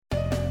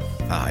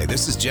Hi,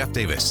 this is Jeff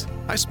Davis.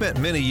 I spent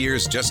many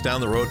years just down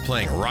the road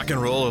playing rock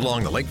and roll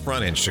along the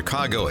lakefront in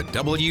Chicago at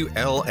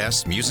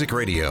WLS Music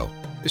Radio.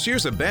 This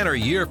year's a banner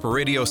year for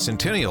radio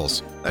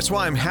centennials. That's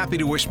why I'm happy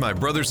to wish my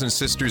brothers and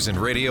sisters in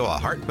radio a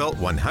heartfelt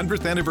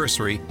 100th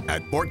anniversary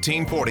at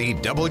 1440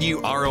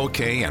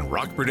 WROK in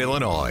Rockford,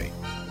 Illinois.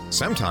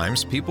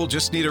 Sometimes people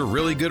just need a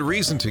really good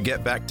reason to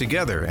get back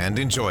together and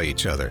enjoy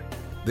each other.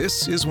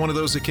 This is one of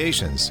those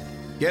occasions.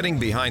 Getting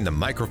behind the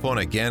microphone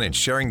again and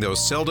sharing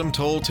those seldom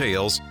told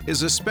tales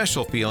is a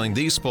special feeling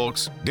these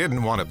folks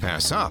didn't want to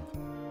pass up.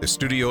 The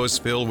studio is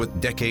filled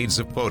with decades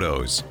of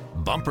photos,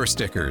 bumper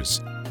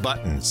stickers,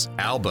 buttons,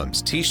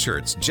 albums,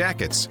 t-shirts,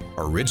 jackets,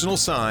 original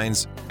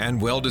signs,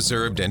 and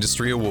well-deserved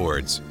industry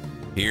awards.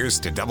 Here's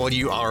to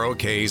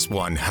WROK's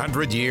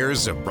 100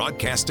 years of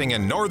broadcasting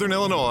in Northern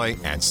Illinois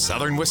and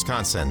Southern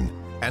Wisconsin.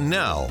 And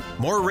now,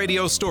 more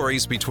radio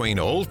stories between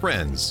old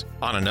friends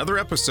on another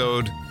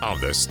episode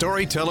of the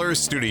Storyteller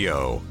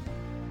Studio.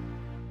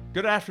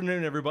 Good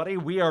afternoon, everybody.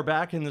 We are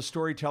back in the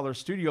Storyteller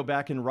Studio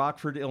back in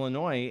Rockford,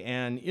 Illinois.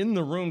 And in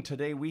the room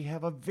today, we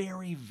have a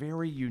very,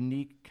 very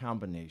unique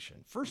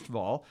combination. First of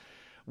all,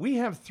 we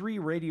have three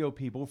radio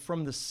people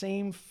from the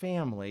same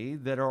family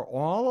that are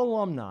all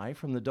alumni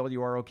from the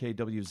WROK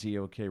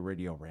WZOK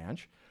Radio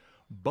Ranch.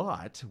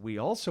 But we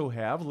also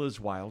have Liz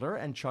Wylder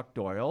and Chuck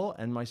Doyle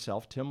and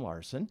myself, Tim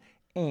Larson.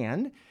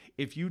 And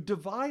if you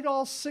divide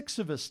all six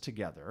of us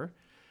together,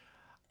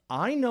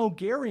 I know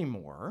Gary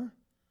Moore,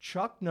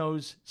 Chuck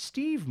knows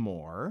Steve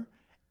Moore,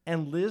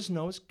 and Liz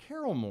knows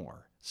Carol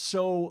Moore.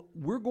 So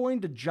we're going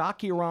to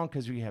jockey around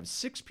because we have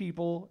six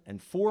people and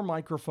four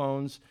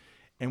microphones,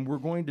 and we're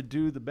going to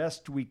do the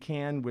best we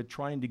can with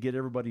trying to get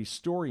everybody's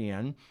story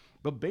in.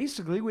 But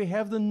basically, we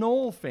have the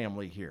Knoll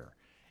family here.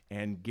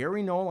 And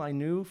Gary Knoll I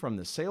knew from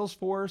the sales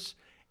force,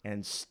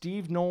 and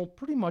Steve Knoll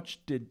pretty much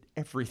did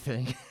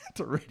everything at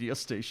the radio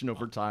station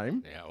over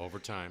time. Yeah, over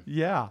time.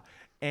 Yeah.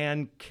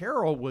 And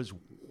Carol was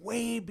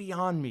way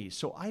beyond me,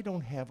 so I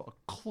don't have a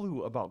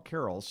clue about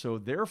Carol. So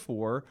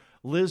therefore,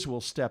 Liz will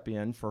step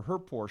in for her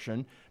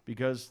portion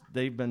because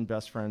they've been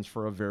best friends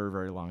for a very,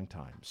 very long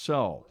time.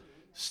 So,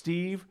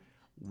 Steve,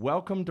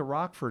 welcome to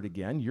Rockford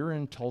again. You're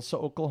in Tulsa,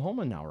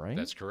 Oklahoma now, right?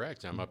 That's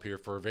correct. I'm up here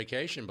for a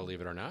vacation, believe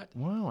it or not.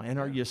 Wow. And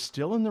are you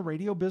still in the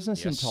radio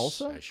business in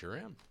Tulsa? Yes, I sure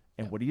am.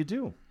 And what do you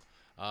do?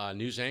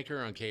 News anchor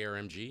on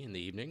KRMG in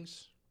the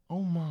evenings.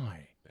 Oh, my.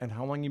 And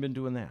how long you been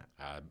doing that?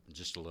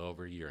 Just a little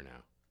over a year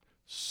now.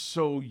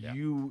 So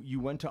you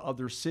went to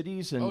other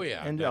cities? And, oh,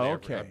 yeah.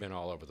 Okay. I've been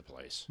all over the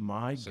place.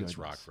 My Since goodness.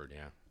 Rockford,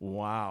 yeah.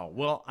 Wow.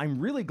 Well, I'm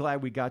really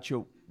glad we got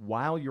you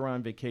while you're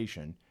on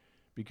vacation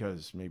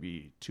because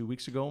maybe 2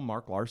 weeks ago,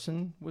 Mark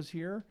Larson was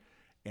here,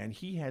 and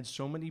he had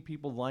so many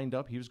people lined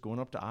up. He was going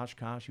up to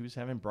Oshkosh. He was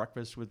having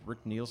breakfast with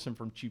Rick Nielsen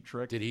from Cheap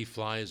Trick. Did he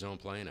fly his own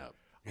plane up?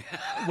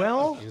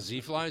 Well, Because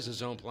he flies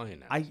his own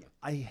plane now.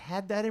 I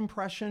had that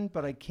impression,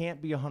 but I can't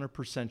be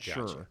 100% sure.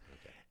 Gotcha. Okay.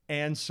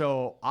 And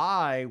so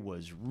I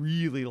was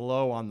really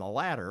low on the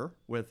ladder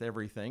with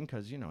everything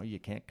because, you know, you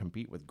can't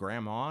compete with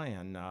Grandma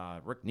and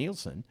Rick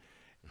Nielsen.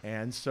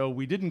 And so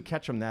we didn't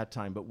catch him that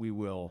time, but we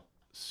will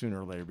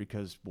sooner or later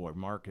because, boy,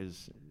 Mark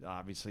is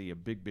obviously a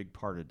big, big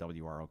part of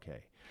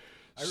WROK.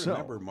 I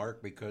remember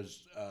Mark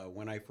because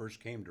when I first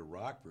came to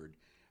Rockford,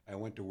 I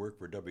went to work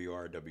for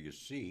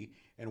WRWC,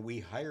 and we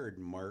hired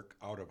Mark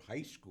out of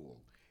high school,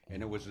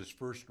 and it was his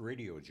first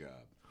radio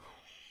job.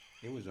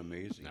 It was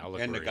amazing. Now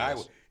look and where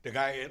the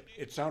guy,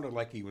 it sounded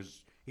like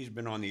he's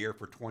been on the air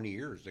for 20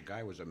 years. The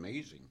guy was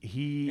amazing. And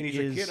he's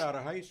a kid out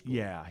of high school.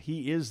 Yeah,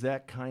 he is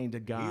that kind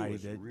of guy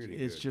was that really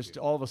it's good, just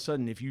yeah. all of a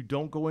sudden, if you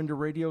don't go into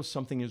radio,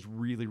 something is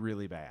really,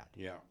 really bad.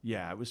 Yeah.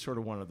 Yeah, it was sort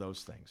of one of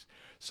those things.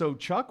 So,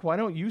 Chuck, why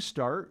don't you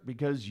start?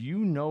 Because you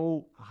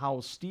know how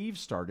Steve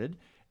started.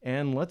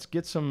 And let's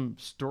get some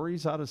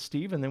stories out of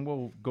Steve, and then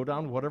we'll go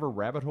down whatever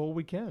rabbit hole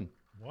we can.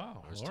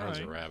 Wow. There's tons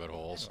of rabbit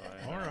holes.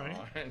 All right.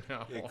 I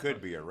know. It could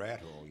be a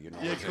rat hole, you know.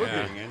 It what could you're be.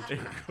 getting into.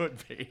 It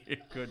could be.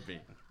 It could be.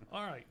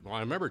 All right. Well,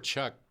 I remember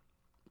Chuck.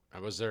 I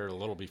was there a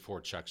little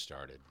before Chuck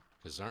started.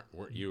 Because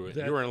you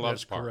were in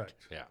Love's Park. Correct.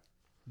 Yeah.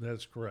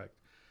 That's correct.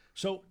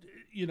 So,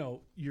 you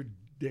know, your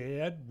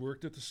dad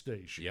worked at the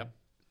station. Yep.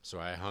 So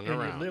I hung And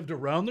around. you lived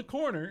around the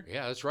corner.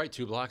 Yeah, that's right.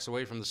 2 blocks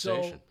away from the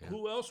So station. Yeah.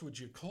 who else would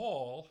you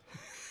call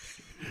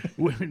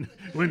when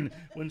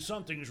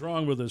something's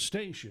wrong with a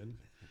station?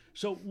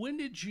 So when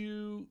did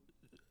you?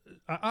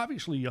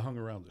 Obviously, you hung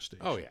around the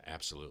station. Oh yeah,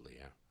 absolutely.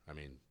 Yeah. I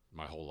mean,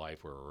 my whole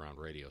life we're around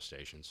radio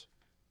stations.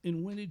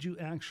 And when did you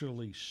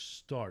actually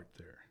start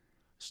there?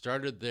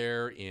 Started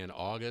there in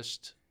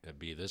August. It'd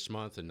be this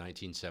month in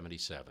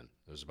 1977.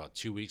 It was about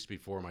 2 weeks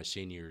before my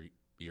senior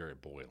year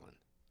at Boylan.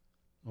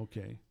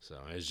 Okay. So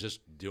I was just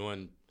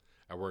doing.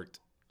 I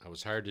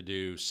was hired to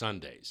do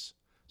Sundays.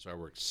 So I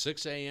worked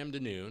 6 a.m. to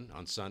noon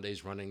on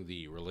Sundays running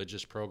the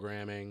religious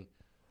programming,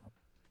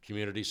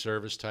 community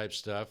service type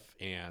stuff,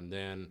 and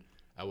then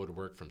I would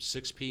work from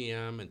 6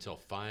 p.m. until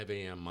 5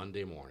 a.m.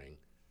 Monday morning.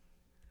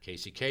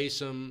 Casey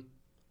Kasem,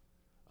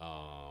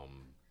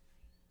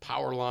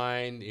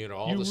 Powerline,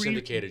 all the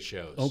syndicated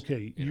shows.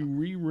 Okay, you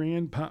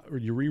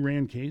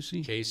reran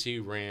Casey? Casey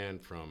ran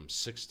from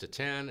 6 to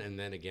 10, and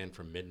then again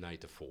from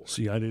midnight to 4.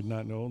 See, I did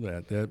not know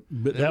that. That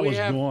Then was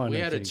gone. We I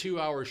had a think.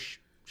 2-hour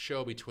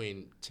show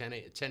between 10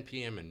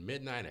 p.m. and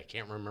midnight. I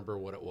can't remember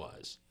what it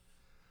was.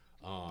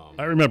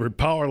 I remember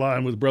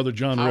Powerline with Brother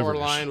John Rivers.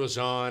 Powerline was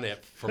on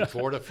from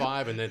 4 to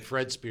 5, and then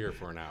Fred Spear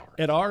for an hour.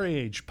 At our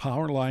age,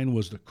 Powerline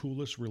was the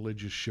coolest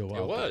religious show out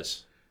there. It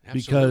was.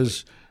 Absolutely.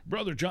 Because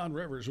Brother John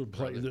Rivers would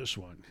play this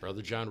one.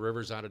 Brother John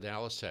Rivers out of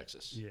Dallas,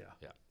 Texas. Yeah.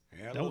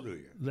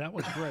 Hallelujah. That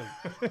was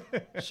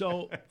great.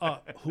 So,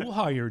 who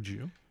hired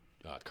you?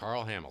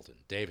 Carl Hamilton,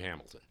 Dave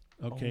Hamilton.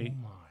 Okay.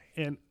 Oh,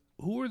 my. And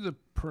who were the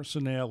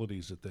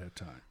personalities at that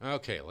time?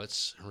 Okay,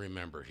 let's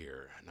remember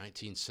here.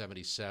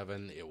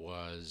 1977, it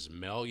was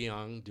Mel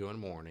Young doing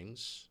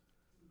mornings.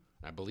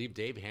 I believe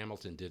Dave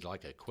Hamilton did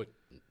like a quick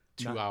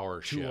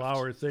 2-hour shift.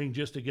 2-hour thing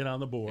just to get on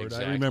the board.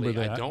 Exactly. I remember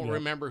that. I don't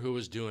remember who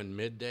was doing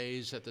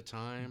middays at the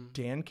time.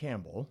 Dan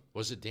Campbell.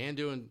 Was it Dan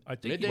doing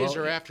think middays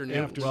or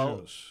afternoons?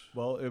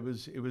 Well, it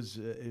was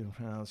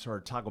sort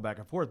of toggle back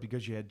and forth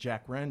because you had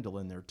Jack Randall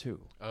in there too.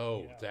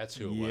 Oh, that's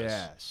who it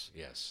was.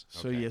 Yes.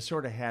 So Okay. you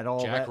sort of had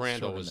all Jack that.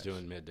 Randall sort of was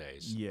doing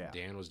middays. Yeah.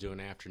 Dan was doing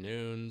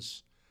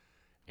afternoons,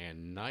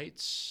 and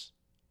nights.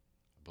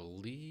 I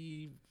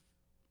believe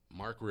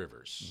Mark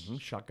Rivers,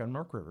 Shotgun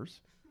Mark Rivers,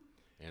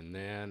 and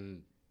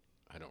then.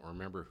 I don't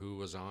remember who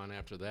was on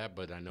after that,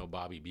 but I know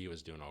Bobby B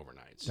was doing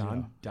overnights.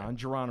 Don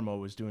Geronimo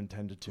was doing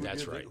 10 to 2.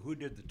 That's right. Who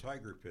did the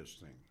tiger piss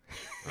thing?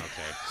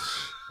 Okay.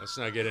 Let's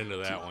not get into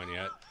that one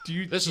yet.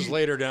 This is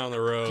later down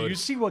the road. Do you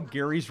see what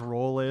Gary's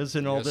role is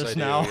in all Yes, this I do,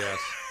 now? Yes.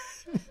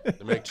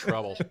 To make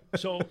trouble.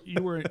 So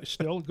you were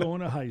still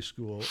going to high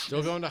school.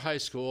 Still going to high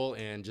school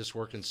and just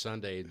working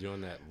Sunday,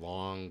 doing that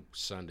long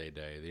Sunday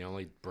day. The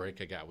only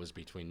break I got was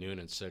between noon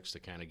and 6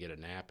 to kind of get a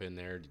nap in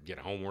there, to get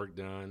homework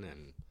done,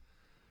 and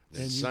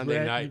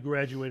Sunday night. You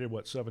graduated,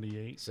 what,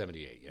 78?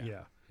 78, yeah.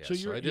 Yeah.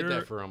 So I did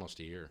that for almost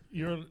a year.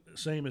 You're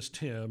same as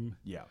Tim.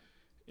 Yeah.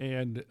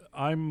 And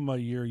I'm a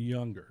year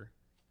younger.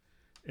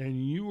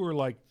 And you were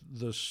like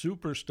the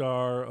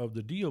superstar of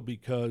the deal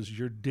because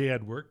your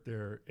dad worked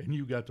there and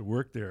you got to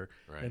work there.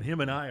 Right. And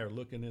him and I are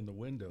looking in the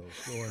windows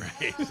going,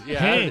 Yeah,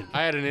 hey.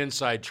 I had an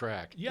inside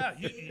track. Yeah,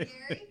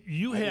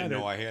 you I had didn't it.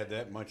 know I had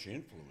that much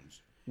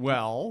influence.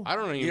 Well, I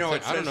don't even. It I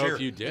don't says know here,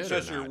 if you did. It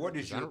says or here, not, what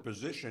is 'cause I your don't-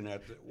 position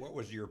at the? What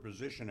was your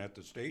position at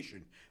the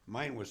station?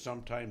 Mine was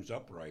sometimes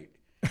upright.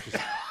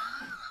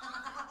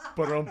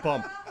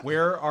 bump.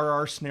 Where are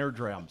our snare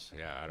drums?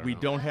 Yeah, I don't We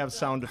know. don't have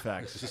sound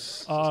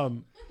effects.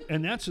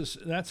 And that's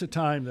a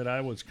time that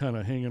I was kind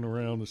of hanging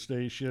around the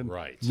station,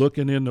 Right.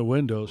 looking in the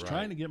windows, Right.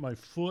 trying to get my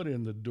foot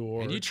in the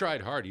door. And you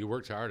tried hard. You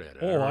worked hard at it.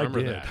 Oh, I I remember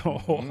did. that.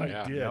 Oh, I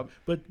Yeah. did. Yep.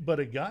 But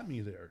it got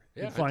me there.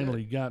 Yeah, It it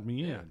finally did. got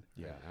me Yeah. in.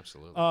 Yeah,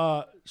 absolutely.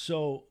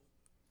 So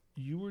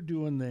you were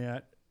doing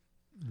that.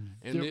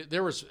 And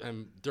there was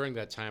during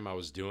that time I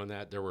was doing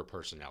that, there were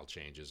personnel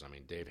changes. I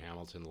mean, Dave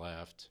Hamilton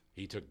left.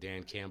 He took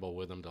Dan Campbell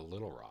with him to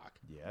Little Rock.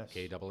 Yes.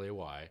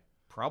 KWAY.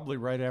 Probably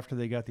right after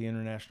they got the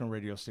International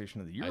Radio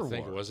Station of the Year I award.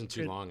 think it wasn't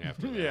too long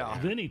after that. Yeah.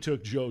 Then he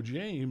took Joe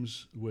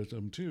James with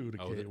him too to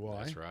Oh, KY.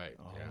 that's right.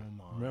 yeah.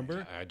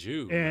 Remember? I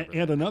do. And, remember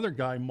and another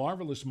guy,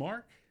 Marvelous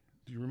Mark.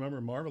 Do you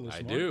remember Marvelous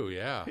that. I Mark? do,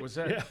 yeah. Was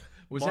that Yeah.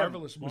 was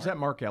Marvelous that Mark. was that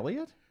Mark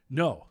Elliott?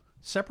 No.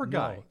 Separate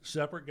guy. No,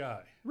 separate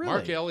guy. Really?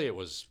 Mark Elliott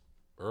was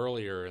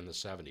earlier in the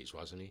 70s,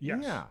 wasn't he?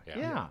 Yes.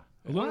 Yeah.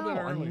 A little bit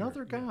Wow, earlier.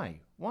 another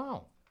guy.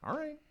 Wow. All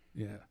right.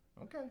 Yeah.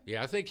 Okay.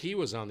 Yeah, I think he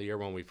was on the air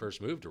when we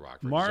first moved to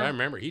Rockford. 'Cause Mark- I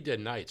remember he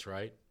did nights,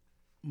 right?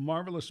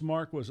 Marvelous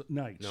Mark was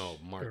nights. No,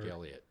 Mark Or-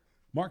 Elliott.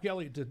 Mark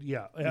Elliott did,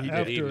 yeah.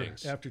 did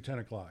evenings. After 10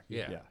 o'clock.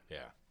 Yeah. Yeah.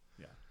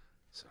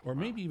 So, Or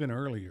maybe even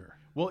earlier.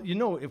 Well,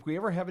 if we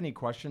ever have any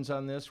questions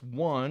on this,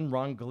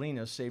 Ron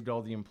Galena saved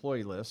all the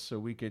employee lists, so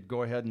we could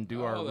go ahead and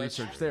do our that's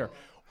research true. there.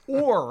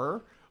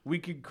 Or we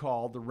could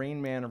call the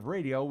Rain Man of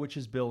Radio, which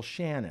is Bill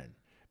Shannon,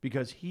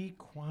 because he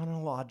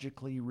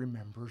chronologically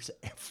remembers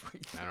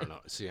everything. I don't know.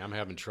 See, I'm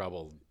having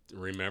trouble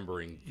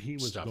remembering He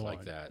was stuff gone.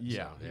 like that.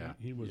 Yeah. So, yeah.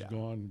 He was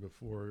gone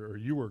before, or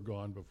you were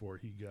gone before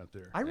he got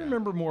there. I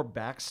remember more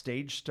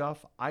backstage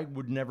stuff. I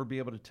would never be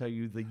able to tell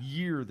you the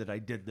year that I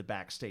did the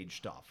backstage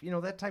stuff.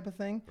 That type of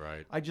thing.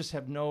 Right. I just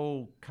have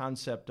no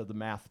concept of the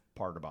math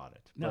part about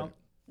it. Now,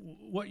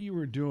 what you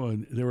were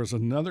doing, there was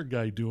another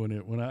guy doing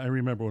it. I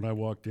remember when I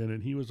walked in,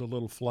 and he was a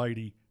little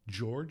flighty.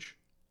 George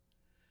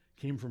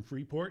came from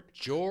Freeport.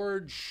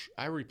 George,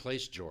 I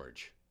replaced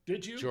George.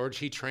 Did you? George,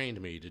 he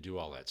trained me to do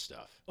all that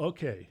stuff.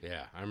 Okay.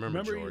 Yeah, I remember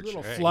Remember George. he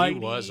little Hey, flighty he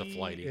was a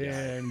flighty guy.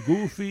 and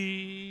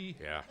goofy.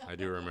 Yeah, I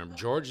do remember.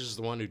 George is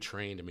the one who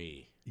trained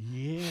me.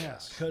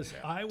 Yes, because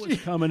I was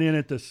coming in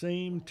at the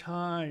same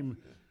time,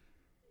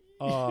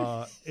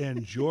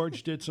 and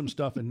George did some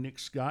stuff, and Nick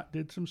Scott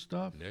did some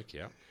stuff. Nick,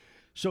 yeah.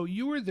 So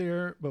you were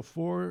there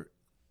before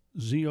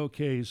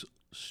ZOK's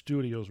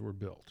studios were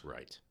built.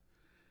 Right.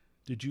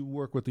 Did you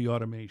work with the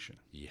automation?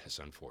 Yes,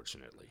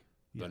 unfortunately.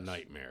 The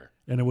nightmare.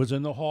 And it was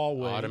in the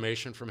hallway.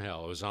 Automation from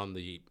hell. It was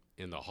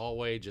in the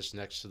hallway just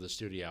next to the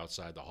studio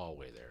outside the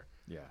hallway there.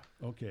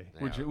 Yeah. Okay.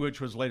 Which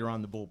was later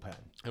on the bullpen.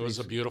 It was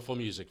a beautiful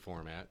music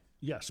format.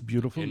 Yes,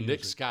 beautiful And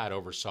music. Nick Scott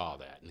oversaw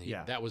that. And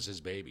Yeah. that was his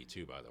baby,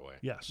 too, by the way.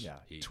 Yes. Yeah.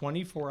 He-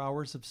 24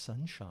 Hours of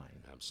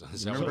Sunshine.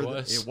 Is that what it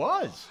was? It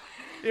was.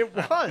 It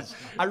was.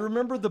 I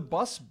remember the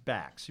bus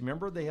backs. You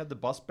remember they had the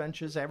bus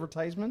benches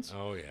advertisements?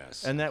 Oh,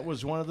 yes. And that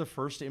was one of the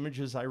first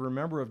images I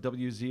remember of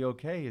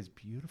WZOK is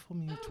beautiful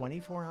music,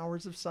 24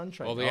 Hours of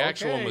Sunshine. Well, the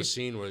actual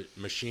machine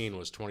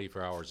was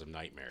 24 Hours of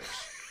nightmares,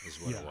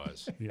 is what it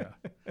was. Yeah.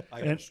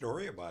 I have a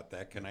story about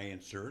that. Can I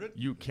insert it?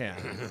 You can.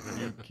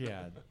 You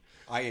can.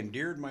 I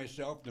endeared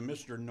myself to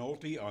Mr.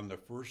 Nolte on the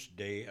first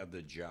day of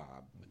the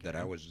job that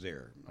I was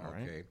there. All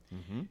right. Okay.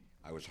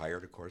 I was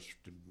hired, of course,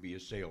 to be a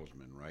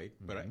salesman, right?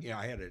 But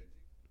I had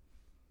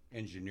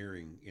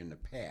engineering in the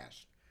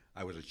past.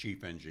 I was a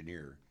chief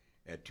engineer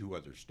at 2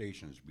 other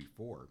stations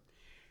before,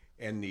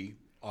 and the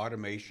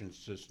automation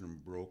system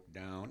broke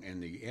down,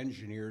 and the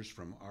engineers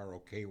from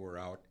ROK were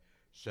out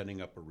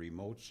setting up a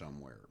remote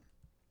somewhere.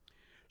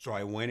 So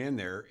I went in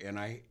there, and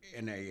I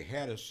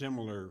had a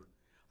similar.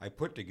 I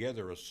put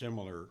together a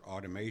similar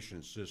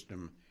automation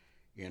system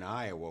in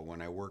Iowa when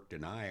I worked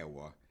in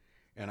Iowa,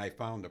 and I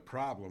found the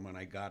problem and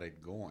I got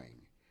it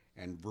going.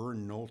 And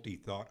Vern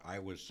Nolte thought I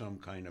was some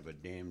kind of a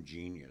damn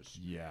genius.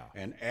 Yeah.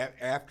 And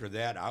after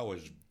that, I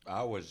was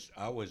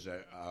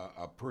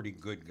a pretty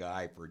good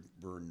guy for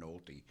Vern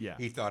Nolte. Yeah.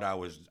 He thought I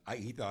was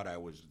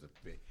the.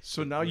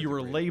 So now you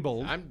were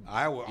labeled.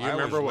 I was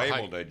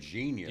labeled a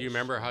genius. Do you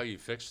remember how you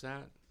fixed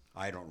that?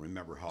 I don't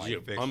remember how You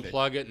I fixed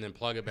unplug it and then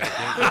plug it back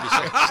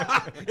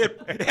in 50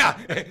 seconds.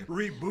 Yeah,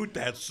 reboot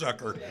that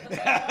sucker.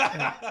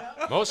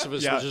 Most of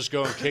us would just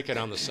go and kick it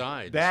on the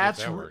side. That's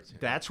that worked.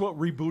 that's what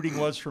rebooting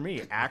was for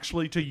me.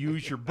 Actually, to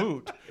use your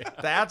boot.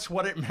 That's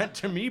what it meant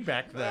to me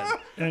back then.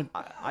 And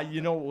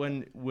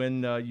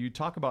When you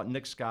talk about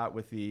Nick Scott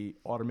with the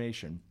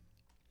automation,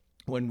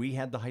 when we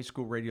had the high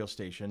school radio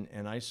station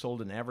and I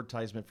sold an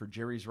advertisement for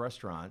Jerry's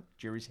Restaurant,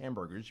 Jerry's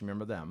Hamburgers, you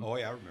remember them? Oh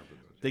yeah, I remember those.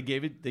 They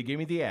gave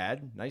me the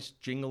ad, nice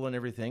jingle and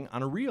everything,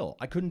 on a reel.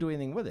 I couldn't do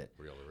anything with it.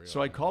 Reel to reel,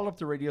 So I called up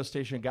the radio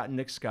station and got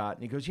Nick Scott,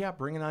 and he goes, yeah,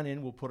 bring it on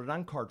in. We'll put it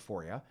on cart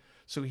for you.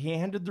 So he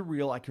handed the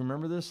reel. I can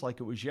remember this like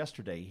it was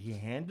yesterday. He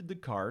handed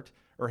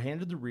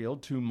the reel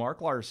to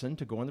Mark Larson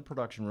to go in the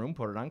production room,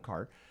 put it on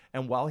cart.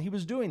 And while he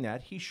was doing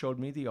that, he showed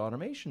me the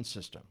automation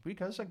system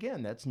because,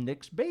 again, that's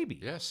Nick's baby.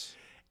 Yes.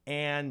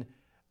 And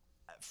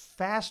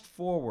fast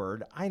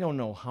forward, I don't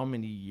know how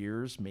many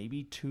years,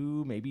 maybe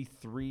 2, maybe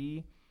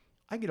 3,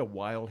 I get a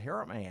wild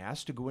hair up my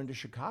ass to go into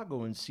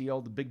Chicago and see all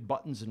the big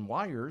buttons and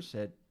wires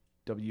at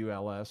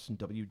WLS and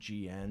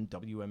WGN,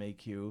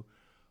 WMAQ.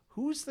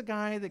 Who's the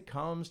guy that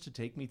comes to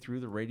take me through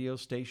the radio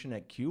station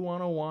at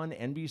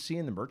Q101, NBC,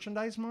 and the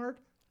Merchandise Mart?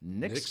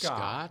 Nick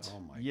Scott. Oh,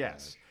 my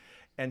Yes.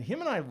 And him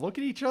and I look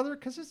at each other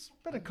because it's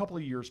been a couple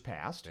of years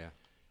past. Yeah.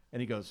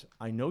 And he goes,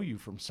 I know you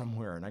from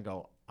somewhere. And I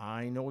go,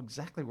 I know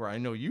exactly where I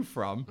know you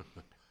from.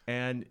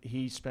 And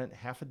he spent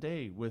half a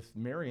day with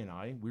Mary and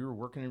I. We were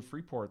working in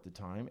Freeport at the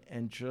time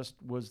and just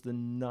was the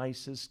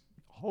nicest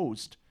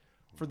host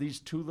for these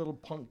 2 little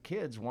punk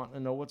kids wanting to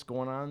know what's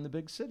going on in the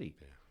big city.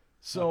 Yeah.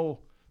 So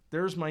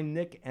there's my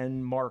Nick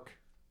and Mark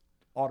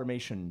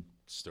automation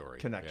Story.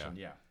 connection.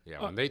 Yeah.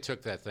 Yeah, when they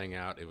took that thing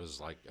out, it was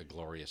like a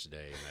glorious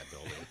day in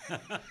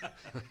that building.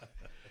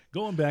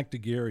 going back to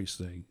Gary's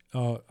thing,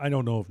 I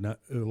don't know if not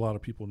a lot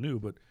of people knew,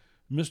 but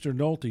Mr.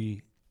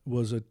 Nolte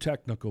was a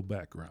technical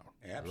background.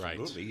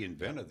 Absolutely. Right. He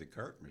invented the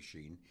cart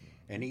machine,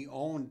 and he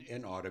owned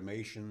an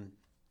automation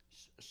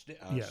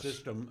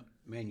system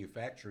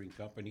manufacturing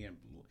company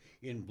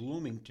in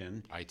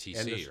Bloomington. ITC,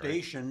 and the right?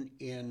 station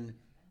in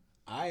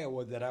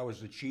Iowa that I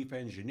was the chief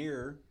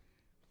engineer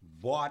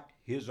bought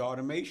his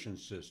automation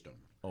system.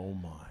 Oh,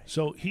 my.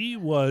 So he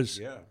was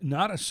Yeah.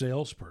 not a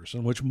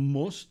salesperson, which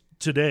most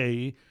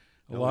today,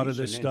 a lot of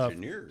he's this an stuff,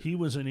 engineer. he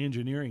was an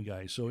engineering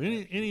guy. So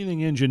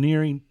anything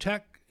engineering,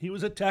 tech, he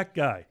was a tech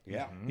guy.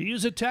 Yeah. He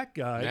is a tech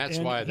guy. And that's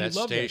and why he that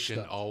loved station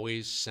stuff.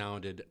 always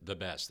sounded the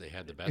best. They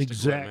had the best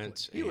Exactly.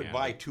 equipment. He would and-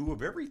 buy 2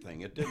 of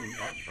everything. It didn't.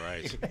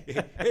 Right.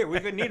 Hey,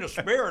 we could need a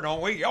spare,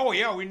 don't we? Oh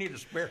yeah, we need a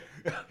spare.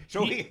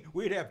 So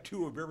we'd have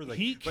 2 of everything.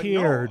 He But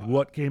cared no,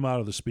 what came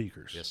out of the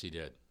speakers. Yes, he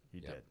did. He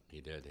did.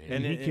 He did.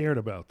 And he cared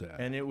about that.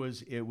 And it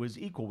was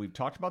equal. We've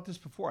talked about this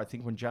before. I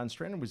think when John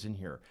Strandon was in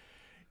here,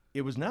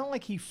 it was not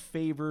like he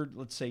favored,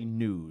 let's say,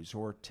 news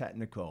or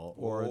technical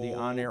or the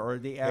on air or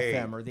the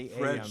FM or the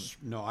AM.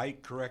 No, I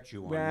correct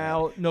you on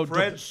Well, that. no,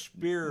 Fred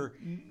Spear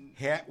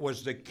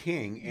was the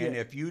king, and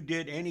if you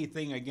did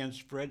anything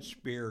against Fred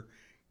Spear,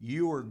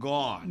 you were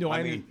gone. No,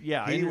 I mean,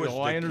 yeah, he was the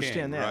I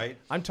understand king, that. right?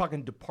 I'm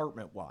talking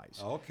department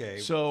wise. Okay.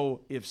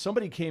 So if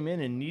somebody came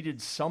in and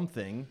needed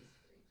something,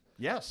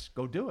 yes,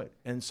 go do it.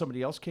 And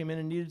somebody else came in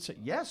and needed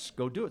yes,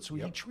 go do it. So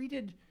he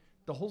treated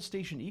the whole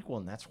station equal,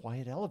 and that's why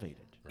it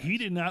elevated. He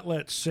did not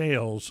let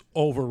sales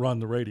overrun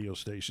the radio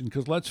station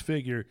because let's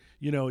figure,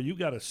 you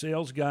got a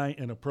sales guy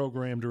and a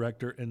program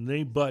director, and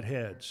they butt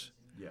heads.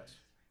 Yes.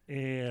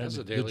 And That's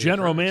a the daily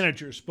general occurrence.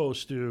 manager is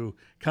supposed to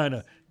kind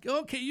of,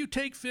 okay, you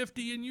take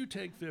 50 and you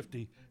take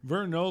 50.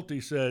 Vern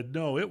Nolte said,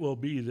 no, it will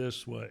be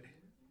this way.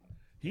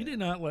 He did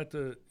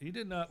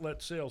not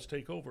let sales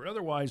take over.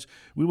 Otherwise,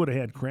 we would have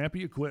had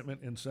crappy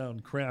equipment and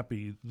sound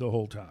crappy the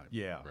whole time.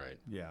 Yeah. Right.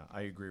 Yeah,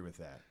 I agree with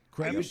that. Are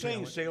Crappy you saying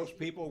talent.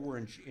 salespeople were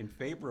in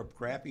favor of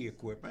crappy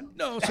equipment?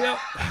 No,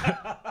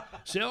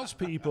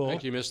 salespeople. I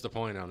think you missed the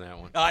point on that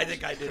one. I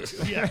think I did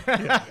too.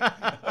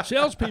 Yeah.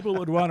 Salespeople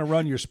would want to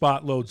run your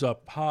spot loads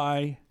up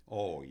high.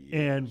 Oh, yeah.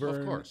 And Of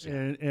Vern, course, yeah.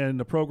 and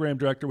the program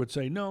director would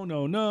say no,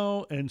 no,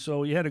 no, and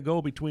so you had to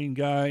go between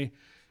Guy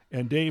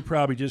and Dave.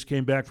 Probably just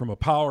came back from a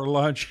power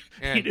lunch.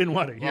 And, He didn't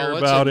want to hear well,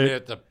 about let's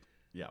it.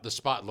 admit the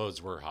spot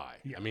loads were high.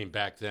 I mean,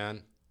 back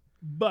then,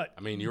 But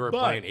you were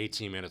playing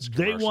 18 minutes.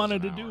 They commercials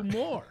wanted to an do hour.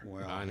 more.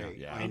 Well, I know.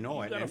 hey, I know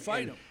You it. gotta and-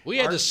 fight and 'em. We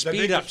had our- to the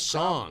speed up biggest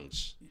problem-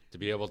 songs to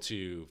be able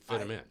to fit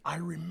them in. I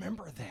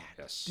remember that.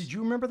 Yes. Did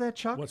you remember that,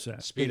 Chuck? What's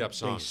that? Speed They- up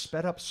songs. They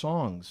sped up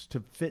songs to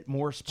fit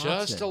more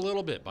spots Just in. a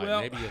little bit, by Well-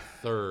 maybe a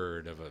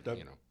third of a,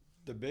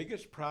 The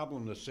biggest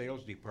problem the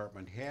sales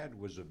department had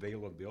was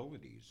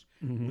availabilities.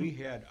 Mm-hmm. We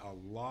had a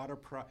lot of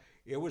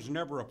it was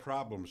never a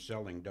problem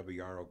selling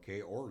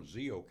WROK or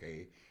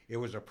ZOK. It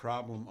was a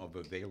problem of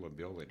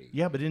availability.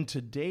 Yeah, but in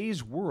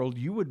today's world,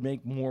 you would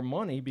make more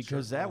money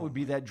because that would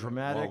be that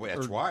dramatic. Well,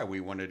 that's or- why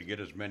we wanted to get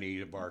as many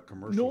of our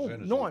commercials No,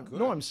 in as no, we I'm, could.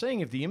 no. I'm saying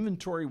if the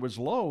inventory was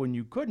low and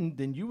you couldn't,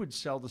 then you would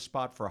sell the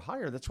spot for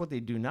higher. That's what they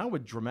do now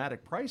with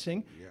dramatic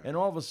pricing, and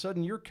all of a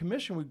sudden your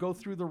commission would go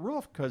through the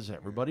roof because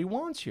everybody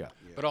wants you.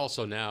 But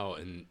also now,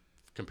 and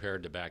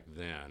compared to back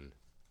then,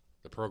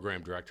 the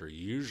program director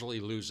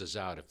usually loses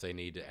out if they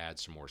need to add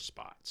some more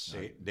spots.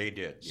 They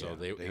did. So Yeah,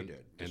 they- they and-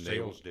 did. The and they-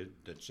 sales did.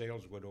 The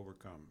sales would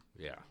overcome.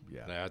 Yeah,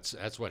 Yeah.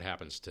 That's what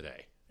happens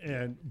today.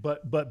 And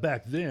but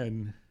back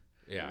then,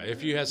 Yeah,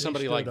 if you had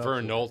somebody stood like up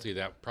Vern for Nolte,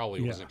 that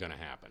probably Yeah. wasn't going to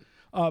happen.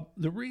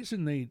 the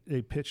reason they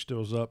pitched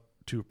those up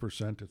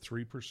 2% to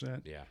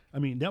 3%. Yeah. I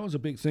mean, that was a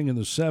big thing in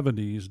the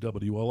 70s,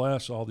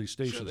 WLS, all these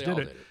stations they did all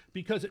it did it.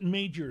 because it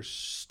made your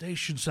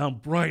station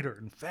sound brighter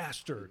and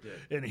faster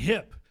and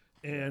hip.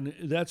 And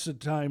that's the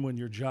time when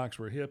your jocks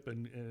were hip.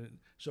 And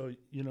so,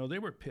 they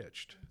were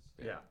pitched.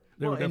 Yeah.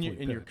 They were and,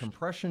 definitely your pitched.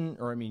 compression,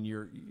 or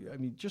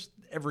just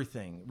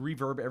everything,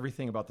 reverb,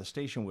 everything about the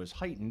station was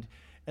heightened,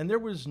 and there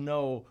was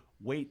no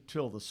wait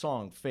till the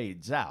song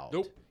fades out.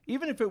 Nope.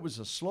 Even if it was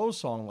a slow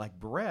song like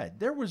Bread,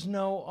 there was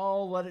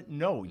no, let it.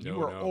 No, you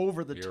were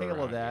over the You're tail right,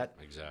 of that,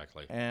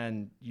 exactly.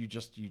 and you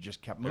just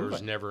kept There moving.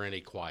 was never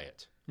any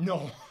quiet.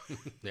 No.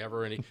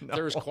 Never any. If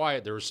there was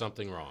quiet, there was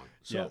something wrong.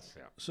 Yes.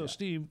 Yeah. So,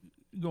 Steve,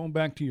 going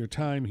back to your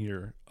time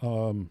here,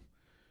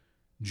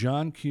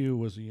 John Q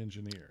was the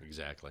engineer,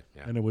 Exactly.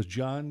 Yeah. and it was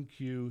John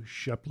Q.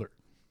 Shepler.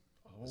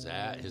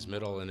 His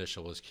middle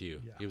initial was Q.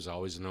 He was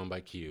always known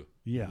by Q.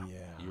 Yeah.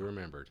 You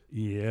remembered.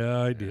 Yeah,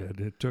 I did.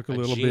 It took a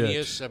little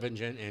genius of an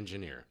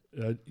engineer.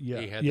 bit. He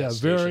had Yeah, that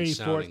station very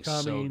sounding so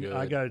forthcoming.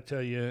 I good. got to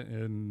tell you,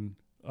 and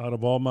out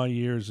of all my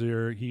years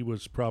there, he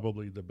was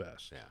probably the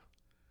best.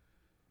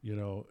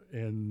 Yeah.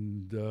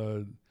 And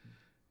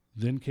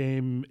then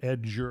came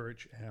Ed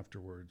Jurich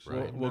afterwards.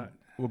 Right.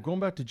 Well, going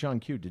back to John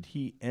Q, did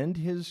he end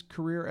his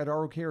career at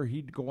ROK, or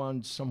he'd go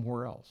on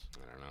somewhere else?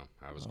 I don't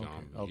know. I was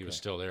gone. He okay. was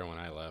still there when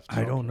I left.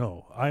 I don't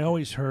know. I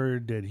always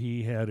heard that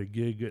he had a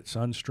gig at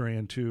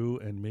Sunstrand too,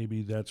 and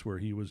maybe that's where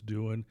he was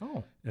doing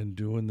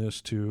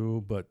this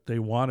too. But they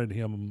wanted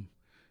him,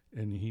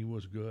 and he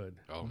was good.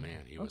 Oh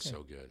man, he was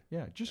so good.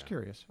 Yeah, just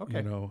curious.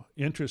 Okay.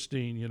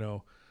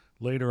 Interesting.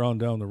 Later on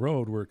down the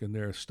road, working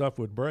there, stuff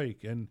would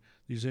break, and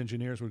these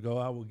engineers would go,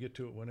 "We'll get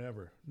to it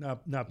whenever."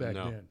 Not back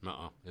No, then.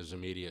 it was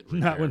immediate.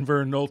 Not repair. when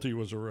Vern Nolte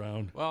was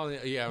around. Well,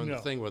 yeah, and No.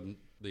 the thing with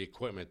the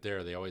equipment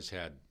there, they always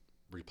had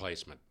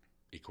replacement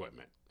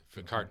equipment. If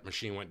a cart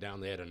machine went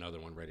down, they had another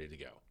one ready to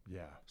go.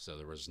 Yeah. So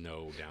there was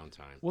no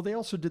downtime. Well, they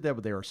also did that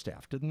with their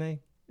staff, didn't they?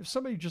 If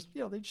somebody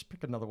they just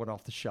pick another one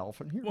off the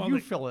shelf and Well, you they-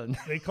 fill in.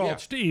 They called Yeah.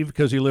 Steve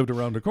because he lived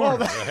around the corner.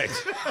 Right.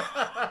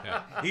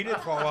 He did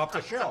fall off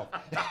the shelf.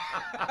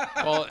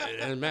 Well,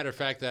 as a matter of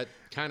fact, that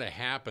kind of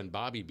happened.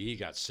 Bobby B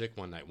got sick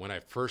one night. When I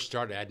first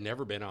started, I'd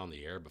never been on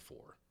the air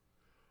before.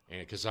 And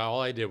because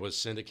all I did was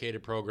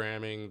syndicated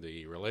programming,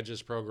 the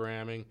religious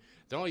programming.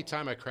 The only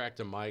time I cracked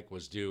a mic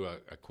was do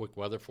a quick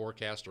weather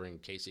forecast during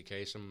Casey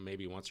Kasem,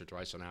 maybe once or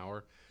twice an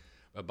hour.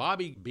 But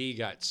Bobby B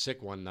got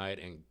sick one night,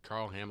 and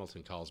Carl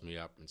Hamilton calls me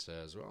up and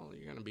says, "Well,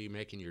 you're going to be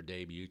making your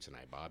debut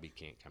tonight. Bobby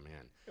can't come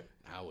in."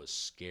 I was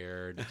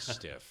scared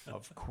stiff.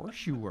 Of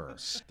course you were.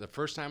 The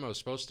first time I was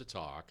supposed to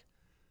talk,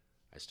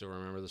 I still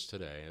remember this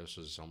today. This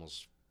was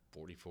almost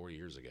 44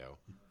 years ago.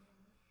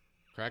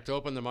 Cracked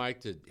open the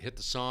mic to hit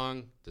the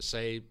song, to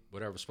say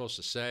whatever I was supposed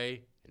to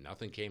say, and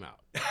nothing came out.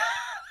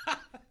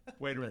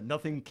 Wait a minute.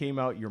 Nothing came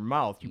out your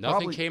mouth.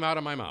 Nothing came out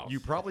of my mouth. You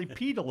probably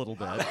peed a little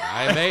bit.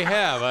 I may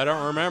have. I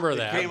don't remember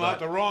that. Came out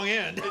the wrong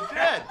end. It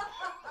did.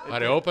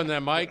 But I opened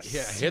that mic,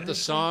 hit the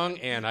song,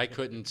 and I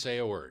couldn't say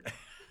a word.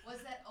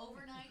 Was that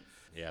overnight?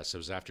 Yes, it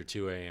was after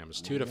 2 a.m. It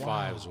was 2 to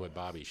 5 is what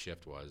Bobby's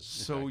shift was.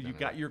 So back you then.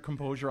 got your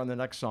composure on the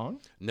next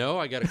song? No,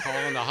 I got a call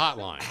on the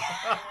hotline.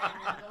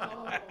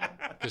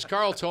 Because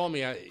Carl told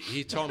me,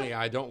 he told me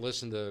I don't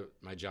listen to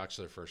my jocks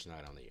their first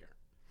night on the air.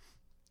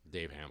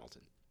 Dave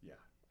Hamilton. Yeah.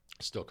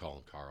 Still call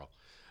him Carl.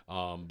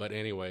 But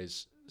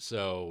anyways,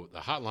 so the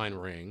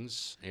hotline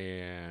rings,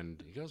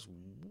 and he goes,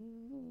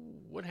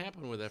 "What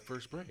happened with that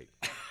first break?"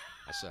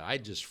 I said, "I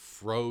just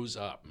froze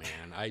up,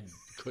 man. I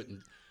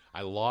couldn't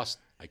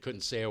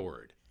say a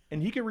word."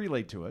 And he can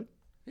relate to it.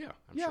 Yeah,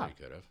 I'm sure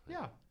he could have.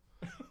 Yeah.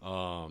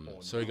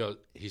 So he goes,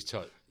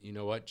 you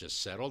know what?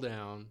 Just settle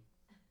down,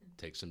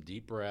 take some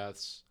deep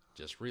breaths,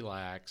 just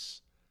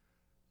relax.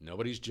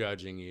 Nobody's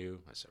judging you.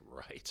 I said,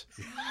 right.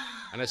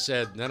 And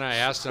then I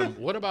asked him,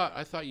 what about,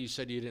 I thought you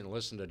said you didn't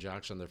listen to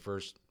Jocks on the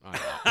first,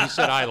 he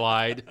said I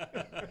lied.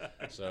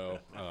 So.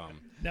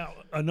 Now,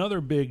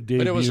 another big debut.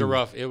 But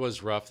it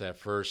was rough that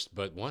first,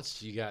 but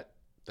once you got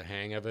the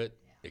hang of it,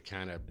 it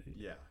kind of,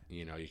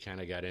 you kind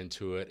of got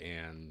into it,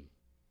 and,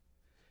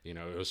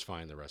 it was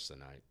fine the rest of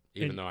the night,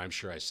 even though I'm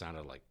sure I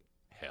sounded like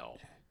hell.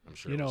 I'm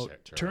sure it was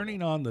terrible.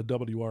 Turning on the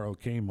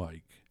WROK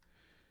mic,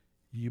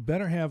 you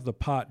better have the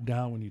pot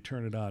down when you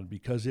turn it on,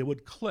 because it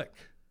would click.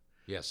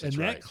 Yes, that's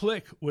right. And right. that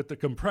click with the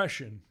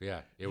compression,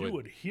 you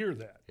would hear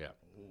that. Yeah.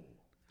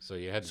 So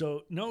you had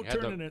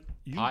turning it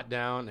pot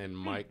down and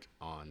mic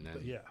on.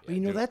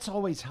 Then, that's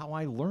always how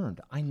I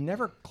learned. I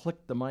never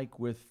clicked the mic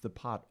with the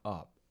pot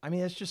up. I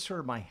mean, it's just sort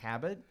of my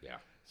habit. Yeah.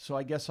 So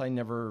I guess I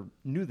never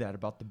knew that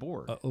about the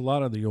board. A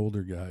lot of the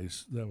older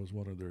guys, that was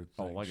one of their things.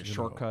 Oh, like a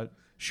shortcut?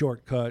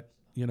 Shortcut,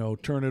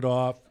 turn it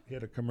off,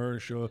 hit a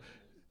commercial.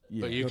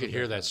 Yeah, but you could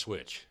hear that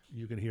switch.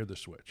 You can hear the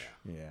switch.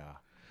 Yeah.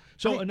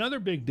 So another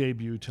big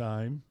debut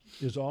time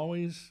is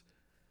always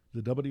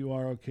the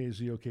WROK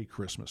ZOK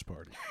Christmas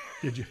party.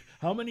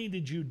 How many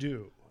did you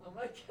do? Oh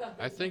my God.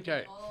 I think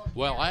I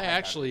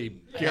actually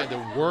had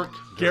to work.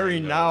 Gary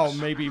now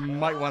maybe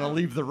might want to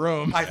leave the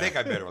room. I think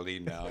I better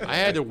leave now. I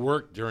had to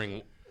work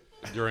during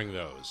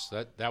those.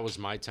 That was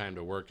my time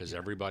to work, because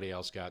everybody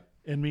else got.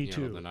 And me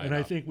too. The night and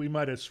I off. think we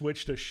might have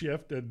switched a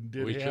shift and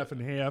did half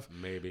and half.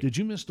 Maybe. Did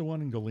you miss the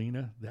one in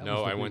Galena?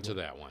 No, I went to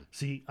that one.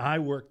 See, I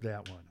worked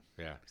that one.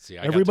 Yeah. See,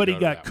 everybody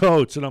got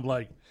coats, and I'm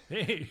like,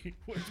 hey,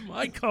 where's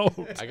my coat?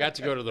 I got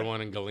to go to the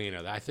one in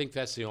Galena. I think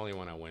that's the only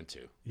one I went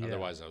to. Yeah.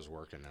 Otherwise, I was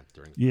working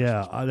during.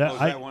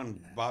 That one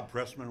Bob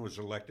Pressman was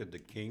elected the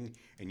king,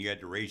 and you had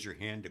to raise your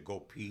hand to go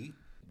pee?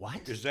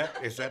 What? Is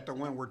that the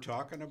one we're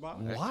talking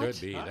about? That What?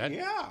 could be.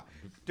 Yeah.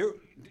 Dude,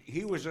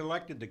 he was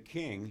elected the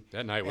king.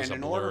 That night was and a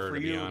in order blur, for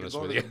to be you honest to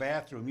go with to you. the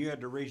bathroom, you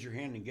had to raise your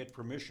hand and get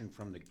permission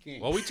from the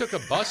king. Well, we took a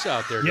bus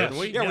out there, didn't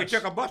we? Yeah, we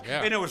took a bus,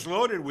 Yeah. and it was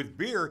loaded with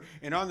beer,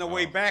 and on the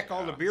way back,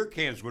 all the beer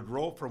cans would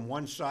roll from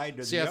one side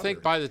to See, the I other.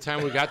 think by the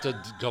time we got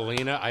to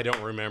Galena, I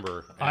don't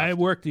remember. I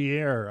worked the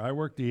air,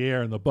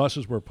 and the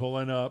buses were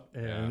pulling up,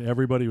 and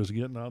everybody was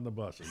getting on the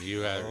buses.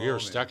 You were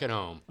stuck at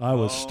home. I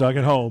was stuck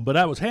at home, but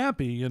I was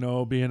happy,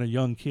 being a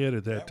young kid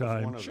at that was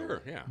time. one of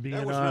Sure, yeah. Being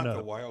that was on not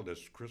the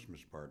wildest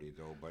Christmas party,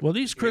 though. But well,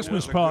 these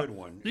Christmas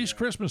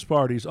Christmas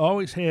parties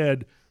always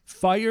had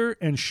fire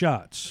and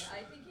shots.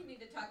 I think you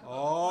need to talk about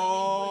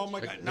Oh the my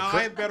flaming God! Now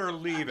I better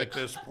leave at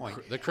this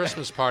point. The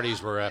Christmas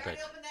parties were epic.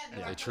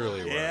 They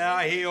truly were.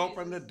 Yeah, he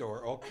opened the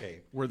door.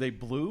 Okay, Were they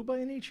blue by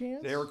any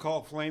chance? they were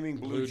called Flaming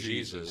Blue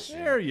Jesus.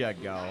 There you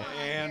go.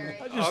 And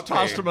I just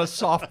tossed him a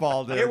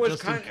softball there. It was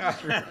just in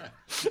kind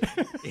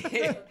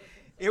of.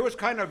 It was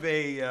kind of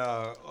a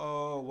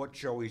what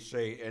shall we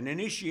say? An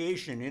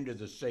initiation into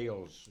the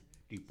sales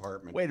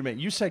department. Wait a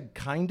minute. You said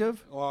kind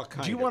of? Well,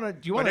 kind do you of. want to?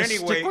 Do you But want to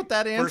anyway, stick with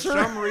that answer?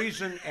 For some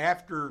reason,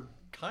 after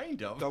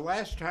kind of. the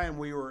last time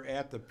we were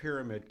at the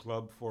Pyramid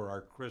Club for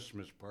our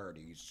Christmas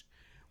parties,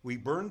 we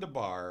burned the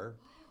bar,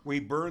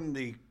 we burned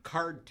the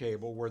card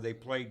table where they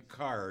played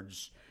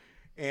cards,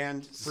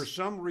 and for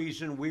some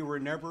reason we were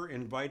never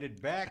invited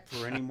back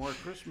for any more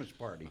Christmas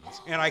parties.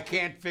 And I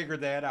can't figure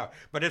that out.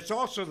 But it's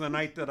also the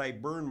night that I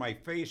burned my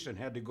face and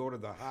had to go to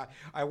the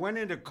I went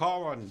in to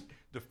call on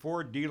the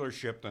Ford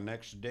dealership the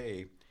next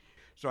day.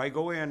 So I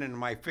go in and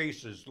my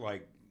face is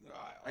like,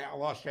 I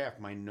lost half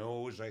my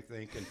nose, I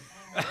think. And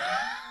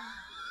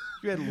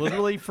You had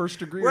literally first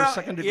degree or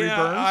second degree yeah,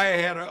 burns?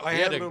 I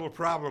had a little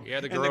problem. you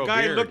had to and grow the a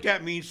guy beard. looked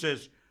at me and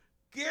says,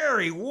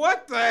 Gary,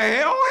 what the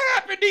hell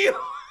happened to you?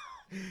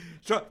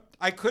 So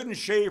I couldn't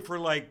shave for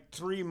like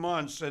 3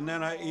 months, and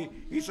then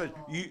he said,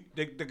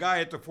 the guy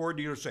at the Ford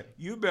dealer said,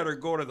 you better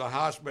go to the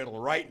hospital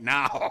right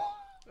now.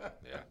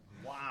 Yeah.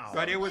 Wow.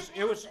 But it was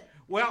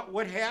well,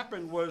 what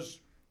happened was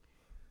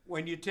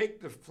when you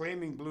take the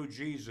Flaming Blue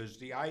Jesus,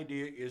 the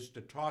idea is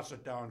to toss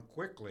it down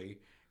quickly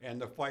and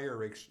the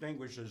fire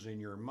extinguishes in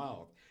your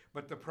mouth.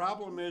 But the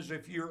problem is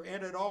if you're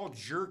at it all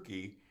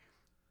jerky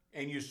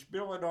and you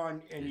spill it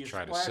on and you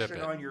try to splash sip it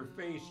it. on your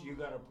face, you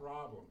got a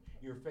problem.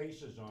 Your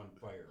face is on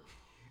fire.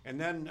 And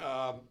then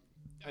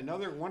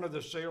another one of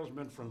the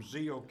salesmen from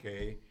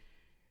ZOK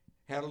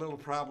had a little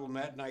problem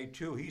that night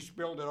too. He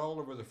spilled it all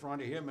over the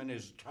front of him, and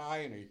his tie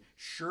and his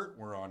shirt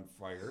were on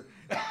fire.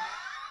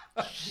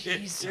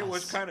 It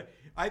was kind of,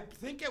 I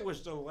think it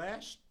was the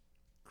last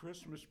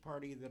Christmas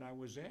party that I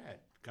was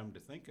at, come to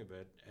think of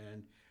it.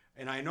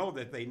 And I know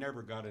that they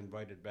never got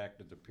invited back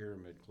to the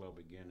Pyramid Club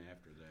again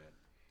after that.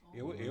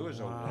 It was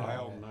a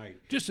wild night.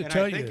 Just to and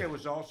tell I think you- it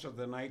was also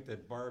the night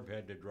that Barb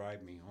had to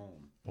drive me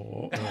home.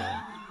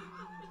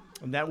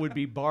 And that would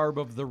be Barb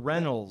of the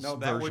Reynolds No,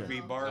 that version. would be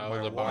Barb, No, my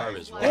the wife. Barb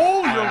is right.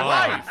 Oh, your My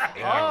wife.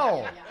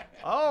 Yeah.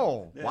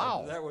 Oh, Yeah,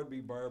 wow. That would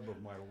be Barb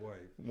of my wife.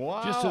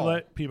 Wow. Just to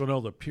let people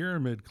know, the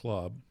Pyramid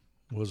Club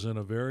was in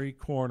a very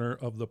corner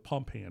of the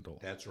pump handle.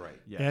 That's right.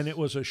 Yes. And it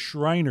was a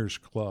Shriners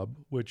Club,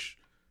 which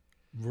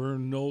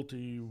Vern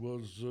Nolte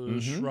was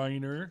a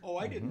Shriner. Oh,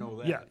 I didn't know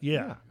that.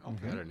 Yeah. I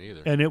didn't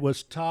either. And it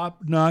was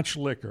top-notch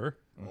liquor,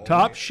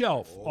 top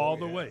shelf all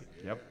the way.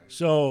 Yep.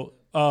 So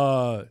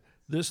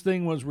this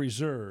thing was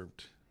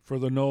reserved for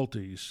the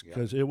Noltes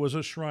because it was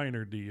a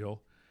Shriner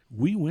deal.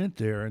 We went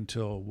there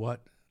until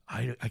what?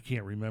 I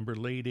can't remember,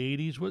 late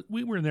 80s.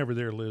 We were never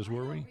there, Liz,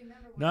 were we?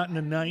 Not in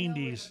the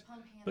 90s.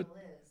 But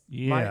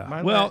yeah.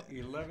 My well,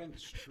 11th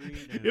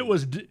Street. And it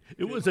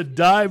was a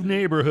dive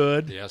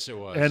neighborhood. Yes, it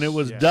was. And it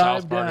was Yeah.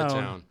 dive South part down. of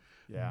town.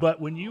 Yeah.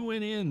 But when you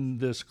went in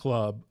this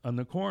club on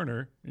the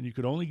corner, and you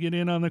could only get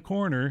in on the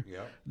corner,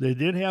 Yep. they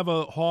did have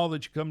a hall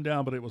that you come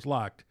down, but it was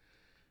locked.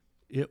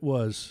 It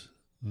was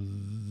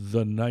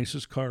the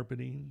nicest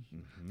carpeting,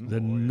 the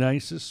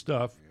nicest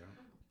stuff,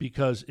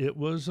 because it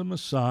was a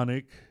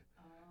Masonic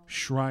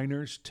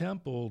Shriners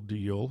Temple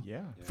deal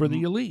for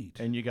the elite.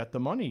 And you got the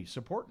money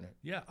supporting it.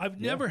 Yeah,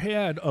 I've never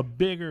had a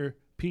bigger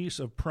piece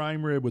of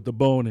prime rib with the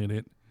bone in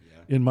it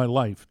in my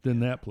life than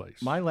that place.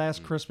 My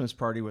last Christmas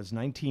party was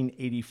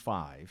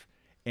 1985,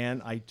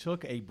 and I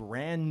took a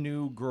brand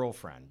new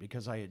girlfriend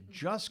because I had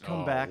just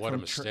come back what from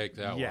a mistake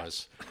that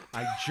was.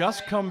 I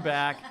just come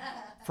back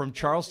from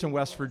Charleston,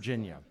 West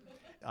Virginia.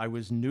 I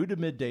was new to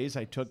middays.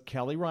 I took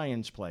Kelly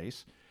Ryan's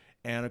place.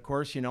 And of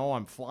course, you know,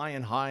 I'm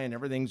flying high and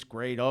everything's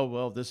great. Oh,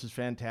 well, this is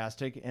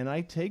fantastic. And I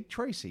take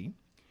Tracy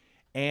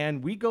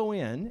and we go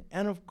in.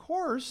 And of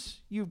course,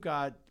 you've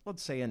got,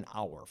 let's say, an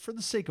hour, for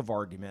the sake of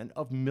argument,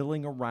 of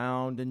milling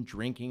around and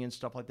drinking and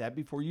stuff like that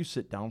before you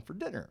sit down for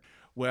dinner.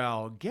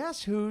 Well,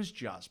 guess who's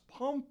just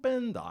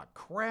pumping the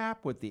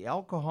crap with the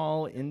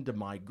alcohol into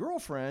my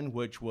girlfriend,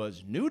 which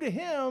was new to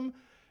him,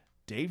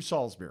 Dave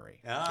Salisbury.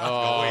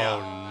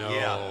 Oh, no.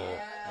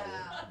 Yeah.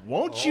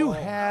 Won't you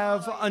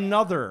have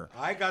another?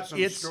 I got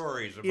some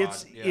stories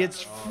about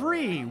It's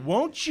free.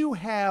 Won't you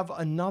have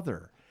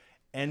another?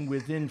 And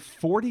within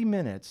 40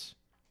 minutes,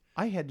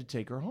 I had to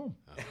take her home.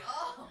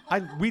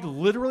 We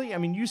literally, I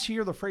mean, you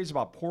hear the phrase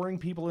about pouring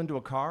people into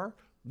a car.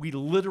 We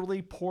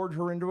literally poured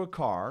her into a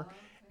car,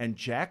 and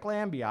Jack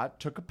Lambiot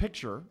took a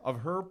picture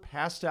of her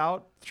passed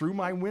out through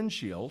my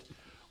windshield.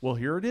 Well,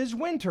 here it is,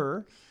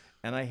 winter.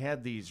 And I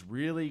had these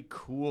really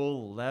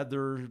cool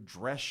leather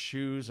dress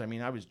shoes. I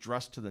mean, I was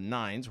dressed to the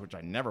nines, which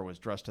I never was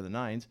dressed to the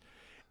nines.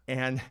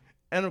 And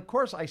of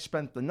course, I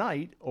spent the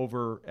night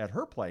over at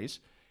her place.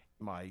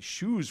 My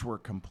shoes were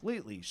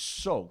completely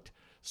soaked,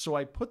 so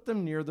I put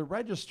them near the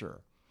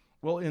register.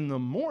 Well, in the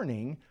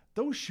morning,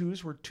 those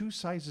shoes were 2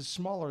 sizes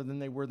smaller than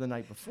they were the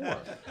night before.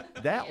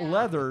 That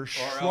leather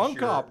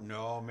shrunk up.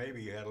 No,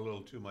 maybe you had a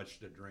little too much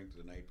to drink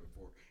the night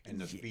before, and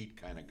the feet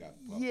kind of got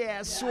puffed.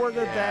 Yeah, sort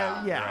of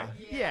that.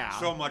 Yeah.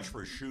 So much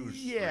for shoes.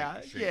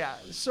 Yeah.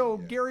 Shoes. So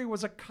Gary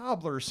was a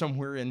cobbler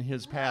somewhere in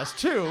his past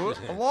too,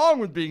 along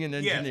with being an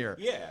engineer.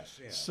 Yes.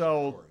 Of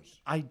So course.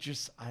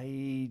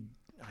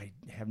 I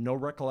have no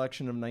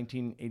recollection of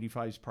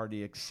 1985's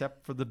party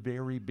except for the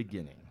very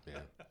beginning. Yeah.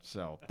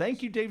 So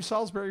thank you, Dave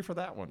Salisbury, for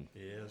that one.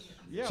 Yes.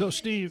 Yeah. So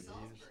Steve,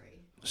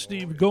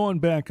 going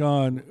back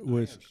on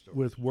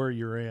with where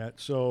you're at.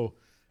 So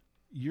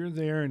you're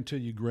there until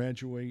you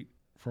graduate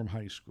from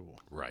high school,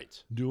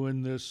 Right.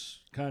 doing this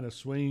kind of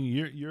swing.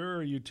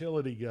 You're a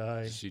utility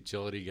guy. This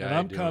utility guy. And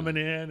I'm doing- coming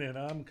in, and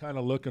I'm kind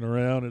of looking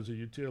around as a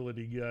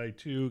utility guy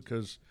too,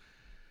 because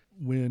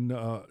when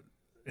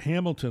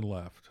Hamilton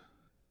left,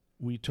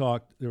 we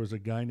talked. There was a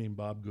guy named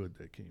Bob Good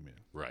that came in,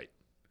 Right.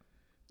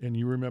 and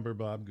you remember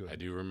Bob Good? I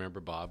do remember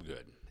Bob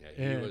Good. Yeah,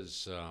 And- he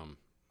was.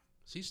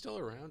 Is he still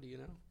around? Do you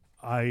know?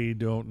 I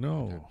don't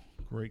know.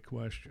 Great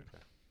question.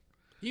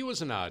 He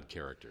was an odd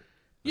character.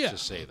 Let's Yeah.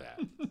 just say that.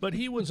 But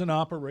he was an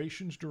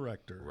operations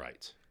director,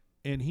 Right.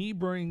 and he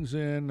brings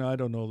in, I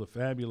don't know, the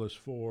Fabulous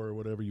Four or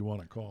whatever you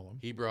want to call them.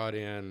 He brought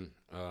in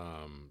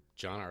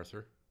John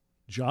Arthur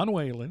John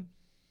Whalen,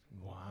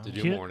 to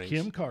do Kim, mornings.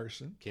 Kim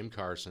Carson, Kim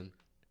Carson.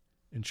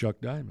 and Chuck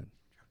Diamond.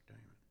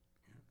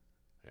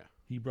 Yeah.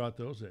 He brought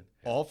those in.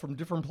 All from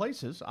different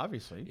places,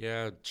 obviously.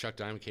 Yeah. Chuck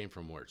Diamond came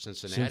from where?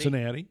 Cincinnati.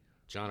 Cincinnati.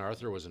 John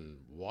Arthur was in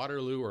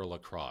Waterloo or La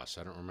Crosse.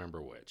 I don't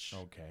remember which.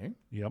 Okay.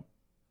 Yep.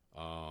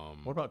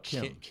 What about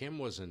Kim? Kim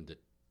was in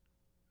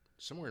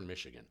somewhere in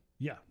Michigan,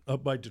 Yeah,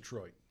 up by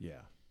Detroit.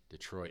 Yeah.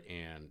 Detroit,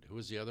 and who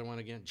was the other one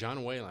again?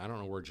 John Whalen. I don't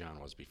know where John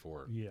was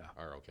before. Yeah.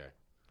 ROK.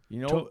 You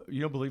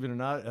know, believe it or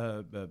not,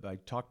 I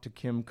talked to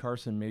Kim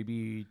Carson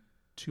maybe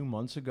 2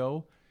 months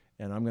ago,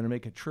 and I'm going to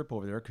make a trip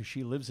over there because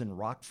she lives in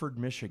Rockford,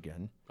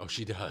 Michigan. Oh,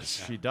 she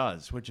does. She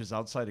does, which is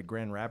outside of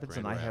Grand Rapids,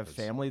 Grand and I have Rapids.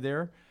 family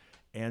there.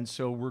 And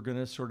so we're going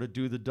to sort of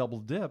do the double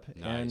dip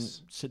and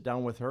Nice. sit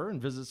down with her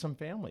and visit some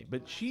family.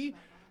 But she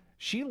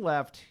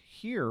left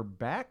here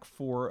back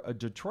for a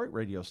Detroit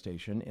radio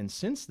station, and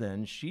since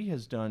then she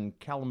has done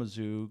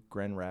Kalamazoo,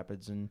 Grand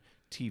Rapids, and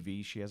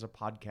TV. She has a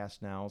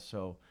podcast now,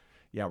 so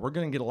Yeah, we're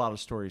going to get a lot of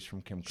stories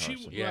from Kim She-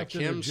 Carson. Yeah, Left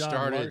into Kim John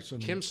started. Larson.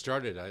 Kim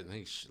started. I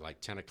think like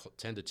 10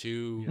 to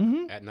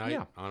 2 at night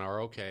Yeah. on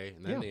ROK,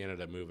 and then Yeah. they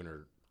ended up moving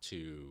her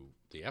to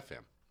the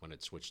FM when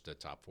it switched to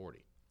Top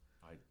 40.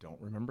 I don't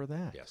remember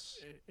that. Yes,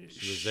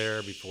 she was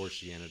there before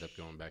she ended up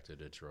going back to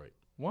Detroit.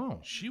 Wow.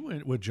 She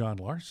went with John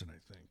Larson,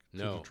 I think,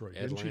 No, to Detroit.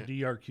 Ed Didn't she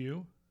Lan-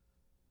 DRQ?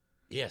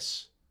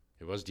 Yes,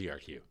 it was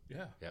DRQ.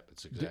 Yeah. Yep,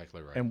 it's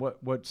exactly right. And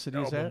what city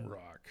is that? Album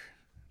Rock.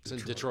 It's in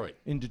Detroit.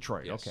 In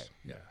Detroit. Yes. Okay.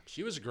 Yeah.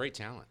 She was a great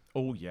talent.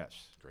 Oh,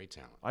 yes. Great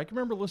talent. I can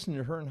remember listening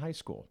to her in high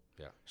school.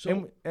 Yeah.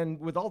 So and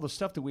with all the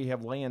stuff that we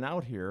have laying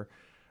out here,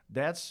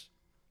 that's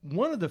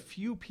one of the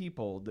few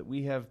people that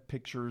we have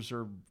pictures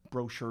or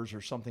brochures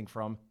or something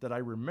from that I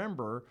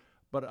remember,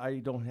 but I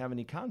don't have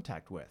any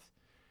contact with.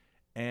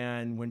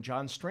 And when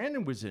John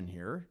Strandon was in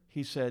here,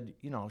 he said,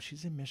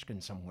 she's in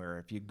Michigan somewhere.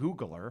 If you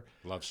Google her.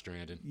 Love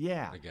Strandon.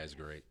 Yeah. That guy's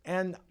great.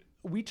 And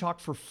we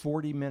talked for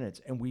 40 minutes,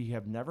 and we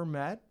have never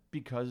met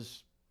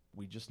because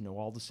we just know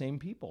all the same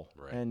people.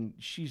 Right. And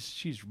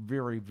she's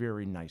very,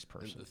 very nice And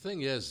person. the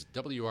thing is,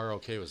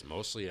 WROK was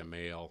mostly a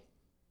male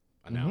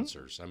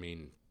announcers. I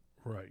mean,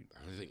 right.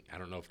 I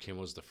don't know if Kim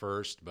was the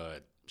first,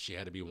 but she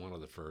had to be one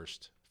of the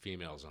first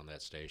females on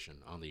that station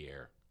on the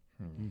air.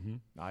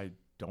 I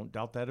don't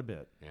doubt that a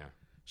bit. Yeah.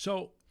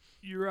 So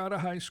you're out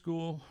of high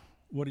school.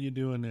 What are you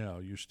doing now?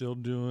 You're still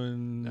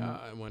doing.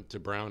 I went to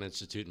Brown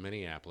Institute in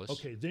Minneapolis.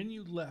 Okay, then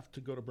you left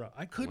to go to Brown.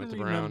 I couldn't Went to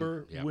Brown,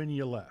 remember yeah. when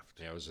you left.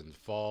 Yeah, it was in the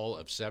fall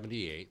of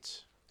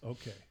 '78.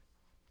 Okay.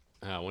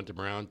 I went to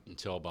Brown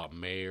until about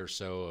May or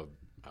so of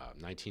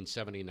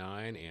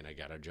 1979, and I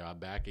got a job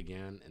back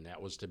again, and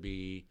that was to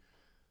be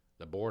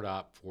the board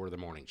op for the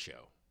morning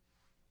show.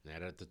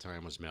 That at the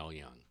time was Mel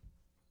Young.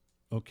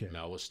 Okay.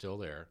 Mel was still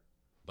there,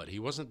 but he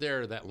wasn't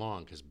there that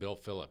long because Bill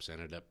Phillips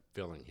ended up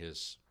filling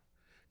his.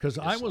 Because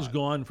I was slot.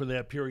 gone for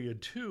that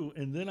period too,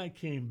 and then I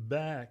came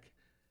back,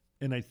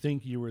 and I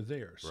think you were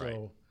there.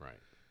 So Right.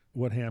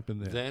 what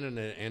happened then? Then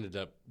it ended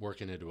up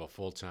working into a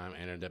full time.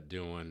 Ended up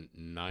doing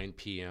 9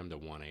 p.m. to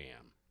 1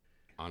 a.m.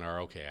 on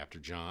ROK after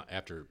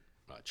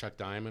Chuck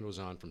Diamond was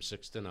on from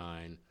 6 to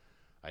 9.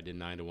 I did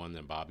 9 to 1.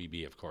 Then Bobby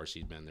B, of course,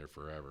 he'd been there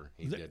forever.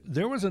 He did.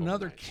 There was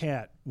another overnights.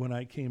 cat when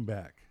I came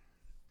back,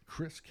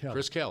 Chris Kelly.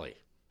 Chris Kelly.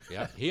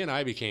 Yeah, he and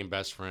I became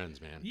best friends,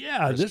 man.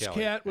 Yeah, Chris this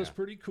Kelly. cat was Yeah.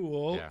 pretty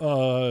cool.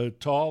 Yeah.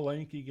 Tall,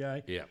 lanky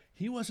guy. Yeah.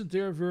 He wasn't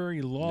there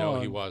very long. No,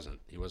 he wasn't.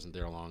 He wasn't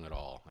there long at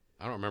all.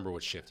 I don't remember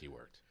what shift he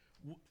worked.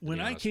 When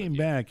be I honest came with you.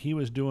 back, he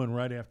was doing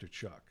right after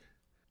Chuck.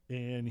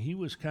 And he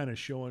was kind of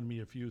showing me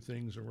a few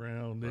things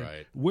around. And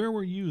Right. where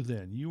were you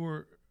then? You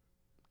were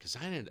Because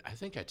I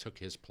think I took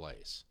his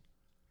place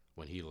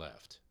when he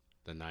left,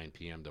 the 9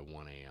 p.m. to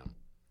 1 a.m.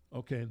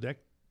 okay. That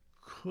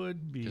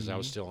could be Because I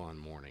was still on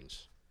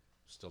mornings,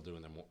 still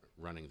doing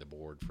running the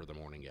board for the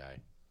morning guy,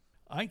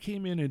 I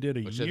came in and did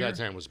a which year. at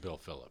that time was Bill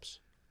Phillips.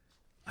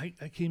 I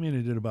came in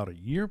and did about a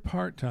year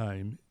part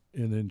time,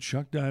 and then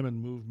Chuck Diamond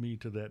moved me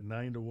to that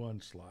 9 to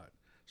 1 slot.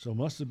 So it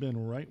must have been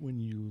right when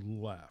you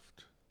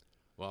left.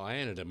 Well, I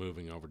ended up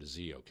moving over to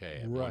ZOK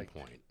at one Right.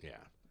 point, yeah,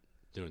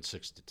 doing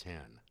 6 to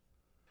 10.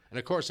 And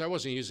of course, I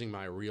wasn't using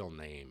my real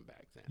name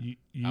back then.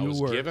 You I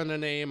was were given a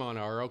name on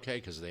ROK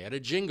because they had a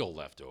jingle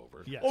left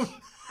over yes.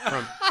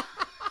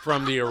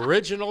 from the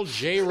original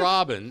Jay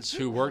Robbins,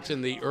 who worked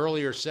in the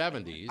earlier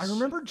 70s. I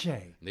remember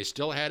Jay. They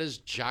still had his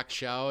jock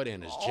shout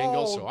and his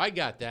jingle, Oh. so I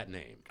got that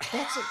name.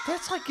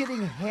 That's like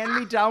getting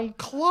hand-me-down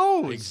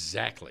clothes.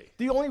 Exactly.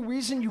 The only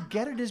reason you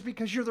get it is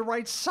because you're the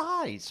right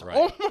size. Right.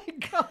 Oh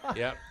my God.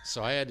 Yep.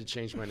 So I had to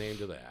change my name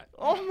to that.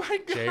 Oh my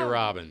God. Jay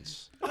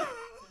Robbins.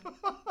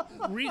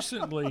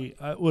 Recently,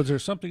 was there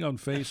something on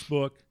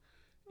Facebook?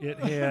 It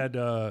had,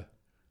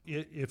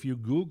 if you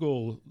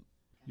Google,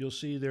 you'll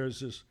see there's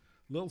this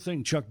little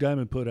thing Chuck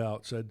Diamond put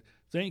out, said,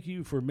 "Thank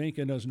you for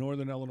making us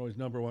Northern Illinois'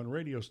 #1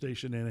 radio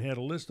station," and it had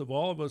a list of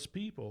all of us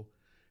people,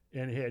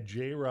 and it had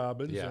Jay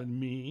Robbins Yeah. and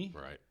me,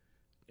 Right.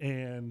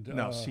 and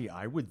Now, see,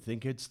 I would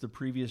think it's the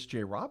previous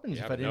Jay Robbins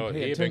Yeah, if I but didn't no,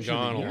 pay he had been attention to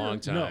gone the a year. long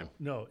time.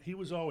 no, he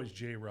was always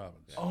Jay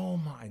Robbins. Oh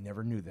my, I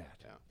never knew that.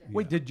 Yeah.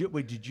 Wait, did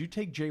you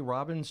take Jay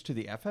Robbins to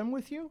the FM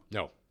with you?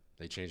 No,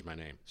 they changed my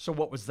name. So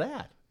what was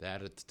that?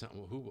 That at the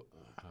time,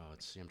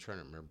 let's see, I'm trying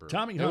to remember.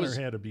 Tommy It Hunter was-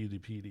 had to be the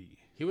PD.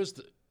 He was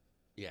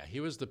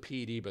the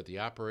PD, but the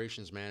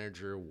operations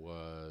manager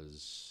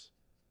was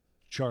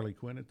Charlie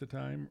Quinn at the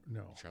time?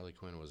 No. Charlie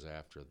Quinn was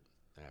after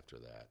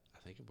that. I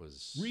think it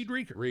was Reed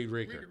Reeker. Reed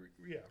Reeker.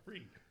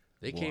 Reed.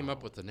 They came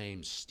up with the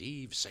name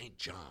Steve St.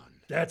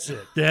 John. That's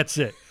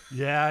it.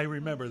 Yeah, I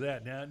remember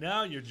that.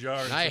 Now you're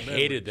jarring. And I some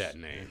hated memories. that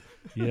name.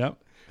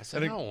 Yep. I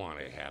said, I don't want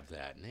to have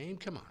that name.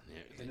 Come on.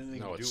 Anything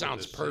No, to it do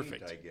sounds with the saint,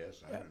 perfect. I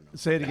guess. I don't know.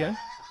 Say it again.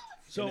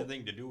 So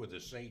Anything to do with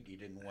the saint, he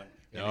didn't want.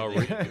 No,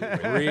 anything to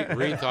do with.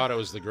 Reed thought it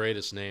was the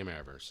greatest name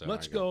ever. So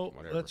let's I go. go.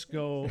 Whatever. Let's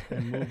go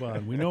and move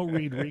on. We know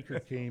Reed Reeker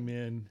came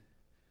in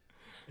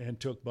and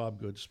took Bob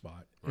Good's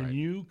spot, Right. and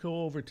you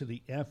go over to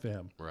the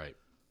FM. Right.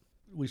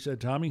 We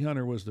said Tommy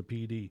Hunter was the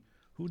PD.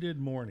 Who did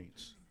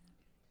mornings?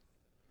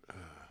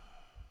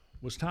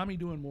 Was Tommy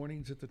doing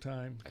mornings at the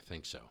time? I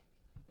think so.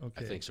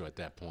 Okay. I think so at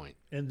that point.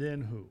 And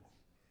then who?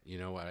 You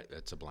know what?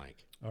 That's a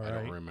blank. All I right.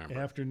 don't remember.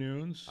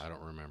 Afternoons. I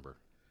don't remember.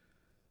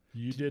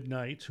 You did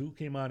nights. Who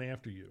came on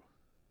after you?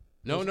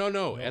 No.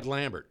 Ed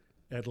Lambert.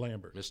 Ed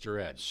Lambert.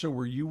 Mr. Ed. So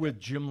were you with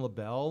Jim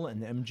LaBelle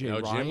and MJ No,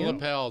 Ryan? Jim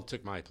LaPel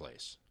took my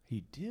place.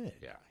 He did.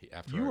 Yeah.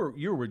 After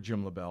You were with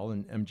Jim LaBelle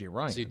and MJ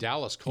Ryan. See,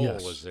 Dallas Cole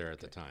Yes. was there at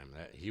the time.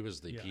 He was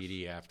the Yes.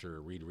 PD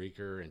after Reed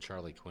Reeker and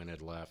Charlie Quinn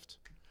had left.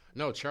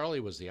 No, Charlie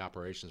was the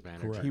operations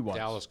manager. Correct. He was.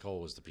 Dallas Cole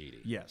was the PD.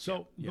 Yes.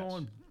 So yes.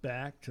 going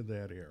back to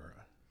that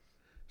era,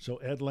 so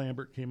Ed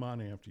Lambert came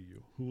on after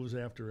you. Who was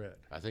after Ed?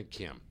 I think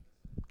Kim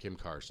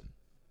Carson.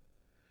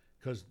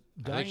 Because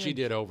I think she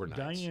did overnights.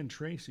 Diane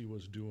Tracy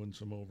was doing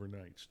some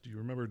overnights. Do you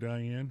remember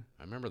Diane?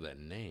 I remember that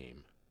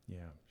name. Yeah.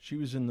 She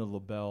was in the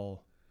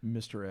LaBelle,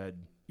 Mr. Ed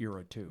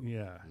era too.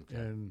 Yeah. Okay.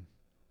 And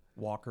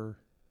Walker.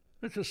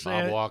 it's a Bob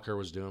sad. Walker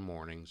was doing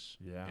mornings.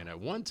 Yeah. And at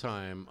one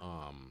time,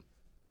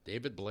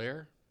 David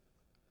Blair,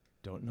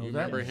 Don't know you that.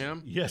 remember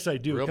him? Yes, I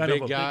do. Real Kind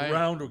big of a guy. big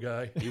rounder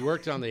guy. He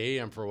worked on the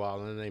AM for a while,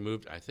 and then they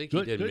moved. I think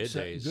he did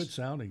middays. Good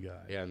sounding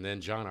guy. Yeah, and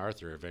then John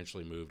Arthur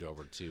eventually moved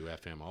over to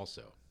FM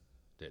also,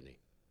 didn't he?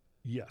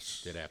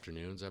 Yes. Did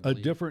afternoons, I A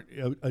believe.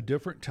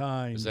 different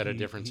time. Is that a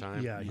different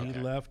time? Yeah, he Okay.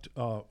 left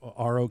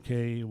ROK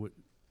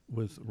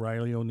with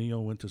Riley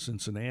O'Neill, went to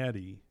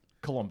Cincinnati,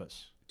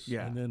 Columbus.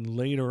 Yeah. and then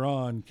later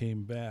on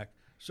came back.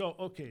 So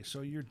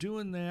so you're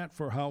doing that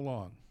for how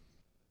long?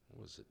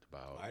 What was it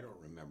about? I don't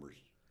remember.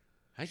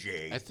 I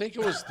Jay. think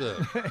it was the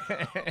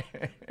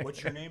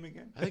What's your name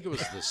again? I think it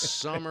was the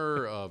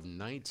summer of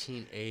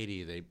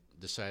 1980. They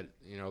decided,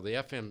 the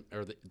FM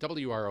or the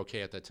WROK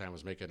at that time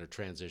was making a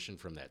transition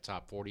from that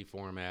top 40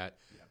 format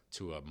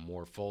to a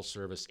more full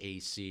service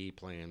AC,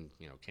 playing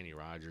Kenny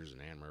Rogers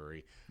and Anne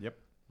Murray. Yep.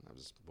 I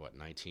was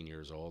 19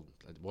 years old.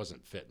 It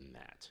wasn't fitting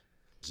that.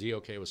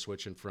 ZOK was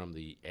switching from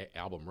the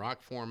album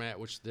rock format,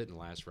 which didn't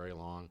last very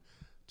long,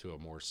 to a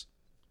more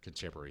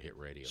contemporary hit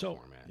radio So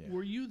format.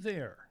 were you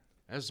there?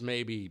 As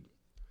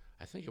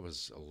I think it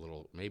was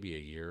maybe a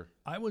year.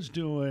 I was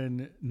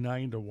doing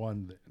 9 to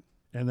 1 then.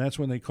 And that's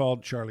when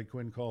Charlie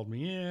Quinn called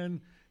me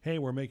in. Hey,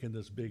 we're making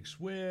this big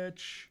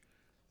switch.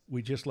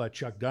 We just let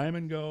Chuck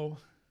Diamond go.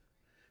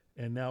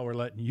 And now we're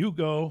letting you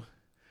go.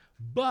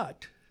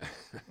 But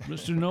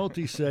Mr.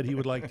 Nolte said he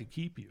would like to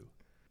keep you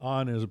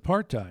on as a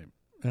part-time.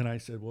 And I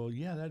said, well,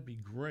 yeah, that'd be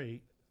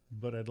great.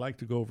 But I'd like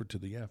to go over to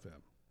the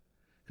FM.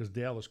 Because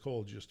Dallas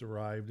Cole just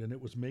arrived, and it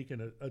was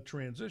making a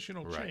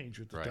transitional change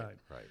at the time.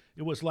 Right.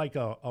 It was like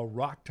a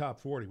rock top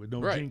 40 with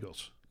no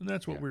jingles. And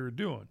that's what we were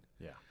doing.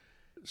 Yeah.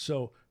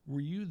 So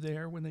were you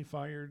there when they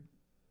fired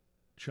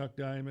Chuck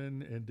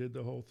Diamond and did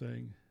the whole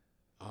thing?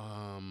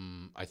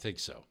 I think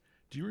so.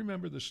 Do you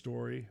remember the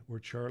story where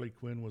Charlie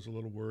Quinn was a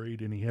little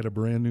worried and he had a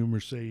brand new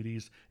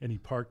Mercedes and he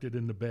parked it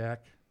in the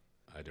back?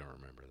 I don't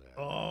remember that.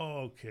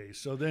 Oh, okay.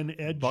 So then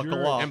Ed Buckle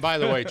Jurek, up. And by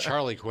the way,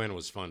 Charlie Quinn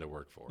was fun to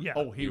work for. Yeah.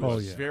 Oh, he Oh,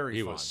 was yeah. very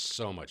He fun. was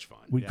so much fun.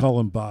 we call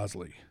him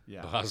Bosley.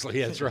 Yeah.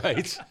 Bosley, that's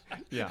right.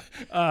 Yeah.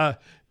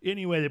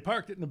 Anyway, they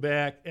parked it in the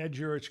back. Ed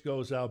Jurek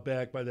goes out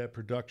back by that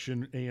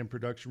AM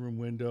production room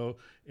window,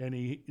 and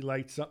he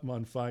lights something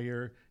on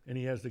fire, and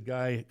he has the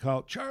guy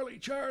call, Charlie,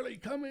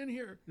 come in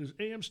here. There's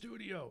AM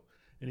studio.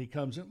 And he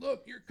comes in,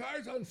 look, your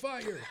car's on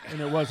fire.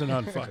 And it wasn't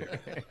on fire.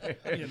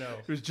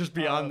 It was just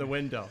beyond the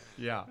window.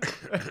 Yeah.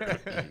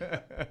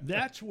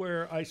 That's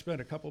where I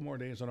spent a couple more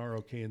days on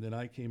ROK, and then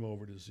I came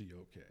over to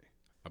ZOK.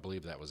 I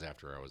believe that was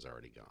after I was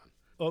already gone.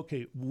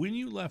 Okay, when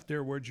you left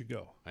there, where'd you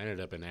go? I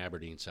ended up in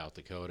Aberdeen, South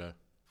Dakota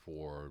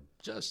for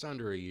just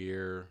under a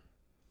year.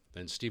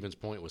 Then Stevens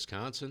Point,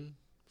 Wisconsin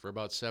for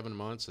about 7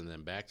 months, and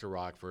then back to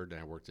Rockford,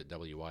 and I worked at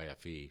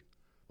WYFE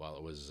while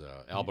it was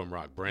Album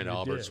Rock. Brent You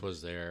Alberts did.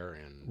 was there.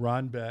 And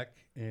Ron Beck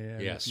and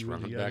Yes, a few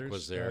of Ron the Beck others.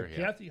 was there, yeah.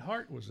 Kathy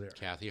Hart was there.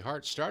 Kathy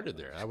Hart started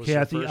there. That was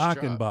Kathy her first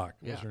Achenbach job.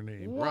 was Yeah. her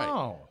name.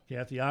 Wow.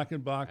 Kathy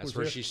Achenbach That's was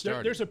where there. she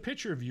started. There's a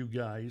picture of you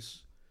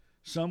guys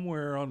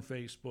somewhere on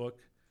Facebook.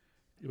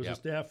 It was a Yep.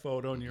 staff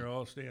photo, and you're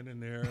all standing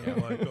there. And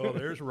I'm like, oh,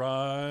 there's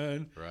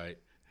Ron. Right.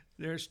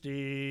 There's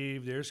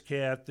Steve. There's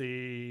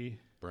Kathy.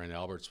 Brent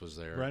Alberts was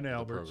there. Brent the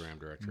Alberts. program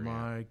director. yeah.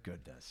 My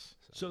goodness.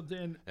 So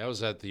then, That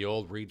was at the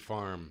old Reed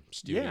Farm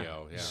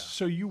studio. Yeah.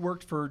 So you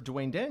worked for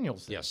Dwayne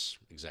Daniels then? Yes,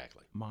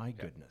 exactly. My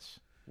goodness.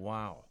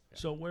 Wow.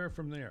 so where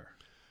from there?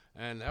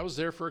 And I was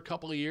there for a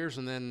couple of years,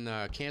 and then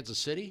Kansas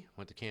City.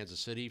 Went to Kansas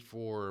City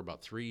for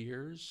about 3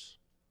 years,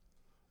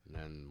 and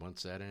then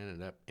once that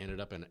ended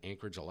up in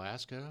Anchorage,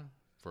 Alaska,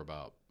 for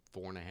about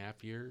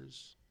 4.5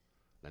 years.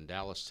 Then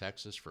Dallas,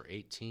 Texas, for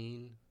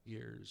 18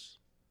 years.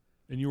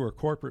 And you were a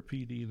corporate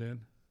PD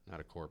then? Not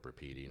a corporate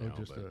PD, Oh, no,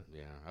 just but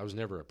yeah, I was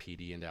never a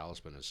PD in Dallas,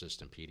 but an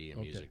assistant PD and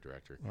Okay. music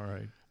director. All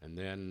right. And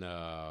then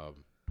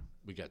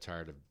we got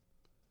tired of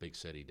big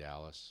city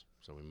Dallas,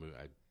 so we moved.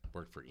 I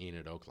worked for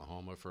Enid,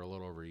 Oklahoma for a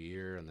little over a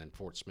year, and then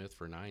Fort Smith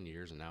for 9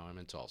 years, and now I'm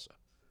in Tulsa.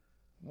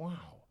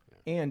 Wow.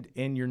 And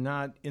you're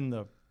not in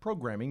the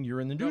programming,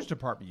 you're in the news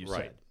department, you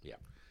Right, said. yeah.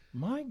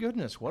 My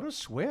goodness, what a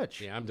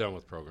switch. Yeah, I'm done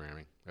with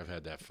programming. I've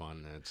had that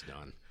fun, and it's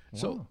done.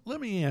 So let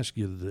me ask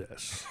you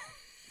this.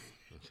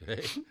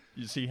 Okay.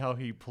 You see how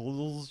he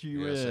pulls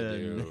you Yes, I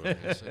in. do.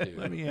 Yes, I do.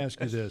 Let me ask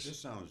you This this.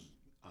 sounds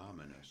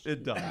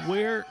It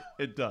does.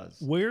 It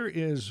does. Where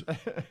is,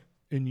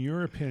 in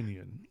your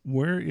opinion,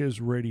 where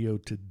is radio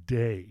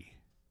today?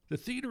 The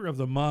theater of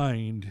the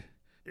mind,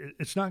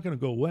 it's not going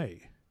to go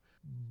away.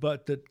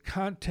 But the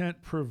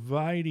content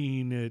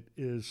providing it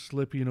is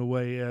slipping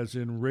away, as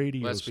in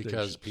radio That's stations.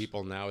 because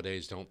people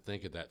nowadays don't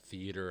think of that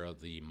theater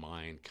of the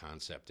mind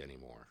concept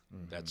anymore.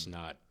 Mm-hmm. That's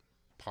not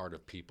part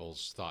of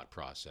people's thought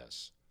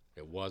process.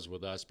 It was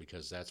with us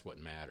because that's what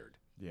mattered.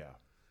 Yeah.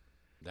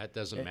 That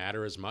doesn't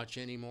matter as much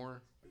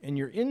anymore. And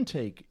your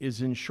intake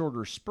is in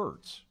shorter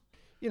spurts.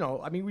 You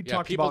know, I mean, we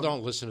talked people about...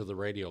 don't listen to the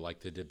radio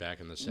like they did back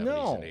in the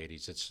 70s and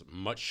 80s. It's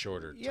much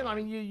shorter time. You know, I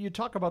mean, you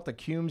talk about the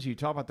cumes, you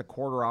talk about the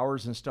quarter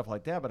hours and stuff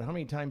like that, but how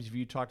many times have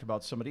you talked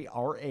about somebody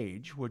our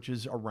age, which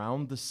is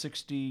around the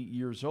 60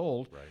 years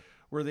old, right,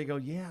 where they go,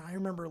 yeah, I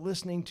remember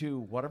listening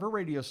to whatever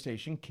radio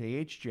station,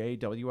 KHJ,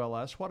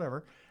 WLS,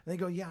 whatever, and they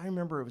go, yeah, I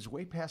remember it was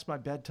way past my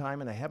bedtime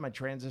and I had my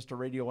transistor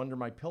radio under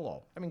my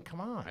pillow. I mean,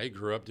 come on. I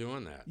grew up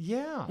doing that.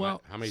 Yeah.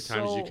 Well, how many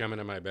times did you come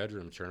into my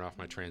bedroom and turn off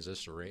my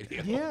transistor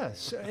radio?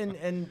 Yes,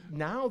 and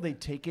now they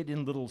take it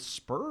in little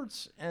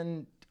spurts,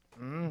 and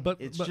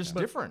it's just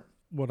different.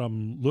 What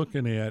I'm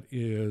looking at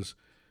is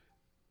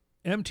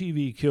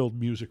MTV killed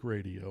music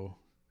radio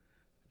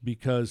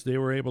because they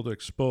were able to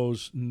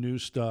expose new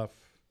stuff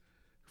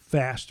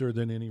faster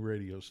than any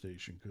radio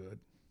station could.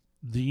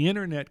 The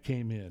internet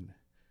came in.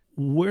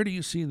 Where do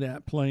you see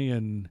that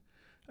playing?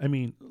 I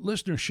mean,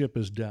 listenership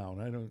is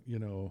down.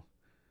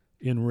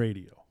 In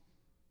radio.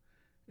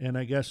 And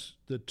I guess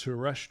the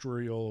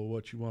terrestrial,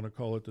 what you want to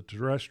call it, the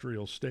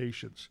terrestrial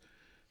stations,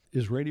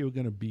 is radio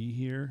going to be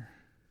here?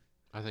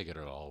 I think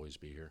it'll always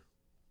be here.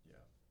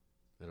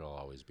 Yeah. It'll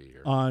always be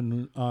here.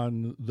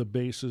 On the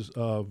basis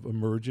of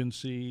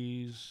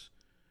emergencies,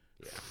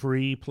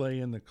 free play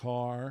in the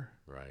car.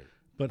 Right.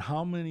 But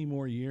how many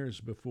more years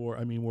before?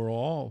 I mean, we're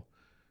all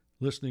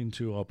listening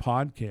to a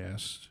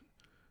podcast,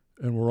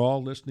 and we're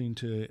all listening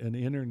to an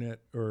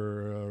internet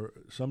or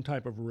some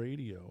type of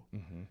radio.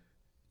 Mm-hmm.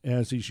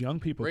 As these young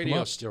people come up.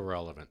 Radio's still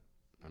relevant.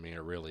 I mean,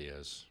 it really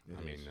is.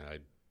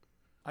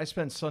 I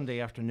spent Sunday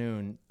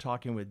afternoon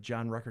talking with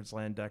John Records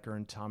Landecker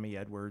and Tommy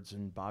Edwards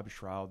and Bob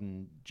Shroud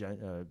and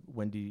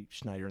Wendy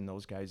Schneider and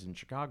those guys in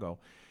Chicago,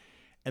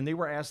 and they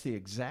were asked the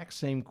exact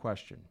same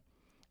question.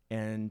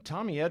 And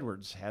Tommy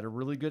Edwards had a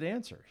really good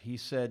answer. He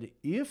said,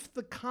 if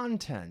the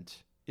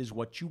content is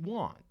what you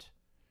want,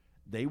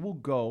 they will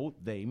go,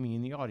 they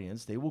meaning the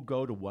audience, they will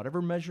go to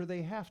whatever measure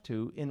they have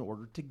to in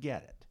order to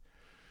get it.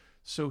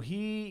 So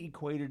he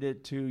equated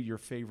it to your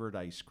favorite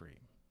ice cream,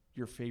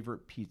 your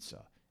favorite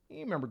pizza. You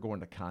remember going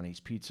to Connie's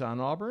Pizza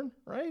on Auburn,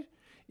 right?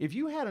 If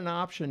you had an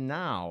option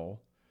now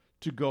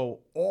to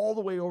go all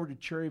the way over to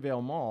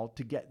Cherryvale Mall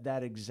to get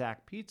that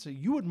exact pizza,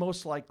 you would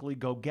most likely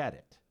go get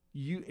it.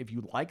 If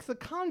you like the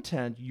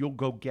content, you'll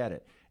go get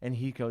it. And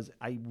he goes,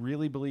 I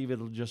really believe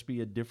it'll just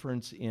be a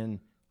difference in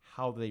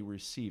how they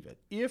receive it.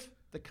 If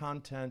the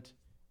content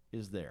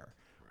is there.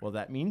 Right. Well,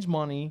 that means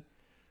money.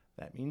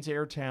 That means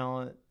air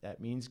talent.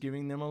 That means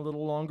giving them a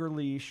little longer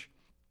leash.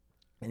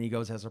 And he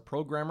goes, as a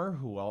programmer,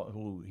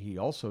 who he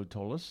also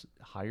told us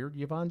hired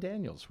Yvonne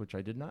Daniels, which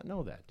I did not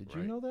know that. Did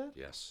you know that?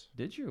 Yes.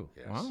 Did you?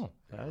 Yes. Wow.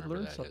 I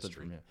learned something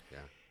history. from you. Yeah.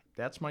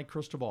 That's my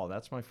crystal ball.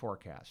 That's my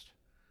forecast.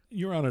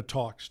 You're on a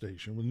talk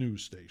station, a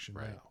news station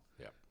right. now.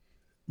 Yep.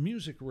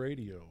 Music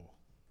radio.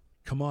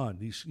 Come on,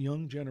 these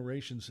young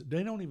generations,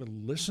 they don't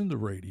even listen to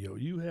radio.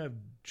 You have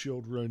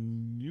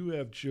children.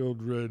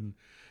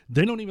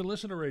 They don't even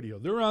listen to radio.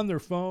 They're on their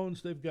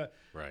phones. They've got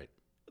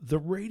the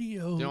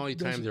radio. The only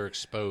time they're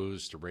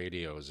exposed to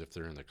radio is if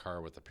they're in the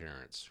car with the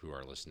parents who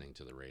are listening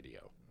to the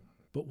radio.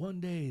 But one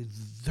day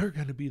they're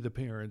going to be the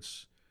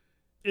parents.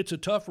 It's a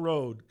tough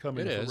road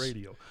coming to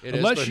radio.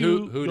 Unless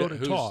you go to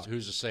talk.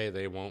 Who's to say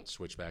they won't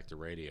switch back to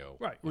radio?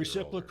 Right.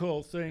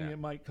 Reciprocal thing. It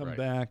might come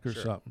back or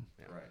something.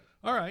 Yeah. Right.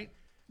 All right.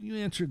 You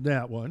answered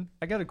that one.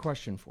 I got a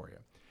question for you.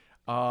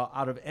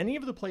 Out of any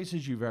of the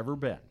places you've ever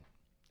been,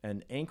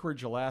 and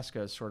Anchorage,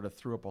 Alaska sort of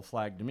threw up a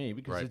flag to me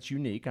because it's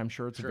unique. I'm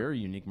sure it's a very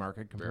unique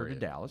market compared to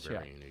Dallas.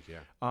 Very unique,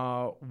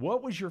 yeah.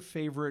 What was your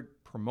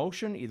favorite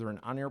promotion, either an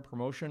on-air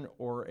promotion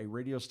or a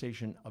radio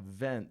station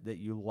event that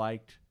you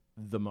liked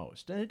the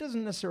most? And it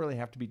doesn't necessarily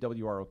have to be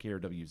WROK or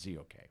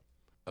WZOK.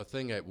 A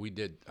thing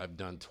that I've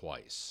done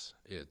twice.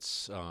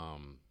 It's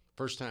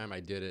first time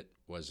I did it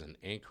was in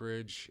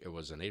Anchorage. It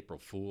was an April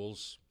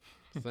Fool's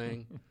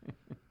thing.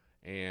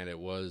 And it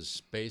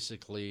was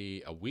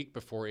basically a week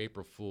before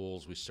April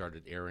Fool's, we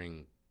started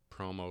airing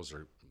promos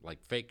or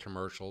like fake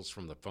commercials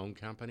from the phone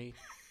company.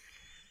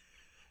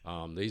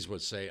 These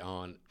would say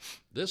on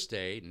this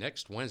day,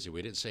 next Wednesday,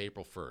 we didn't say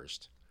April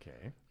 1st.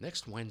 Okay.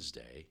 Next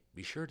Wednesday,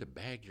 be sure to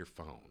bag your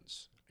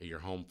phones, your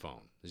home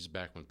phone. This is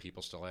back when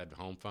people still had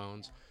home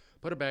phones.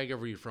 Put a bag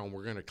over your phone.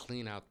 We're going to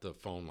clean out the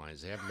phone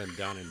lines. They haven't been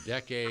done in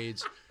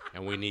decades,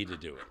 and we need to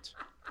do it.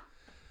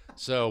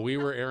 So we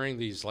were airing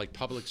these like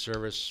public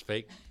service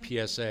fake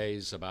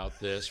PSAs about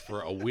this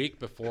for a week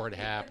before it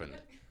happened.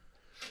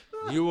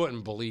 You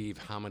wouldn't believe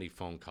how many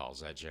phone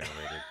calls that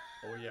generated.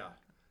 Oh, yeah.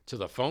 To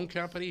the phone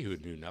company who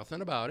knew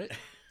nothing about it.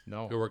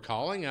 No. who were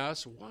calling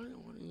us. What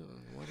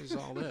is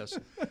all this?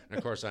 And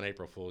of course, on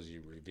April Fools,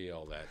 you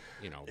reveal that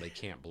they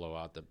can't blow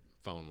out the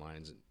phone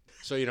lines,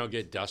 so you don't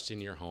get dust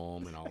in your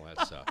home and all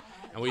that stuff.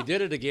 And we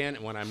did it again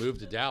when I moved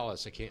to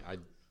Dallas. I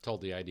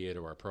told the idea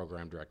to our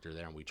program director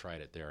there, and we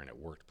tried it there, and it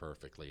worked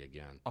perfectly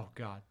again. Oh,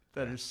 God,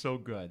 that is so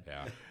good.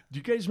 Yeah. Do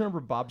you guys remember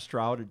Bob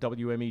Stroud at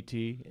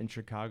WMET in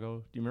Chicago?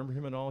 Do you remember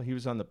him at all? He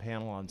was on the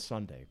panel on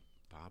Sunday.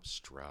 Bob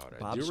Stroud.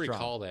 Bob I do Stroud.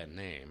 recall that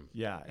name.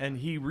 Yeah, and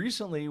he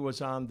recently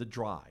was on The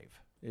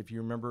Drive. If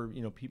you remember,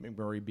 Pete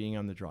McMurray being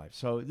on The Drive.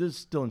 So this is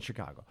still in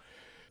Chicago.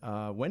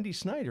 Wendy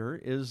Snyder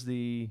is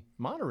the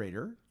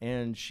moderator,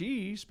 and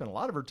she spent a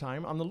lot of her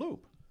time on The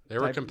Loop. They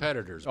were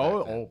competitors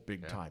back then.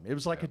 Big time. It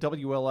was like a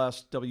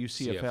WLS,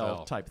 WCFL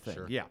CFL, type thing.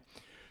 sure. Yeah.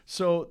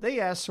 So they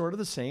asked sort of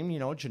the same,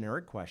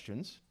 generic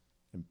questions.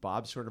 And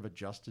Bob sort of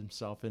adjusts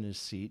himself in his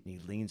seat, and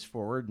he leans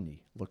forward, and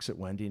he looks at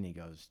Wendy, and he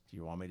goes, "Do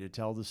you want me to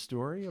tell the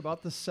story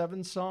about the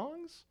 7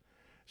 songs?"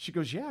 She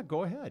goes, "Yeah,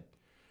 go ahead."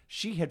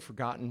 She had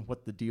forgotten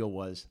what the deal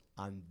was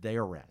on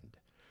their end.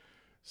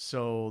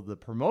 So the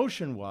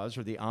promotion was,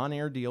 or the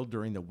on-air deal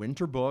during the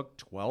winter book,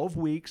 12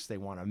 weeks, they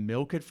want to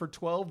milk it for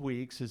 12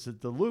 weeks, is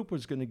that the Loop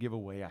was going to give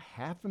away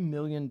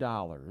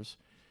 $500,000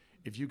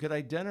 if you could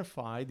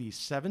identify these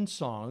 7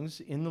 songs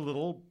in the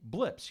little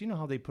blips. You know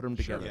how they put them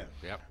together.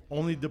 Yeah. Yep.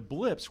 Only the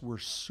blips were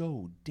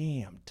so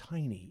damn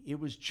tiny. It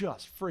was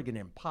just friggin'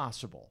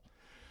 impossible.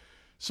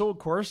 So, of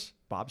course,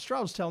 Bob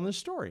Stroud's telling this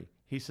story.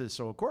 He says,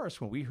 so, of course,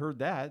 when we heard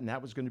that, and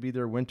that was going to be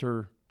their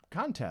winter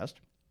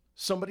contest,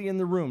 somebody in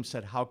the room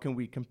said, how can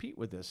we compete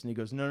with this? And he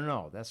goes,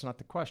 no, that's not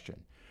the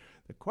question.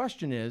 The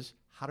question is,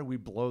 how do we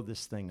blow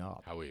this thing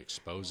up? How we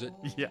expose it?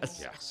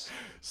 Yes.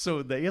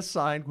 So they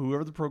assigned,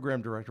 whoever the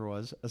program director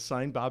was,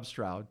 assigned Bob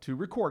Stroud to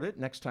record it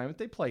next time that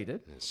they played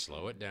it. And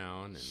slow it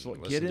down and Get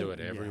listen to in-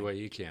 it every way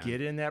you can.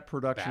 Get in that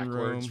production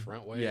Backwards, room.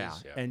 front ways, Yeah,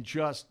 yeah. and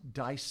just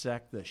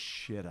dissect the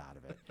shit out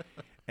of it.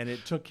 And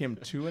it took him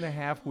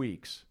 2.5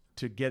 weeks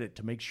to get it,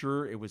 to make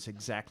sure it was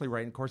exactly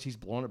right. And of course, he's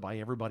blowing it by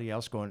everybody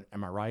else going,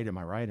 am I right? Am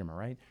I right? Am I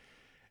right?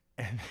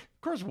 And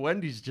of course,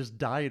 Wendy's just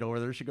dying over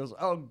there. She goes,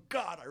 oh,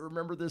 God, I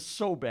remember this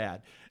so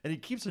bad. And he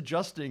keeps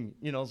adjusting,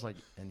 it's like,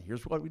 and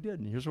here's what we did,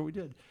 and here's what we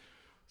did.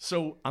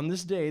 So on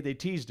this day, they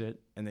teased it,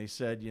 and they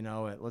said,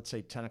 at let's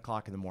say 10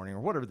 o'clock in the morning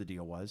or whatever the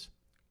deal was,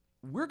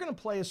 we're going to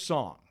play a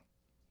song.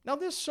 Now,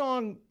 this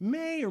song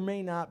may or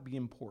may not be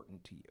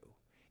important to you.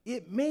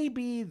 It may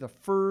be the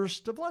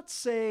first of, let's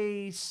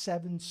say,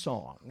 7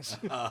 songs.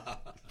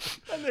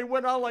 And they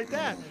went on like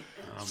that.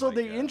 So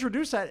they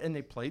introduced that, and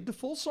they played the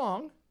full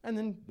song, and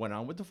then went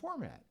on with the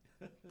format.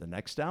 The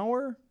next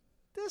hour,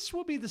 this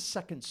will be the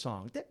second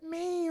song that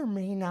may or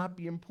may not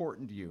be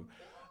important to you.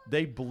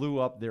 They blew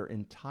up their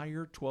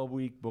entire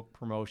 12-week book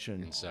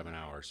promotion. In 7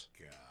 hours.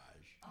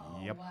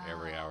 Yep.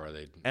 Every hour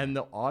they. And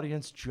the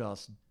audience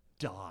just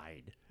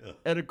died.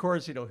 And of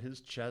course,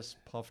 his chest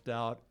puffed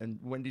out, and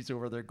Wendy's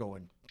over there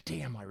going,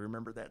 damn, I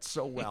remember that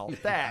so well.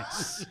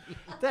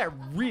 That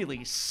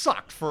really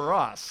sucked for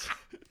us.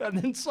 And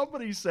then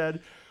somebody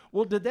said,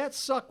 well, did that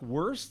suck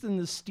worse than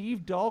the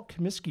Steve Dahl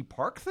Comiskey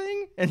Park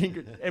thing? And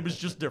it was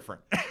just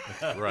different.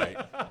 Right.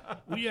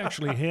 We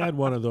actually had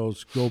one of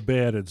those go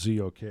bad at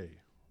ZOK,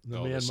 the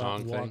Oh, the Man song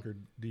Mountain thing? Walker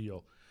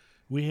deal.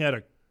 We had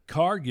a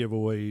car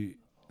giveaway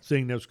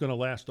thing that was going to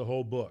last the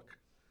whole book.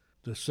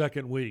 The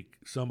second week,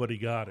 somebody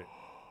got it.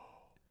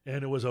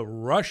 And it was a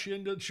rush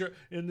into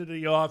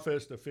the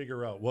office to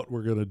figure out what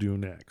we're going to do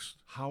next.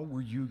 How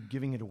were you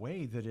giving it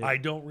away? I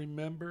don't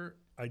remember.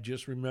 I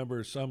just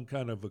remember some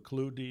kind of a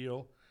clue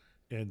deal,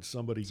 and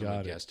somebody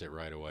got guessed it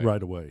right away.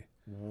 Right away.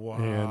 Wow.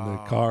 And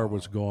the car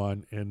was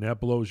gone, and that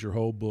blows your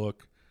whole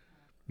book.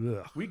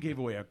 Ugh. We gave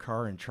away a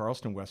car in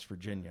Charleston, West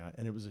Virginia,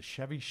 and it was a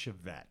Chevy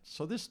Chevette.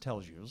 So this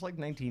tells you, it was like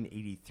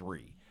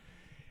 1983.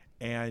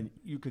 And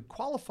you could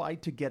qualify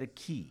to get a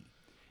key.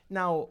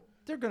 Now,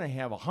 they're going to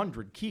have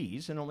 100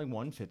 keys, and only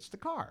one fits the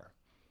car.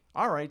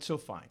 All right, so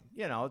fine.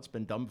 It's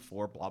been done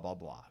before, blah, blah,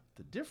 blah.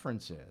 The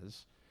difference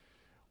is,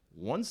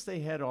 once they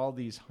had all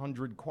these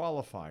 100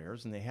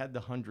 qualifiers, and they had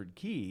the 100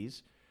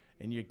 keys,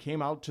 and you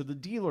came out to the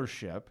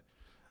dealership,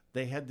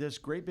 they had this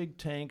great big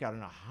tank. I don't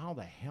know how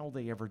the hell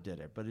they ever did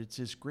it, but it's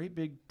this great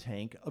big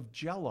tank of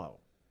Jell-O.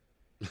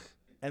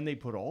 And they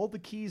put all the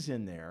keys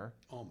in there.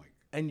 Oh, my.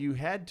 And you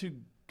had to,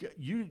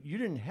 you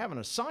didn't have an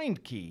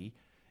assigned key.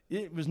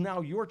 It was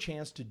now your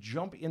chance to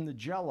jump in the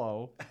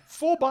Jell-O,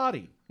 full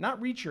body, not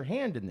reach your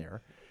hand in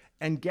there,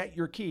 and get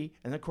your key.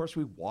 And, of course,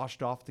 we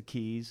washed off the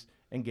keys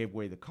and gave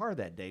away the car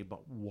that day.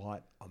 But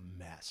what a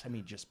mess. I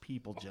mean,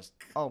 people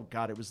oh,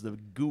 God, it was the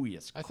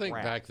gooeyest I think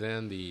crap. back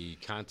then the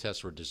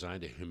contests were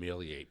designed to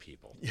humiliate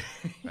people.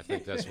 I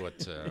think that's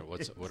what it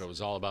was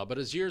all about. But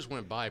as years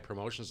went by,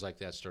 promotions like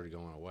that started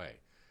going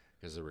away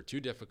because they were too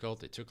difficult.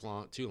 They took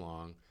too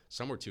long.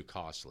 Some were too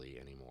costly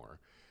anymore.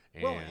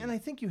 Well, and I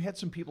think you had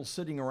some people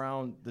sitting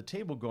around the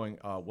table going,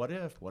 what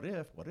if,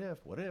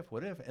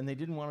 and they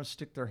didn't want to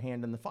stick their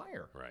hand in the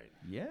fire. Right.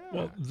 Yeah.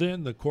 Well,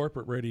 then the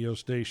corporate radio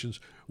stations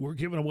were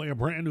giving away a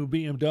brand new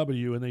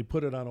BMW, and they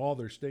put it on all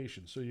their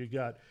stations. So you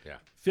got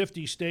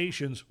 50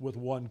 stations with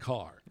one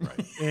car.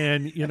 Right.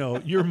 And,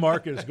 your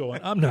market is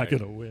going, I'm not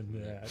going to win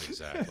that.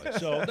 Exactly.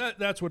 So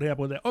that's what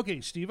happened with that. Okay,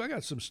 Steve, I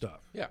got some stuff.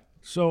 Yeah.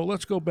 So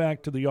let's go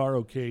back to the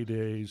ROK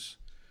days.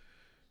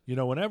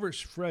 Whenever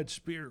Fred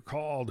Spear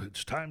called,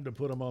 it's time to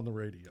put him on the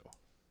radio.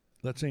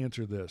 Let's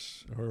answer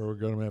this, or we're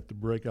going to have to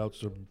break out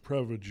some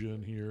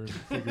Prevagen here and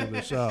figure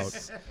this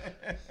out.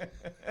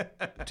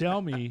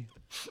 Tell me,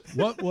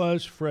 what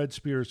was Fred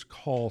Spear's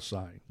call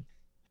sign?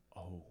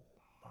 Oh,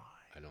 my.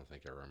 I don't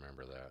think I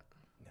remember that.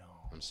 No.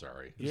 I'm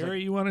sorry.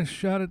 Gary, you want a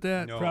shot at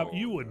that? No.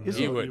 You wouldn't know.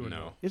 You wouldn't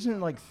know. Isn't it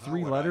like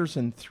 3 letters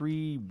and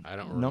 3 I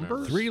don't numbers?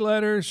 remember. 3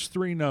 letters,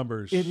 3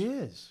 numbers. It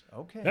is.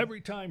 Okay.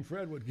 Every time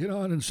Fred would get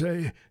on and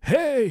say,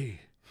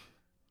 hey,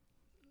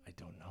 I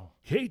don't know.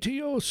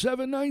 KTO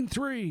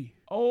 793.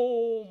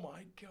 Oh,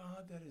 my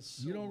God. That is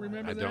so You don't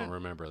remember I that? don't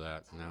remember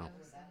that. No.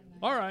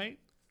 All right.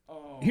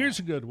 Here's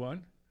a good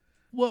one.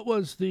 What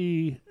was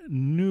the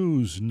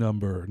news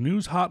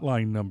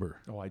hotline number?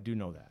 Oh, I do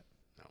know that.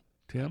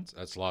 Tim?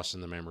 That's lost in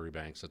the memory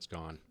banks. That's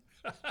gone.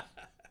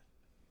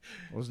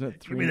 Wasn't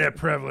it Give me that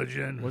privilege.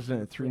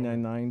 Wasn't it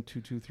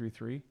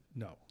 399-2233?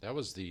 No. That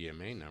was the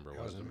main number,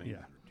 wasn't it?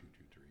 Yeah.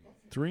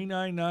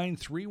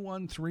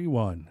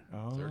 399-3131.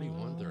 Oh.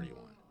 3131.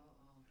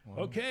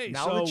 Okay,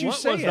 Now so that you what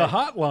say was it. the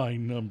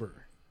hotline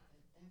number?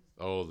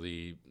 Oh,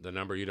 the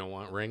number you don't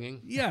want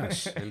ringing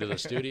Yes. into the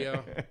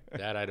studio?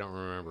 That I don't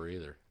remember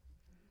either.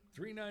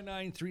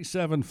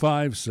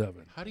 399-3757.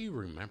 How do you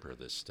remember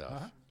this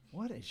stuff?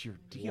 What is your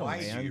deal,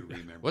 Why man? do you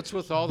remember? What's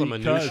with all the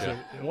Because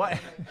minutia? What?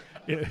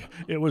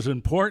 it was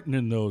important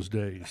in those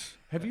days.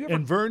 Have you ever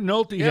And Vern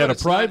Nolte Yeah, had a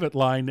it's not- private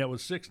line that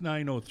was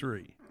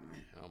 6903.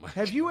 Oh my!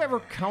 Have you ever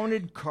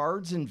counted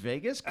cards in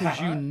Vegas? Because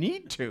you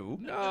need to.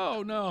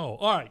 No.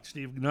 All right,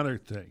 Steve, another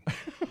thing.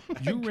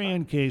 You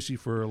ran Casey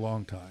for a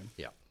long time.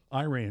 Yeah.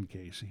 I ran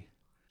Casey.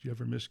 Did you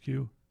ever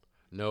miscue?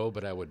 No,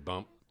 but I would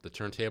bump. The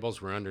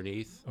turntables were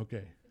underneath.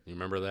 Okay. You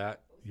remember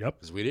that? Yep.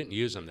 Because we didn't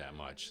use them that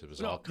much. It was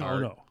No, all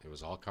cart. no. It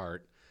was all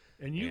cart.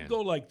 And you And-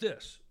 go like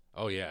this.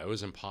 Oh yeah, it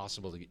was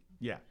impossible to get.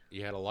 Yeah.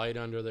 You had a light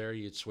under there.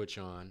 You'd switch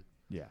on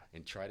Yeah.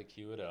 and try to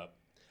cue it up.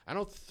 I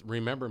don't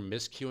remember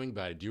miscuing,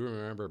 but I do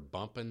remember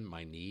bumping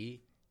my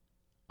knee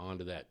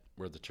onto that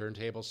where the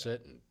turntables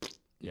sit, and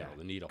you know,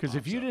 the needle. Because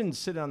if pops you up. didn't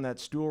sit on that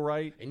stool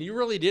right, And you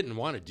really didn't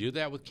want to do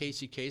that with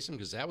Casey Kasem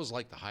because that was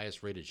like the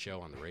highest rated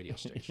show on the radio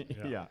station.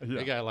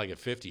 They got like a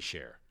 50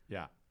 share.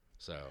 yeah.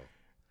 So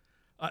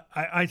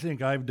I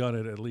think I've done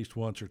it at least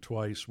once or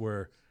twice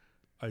where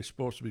I'm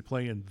supposed to be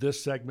playing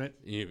this segment,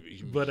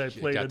 but I you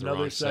played got the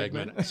another wrong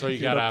segment. So you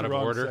Hit got up out the of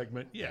wrong order.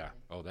 segment. Yeah.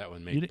 Oh, that would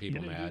You make di-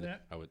 people you didn't do mad.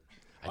 that?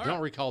 I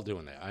don't recall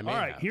doing that. I may All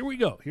right, have. here we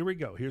go.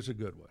 Here's a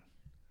good one.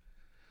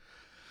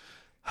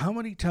 How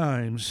many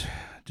times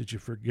did you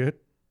forget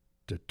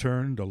to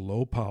turn to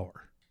low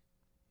power?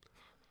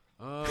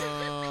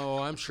 Oh,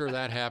 I'm sure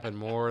that happened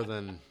more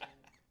than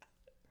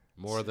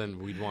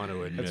we'd want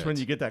to admit. That's when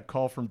you get that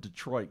call from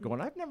Detroit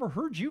going, I've never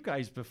heard you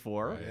guys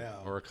before. Right. Yeah.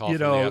 Or a call You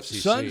from know, the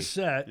FCC.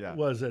 sunset Yeah.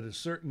 was at a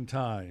certain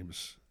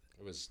times,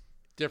 It was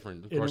different.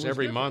 Of And it course, was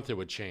every different. month it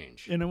would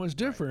change. and it was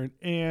different.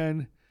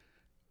 And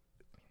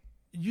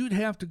you'd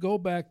have to go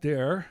back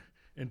there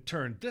and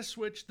turn this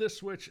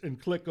switch, and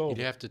click over.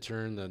 You'd have to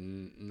turn the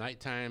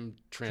nighttime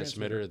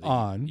transmitter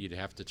on. You'd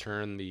have to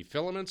turn the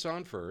filaments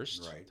on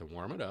first Right. to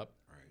warm it up,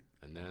 Right.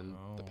 and then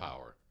the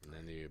power, and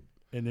then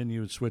and then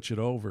you would switch it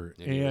over.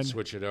 you would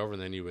switch it over,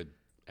 and then you would,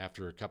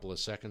 after a couple of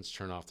seconds,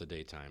 turn off the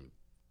daytime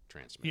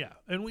transmitter. yeah,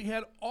 and we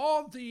had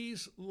all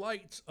these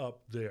lights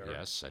up there.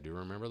 Yes, I do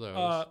remember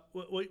those.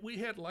 We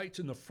had lights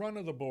in the front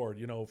of the board.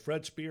 You know,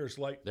 Fred Spears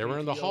light. They were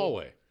in the KTO.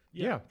 hallway.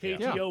 Yeah, Yeah.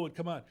 KTO would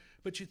come on.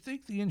 But you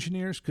think the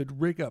engineers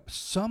could rig up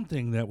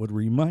something that would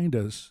remind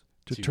us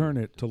to turn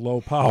it to low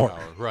power?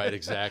 Right,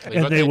 exactly.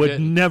 And But they would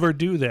didn't. never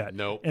do that.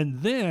 Nope.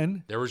 And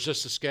then, There was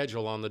just a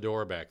schedule on the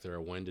door back there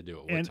of when to do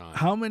it, what and time.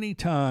 how many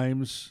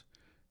times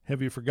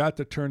have you forgot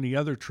to turn the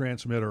other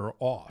transmitter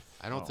off?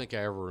 I don't think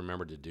I ever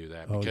remembered to do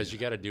that Oh, because you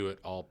got to do it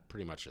all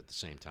pretty much at the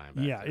same time.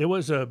 Back Yeah, there. it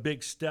was a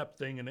big step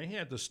thing, and they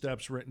had the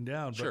steps written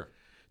down. Sure.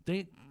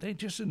 But they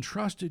just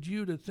entrusted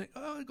you to think,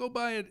 oh, go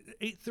by at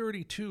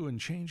 8:32 and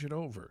change it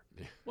over.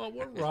 Well,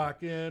 we're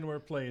rocking,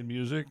 we're playing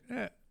music.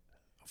 I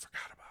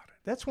forgot about it.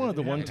 That's one of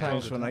the It one happens all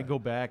times the when I time. go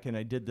back and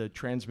I did the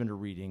transmitter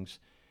readings,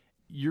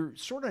 you're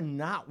sort of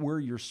not where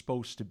you're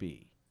supposed to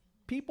be.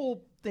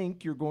 People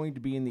think you're going to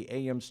be in the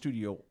AM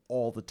studio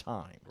all the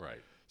time. Right.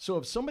 So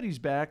if somebody's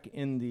back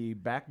in the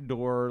back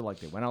door, like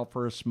they went out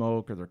for a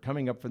smoke or they're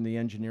coming up from the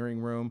engineering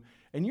room,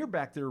 and you're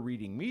back there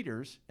reading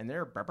meters and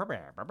they're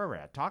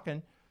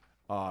talking,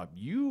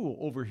 you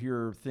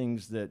overhear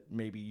things that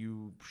maybe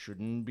you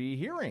shouldn't be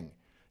hearing.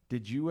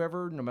 Did you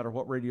ever, no matter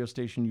what radio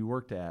station you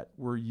worked at,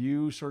 were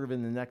you sort of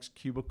in the next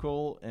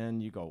cubicle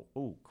and you go,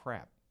 oh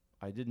crap,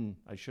 I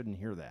shouldn't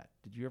hear that?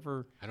 Did you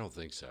ever? I don't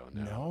think so.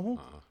 No. No?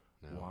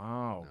 No.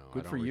 Wow. No,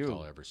 Good I for don't you.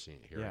 recall ever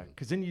hearing. Yeah,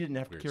 because then you didn't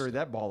have to weird carry stuff.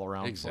 that ball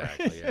around.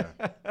 Exactly,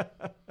 yeah.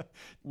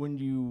 When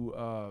you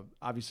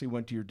obviously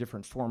went to your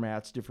different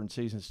formats, different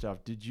cities and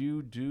stuff, did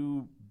you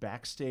do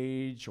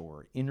backstage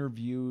or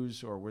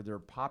interviews, or were there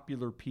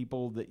popular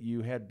people that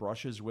you had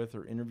brushes with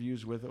or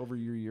interviews with over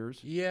your years?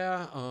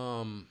 Yeah,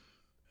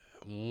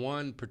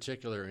 one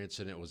particular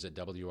incident was at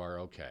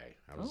WROK.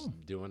 I was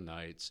doing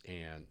nights,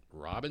 and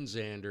Robin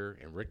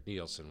Zander and Rick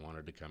Nielsen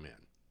wanted to come in.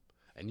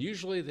 And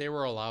usually they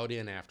were allowed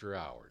in after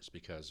hours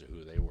because of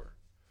who they were.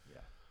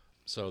 Yeah.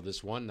 So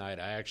this one night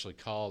I actually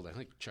called, I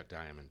think Chuck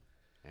Diamond,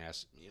 and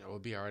asked, would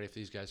it be all right if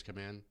these guys come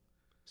in?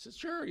 I said,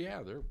 sure,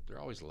 yeah, they're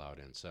always allowed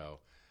in. So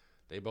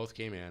they both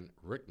came in.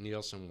 Rick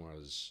Nielsen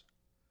was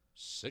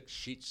 6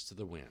 sheets to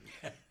the wind.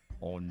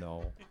 Oh,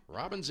 no.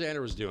 Robin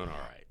Zander was doing all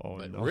right. Oh,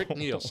 but no. Rick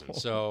Nielsen,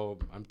 so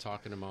I'm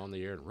talking to him on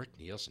the air, and Rick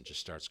Nielsen just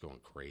starts going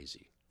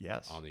crazy.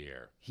 Yes. On the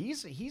air.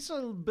 He's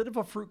a bit of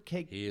a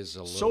fruitcake. He is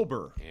a little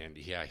sober. And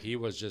yeah, he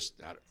was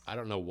just, I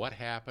don't know what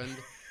happened.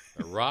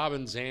 But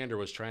Robin Zander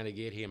was trying to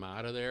get him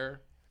out of there.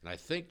 And I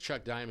think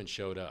Chuck Diamond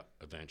showed up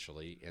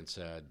eventually and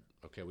said,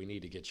 okay, we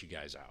need to get you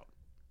guys out.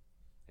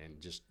 And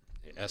just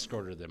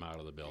escorted them out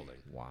of the building.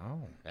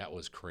 Wow. That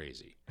was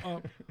crazy.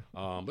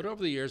 But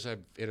over the years,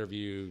 I've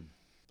interviewed,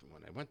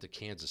 when I went to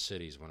Kansas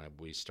City,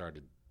 we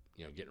started,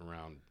 getting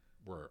around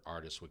where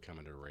artists would come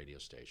into the radio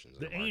stations.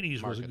 The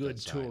 80s was a good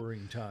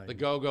touring time. The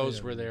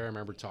Go-Go's were there. I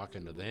remember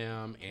talking to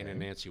them. Ann and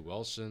Nancy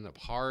Wilson of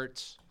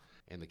Heart.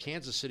 And the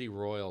Kansas City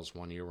Royals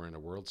one year were in a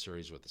World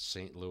Series with the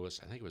St. Louis.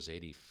 I think it was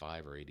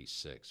 85 or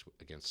 86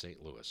 against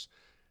St. Louis.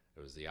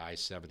 It was the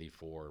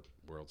I-74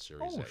 World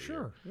Series that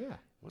sure. year. Yeah.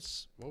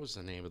 What was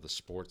the name of the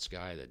sports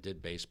guy that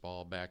did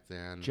baseball back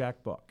then?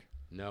 Jack Buck.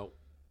 No,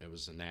 it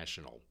was the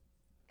National.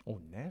 Oh,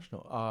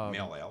 National.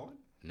 Mel Allen?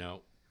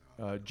 No.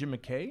 Jim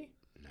McKay?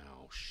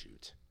 No,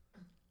 shoot.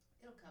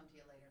 It'll come to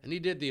you later. And he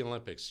did the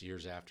Olympics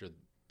years after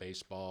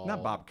baseball.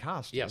 Not Bob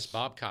Costas. Yes,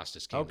 Bob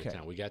Costas came Okay. to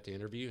town. We got to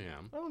interview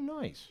him. Oh,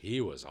 nice. He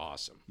was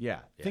awesome. Yeah.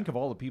 Think of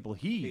all the people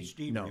he Hey,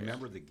 Steve, knows.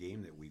 remember the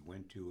game that we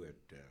went to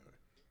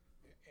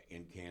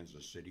in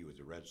Kansas City with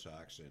the Red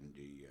Sox and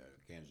the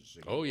Kansas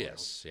City Oh,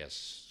 Royals? yes.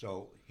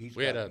 So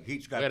We had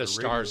a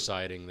star radio,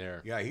 sighting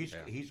there. Yeah,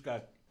 he's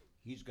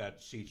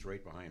got seats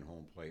right behind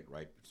home plate,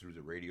 right through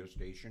the radio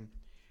station,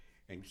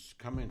 and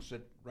come and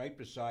sit right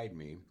beside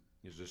me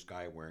is this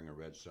guy wearing a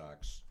Red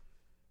Sox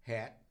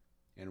hat,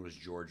 and it was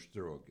George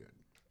Thorogood.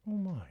 Oh,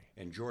 my.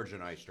 And George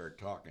and I start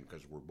talking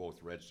because we're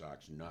both Red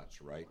Sox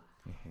nuts, right?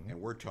 And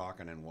we're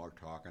talking and we're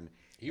talking.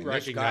 He and this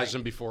recognized guy-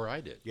 him before I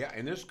did. Yeah,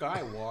 and this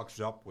guy walks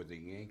up with a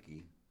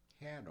Yankee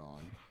hat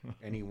on,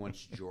 and he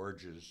wants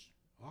George's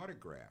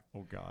autograph.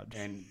 Oh, God.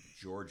 And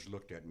George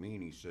looked at me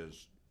and he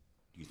says,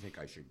 "Do you think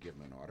I should give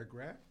him an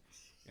autograph?"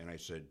 And I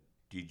said,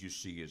 "Did you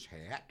see his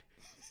hat?"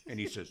 And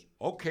he says,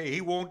 "Okay,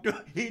 he won't do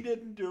it." He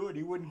didn't do it.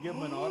 He wouldn't give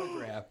him an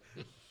autograph.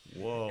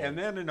 Whoa. And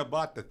then in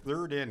about the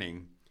third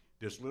inning,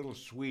 this little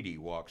sweetie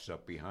walks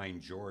up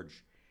behind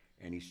George,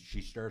 and she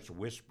starts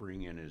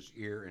whispering in his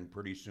ear, and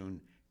pretty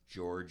soon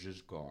George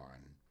is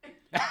gone.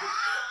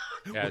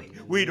 Yeah,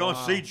 We don't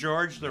see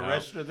George the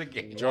rest of the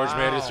game. George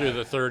made it through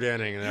the third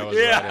inning, and that was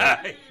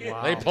about it.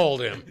 Wow. They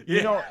pulled him.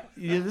 You know,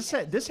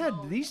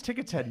 these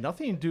tickets had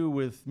nothing to do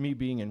with me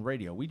being in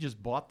radio. We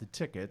just bought the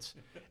tickets,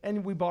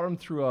 and we bought them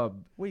through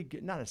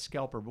not a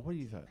scalper, but what do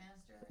you think?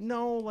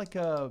 No, like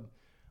a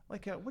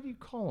what do you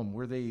call them?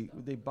 Where they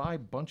buy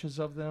bunches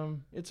of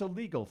them? It's a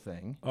legal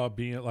thing.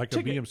 Being like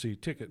Ticket- a BMC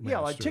ticket master. Yeah,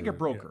 like ticket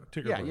broker.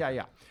 Ticket broker.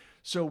 Yeah.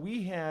 So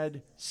we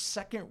had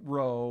second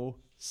row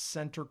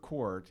center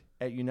court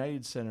at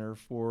United Center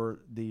for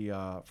the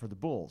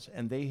Bulls,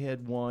 and they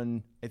had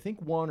won, I think,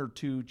 1 or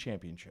 2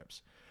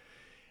 championships.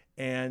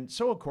 And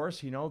so, of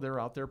course, they're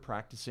out there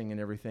practicing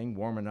and everything,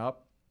 warming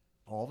up.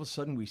 All of a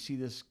sudden, we see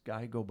this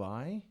guy go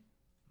by.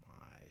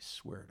 I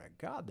swear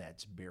to God,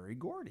 that's Barry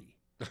Gordy.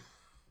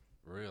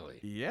 Really?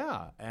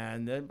 Yeah,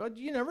 and then, but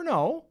you never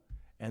know.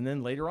 And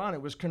then later on,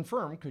 it was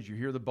confirmed because you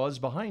hear the buzz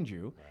behind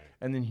you. Right.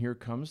 And then here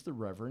comes the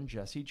Reverend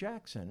Jesse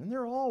Jackson. And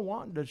they're all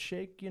wanting to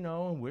shake,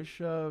 and wish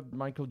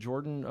Michael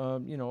Jordan,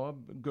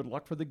 good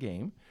luck for the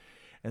game.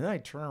 And then I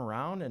turn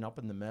around, and up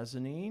in the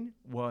mezzanine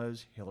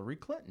was Hillary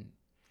Clinton.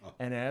 Oh.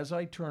 And as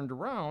I turned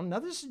around, now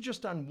this is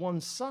just on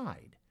one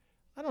side.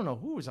 I don't know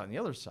who was on the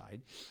other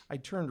side. I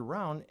turned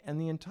around, and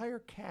the entire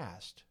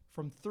cast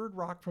from Third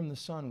Rock from the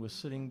Sun was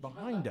sitting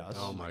behind us.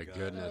 Oh, my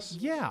goodness.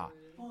 Yeah.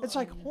 It's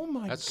like, oh,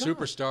 my God. That's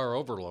superstar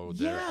overload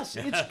there. Yes,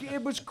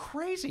 it was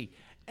crazy.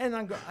 And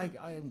I'm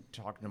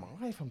talking to my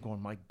wife. I'm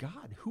going, my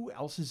God, who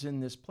else is in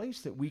this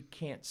place that we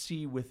can't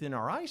see within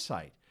our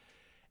eyesight?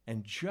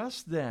 And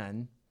just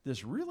then,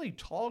 this really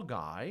tall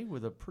guy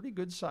with a pretty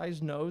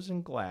good-sized nose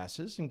and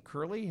glasses and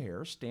curly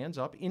hair stands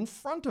up in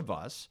front of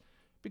us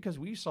because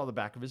we saw the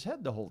back of his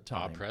head the whole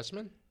time. Bob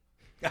Pressman?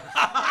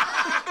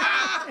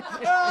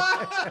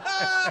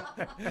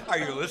 Are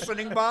you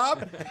listening,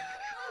 Bob?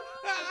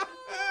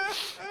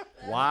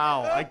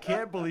 Wow, I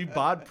can't believe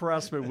Bob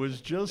Pressman was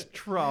just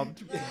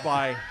trumped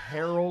by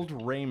Harold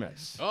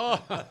Ramis Oh,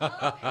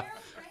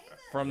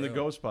 from the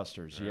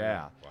Ghostbusters.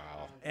 Yeah. wow.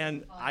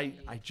 And I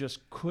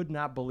just could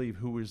not believe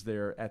who was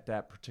there at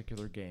that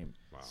particular game.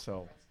 Wow.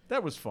 So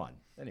that was fun.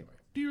 Anyway.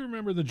 Do you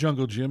remember the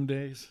Jungle Gym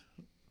days?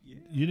 Yeah.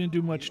 You didn't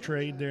do much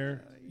trade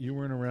there? You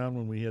weren't around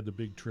when we had the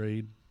big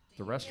trade?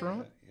 The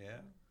restaurant? Yeah.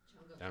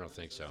 I don't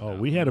think so. Oh, no.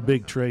 we had a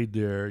big trade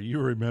there. You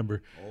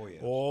remember? Oh, yes.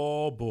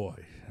 Oh, boy.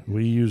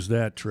 We used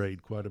that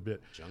trade quite a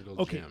bit. Jungle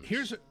Okay, gyms.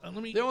 here's let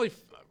me. The only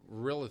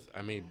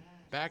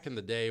back in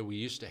the day,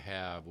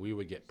 we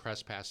would get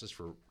press passes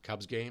for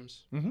Cubs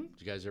games. Mm-hmm. Did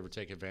you guys ever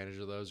take advantage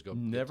of those?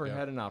 Never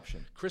had an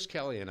option. Chris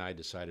Kelly and I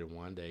decided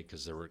one day,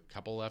 because there were a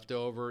couple left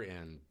over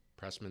and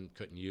Pressman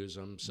couldn't use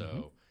them,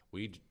 so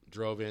we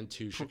drove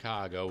into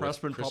Chicago. Pressman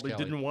with Chris probably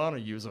Kelly. didn't want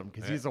to use them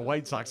because he's a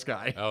White Sox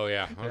guy. Oh,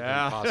 yeah.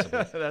 Yeah,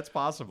 Possibly. that's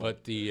possible.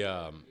 But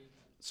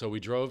so we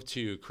drove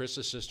to,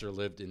 Chris's sister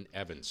lived in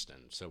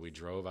Evanston. So we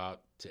drove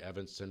out to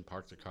Evanston,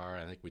 parked the car.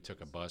 I think we took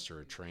a bus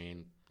or a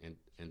train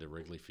into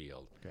Wrigley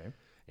Field. Okay.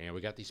 And we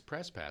got these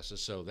press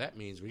passes. So that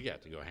means we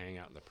got to go hang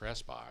out in the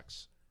press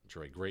box,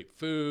 enjoy great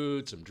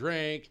food, some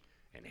drink,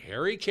 and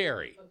Harry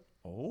Carey.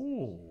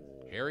 Oh.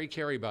 Harry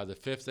Carey by the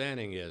fifth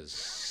inning is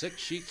 6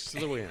 sheets to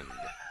the wind.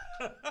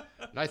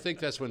 And I think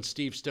that's when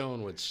Steve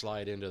Stone would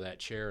slide into that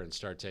chair and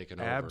start taking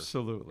over.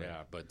 Absolutely.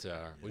 Yeah, but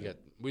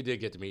we did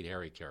get to meet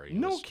Harry Carey.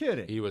 No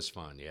kidding. He was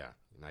fun, yeah.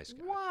 Nice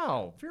guy.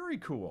 Wow, very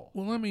cool.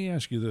 Well, let me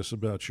ask you this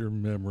about your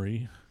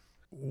memory.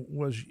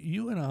 Was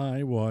you and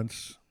I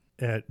once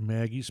at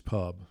Maggie's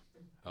Pub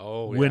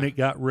Oh, yeah. when it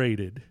got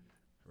raided?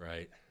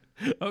 Right.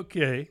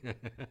 Okay.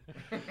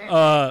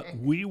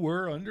 We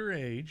were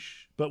underage,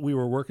 but we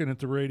were working at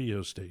the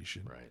radio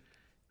station. Right.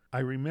 I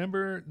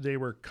remember they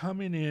were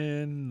coming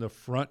in the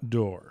front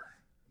door,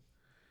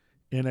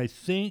 and I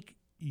think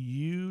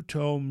you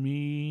told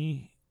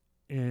me,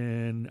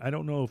 and I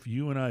don't know if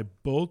you and I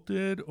both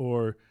did,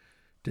 or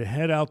to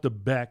head out the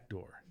back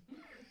door.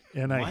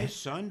 And My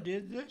son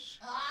did this?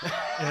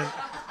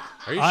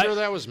 Are you sure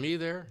that was me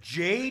there?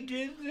 Jay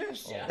did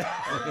this?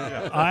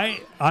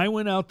 I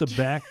went out the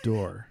back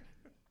door,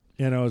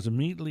 and I was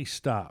immediately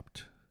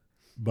stopped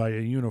by a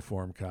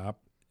uniform cop.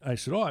 I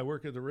said, I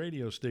work at the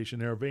radio station.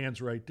 There are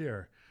vans right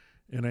there.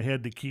 And I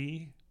had the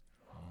key.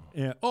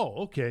 And,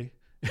 okay.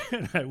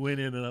 And I went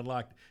in and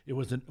unlocked. It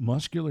was a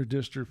muscular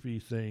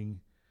dystrophy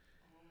thing,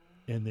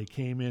 and they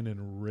came in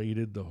and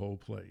raided the whole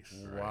place.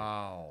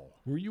 Wow.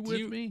 Were you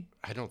with me?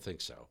 I don't think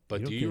so.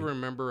 But Okay. do you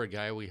remember a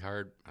guy we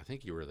hired? I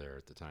think you were there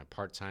at the time,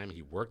 part-time.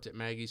 He worked at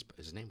Maggie's.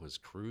 His name was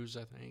Cruz,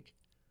 I think.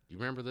 You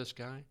remember this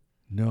guy?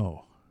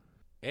 No.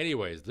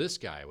 Anyways, this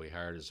guy we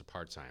hired as a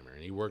part-timer,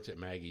 and he worked at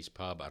Maggie's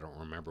Pub. I don't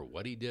remember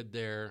what he did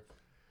there.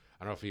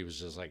 I don't know if he was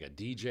just like a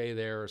DJ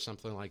there or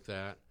something like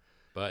that.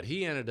 But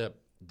he ended up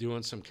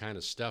doing some kind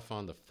of stuff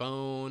on the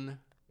phone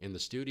in the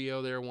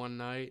studio there one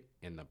night,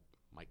 and the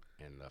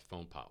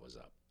phone pot was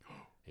up.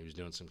 He was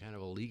doing some kind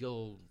of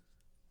illegal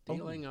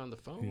dealing on the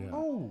phone, Yeah.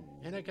 Oh.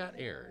 and it got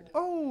aired.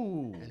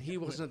 Oh. And he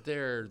wasn't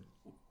there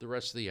the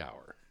rest of the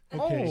hour.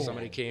 Okay. Oh.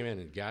 Somebody came in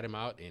and got him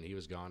out, and he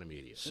was gone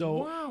immediately.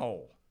 So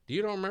Wow.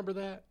 You don't remember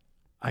that?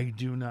 I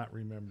do not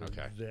remember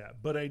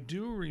that, but I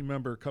do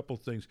remember a couple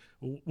things.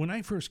 When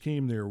I first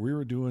came there, we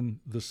were doing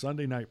the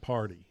Sunday night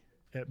party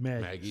at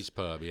Maggie's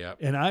Pub, yeah.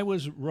 and I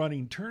was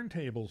running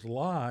turntables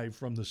live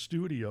from the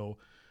studio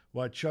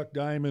while Chuck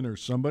Diamond or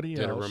somebody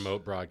Did else a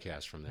remote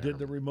broadcast from there. did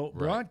the remote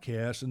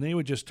broadcast, and they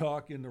would just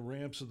talk in the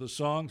ramps of the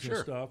songs and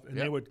Sure. stuff, and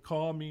Yep. they would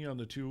call me on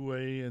the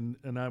two-way, and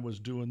I was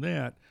doing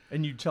that.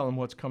 And you tell him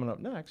what's coming up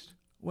next.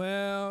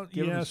 Well,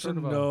 Give 'em yes sort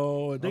and of a-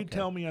 no. They'd okay.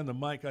 tell me on the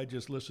mic, I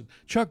just listened.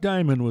 Chuck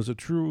Diamond was a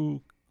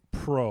true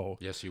pro.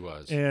 Yes, he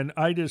was. And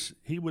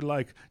he would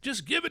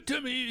just give it to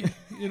me,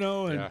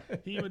 and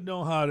he would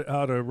know how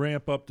to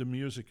ramp up the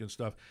music and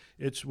stuff.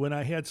 It's when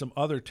I had some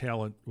other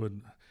talent,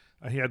 when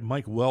I had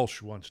Mike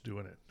Welsh once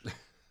doing it.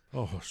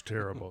 Oh, it's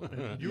terrible.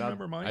 Do you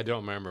remember Mike? I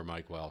don't remember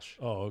Mike Welsh.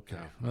 Oh, okay.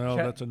 No. Well, Ke-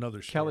 that's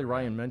another story. Kelly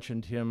Ryan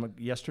mentioned him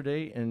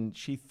yesterday, and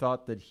she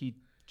thought that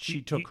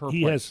she took her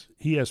he place.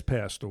 He has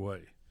passed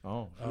away.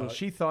 Oh, well,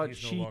 she thought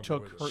he's no she longer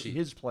took with us.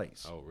 his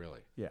place. Oh, really?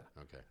 Yeah.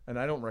 Okay. And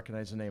I don't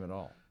recognize the name at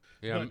all.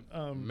 Yeah,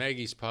 But,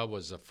 Maggie's Pub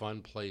was a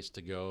fun place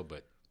to go,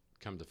 but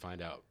come to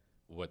find out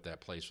what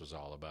that place was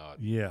all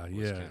about Yeah, was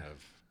yeah. kind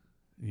of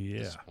Yeah.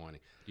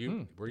 disappointing.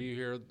 Were you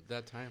here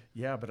that time?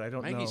 Yeah, but I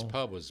don't Maggie's know.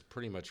 Pub was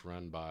pretty much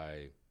run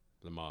by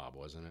the mob,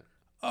 wasn't it?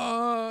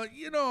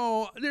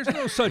 There's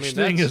no such mean,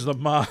 thing that's- as the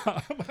mob.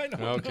 I don't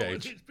know Okay,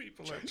 what these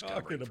people are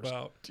talking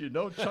about. Do you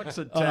know Chuck's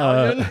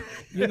Italian?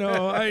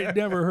 I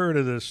never heard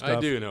of this stuff. I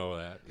do know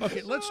that.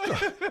 Okay,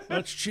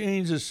 let's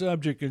change the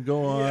subject and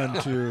go on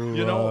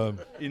to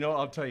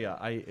I'll tell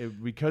you,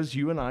 because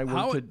you and I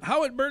how went to.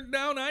 how it burnt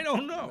down. I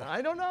don't know.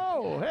 I don't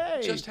know. Hey,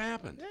 It just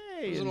happened.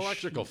 Hey, It was an and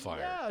electrical fire.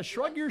 Yeah,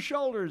 shrug your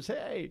shoulders.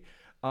 Hey,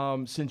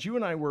 since you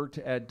and I worked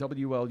at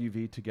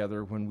WLUV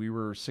together when we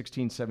were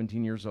 16,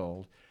 17 years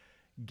old,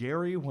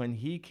 Gary, when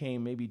he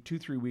came maybe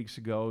 2-3 weeks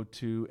ago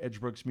to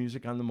Edgebrooks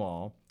Music on the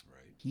Mall,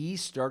 he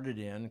started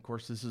in. Of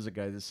course, this is a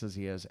guy that says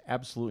he has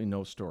absolutely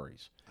no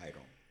stories. I don't.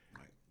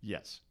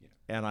 Yes.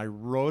 And I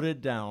wrote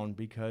it down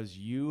because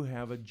you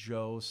have a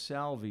Joe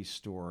Salvi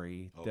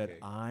story that Okay.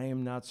 I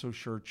am not so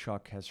sure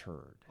Chuck has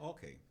heard.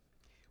 Okay.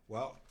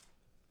 Well,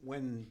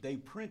 when they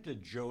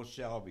printed Joe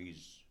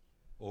Salvi's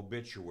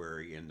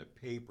obituary in the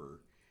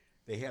paper,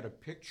 they had a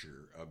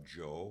picture of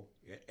Joe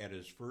at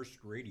his first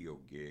radio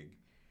gig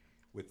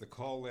with the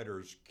call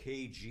letters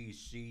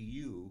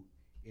KGCU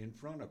in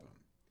front of him.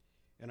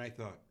 And I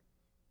thought,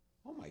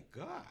 oh my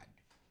God,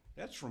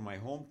 that's from my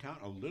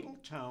hometown, a little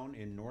town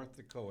in North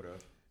Dakota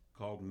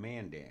called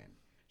Mandan.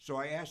 So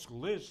I asked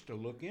Liz to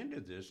look into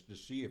this to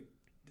see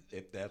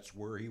if that's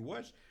where he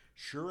was.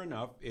 Sure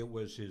enough, it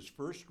was his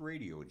first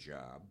radio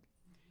job,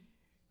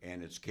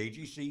 and it's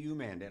KGCU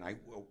Mandan.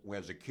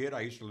 As a kid,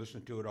 I used to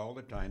listen to it all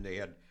the time. They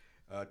had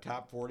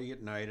Top 40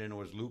 at night, and it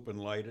was Loopin'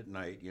 Light at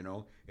night,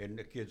 and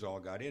the kids all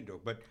got into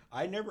it. But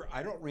I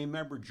don't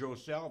remember Joe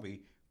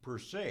Salvi per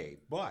se,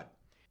 but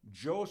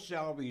Joe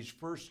Salvi's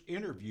first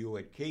interview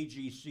at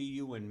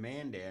KGCU in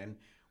Mandan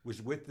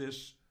was with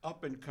this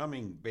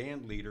up-and-coming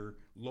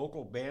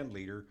local band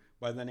leader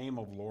by the name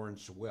of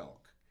Lawrence Welk.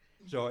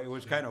 So it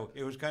was kind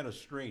of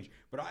strange.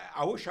 But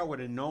I wish I would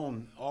have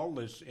known all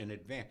this in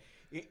advance,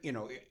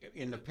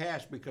 in the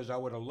past, because I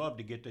would have loved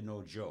to get to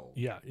know Joe.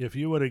 Yeah, if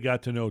you would have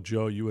got to know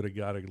Joe, you would have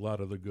got a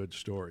lot of the good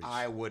stories.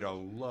 I would have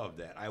loved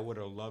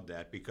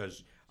that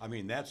because,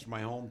 that's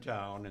my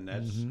hometown, and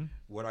that's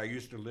what I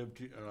used to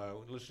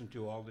listen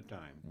to all the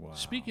time. Wow.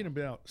 Speaking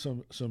about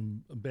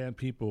some bad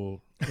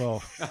people,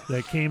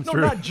 that came No,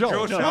 through. not Joe.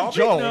 Joe Not Salvi?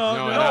 Joe. No,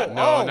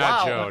 Oh, not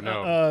wow. Joe.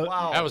 No,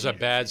 Wow. that was a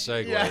bad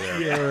segue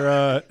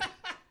there.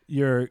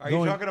 You're Are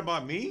going. you talking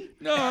about me?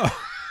 No,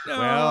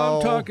 Well,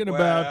 I'm talking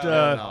about.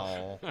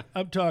 No.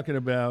 I'm talking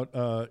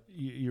about.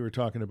 You were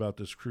talking about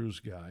this cruise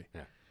guy.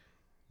 Yeah.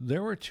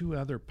 There were two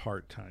other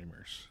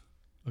part-timers.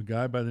 A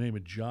guy by the name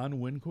of John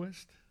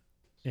Winquist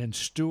and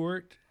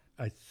Stuart.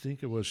 I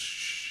think it was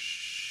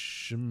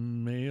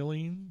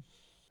Schmaling.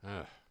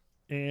 Ah,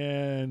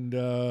 And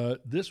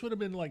this would have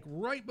been like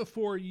right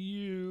before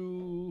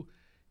you.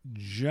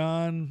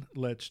 John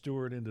let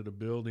Stuart into the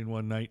building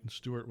one night, and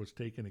Stuart was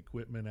taking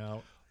equipment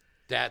out.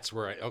 that's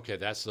where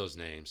that's those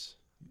names.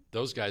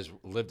 Those guys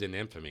lived in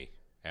infamy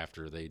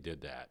after they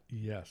did that.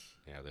 Yes,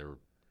 Yeah, they were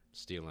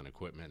stealing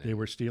equipment. they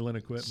were stealing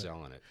equipment.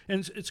 selling it.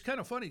 And it's kind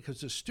of funny because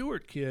the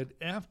Stewart kid,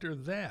 after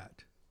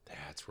that,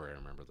 That's where I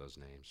remember those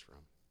names from.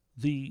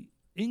 the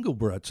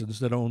Engelbrettsons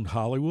that owned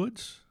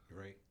Hollywoods,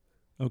 Right.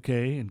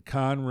 okay, and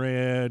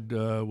Conrad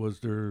was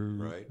their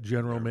Right.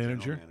 general Their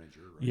manager. General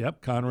manager, right.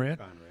 Yep, Conrad.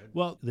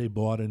 Well, they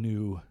bought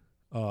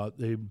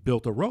they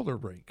built a roller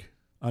rink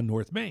on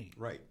North Main.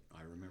 Right.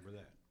 I remember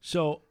that.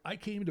 So I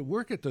came to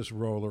work at this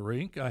roller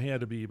rink. I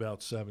had to be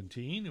about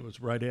 17. It was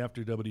right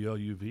after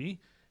WLUV.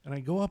 And I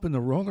go up in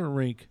the roller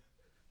rink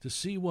to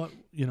see what,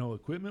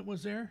 equipment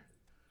was there.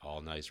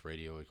 All nice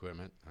radio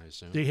equipment, I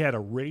assume. They had a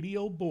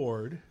radio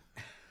board.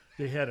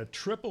 They had a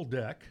triple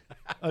deck.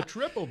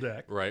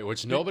 Right,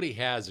 which nobody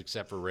has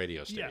except for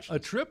radio Yeah, stations. a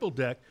triple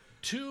deck,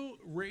 2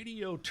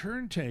 radio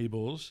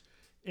turntables,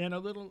 and a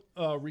little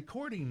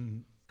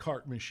recording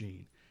cart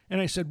machine. And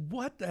I said,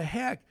 what the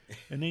heck?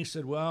 And they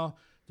said, well,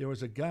 there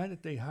was a guy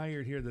that they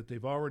hired here that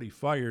they've already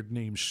fired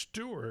named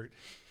Stewart,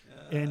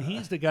 and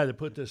he's the guy that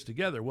put this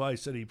together. Well, I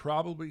said he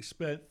probably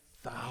spent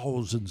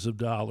thousands of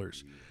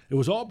dollars. It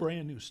was all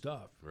brand new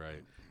stuff.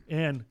 Right.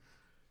 And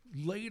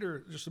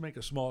later, just to make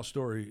a long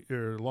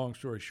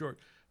story short,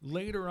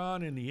 later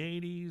on in the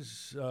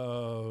 80s,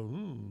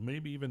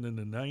 maybe even in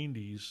the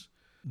 90s,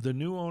 the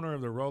new owner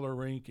of the roller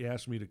rink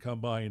asked me to come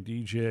by and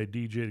DJ. I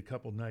DJ'd a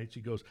couple nights.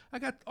 He goes, I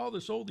got all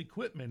this old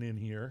equipment in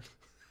here.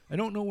 I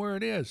don't know where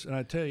it is. And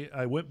I tell you,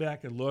 I went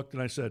back and looked,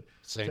 and I said,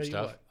 Same tell you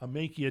stuff? what, I'll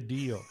make you a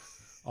deal.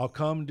 I'll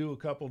come do a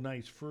couple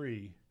nights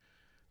free.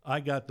 I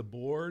got the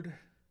board.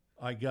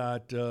 I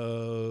got,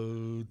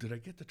 did I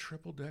get the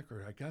triple deck,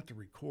 or I got the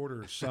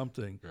recorder or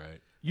something? Right.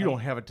 You don't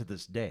have it to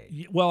this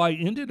day. Well, I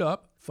ended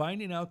up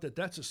finding out that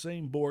that's the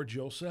same board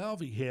Joe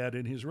Salvi had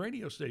in his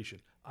radio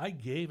station. I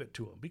gave it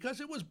to him because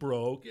it was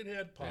broke. It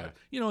had parts.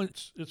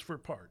 It's for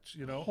parts,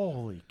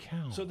 Holy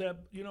cow. So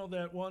that,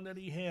 that one that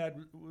he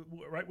had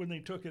right when they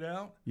took it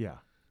out, Yeah.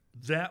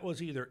 that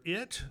was either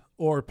it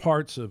or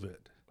parts of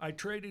it. I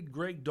traded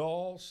Greg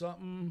Dahl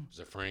something. It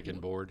was a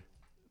Frankenboard.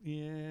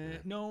 Yeah.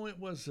 No, it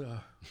was,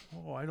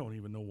 I don't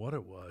even know what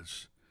it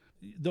was.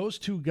 Those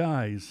two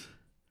guys.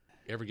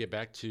 You ever get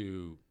back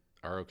to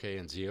ROK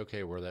and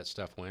ZOK where that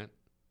stuff went?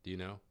 Do you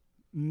know?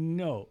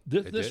 No,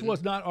 this didn't?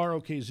 was not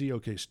ROK,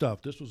 ZOK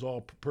stuff. This was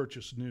all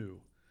purchased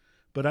new.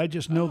 But I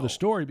just know the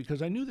story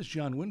because I knew this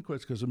John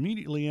Winquist because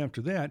immediately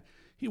after that,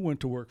 he went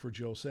to work for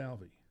Joe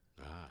Salvi.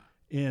 Ah.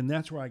 And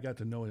that's where I got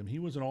to know him. He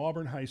was an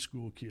Auburn high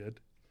school kid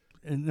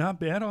and not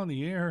bad on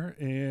the air.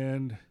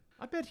 And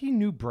I bet he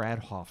knew Brad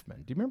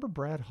Hoffman. Do you remember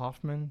Brad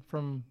Hoffman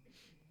from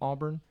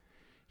Auburn?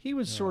 He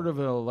was sort of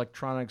an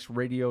electronics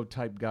radio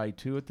type guy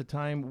too at the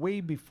time,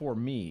 way before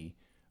me.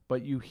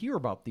 But you hear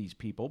about these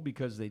people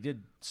because they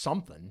did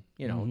something,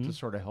 to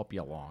sort of help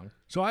you along.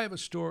 so I have a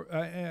story.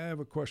 I have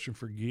a question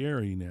for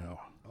Gary now.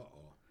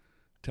 Uh-oh.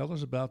 Tell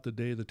us about the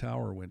day the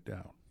tower went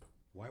down.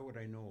 Why would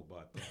I know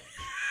about that?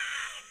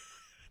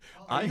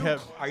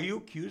 Are you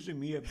accusing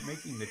me of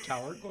making the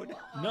tower go down?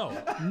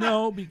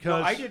 No,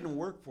 because No, I didn't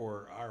work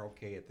for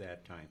ROK at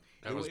that time.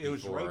 That was It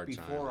was before right our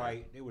before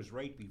time. It was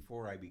right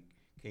before I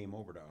came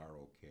over to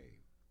ROK.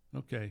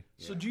 Okay.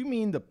 So do you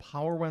mean the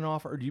power went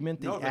off, or do you meant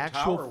the No, the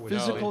actual tower was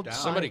physical? down.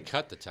 Somebody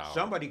cut the tower.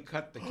 Somebody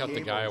cut the Cut the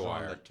cables guy on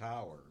wire. the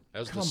tower. That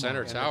was Come the center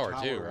on. And the tower,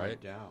 tower too, went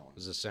right? down.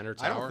 Was the center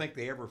I tower? don't think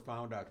they ever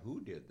found out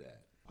who did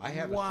that. I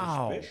have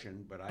Wow. a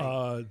suspicion,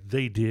 but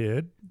They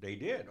did. they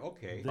did.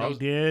 Okay. They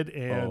did,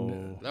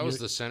 and that was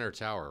the center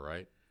tower,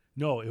 right?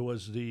 no, it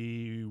was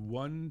the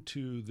one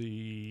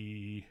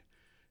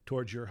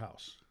towards your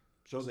house.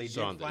 So they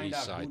So did on the find east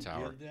out side who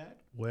tower. did that?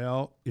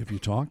 Well, if you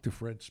talk to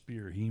Fred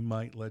Spear, he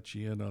might let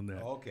you in on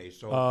that. Okay,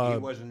 so he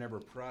wasn't ever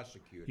He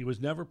prosecuted.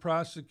 was never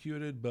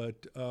prosecuted,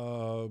 but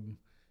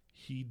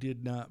he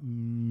did not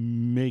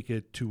make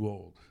it too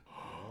old.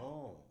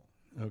 Oh,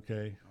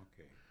 Okay.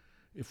 okay.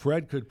 If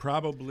Fred could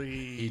probably.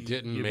 He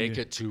didn't give make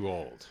you- it too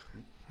old.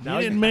 He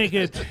didn't make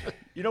it.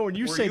 You know, when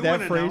you Were say you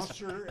that an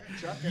phrase, announcer,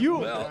 Chuck, at You-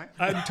 one Well, time?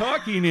 I'm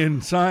talking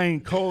in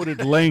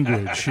sign-coded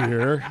language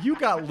here. you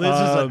got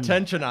Liz's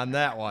attention on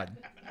that one.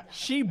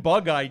 She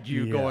bug-eyed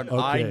you, Yeah, going,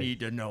 "I okay. need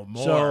to know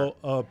more." So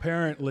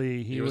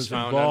apparently he was was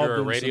found involved under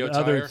a in radio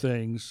some other tire?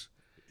 things.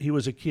 He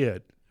was a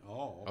kid.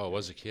 Oh, Oh, it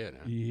was a kid,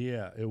 huh?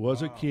 Yeah, it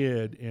was a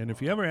kid. And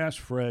if you ever ask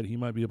Fred, he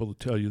might be able to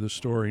tell you the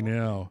story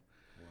now.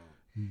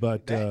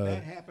 But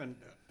that happened.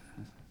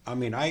 I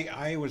mean,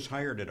 I was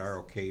hired at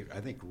ROK,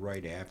 I think,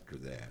 right after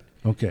that.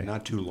 okay.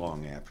 Not too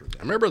long after I that.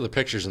 remember the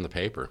pictures in the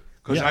paper.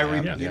 Because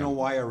Yeah, you know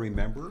why I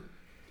remember?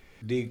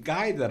 The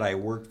guy that I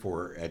worked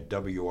for at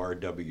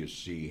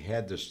WRWC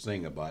had this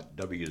thing about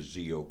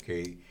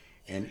WZOK,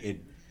 and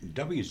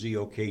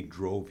WZOK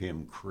drove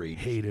him crazy.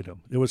 Hated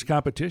him. It was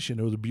competition.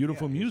 It was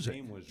beautiful music.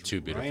 His name was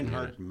Too beautiful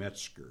Reinhard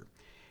Metzger.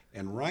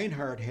 And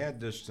Reinhard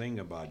had this thing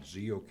about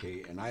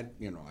ZOK, and I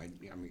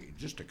mean,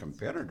 just a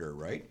competitor,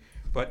 right?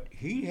 But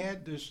he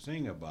had this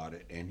thing about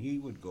it, and he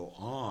would go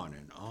on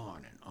and on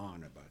and on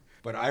about it.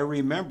 But I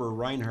remember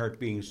Reinhard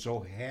being so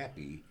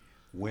happy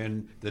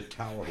when the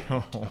tower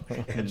went up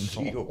at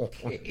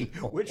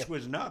ZOK, which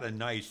was not a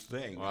nice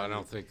thing. Well, I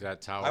don't think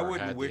that tower I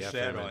wouldn't had wish the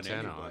that FM on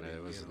antenna on anybody, it.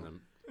 It was you in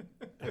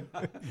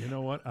know. the You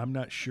know what? I'm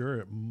not sure.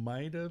 It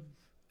might have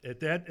at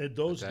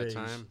those at that days.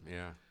 time.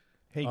 Yeah.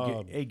 Hey,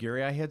 hey,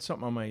 Gary, I had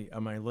something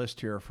on my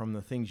list here from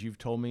the things you've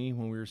told me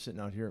when we were sitting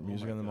out here at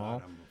Music my on the God,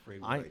 Mall. I'm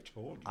afraid what I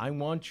told you. I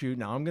want you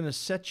now. I'm going to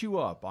set you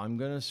up. I'm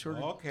going to sort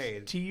of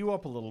Okay. tee you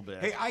up a little bit.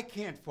 Hey, I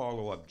can't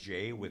follow up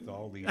Jay with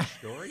all these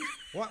stories.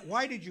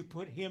 Why did you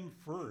put him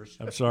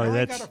first? I'm sorry, Now I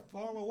that's- got to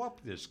follow up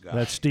this guy.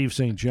 That's Steve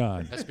St.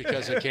 John. That's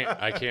because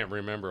I can't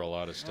remember a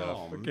lot of stuff.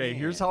 Oh, Okay,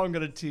 here's man. how I'm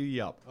going to tee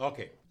you up.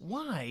 Okay.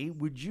 Why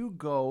would you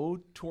go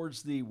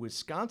towards the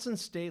Wisconsin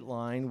state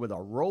line with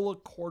a roll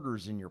of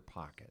quarters in your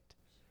pocket?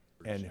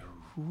 And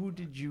who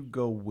did you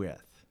go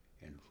with?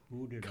 And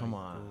who did Come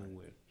I on. go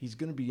with? He's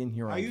going to be in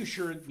here on Are you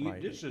sure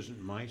Friday. this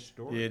isn't my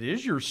story? It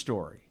is your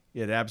story.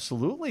 It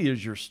absolutely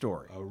is your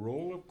story. A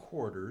roll of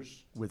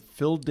quarters. With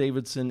Phil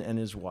Davidson and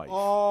his wife.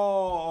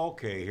 Oh,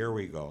 okay. Here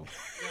we go.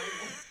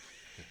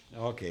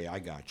 Okay, I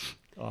got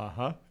you.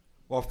 Uh-huh.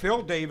 Well,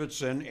 Phil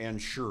Davidson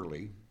and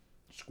Shirley,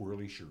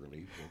 Squirrely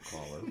Shirley,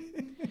 we'll call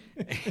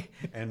her,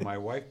 and my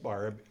wife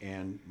Barb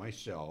and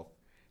myself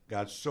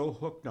got so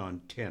hooked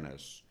on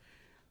tennis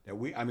that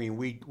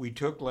we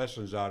took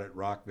lessons out at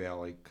Rock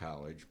Valley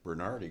College.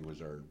 Bernardi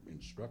was our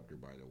instructor,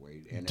 by the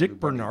way. And Dick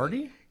everybody-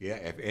 Bernardi? Yeah,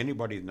 if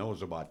anybody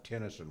knows about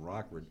tennis in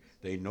Rockford,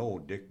 they know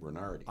Dick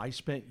Bernardi. I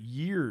spent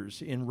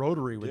years in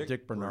Rotary with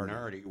Dick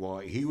Bernardi. Well,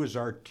 he was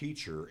our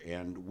teacher,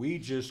 and we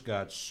just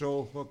got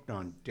so hooked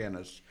on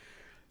tennis.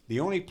 The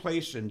only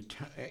place in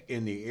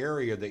the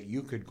area that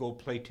you could go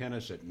play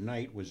tennis at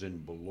night was in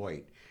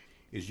Beloit.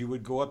 Is you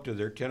would go up to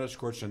their tennis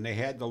courts, and they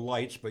had the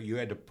lights, but you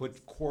had to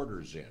put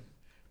quarters in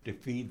to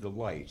feed the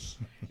lights,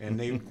 and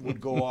they would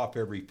go off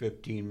every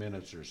 15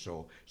 minutes or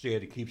so. So you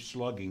had to keep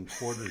slugging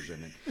quarters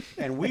in it.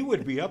 And we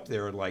would be up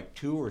there at like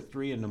 2 or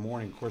 3 in the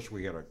morning. Of course,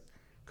 we had a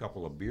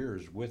couple of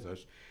beers with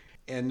us.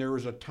 And there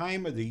was a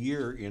time of the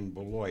year in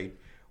Beloit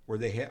where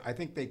they had, I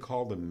think they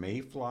call them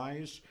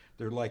mayflies.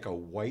 They're like a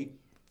white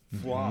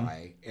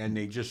fly, and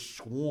they just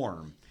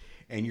swarm.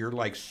 And you're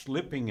like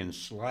slipping and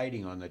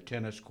sliding on the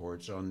tennis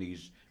courts on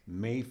these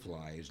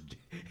mayflies.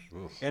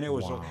 And it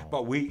was,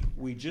 but we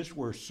just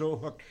were so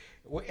hooked.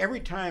 Well, every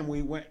time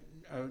we went,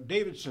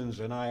 Davidson's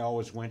and I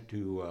always went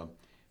to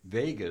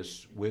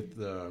Vegas with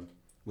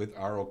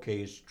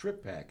ROK's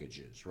trip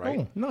packages, right?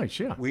 Oh, nice,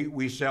 yeah.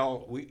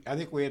 I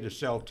think we had to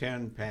sell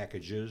 10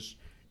 packages.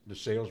 The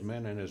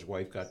salesman and his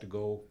wife got to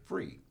go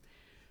free.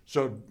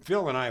 So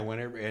Phil and I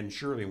and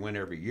Shirley went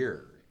every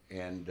year.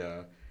 And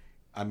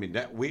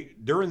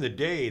during the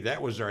day,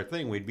 that was our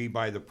thing. We'd be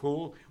by the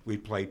pool,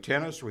 we'd play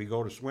tennis, we'd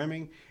go to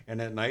swimming,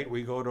 and at night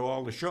we go to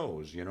all the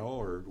shows,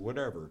 or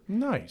whatever.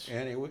 Nice.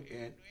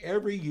 And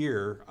every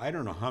year, I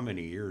don't know how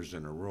many years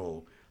in a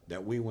row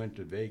that we went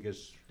to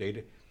Vegas,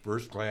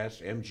 first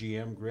class,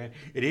 MGM, Grand.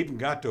 It even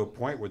got to a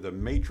point where the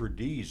maitre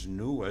d's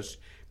knew us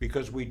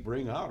because we'd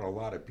bring out a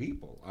lot of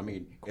people. I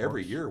mean,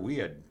 every year we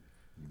had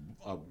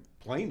a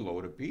plane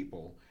load of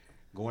people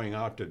going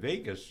out to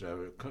Vegas,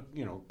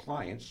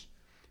 clients,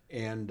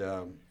 and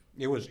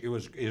it was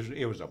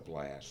a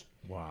blast.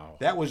 Wow.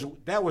 That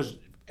was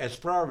as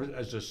far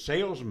as a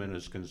salesman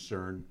is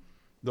concerned,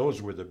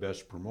 those were the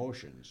best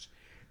promotions.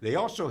 They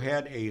also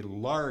had a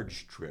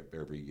large trip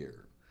every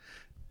year.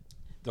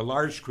 The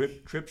large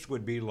trips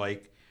would be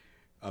like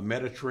a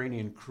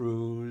Mediterranean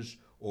cruise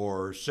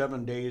or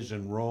 7 days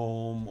in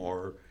Rome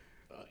or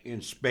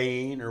in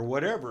Spain or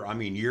whatever. I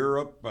mean,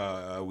 Europe,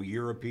 a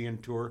European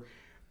tour.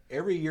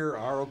 Every year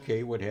ROK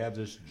would have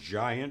this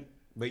giant,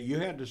 but you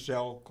had to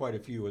sell quite a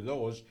few of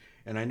those,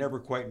 and I never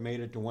quite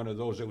made it to one of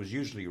those. It was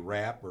usually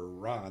Rap or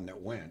Ron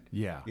that went.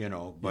 Yeah.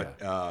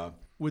 But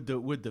Would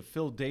the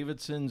Phil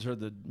Davidsons or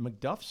the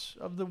McDuffs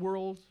of the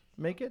world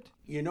make it?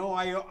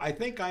 I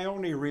think I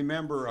only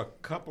remember a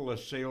couple of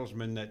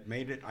salesmen that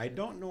made it. I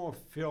don't know if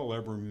Phil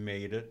ever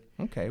made it.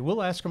 Okay,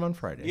 we'll ask him on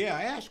Friday. Yeah,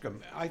 ask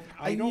him.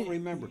 I don't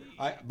remember.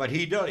 But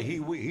he does.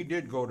 He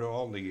did go to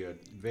all the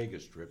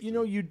Vegas trips.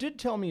 You did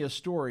tell me a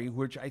story,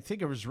 which I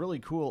think it was really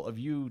cool of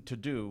you to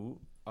do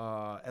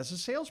as a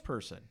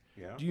salesperson.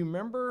 Yeah. Do you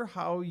remember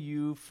how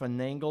you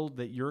finagled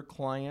that your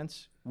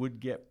clients would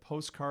get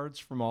postcards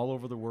from all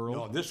over the world?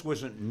 No, this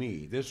wasn't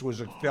me. This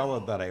was a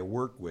fella that I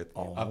worked with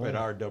up at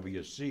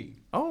RWC.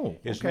 Oh,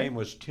 His name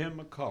was Tim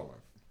McCullough.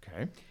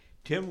 Okay.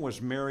 Tim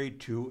was married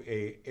to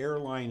a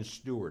airline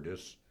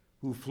stewardess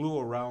who flew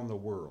around the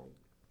world.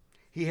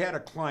 He had a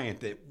client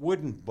that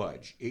wouldn't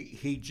budge.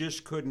 He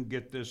just couldn't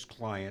get this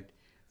client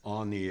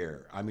on the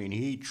air. I mean,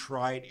 he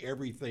tried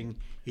everything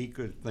he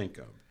could think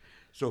of.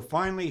 So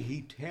finally,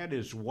 he had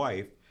his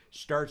wife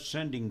start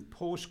sending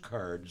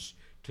postcards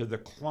to the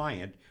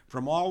client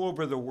from all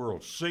over the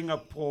world,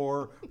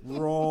 Singapore,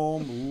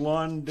 Rome,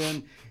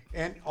 London,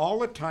 and all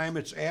the time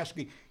it's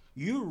asking,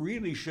 you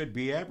really should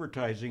be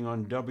advertising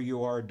on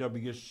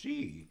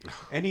WRWC.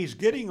 And he's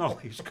getting all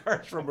these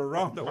cards from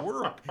around the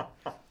world.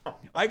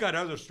 I got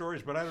other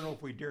stories, but I don't know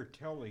if we dare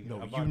tell you.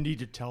 No, you need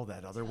to tell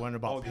that other one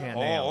about Pan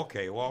Am. Oh,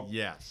 okay. Well,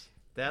 yes.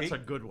 That's a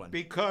good one.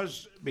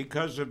 Because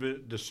of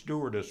it, the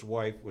stewardess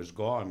wife was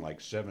gone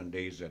like 7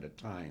 days at a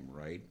time,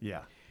 right?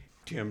 Yeah.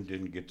 Tim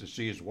didn't get to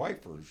see his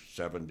wife for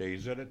 7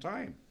 days at a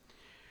time.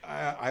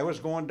 I was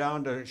going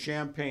down to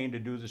Champaign to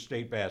do the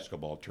state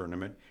basketball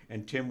tournament,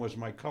 and Tim was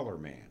my color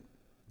man.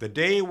 The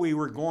day we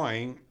were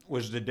going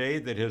was the day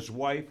that his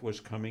wife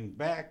was coming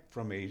back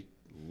from a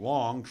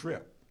long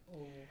trip.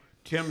 Oh.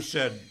 Tim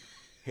said,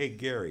 hey,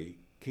 Gary,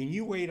 can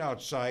you wait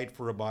outside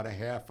for about a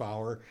half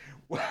hour?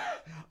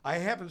 I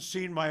haven't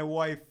seen my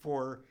wife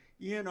for,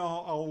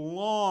 a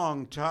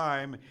long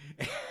time.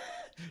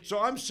 So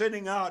I'm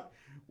sitting out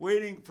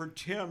waiting for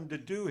Tim to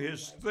do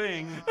his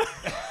thing.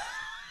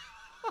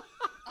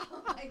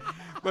 Oh my God.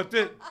 But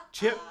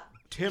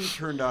Tim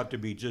turned out to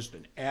be just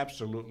an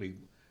absolutely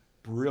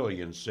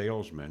brilliant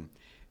salesman.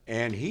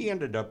 And he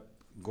ended up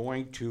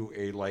going to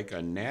a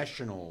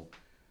national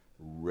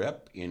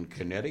rep in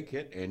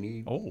Connecticut. And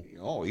he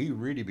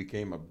really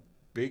became a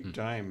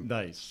big-time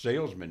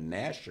salesman,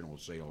 national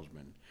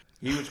salesman.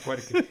 He was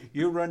quite a...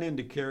 You run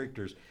into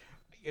characters.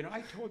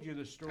 I told you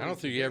the story. I don't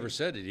think he ever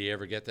said, did he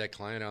ever get that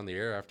client on the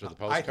air after the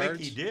postcards? I think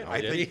he did. Oh,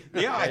 I did think,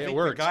 he? yeah, I think it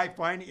worked. the guy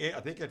finally... I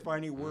think it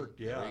finally worked,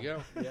 yeah. There you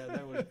go. Yeah,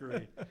 that was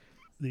great.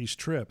 These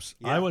trips,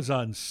 Yeah. I was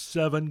on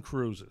 7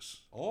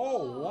 cruises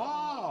Oh,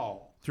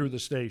 wow. through the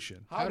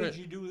station. How did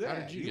you do that? how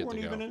did you get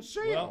weren't to go? even in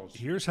sales.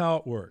 Here's how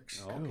it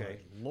works. Okay.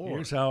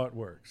 Here's how it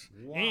works.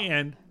 Wow.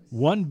 And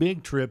one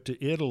big trip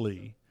to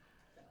Italy,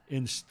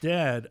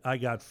 instead, I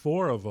got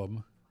 4 of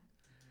them,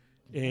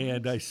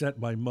 and I sent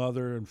my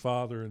mother and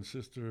father and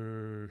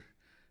sister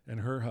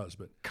and her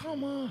husband.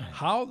 Come on.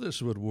 How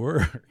this would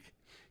work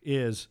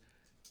is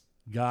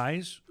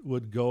guys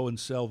would go and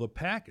sell the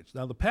package.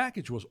 Now, the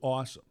package was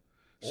awesome.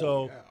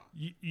 So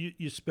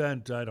you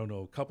spent, I don't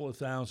know, a couple of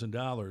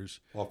 $1,000.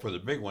 Well, for the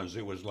big ones,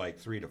 it was like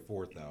 3,000 to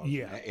 4,000.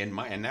 Yeah.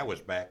 And that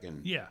was back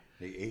in Yeah.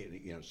 the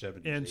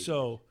 70s. And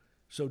 80s.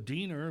 so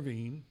Dean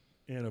Irving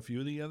and a few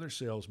of the other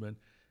salesmen,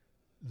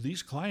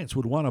 these clients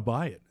would want to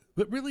buy it,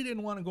 but really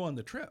didn't want to go on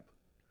the trip.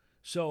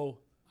 So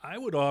I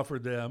would offer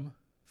them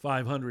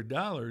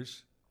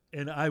 $500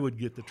 and I would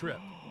get the trip.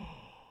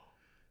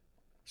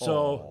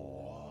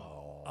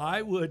 So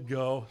I would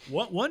go,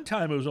 one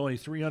time it was only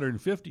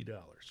 $350.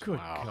 Good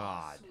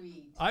God.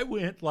 Sweet. I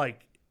went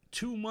like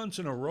 2 months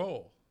in a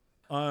row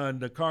on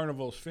the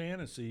Carnival's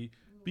Fantasy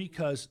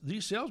because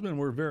these salesmen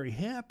were very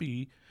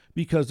happy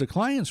because the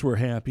clients were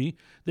happy.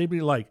 They'd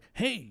be like,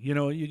 hey,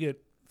 you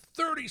get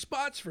 30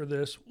 spots for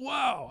this.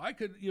 Wow,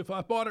 if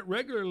I bought it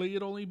regularly,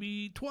 it'd only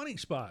be 20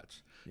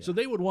 spots. Yeah. So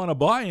they would want to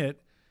buy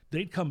it.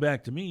 They'd come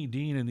back to me,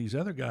 Dean and these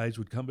other guys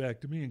would come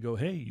back to me and go,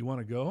 hey, you want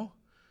to go?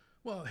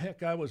 Well,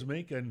 heck, I was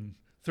making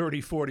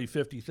 $30,000,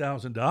 $40,000,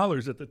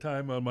 $50,000 at the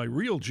time on my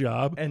real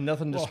job. And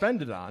nothing to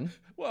spend it on.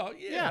 Well,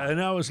 yeah.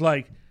 And I was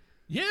like,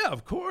 yeah,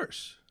 of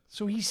course.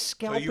 So he's So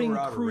scalping you were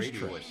out of cruise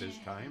radio trips. at this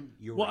time?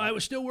 You were Well, out- I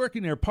was still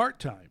working there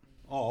part-time.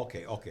 Oh,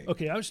 okay.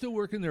 Okay, I was still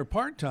working there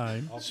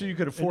part-time. So you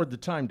could afford the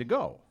time to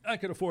go. I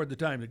could afford the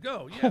time to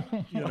go, yeah.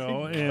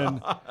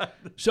 And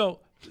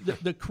so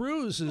the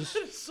cruises.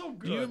 So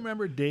good. Do you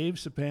remember Dave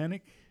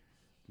Stepanek?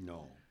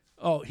 No.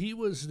 Oh, he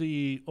was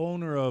the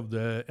owner of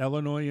the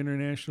Illinois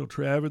International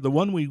Traveler, the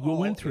one we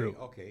went through.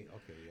 Okay.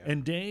 Yeah.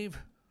 And Dave,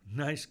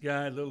 nice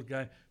guy, little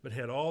guy, but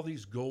had all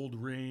these gold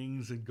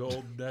rings and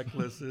gold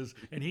necklaces.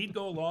 And he'd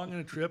go along on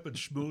a trip and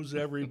schmooze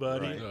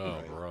everybody.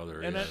 Oh,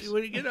 brother. And yes.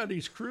 when you get on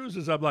these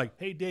cruises, I'm like,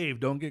 hey, Dave,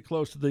 don't get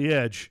close to the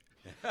edge.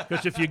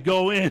 Because if you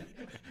go in,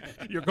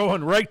 you're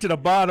going right to the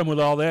bottom with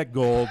all that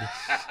gold.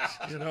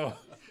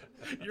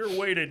 You're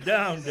weighted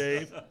down,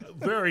 Dave.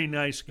 Very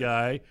nice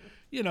guy.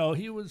 He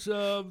was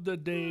the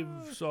Dave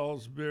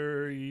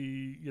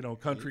Salisbury,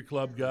 country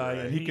club guy.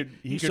 And He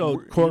could sold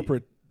work-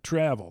 corporate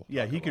travel.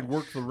 Yeah, he could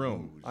work the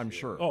room, I'm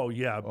sure. Oh,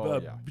 yeah.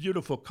 Yeah.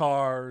 Beautiful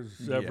cars,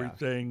 Yeah.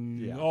 everything,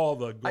 Yeah. all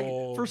the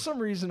gold. For some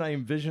reason, I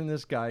envision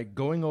this guy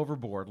going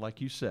overboard, like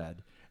you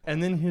said,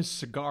 and then his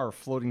cigar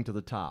floating to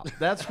the top.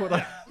 That's what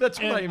I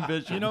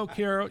envision.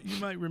 Carol,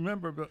 you might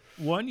remember, but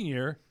one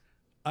year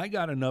I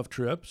got enough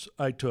trips.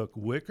 I took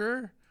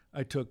Wicker.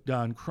 I took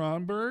Don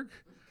Kronberg.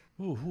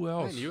 Ooh, who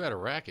else? Man, you had a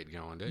racket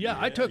going, didn't Yeah,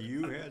 you? I took.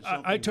 you had I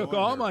something took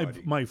going all there,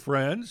 buddy. my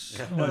friends,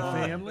 my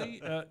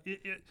family.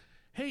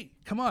 Hey,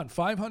 come on,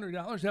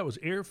 $500. That was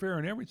airfare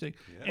and everything.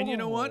 And you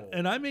know what?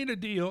 And I made a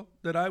deal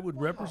that I would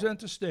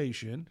represent the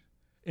station,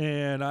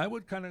 and I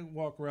would kind of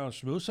walk around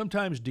smooth.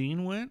 Sometimes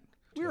Dean went.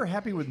 We were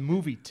happy with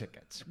movie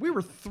tickets. We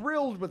were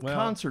thrilled with Well,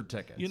 concert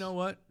tickets. You know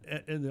what?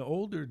 In the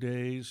older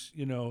days,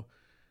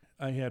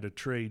 I had a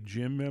trade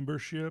gym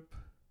membership.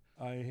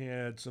 I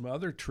had some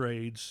other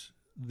trades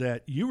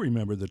that you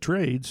remember the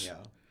trades.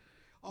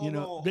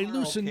 Yeah. They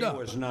loosened ROK up.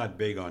 was not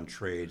big on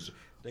trades.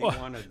 They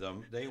wanted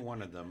them. They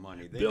wanted the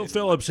money. They Bill didn't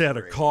Phillips want had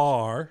a trades.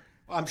 car.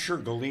 I'm sure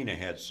Galena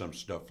had some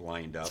stuff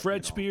lined up.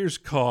 Fred Spears'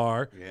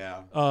 car.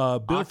 Yeah.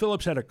 Bill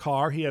Phillips had a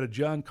car. He had a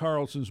John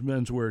Carlson's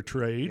menswear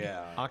trade.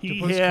 Yeah.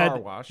 Octopus car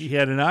wash. He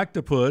had an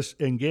octopus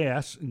and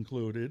gas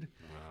included.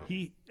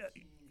 He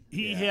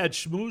had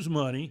schmooze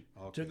money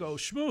to go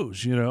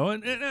schmooze,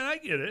 and I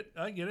get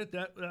it.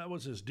 That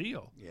was his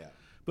deal. Yeah.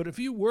 But if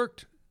you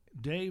worked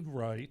Dave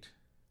Wright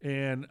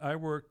and I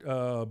worked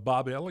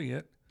Bob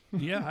Elliott,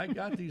 yeah, I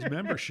got these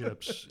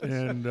memberships,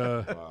 and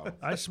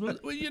I smooth.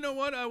 Well, you know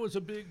what? I was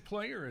a big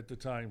player at the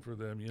time for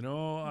them.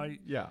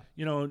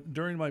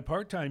 During my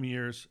part-time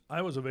years,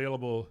 I was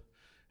available.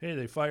 Hey,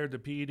 they fired the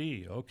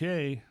PD.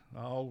 Okay,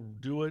 I'll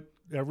do it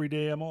every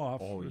day I'm off.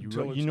 Oh,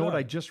 until you it's know what done.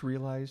 I just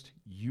realized?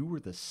 You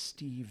were the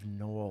Steve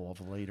Knoll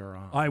of later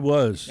on. I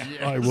was,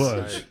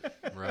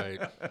 Right.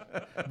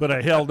 but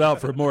I held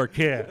out for more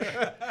cash.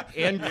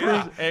 and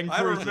cruise, and I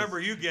don't cruises. remember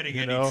you getting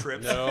any know?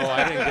 trips. No,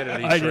 I didn't get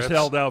any I trips. just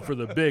held out for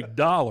the big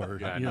dollar.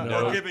 Yeah, you no.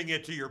 know. Or giving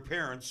it to your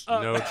parents.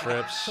 No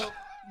trips.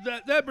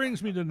 That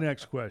brings me to the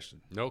next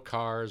question. No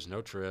cars,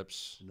 no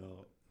trips.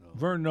 No.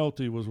 Vern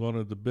Nolte was one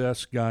of the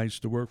best guys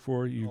to work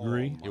for. You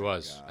agree? He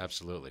was,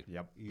 absolutely.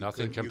 Yep.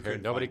 Nothing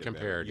compared. Nobody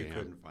compared to You him.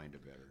 couldn't find a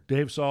better.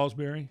 Dave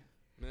Salisbury.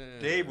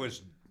 Dave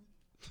was.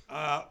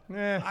 I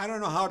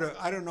don't know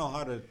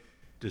how to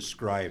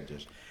describe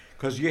this,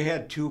 because you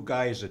had two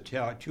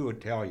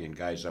Italian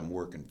guys I'm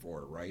working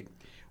for, right?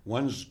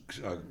 One's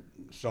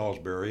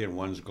Salisbury and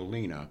one's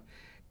Galena.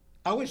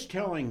 I was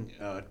telling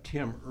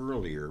Tim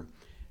earlier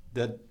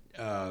that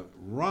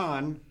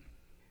Ron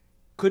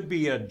could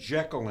be a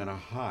Jekyll and a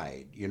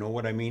Hyde. You know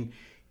what I mean?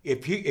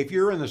 If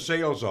you're in the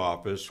sales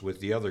office with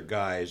the other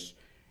guys,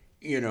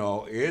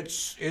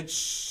 it's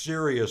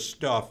serious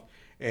stuff,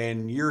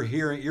 and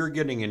you're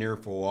getting an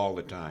earful all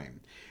the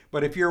time.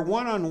 But if you're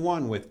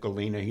one-on-one with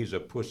Galena, he's a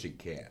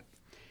pussycat.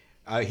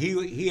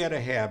 He had a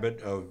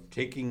habit of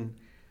taking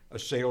a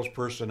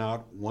salesperson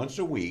out once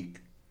a week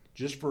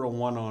just for a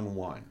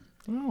one-on-one.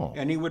 Oh.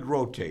 And he would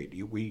rotate.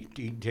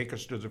 He'd take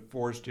us to the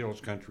Forest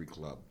Hills Country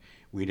Club.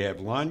 We'd have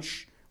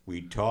lunch,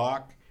 we'd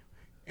talk,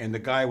 and the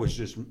guy was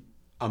just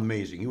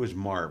amazing. He was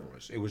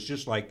marvelous. It was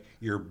just like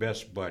your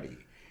best buddy.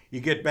 You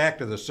get back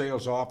to the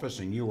sales office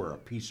and you were a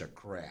piece of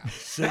crap.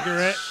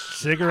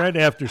 Cigarette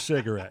after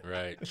cigarette.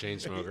 Right, chain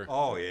smoker.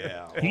 Oh,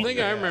 yeah. The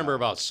thing I remember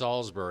about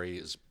Salisbury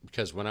is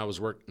because when I was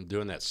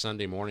doing that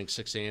Sunday morning,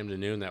 6 a.m. to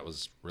noon, that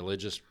was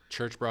religious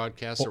church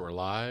broadcasts that were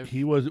live.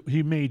 He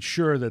made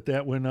sure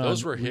that went on.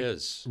 Those were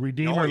his.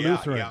 Redeemer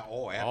Lutheran. Yeah.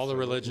 Oh, absolutely. All the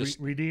religious.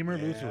 Redeemer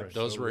Lutheran.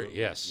 Those were,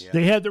 yes.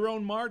 They had their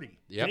own Marty.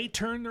 Yep. They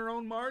turned their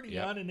own Marty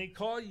Yep. on, and they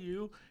call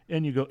you,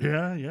 and you go,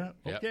 yeah, Yep.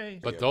 okay.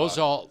 But those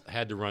all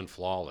had to run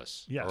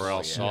flawless, Yes. or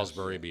else Yes.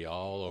 Salisbury be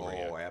all over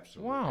Oh, you.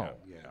 absolutely. Wow.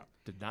 Yeah.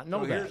 Did not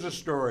know So that. here's a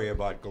story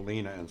about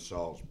Galena and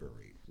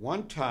Salisbury.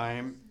 One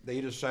time,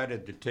 they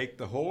decided to take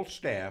the whole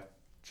staff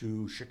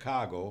to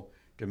Chicago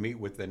to meet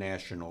with the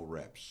national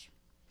reps.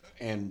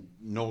 And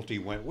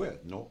Nolte went with.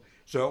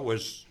 So it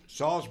was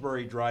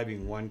Salisbury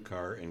driving one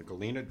car and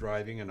Galena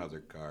driving another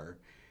car,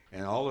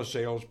 and all the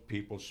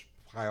salespeople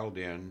piled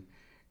in,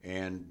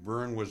 and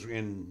Vern was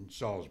in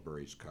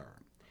Salisbury's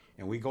car.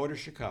 And we go to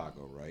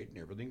Chicago, right? And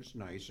everything's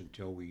nice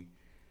until we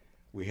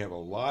have a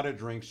lot of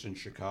drinks in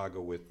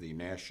Chicago with the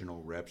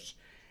national reps.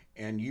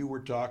 And you were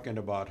talking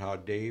about how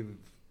Dave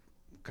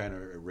kind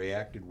of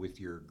reacted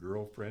with your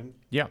girlfriend.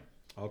 Yeah.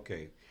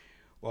 Okay.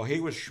 Well, he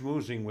was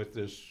schmoozing with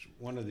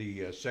one of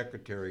the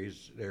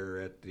secretaries there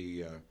at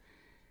the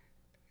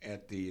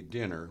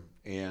dinner,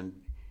 and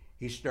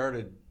he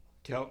started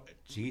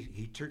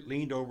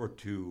leaned over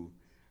to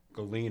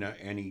Galena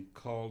and he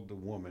called the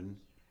woman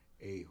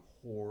a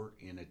whore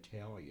in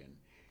Italian.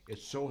 It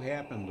so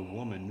happened the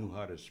woman knew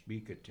how to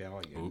speak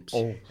Italian. Oops.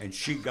 Oh. And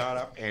she got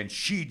up and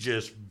she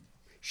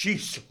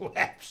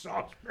slapped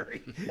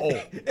Salisbury.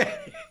 Oh.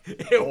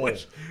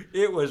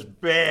 It was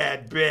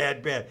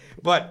bad.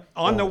 But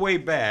on the way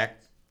back,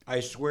 I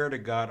swear to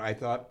God, I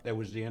thought that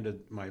was the end of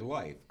my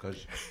life,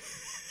 because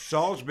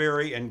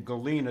Salisbury and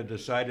Galena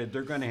decided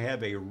they're going to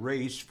have a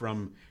race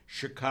from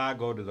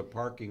Chicago to the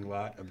parking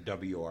lot of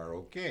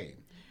WROK.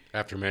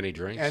 After many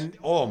drinks. And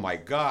oh my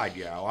God,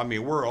 yeah. I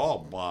mean, we're all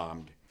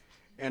bombed.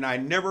 And I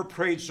never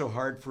prayed so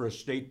hard for a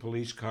state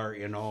police car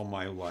in all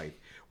my life.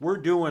 We're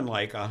doing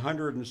like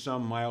 100 and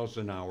some miles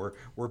an hour.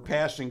 We're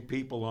passing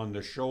people on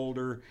the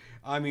shoulder.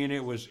 I mean,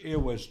 it was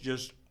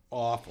just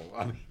awful.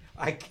 I mean,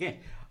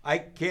 I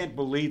can't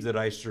believe that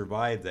I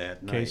survived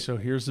that night. Okay, so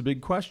here's the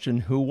big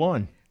question: who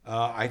won?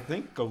 I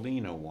think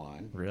Galena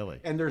won. Really?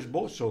 And they're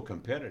both so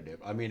competitive.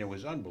 I mean, it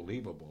was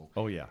unbelievable.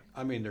 Oh yeah.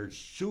 I mean, they're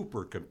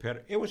super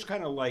competitive. It was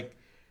kind of like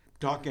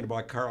talking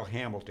about Carl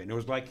Hamilton. It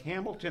was like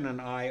Hamilton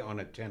and I on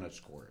a tennis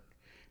court,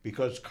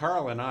 because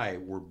Carl and I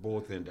were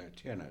both into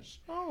tennis.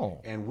 Oh.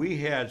 And we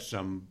had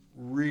some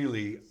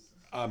really,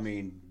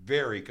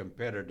 very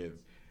competitive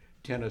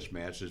tennis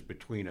matches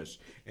between us.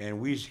 And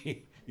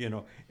we,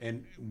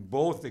 and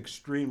both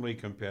extremely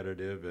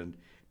competitive.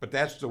 But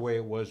that's the way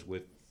it was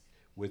with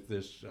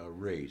this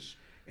race.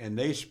 And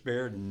they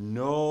spared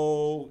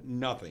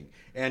nothing.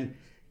 And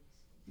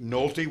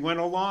Nolte went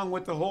along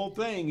with the whole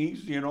thing.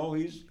 He's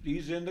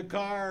in the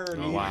car.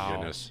 And Oh, my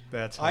goodness.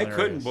 That's I hilarious.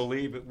 couldn't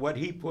believe it, what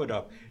he put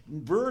up.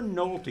 Vern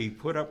Nolte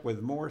put up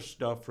with more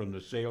stuff from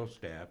the sales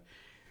staff.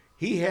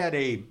 He had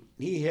a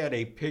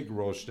pig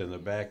roast in the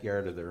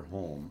backyard of their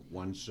home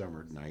one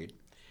summer night,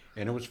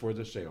 and it was for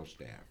the sales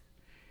staff.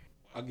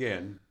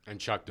 Again, And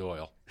Chuck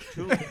Doyle.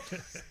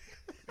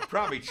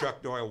 probably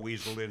Chuck Doyle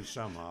weaseled in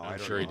somehow. I'm I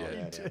don't sure he know how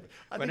did. that happened.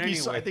 I But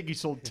think he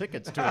sold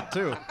tickets to it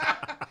too.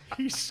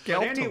 He But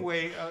scalped him.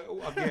 anyway,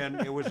 again,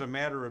 it was a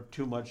matter of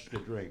too much to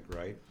drink,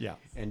 right? Yeah.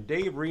 And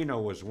Dave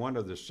Reno was one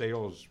of the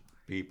sales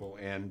people,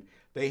 and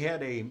they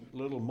had a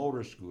little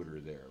motor scooter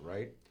there,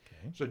 right?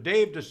 Okay. So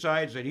Dave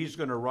decides that he's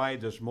going to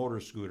ride this motor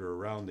scooter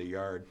around the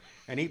yard,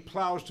 and he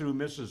plows through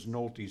Mrs.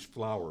 Nolte's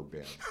flower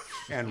bed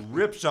and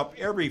rips up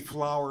every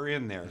flower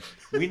in there.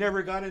 We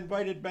never got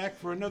invited back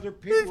for another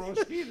pig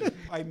roast either.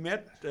 I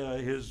met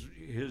his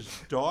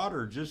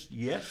daughter just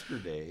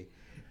yesterday,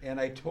 and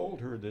I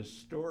told her this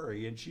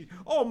story, and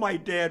my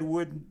dad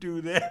wouldn't do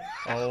that.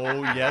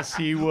 Oh yes,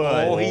 he would.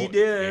 Oh, he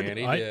did. And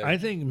he did. I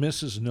think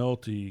Mrs.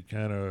 Nolte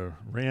kind of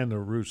ran the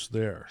roost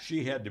there.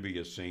 She had to be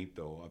a saint,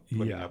 though, of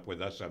putting Yeah. up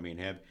with us. I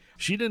mean,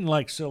 She didn't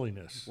like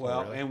silliness.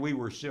 and we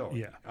were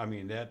silly. Yeah. I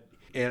mean, that.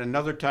 And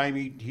another time,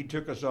 he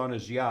took us on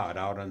his yacht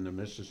out on the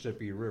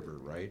Mississippi River,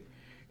 right?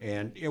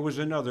 And it was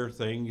another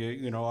thing.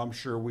 I'm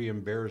sure we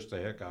embarrassed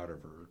the heck out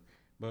of her.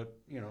 But,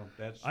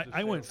 that's.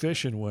 I went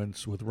fishing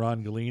once with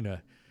Ron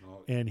Galena,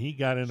 and he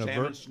got in a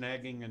salmon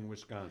snagging in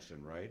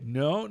Wisconsin, right?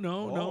 No.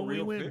 We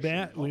real went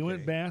fishing. we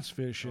went Okay. bass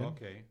fishing.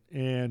 Okay.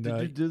 And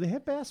Do they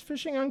have bass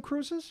fishing on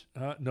cruises?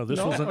 no, this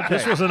No? wasn't Okay.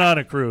 this wasn't on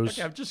a cruise.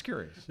 Okay, I'm just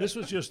curious. This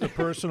was just a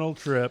personal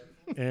trip,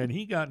 and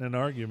he got in an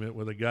argument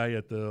with a guy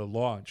at the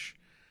launch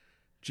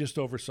just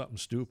over something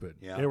stupid.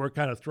 Yeah. They were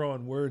kind of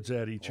throwing words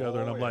at each other,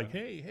 and I'm yeah. like,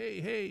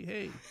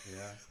 hey.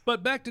 Yeah.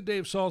 But back to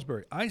Dave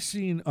Salisbury. I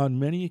seen on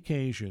many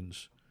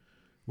occasions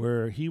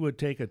where he would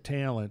take a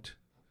talent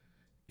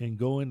and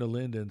go into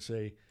Linda and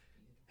say,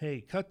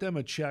 hey, cut them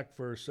a check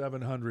for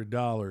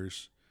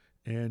 $700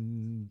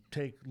 and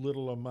take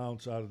little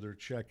amounts out of their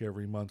check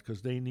every month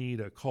because they need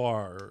a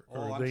car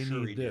or I'm they sure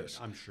need he did. this.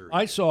 I'm sure he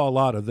I did. saw a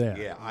lot of that.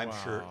 Yeah, I'm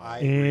sure. I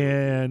agree with you.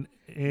 And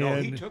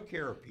No, he took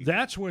care of people.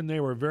 that's when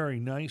they were very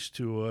nice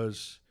to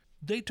us.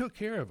 They took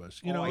care of us.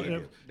 You know, they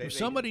if, did. They if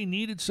somebody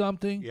needed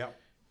something, Yep.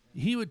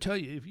 he would tell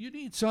you, if you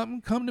need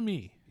something, come to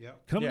me.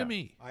 Yep. Come Yeah. to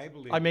me. I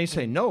believe. I may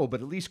say no,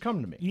 but at least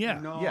come to me. Yeah.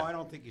 No, Yeah. I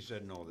don't think he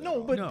said no. That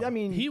No, often. but No, I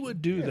mean, he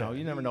would do that.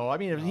 You never know. I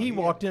mean, if he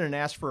walked in and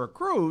asked for a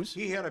cruise,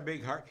 He had a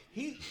big heart.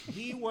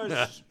 He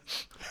was.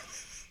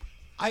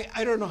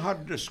 I don't know how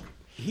to describe.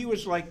 He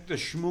was like the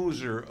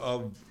schmoozer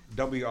of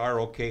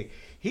WROK.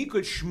 He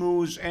could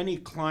schmooze any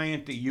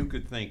client that you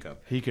could think of.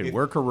 he could If-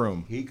 work a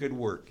room. He could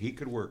work. He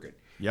could work it.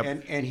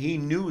 Yep. And he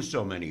knew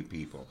so many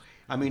people.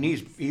 I mean,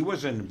 he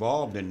was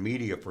involved in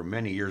media for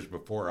many years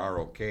before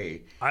ROK.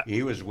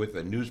 He was with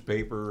a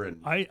newspaper,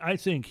 and I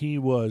think he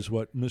was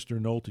what Mr.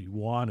 Nolte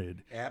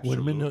wanted.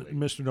 Absolutely. When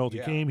Mr.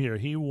 Nolte came here,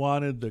 he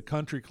wanted the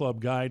country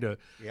club guy to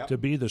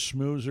be the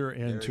smoozer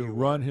and to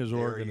run his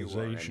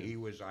organization. And he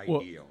was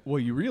ideal. Well,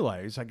 you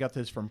realize, I got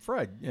this from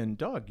Fred and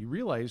Doug, you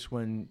realize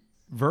when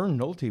Vern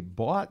Nolte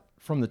bought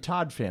from the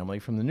Todd family,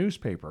 from the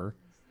newspaper,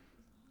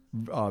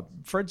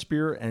 Fred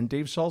Spear and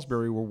Dave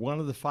Salisbury were one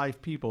of the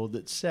 5 people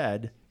that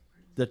said,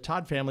 the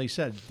Todd family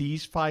said,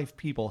 these 5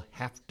 people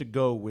have to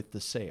go with the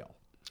sale.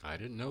 I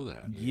didn't know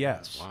that.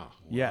 Yes. Wow.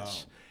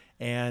 Yes.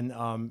 And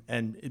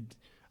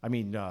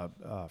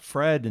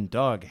Fred and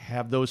Doug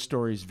have those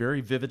stories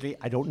very vividly.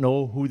 I don't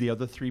know who the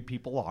other 3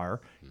 people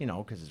are,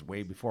 because it's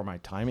way before my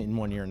time, in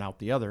one ear and out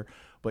the other.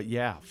 But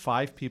yeah,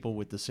 5 people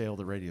with the sale of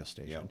the radio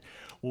station. Yep.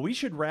 Well, we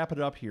should wrap it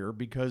up here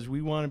because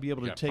we want to be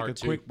able to take a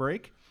quick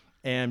break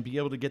and be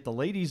able to get the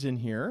ladies in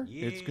here.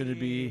 Yay. It's going to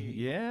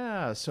be,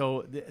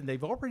 so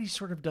they've already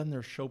sort of done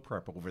their show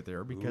prep over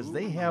there because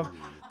they have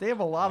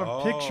a lot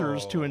of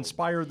pictures to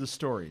inspire the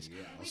stories.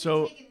 We've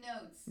So been taking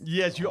notes.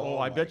 yes,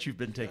 I bet you've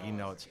been taking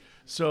notes.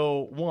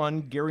 So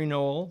 1, Gary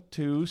Knoll.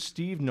 2,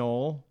 Steve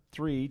Knoll.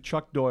 3,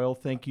 Chuck Doyle.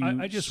 Thank you.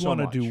 I just so want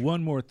to much. do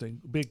one more thing.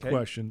 Big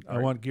question. I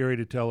want Gary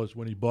to tell us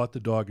when he bought the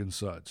dog and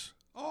suds.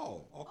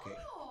 Oh, okay.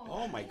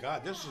 Oh my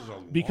God, this is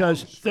a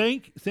Because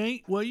long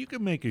story. well, you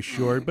can make it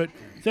short, but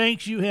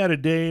thanks you had a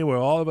day where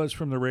all of us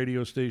from the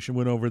radio station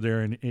went over there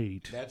and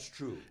ate. That's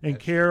true. And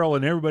That's Carol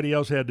and everybody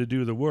else had to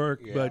do the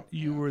work, Yeah, but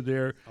you were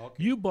there.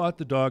 Okay. You bought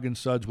the dog and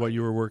suds while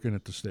you were working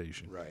at the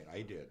station. Right,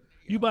 I did.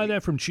 You buy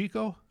that from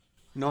Chico?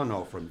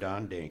 No, from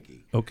Don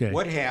Danke. Okay.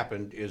 What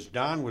happened is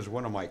Don was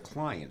one of my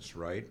clients,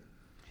 right?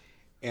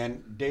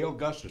 And Dale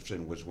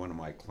Gustafson was one of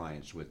my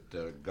clients with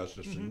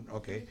Gustafson. Mm-hmm.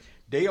 Okay.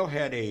 Dale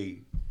had a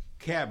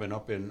cabin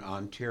up in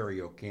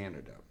Ontario,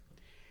 Canada.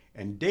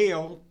 And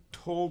Dale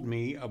told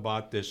me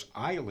about this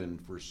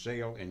island for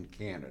sale in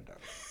Canada.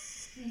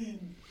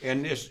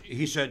 And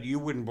he said, you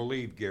wouldn't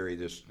believe, Gary,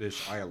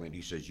 this island.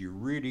 He says, you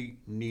really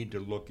need to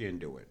look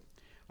into it.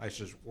 I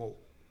says, well,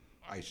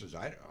 I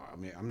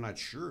mean, I'm not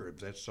sure if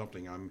that's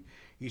something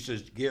he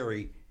says,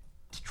 Gary,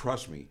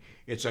 trust me.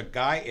 It's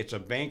a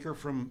banker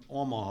from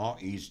Omaha.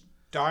 He's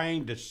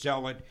dying to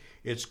sell it.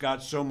 It's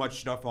got so much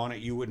stuff on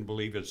it, you wouldn't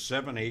believe it. It's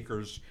 7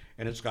 acres,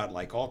 and it's got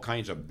like all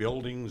kinds of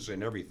buildings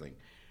and everything.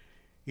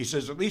 He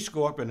says, at least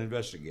go up and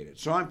investigate it.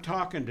 So I'm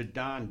talking to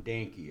Don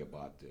Danke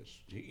about this.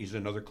 He's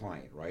another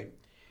client, right?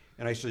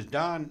 And I says,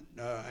 Don,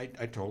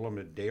 I told him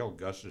that Dale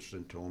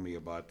Gustafson told me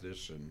about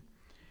this. And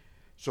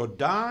so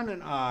Don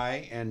and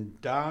I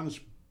and Don's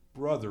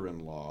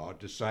brother-in-law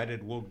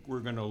decided we're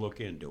going to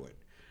look into it.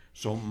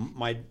 So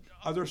my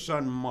other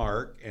son,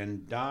 Mark,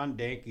 and Don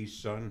Danke's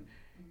son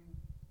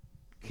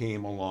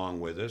came along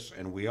with us,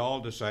 and we all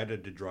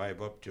decided to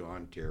drive up to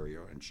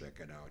Ontario and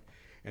check it out.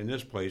 And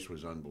this place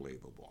was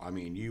unbelievable. I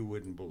mean, you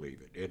wouldn't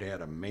believe it. It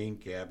had a main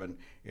cabin.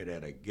 It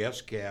had a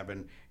guest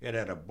cabin. It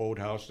had a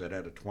boathouse that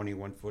had a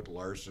 21-foot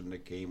Larson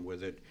that came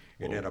with it.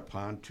 It had a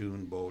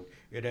pontoon boat.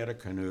 It had a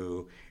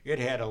canoe. It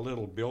had a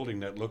little building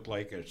that looked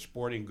like a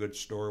sporting goods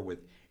store with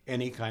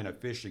any kind of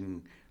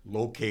fishing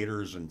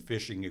locators and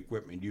fishing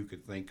equipment you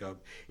could think of.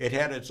 It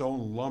had its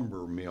own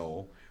lumber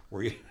mill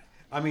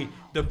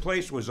the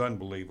place was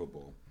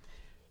unbelievable.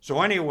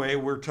 So anyway,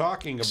 we're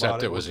talking about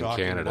Except it. it was in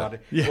Canada.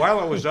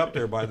 While I was up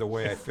there, by the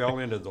way, I fell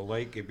into the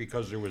lake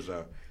because there was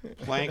a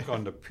plank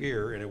on the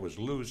pier and it was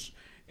loose,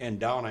 and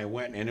down I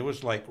went, and it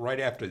was like right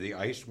after the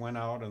ice went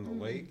out in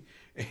the lake.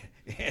 And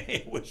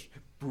it was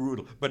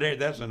brutal. But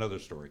that's another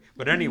story.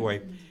 But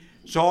anyway,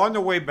 so on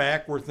the way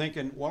back, we're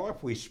thinking, well,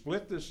 if we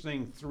split this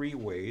thing 3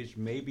 ways,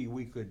 maybe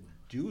we could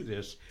do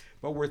this.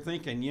 But we're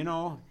thinking,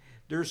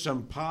 there's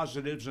some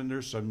positives and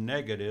there's some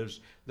negatives.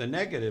 The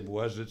negative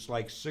was it's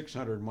like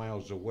 600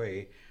 miles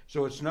away,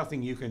 so it's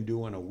nothing you can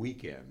do on a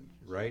weekend,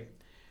 right?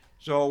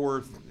 So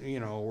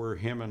we're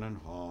hemming and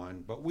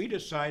hawing, but we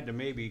decide to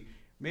maybe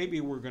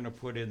we're going to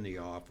put in the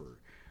offer.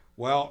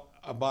 Well,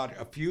 about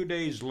a few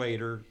days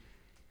later,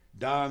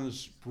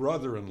 Don's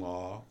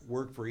brother-in-law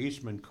worked for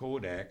Eastman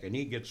Kodak, and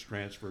he gets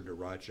transferred to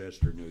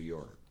Rochester, New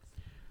York.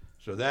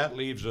 So that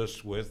leaves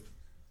us with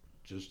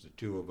just the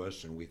 2 of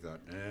us, and we thought,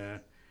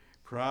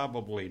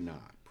 probably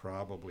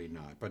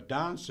not. But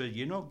Don said,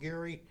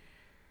 Gary,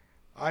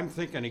 I'm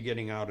thinking of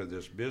getting out of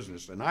this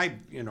business. And I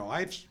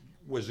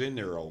was in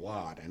there a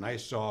lot, and I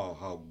saw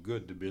how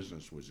good the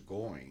business was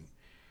going.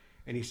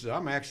 And he said,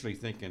 I'm actually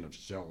thinking of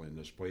selling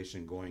this place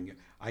and going.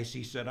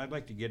 He said, I'd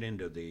like to get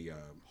into the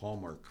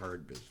Hallmark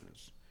card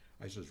business.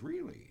 I says,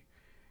 really?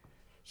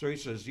 So he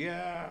says,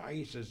 yeah.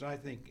 He says, I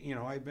think,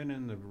 I've been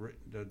in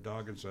the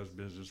dog and suds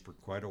business for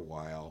quite a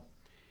while.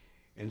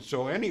 And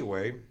so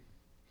anyway,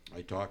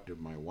 I talked to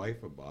my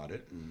wife about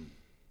it, and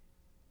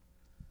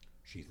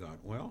she thought,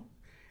 well,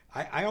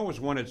 I always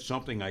wanted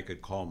something I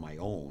could call my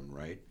own,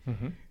 right?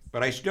 Mm-hmm.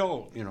 But I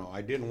still,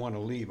 I didn't want to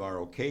leave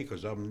ROK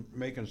because I'm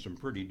making some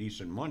pretty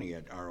decent money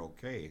at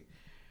ROK.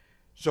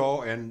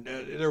 So, and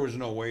there was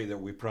no way that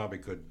we probably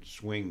could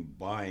swing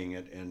buying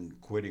it and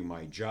quitting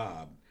my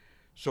job.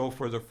 So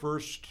for the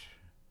first,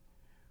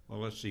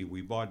 well, let's see,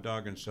 we bought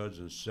Dog and Suds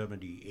in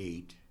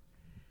 '78,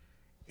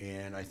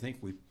 and I think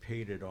we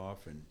paid it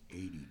off in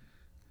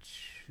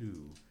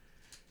 '82.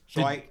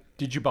 So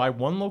Did you buy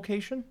one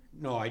location?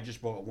 No, I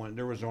just bought one.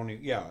 There was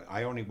only,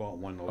 I only bought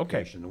one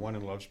location, the one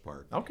in Loves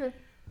Park. Okay.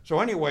 So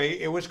anyway,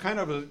 it was kind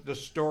of the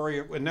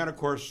story, and then of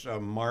course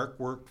Mark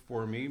worked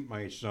for me,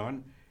 my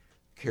son.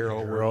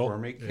 Carol worked for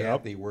me,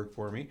 Kathy worked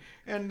for me,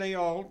 and they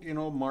all,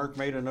 Mark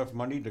made enough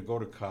money to go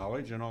to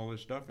college and all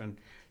this stuff, and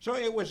so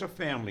it was a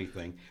family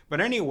thing.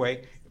 But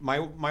anyway, my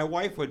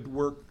wife would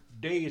work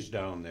days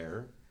down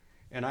there,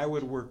 and I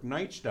would work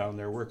nights down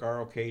there, work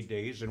ROK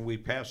days, and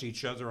we'd pass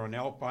each other on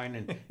Alpine,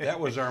 and that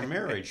was our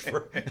marriage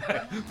for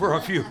for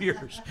a few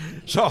years.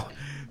 So,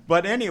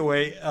 but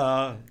anyway,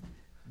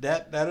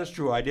 that is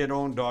true. I did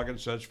own Dog and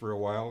Suds for a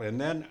while, and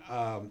then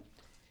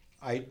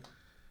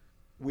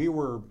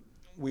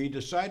we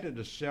decided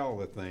to sell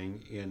the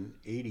thing in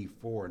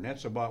 '84, and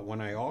that's about when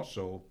I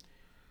also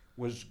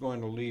was going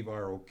to leave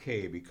ROK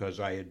because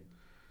I had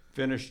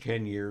finished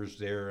 10 years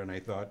there, and I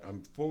thought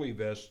I'm fully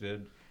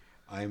vested.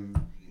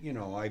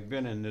 I've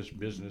been in this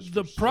business.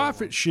 The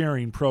profit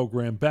sharing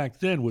program back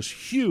then was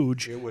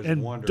huge. It was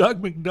and wonderful.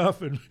 Doug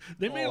McDuffin,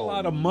 they made a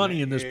lot of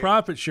money in this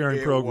profit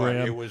sharing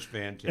program. It was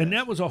fantastic. And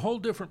that was a whole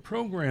different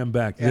program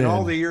back then. And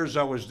all the years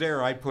I was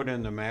there, I put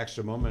in the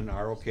maximum, and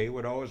ROK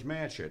would always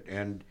match it.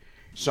 And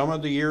some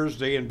of the years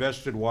they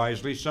invested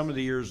wisely, some of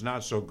the years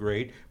not so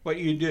great, but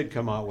you did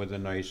come out with a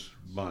nice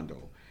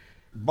bundle.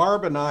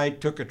 Barb and I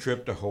took a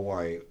trip to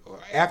Hawaii.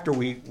 After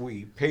we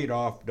paid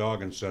off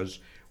Dog and Suds,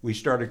 we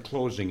started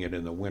closing it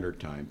in the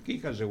wintertime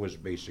because it was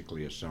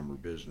basically a summer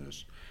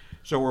business.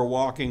 So we're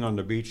walking on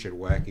the beach at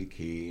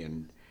Waikiki,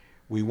 and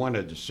we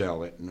wanted to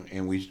sell it,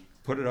 and we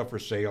put it up for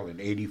sale in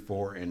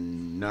 '84,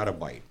 and not a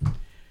bite.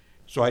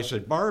 So I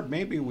said, Barb,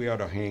 maybe we ought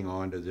to hang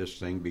on to this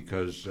thing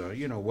because,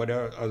 what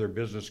other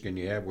business can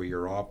you have where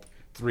you're off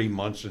 3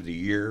 months of the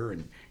year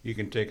and you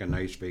can take a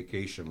nice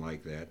vacation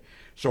like that?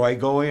 So I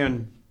go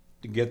in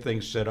to get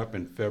things set up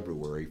in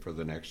February for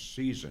the next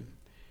season.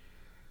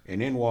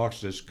 And in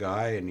walks this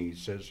guy, and he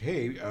says,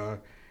 hey,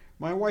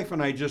 my wife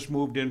and I just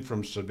moved in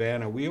from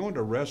Savannah. We owned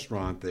a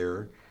restaurant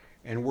there,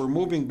 and we're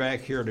moving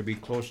back here to be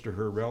close to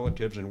her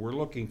relatives, and we're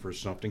looking for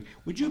something.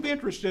 Would you be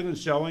interested in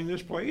selling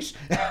this place?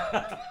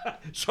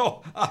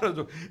 So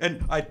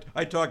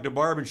I talked to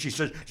Barb, and she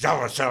says,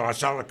 sell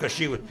it, because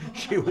she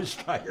was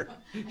tired.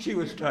 She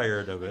was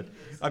tired of it.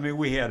 I mean,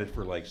 we had it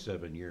for like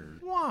 7 years.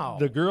 Wow.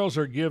 The girls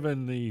are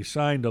given the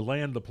sign to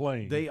land the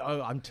plane.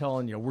 I'm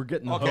telling you, we're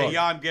getting Okay, hooked.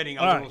 yeah, I'm getting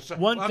a All little.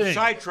 right, I'm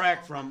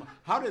sidetracked from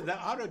how did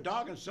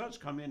Dog and Suds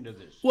come into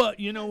this? Well,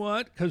 you know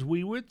what? Because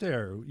we went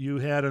there. You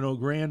had a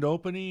grand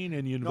opening,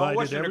 and you invited No, it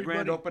wasn't everybody. a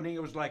grand opening.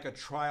 It was like a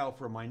trial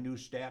for my new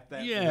staff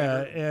that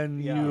Yeah, winter.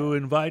 and Yeah. you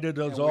invited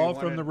us And we all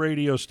from wanted- the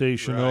radio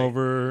station Right,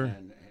 over,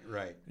 and,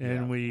 right,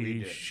 and yeah, we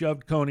did.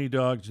 shoved coney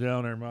dogs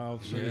down our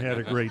mouths and had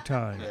a great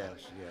time.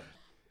 Yes,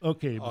 yeah.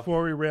 Okay,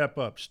 before we wrap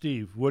up,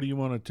 Steve, what do you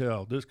want to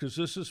tell? Because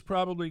this is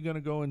probably going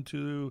to go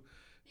into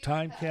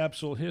time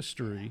capsule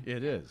history,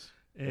 It is.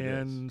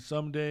 and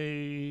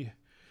someday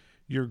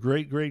your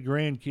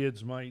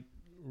great-great-grandkids might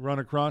run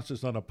across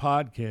this on a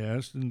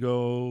podcast and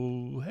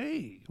go,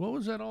 hey, what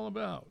was that all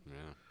about? Yeah.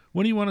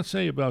 What do you want to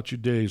say about your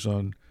days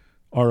on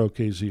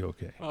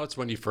ROK-ZOK? Well, it's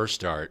when you first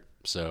start.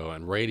 So,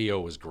 and radio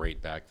was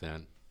great back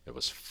then. It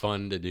was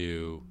fun to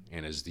do,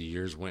 and as the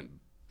years went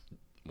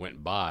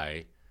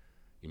by,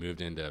 you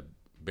moved into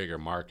bigger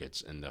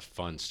markets, and the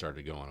fun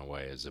started going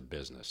away as a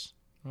business.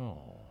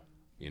 Oh.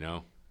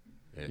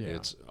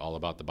 It's all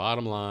about the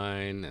bottom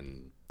line,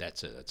 and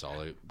that's it. That's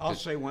all. I'll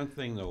say one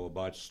thing though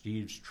about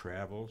Steve's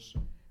travels.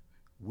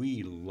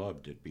 We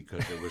loved it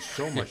because it was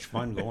so much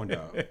fun going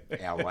to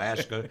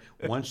Alaska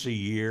once a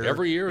year.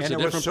 Every year it's and a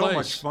it was different so place.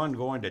 much fun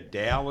going to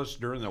Dallas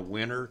during the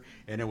winter,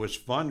 and it was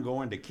fun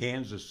going to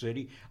Kansas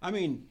City. I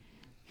mean,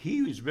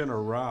 he's been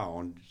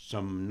around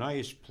some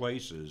nice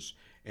places,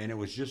 and it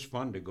was just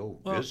fun to go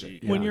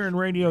visit. When you're in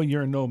radio,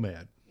 you're a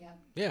nomad.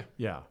 Yeah.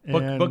 Yeah.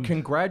 And- But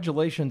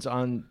congratulations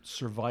on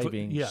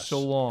surviving Yes,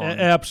 so long.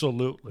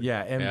 Absolutely.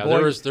 Yeah, and Yeah,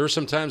 boy, there were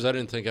some times I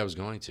didn't think I was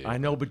going to. I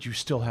know, but you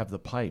still have the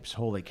pipes.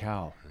 Holy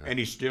cow. And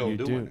he's still You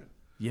doing do. it.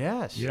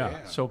 Yes.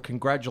 Yeah. So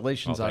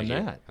congratulations Oh, on thank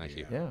you. that. Thank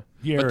you. Yeah.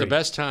 But the Gary.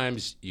 best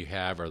times you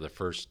have are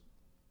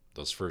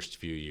those first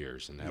few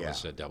years, and that Yeah.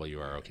 was at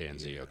WROK and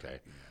WZOK.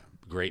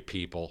 Great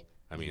people.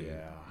 I mean,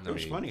 It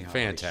was funny how they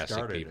fantastic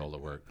started people it. to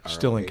work.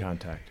 Still in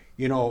contact.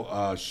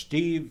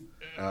 Steve,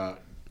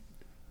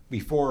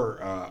 before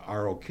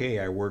ROK,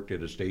 I worked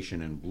at a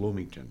station in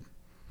Bloomington,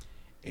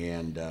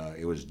 and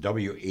it was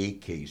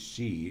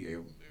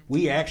WAKC.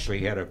 We actually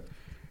had a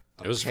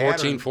It was pattern.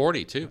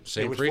 1440 too,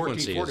 same It was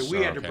frequency 1440. as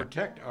We had to ROK.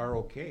 protect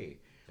ROK.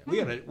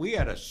 We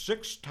had a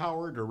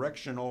 6-tower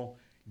directional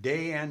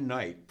day and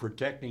night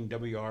protecting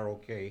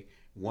WROK.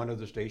 One of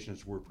the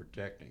stations we're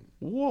protecting.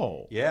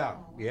 Whoa.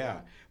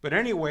 Yeah. But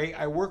anyway,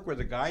 I worked with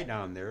a guy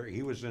down there.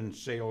 He was in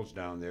sales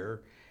down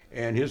there,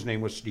 and his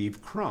name was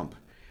Steve Crump.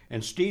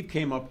 And Steve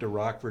came up to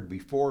Rockford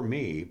before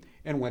me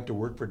and went to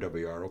work for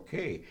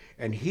WROK.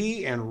 And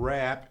he and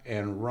Rapp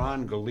and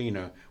Ron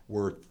Galena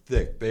were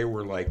thick. They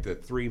were like the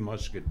Three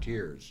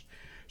Musketeers.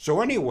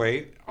 So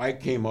anyway, I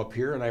came up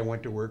here and I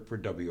went to work for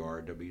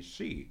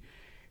WRWC.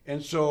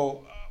 And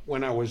so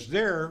when I was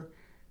there,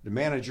 the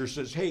manager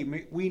says, hey,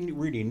 we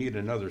really need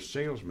another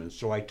salesman.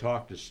 So I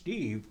talked to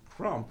Steve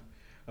Crump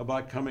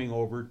about coming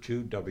over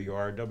to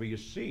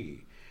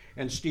WRWC.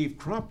 And Steve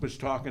Crump was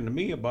talking to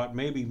me about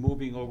maybe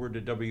moving over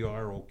to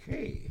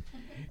WROK.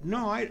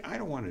 No, I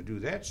don't want to do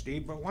that,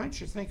 Steve, but why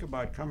don't you think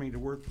about coming to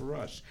work for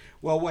us?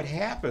 Well, what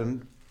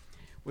happened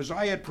was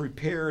I had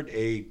prepared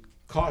a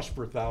cost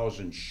per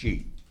thousand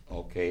sheet,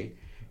 okay,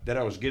 that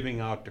I was giving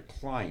out to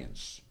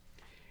clients.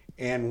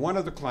 And one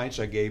of the clients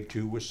I gave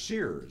to was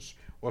Sears.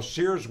 Well,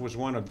 Sears was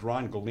one of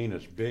Ron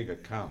Galena's big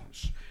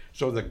accounts.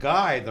 So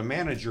the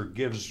manager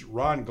gives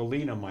Ron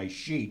Galena my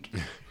sheet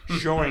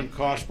showing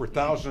cost per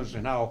thousands,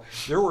 and how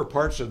there were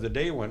parts of the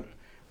day when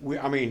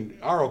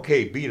ROK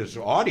beat us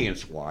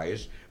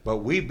audience-wise, but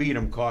we beat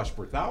them cost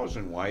per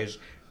thousand-wise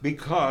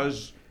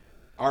because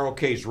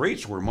ROK's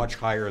rates were much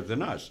higher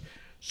than us.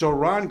 So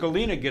Ron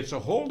Galena gets a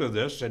hold of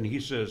this, and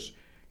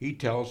he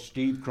tells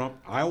Steve Crump,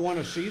 I want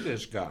to see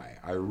this guy.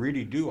 I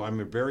really do.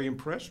 I'm very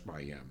impressed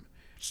by him.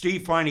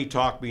 Steve finally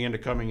talked me into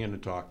coming in to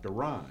talk to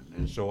Ron,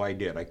 and so I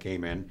did. I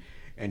came in,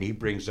 and he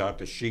brings out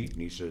the sheet,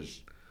 and he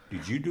says,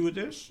 did you do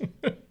this?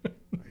 I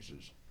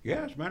says,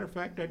 yeah, as a matter of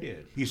fact, I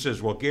did. He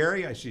says, well,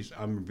 Gary, I says,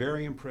 I'm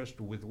very impressed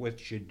with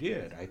what you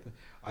did.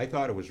 I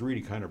thought it was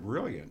really kind of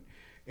brilliant.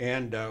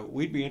 And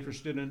we'd be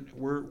interested in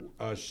where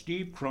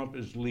Steve Crump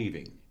is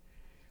leaving.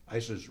 I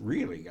says,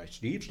 really?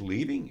 Steve's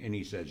leaving? And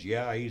he says,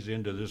 yeah, he's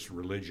into this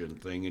religion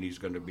thing, and he's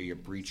going to be a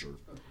preacher.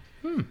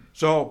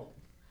 So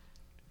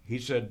he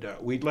said,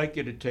 we'd like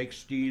you to take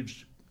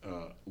Steve's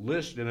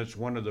list, and it's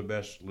one of the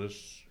best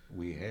lists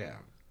we have.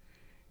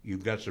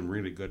 You've got some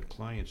really good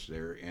clients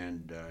there.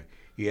 And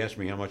he asked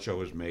me how much I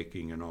was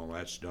making and all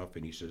that stuff,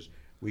 and he says,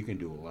 we can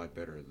do a lot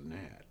better than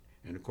that.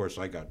 And of course,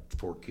 I got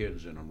 4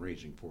 kids, and I'm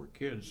raising 4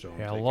 kids. So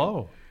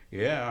Hello.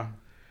 Yeah.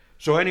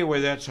 So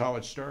anyway, that's how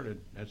it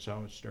started. And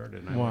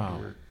I went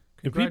to work.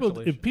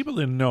 If people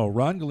didn't know,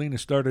 Ron Galena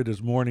started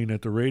his morning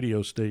at the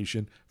radio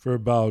station for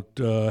about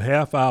a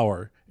half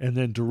hour, and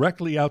then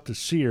directly out to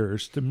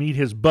Sears to meet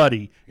his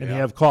buddy and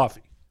have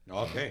coffee.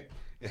 Okay.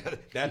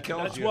 That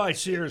tells That's you. why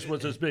Sears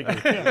was as big as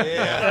him.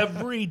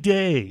 Every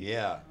day.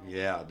 Yeah,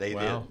 they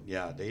did.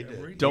 Yeah, they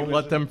did. Don't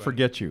let them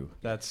forget you.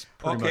 That's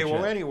pretty much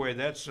well, it. anyway,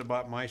 that's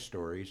about my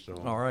story. So.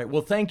 All right.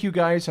 Well, thank you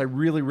guys. I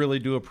really, really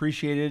do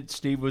appreciate it.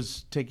 Steve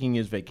was taking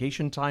his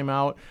vacation time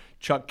out.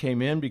 Chuck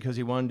came in because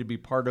he wanted to be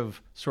part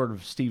of sort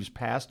of Steve's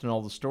past and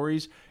all the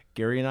stories.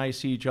 Gary and I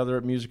see each other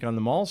at Music on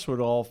the Mall, so it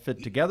all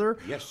fit together.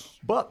 Yes.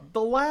 But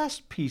the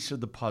last piece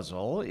of the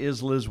puzzle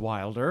is Liz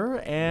Wylder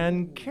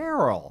and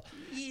Carol.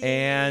 Yeah.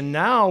 And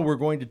now we're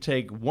going to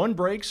take one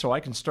break so I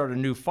can start a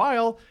new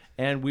file,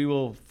 and we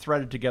will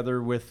thread it together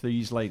with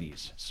these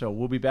ladies. So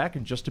we'll be back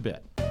in just a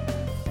bit.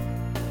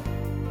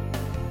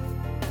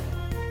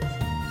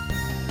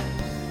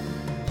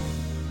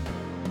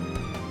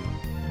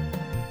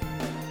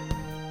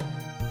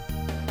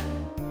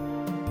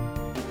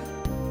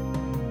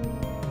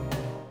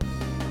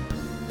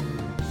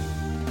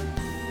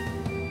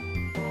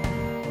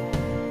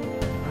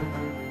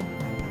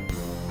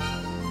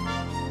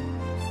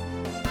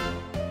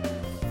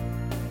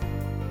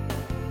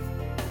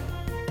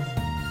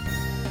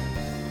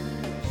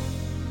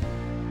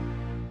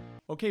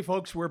 Okay,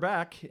 folks, we're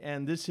back,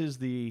 and this is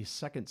the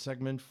second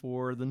segment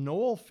for the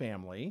Knoll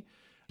family.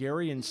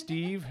 Gary and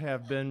Steve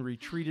have been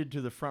retreated to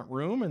the front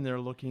room, and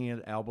they're looking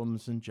at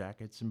albums and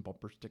jackets and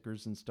bumper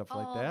stickers and stuff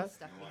like that. All the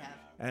stuff we have.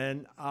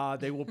 And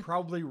they will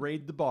probably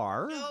raid the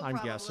bar, I'm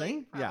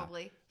guessing.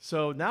 Probably. Yeah.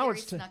 So now Gary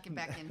it's snuck him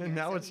back in here,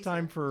 now so it's he's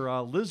time here.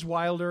 for Liz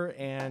Wylder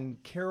and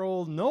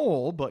Carol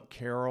Knoll, but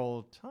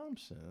Carol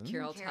Thompson.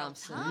 Carol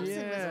Thompson.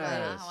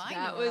 Yes.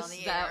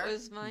 That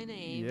was my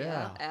name.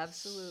 Yeah,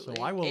 absolutely.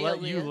 So I will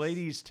let you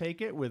ladies take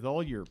it with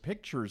all your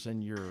pictures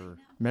and your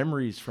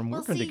memories from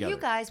working together. You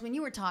guys, when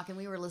you were talking,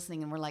 we were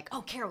listening, and we're like,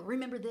 "Oh, Carol,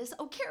 remember this?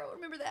 Oh, Carol,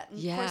 remember that?"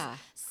 And of course,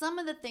 some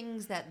of the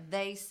things that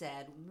they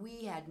said,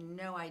 we had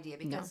no idea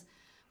because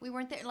we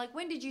weren't there. Like,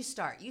 when did you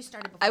start? You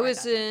started before I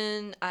was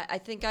in. I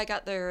think I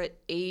got there at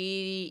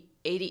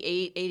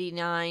 88,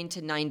 89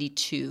 to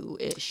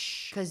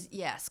 92-ish.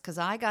 Because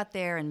I got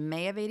there in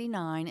May of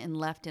 89 and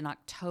left in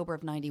October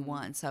of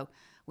 91. So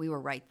we were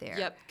right there.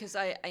 Yep, because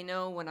I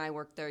know when I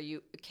worked there,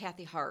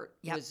 Kathy Hart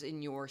was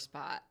in your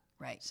spot.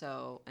 Right.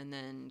 So, and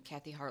then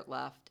Kathy Hart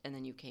left, and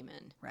then you came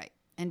in. Right.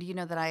 And do you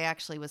know that I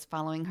actually was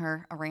following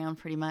her around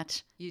pretty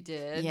much? You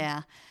did?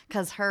 Yeah.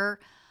 Because her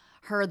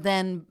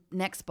then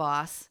next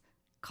boss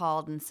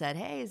called and said,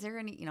 hey, is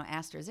there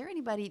asked her, is there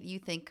anybody that you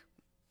think,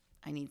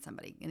 I need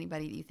somebody,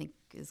 anybody that you think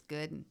is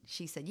good? And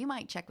she said, you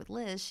might check with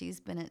Liz. She's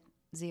been at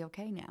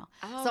ZOK now.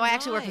 Oh, so I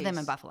actually worked with them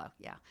in Buffalo,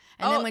 yeah.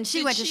 And then when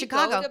she went to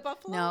Chicago. Go to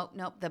Buffalo?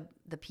 No,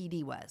 the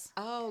PD was.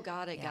 Oh,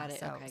 got it.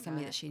 So Okay,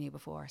 somebody that she knew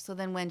before. So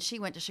then when she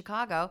went to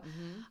Chicago,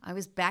 I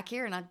was back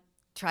here and I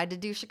tried to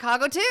do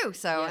Chicago too.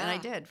 So, and I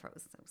Yeah. did. It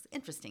was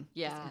interesting.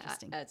 It was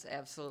interesting. That's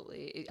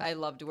absolutely. I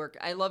loved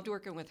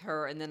working with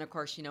her, and then of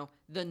course,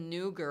 the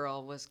new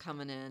girl was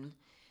coming in.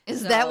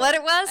 Is that what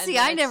it was? and See,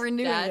 I that's- never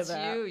knew any of that's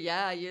that. you.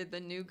 Yeah, you're the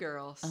new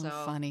girl. Oh, So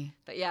funny.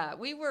 But yeah,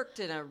 we worked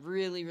in a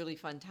really, really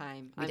fun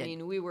time. We did.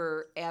 mean,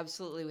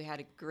 we had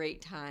a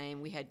great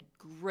time. We had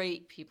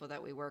great people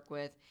that we work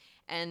with.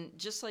 And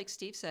just like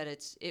Steve said,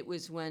 it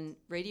was when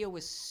radio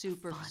was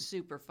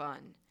super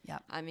fun.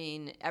 Yep. I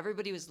mean,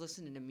 everybody was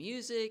listening to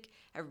music.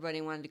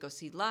 Everybody wanted to go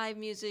see live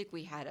music.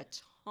 We had a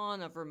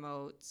ton of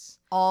remotes.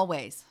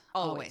 Always.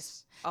 Now,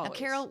 Always.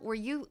 Carol, were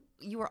you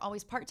were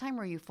always part-time or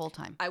were you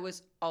full-time? I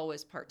was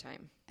always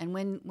part-time. And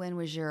when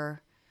was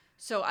your...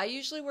 So I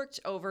usually worked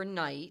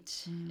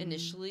overnight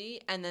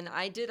initially, and then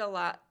I did a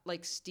lot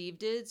like Steve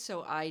did.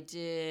 So I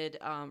did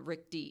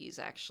Rick D's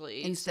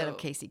actually Instead of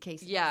Casey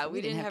Kasem. Yeah,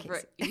 we didn't have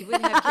Casey. we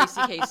didn't have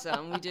Casey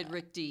Kasem. We did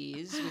Rick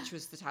D's, which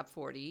was the top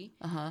 40.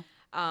 Uh-huh.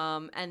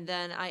 And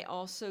then I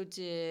also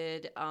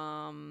did.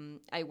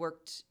 I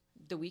worked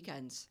the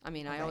weekends. I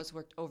mean, I always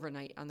worked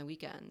overnight on the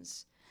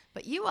weekends.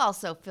 But you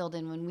also filled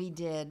in when we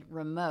did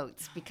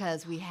remotes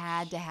because we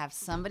had to have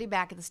somebody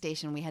back at the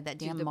station. We had that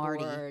damn the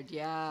Marty. board.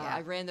 Yeah,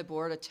 I ran the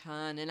board a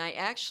ton, and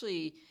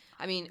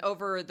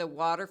over the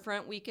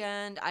waterfront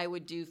weekend, I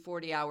would do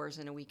 40 hours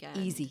in a weekend.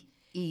 Easy.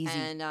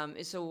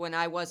 And so when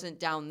I wasn't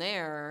down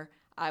there,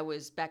 I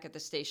was back at the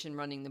station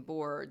running the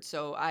board.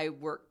 So I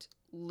worked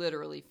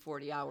literally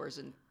 40 hours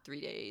in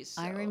 3 days.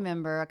 I so,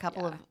 remember a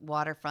couple of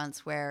waterfronts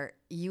where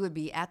you would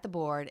be at the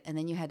board and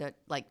then you had to,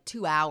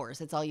 2 hours.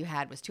 That's all you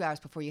had was 2 hours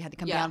before you had to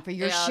come down for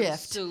your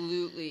shift.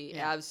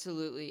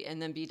 Absolutely.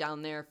 And then be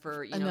down there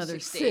for, Another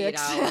 6 to 8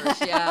 6.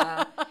 hours.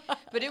 Yeah.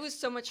 But it was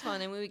so much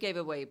fun. And we gave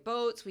away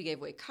boats. We gave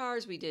away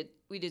cars. We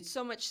did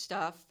so much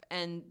stuff.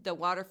 And the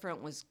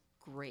waterfront was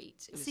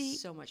great. It was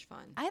so much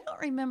fun. I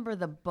don't remember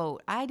the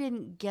boat. I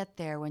didn't get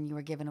there when you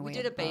were giving away We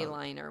did a boat.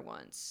 Bayliner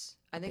once.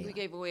 I think we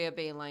gave away a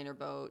Bayliner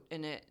boat,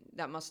 and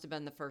that must have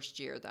been the first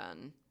year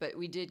then. But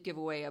we did give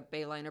away a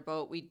Bayliner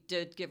boat. We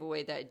did give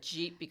away that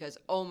Jeep because,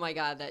 oh my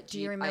God, that Jeep! Do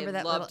you remember I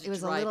that loved little? It was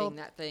driving a little.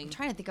 that thing. I'm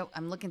trying to think.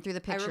 I'm looking through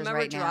the pictures I remember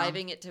right now.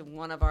 driving it to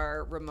one of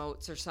our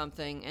remotes or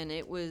something, and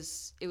it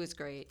was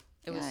great.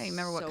 It was I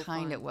remember what so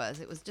kind fun. it was.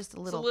 It was just a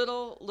It was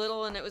little.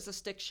 little, and it was a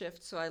stick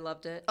shift, so I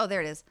loved it. Oh,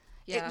 there it is.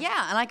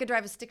 Yeah. And I could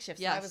drive a stick shift.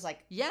 So I Yes. was like,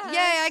 yes.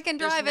 yay, I can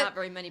drive There's it. not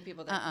very many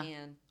people that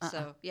can.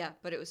 So, yeah,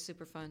 but it was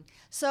super fun.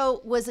 So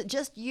was it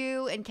just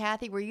you and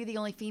Kathy? Were you the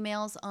only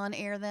females on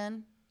air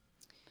then?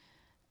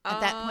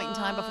 At that point in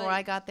time before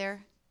I got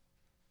there?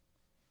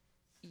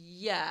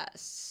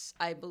 Yes,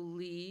 I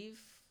believe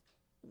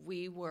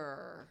we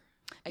were.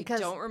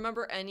 Because- I don't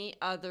remember any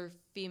other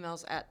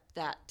females at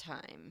that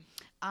time.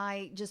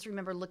 I just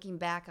remember looking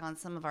back on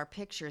some of our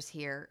pictures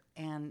here,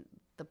 and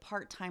the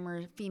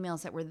part-timer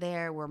females that were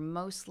there were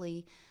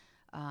mostly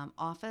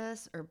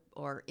office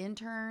or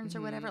interns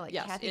or whatever. Like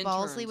Yes, Kathy interns.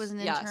 Balsley was an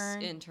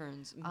intern. Yes,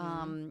 interns.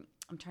 Mhm.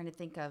 I'm trying to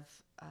think of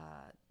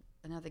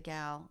another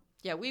gal.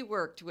 Yeah, we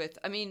worked with,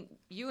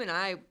 you and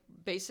I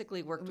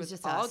basically worked It was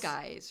with just all us.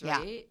 guys, Yeah.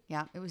 right?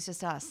 Yeah, it was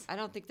just us. I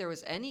don't think there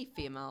was any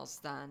females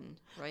then,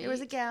 right? There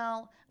was a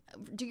gal.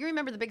 Do you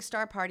remember the big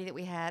star party that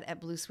we had at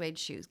Blue Suede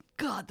Shoes?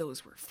 God,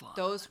 those were fun.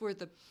 Those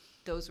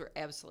were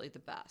absolutely the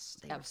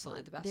best.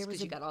 Absolutely fun. the best. There was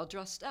Because you got all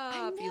dressed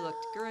up. You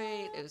looked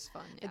great. It was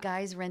fun. The Yeah.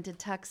 guys rented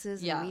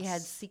tuxes, and we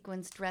had Yes.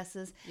 sequins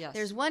dresses. Yes.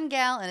 There's one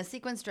gal in a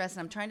sequins dress, and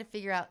I'm trying to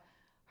figure out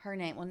her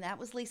name. Well, that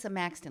was Lisa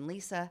Maxton.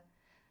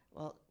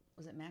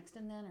 Was it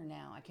Maxton then or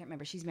now? I can't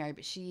remember. She's married,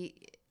 but she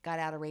got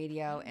out of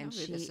radio, I know and who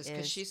she this is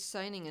because she's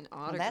signing an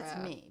well, autograph.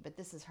 that's me, but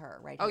this is her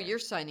right Oh, here. you're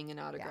signing an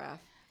autograph.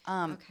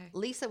 Okay.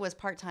 Lisa was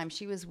part-time.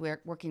 She was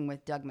working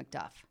with Doug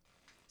McDuff.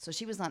 So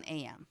she was on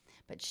AM.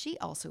 But she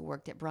also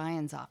worked at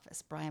Brian's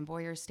office, Brian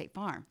Boyer's State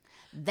Farm.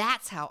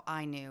 That's how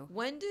I knew.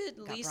 When did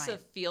Lisa Brian.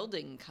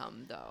 Fielding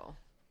come, though?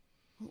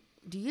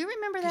 Do you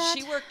remember Because that?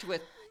 she worked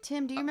with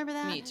Tim, do you remember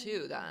that? me,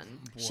 too, then.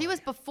 She was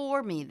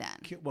before me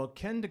then. Well,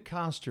 Ken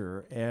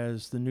DeCoster,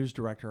 as the news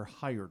director,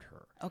 hired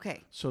her.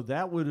 Okay. So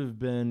that would have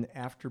been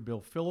after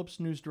Bill Phillips,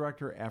 news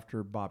director,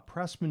 after Bob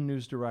Pressman,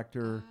 news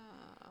director.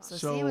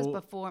 So she was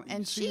before,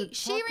 and so you're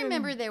she talking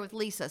remembered there with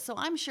Lisa. So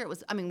I'm sure it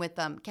was. With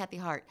Kathy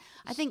Hart.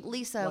 I think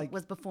Lisa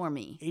was before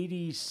me.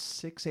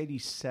 86,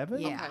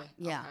 87 Yeah, Okay,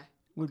 yeah, okay.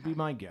 would be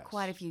my guess.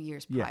 quite a few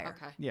years Yeah. prior.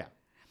 Okay. Yeah.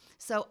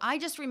 So I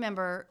just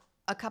remember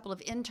a couple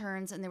of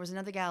interns, and there was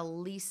another gal,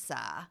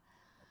 Lisa.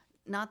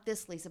 Not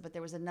this Lisa, but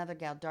there was another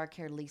gal,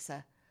 dark-haired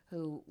Lisa,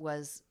 who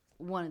was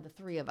one of the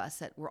three of us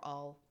that were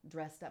all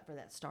dressed up for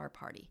that star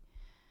party.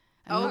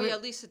 And Oh, we were- yeah,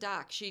 Lisa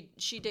Dock. She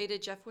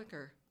dated Jeff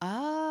Wicker.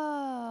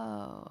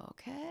 Oh,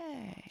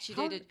 okay. She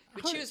dated,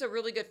 but she was a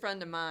really good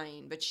friend of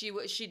mine. But she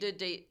did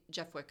date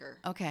Jeff Wicker.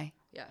 Okay.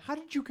 Yeah. How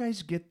did you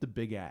guys get the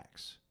big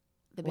axe?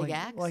 The big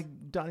axe? Like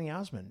Donnie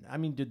Osmond.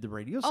 Did the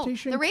radio Oh,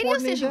 station the radio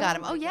coordinate station that? got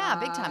him. Oh, yeah,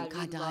 big time. God, we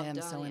God, Donnie, love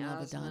I'm so Donnie in love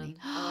with Donnie. Osmond.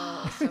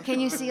 Oh, so Can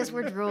you fun. see us?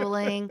 We're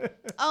drooling.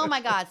 Oh,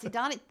 my God. See,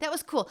 Donnie, that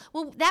was cool.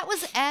 Well, that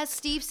was, as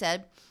Steve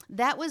said,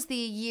 that was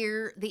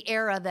the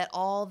era that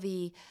all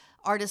the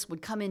artists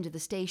would come into the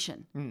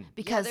station Yeah,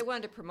 because they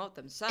wanted to promote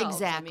themselves.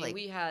 Exactly. I mean,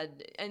 we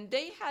had, and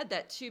they had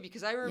that too,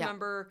 because I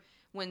remember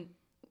when,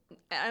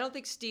 I don't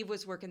think Steve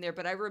was working there,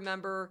 but I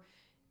remember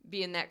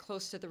being that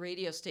close to the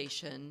radio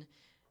station.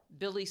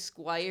 Billy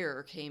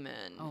Squire came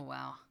in. Oh,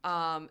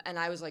 wow. And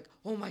I was like,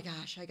 oh my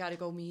gosh, I got to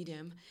go meet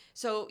him.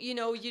 So,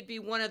 you'd be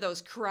one of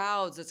those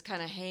crowds that's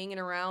kind of hanging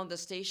around the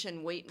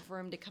station waiting for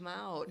him to come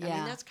out. I Yeah.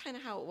 mean, that's kind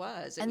of how it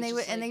was. And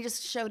they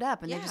just showed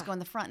up and they just Yeah. go in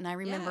the front. And I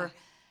remember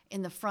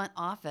in the front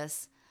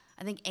office,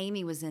 I think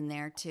Amy was in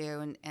there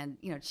too, and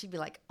she'd be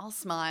like all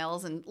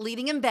smiles and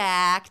leading him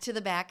back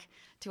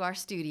to our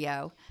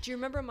studio. Do you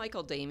remember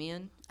Michael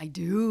Damian? I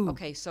do.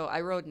 Okay, so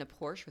I rode in a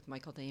Porsche with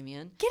Michael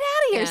Damian. Get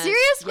out of here! And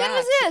Serious? When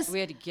was this? We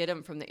had to get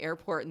him from the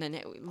airport, and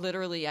then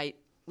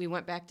we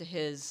went back to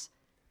his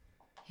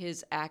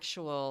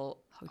actual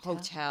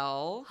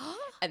hotel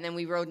and then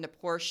we rode in a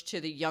Porsche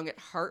to the Young at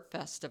Heart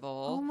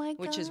Festival, Oh my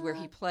which is where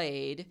he God.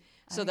 played.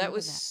 So remember that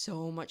was that.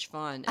 so much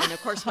fun. And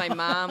of course, my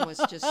mom was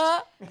just,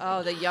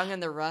 the Young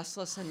and the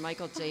Restless and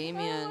Michael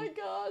Damian. Oh my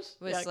gosh.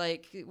 Was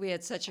like, we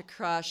had such a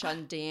crush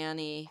on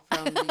Danny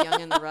from the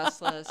Young and the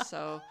Restless.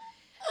 So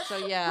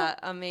yeah,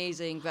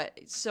 amazing, but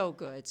so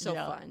good, so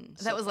fun.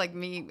 That was like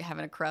me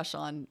having a crush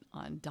on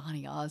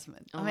Donny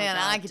Osmond. Oh I my mean, God,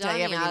 I could tell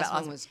you Donny everything about Osmond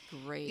Osmond. was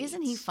great.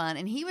 Isn't he fun?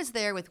 And he was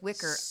there with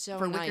Wicker So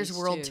for Wicker's nice,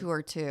 World too.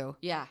 Tour too.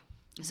 Yeah.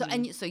 So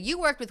so you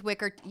worked with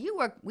Wicker.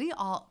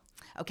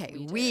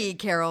 We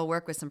Carol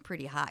work with some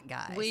pretty hot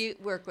guys. We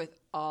work with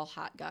all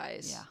hot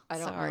guys. yeah. I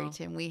don't Sorry, know.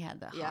 Tim. We had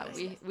the Yeah,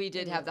 hottest. we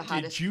did have the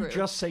hottest Did you crew.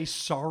 just say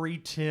sorry,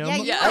 Tim? Yeah,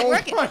 you Yeah. were Oh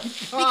working my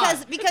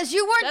God. because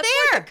you weren't That's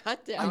there. like a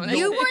cut down.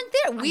 You weren't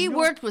there. We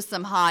worked with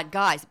some hot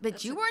guys,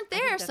 but you weren't I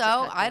think there. that's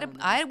So a cut down.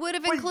 I would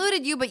have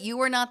included you, but you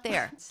were not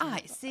there.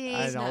 I see.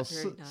 I know. not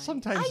very nice.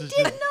 Sometimes I it's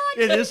did just-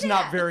 not it do is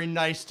not that. very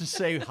nice to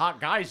say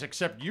hot guys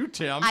except you,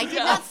 Tim. I did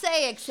not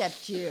say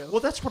except you. Well,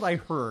 that's what I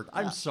heard.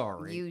 I'm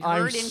sorry. You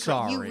I'm heard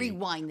sorry. You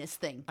rewind this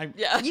thing.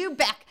 Yeah. You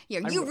back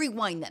here. You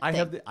rewind that I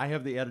thing.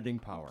 have the editing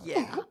power.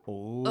 Yeah.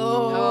 Oh.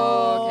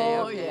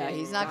 Oh, okay. yeah,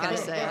 he's not Got gonna it,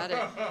 say got it.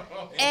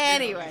 it.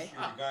 Anyway.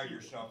 You regard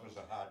yourself as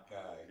a hot guy.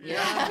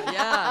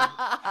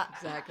 Yeah,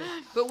 exactly.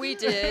 But we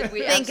did. We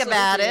Think absolutely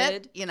about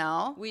did.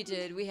 it. We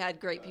did. We had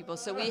great people.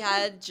 So we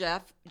had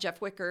Jeff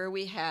Wicker.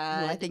 We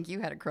had. Who I think you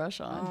had a crush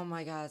on. Oh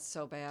my God,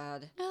 so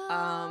bad.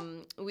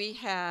 We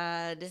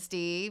had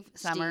Steve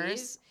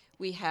Summers. Steve.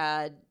 We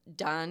had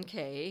Don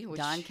Kay. Which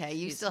Don Kay.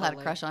 You he's still had a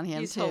crush on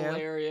him, he's too.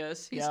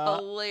 Hilarious. He's Yeah.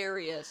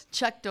 hilarious.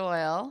 Chuck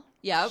Doyle.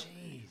 Yep.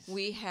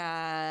 We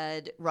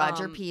had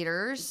Roger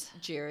Peters.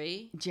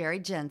 Jerry. Jerry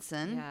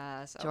Jensen.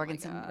 Yes. Oh my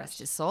Jorgensen, gosh. rest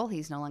his soul.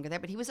 He's no longer there,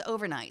 but he was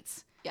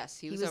overnights. Yes,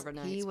 he He was was-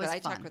 overnight. he But was I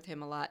talked fun. with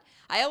him a lot.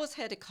 I always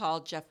had to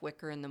call Jeff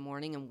Wicker in the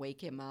morning and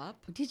wake him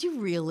up. Did you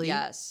really?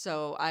 Yes.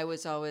 So I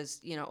was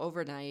always,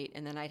 overnight,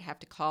 and then I'd have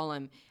to call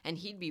him, and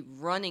he'd be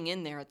running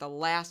in there at the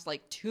last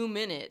 2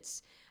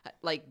 minutes,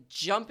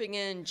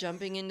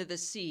 jumping into the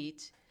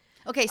seat.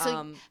 Okay,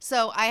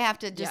 so I have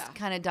to just yeah.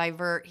 kind of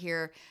divert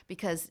here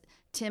because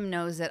Tim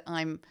knows that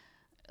I'm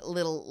a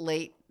little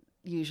late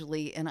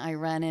usually, and I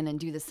run in and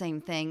do the same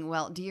thing.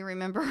 Well, do you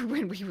remember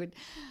when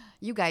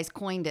you guys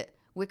coined it,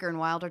 Wicker and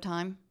Wylder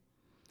time?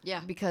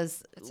 Yeah.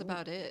 Because That's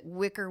about it.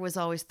 Wicker was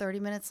always 30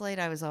 minutes late.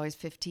 I was always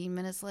 15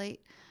 minutes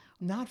late.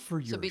 Not for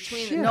your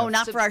between the- shift. No,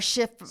 not So- for our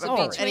shift. So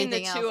or between the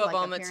anything two else,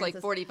 of them, it's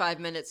appearances. 45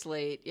 minutes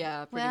late.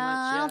 Yeah, pretty Well, much.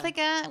 I Yeah. don't think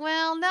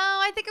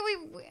I think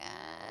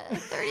we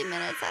 30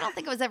 minutes. I don't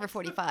think it was ever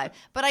 45.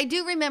 But I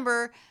do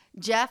remember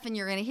Jeff, and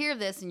you're going to hear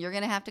this, and you're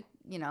going to have to,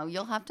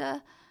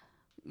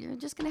 you're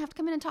just going to have to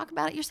come in and talk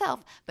about it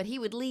yourself. But he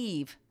would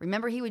leave.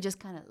 Remember, he would just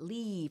kind of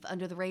leave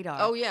under the radar.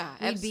 Oh, yeah,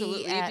 We'd absolutely.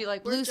 Be You'd at be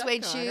like, Blue "Where'd Jeff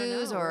Suede go? I don't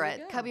Shoes know. or Where'd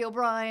he at go?" Cubby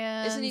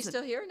O'Brien's. Isn't he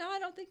still here? No, I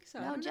don't think so.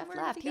 I No, don't know Jeff where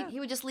did left. go? He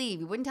would just leave.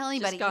 He wouldn't tell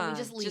anybody. Just gone. He would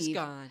just leave. Just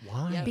gone.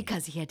 Why?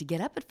 Because he had to get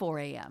up at 4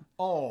 a.m.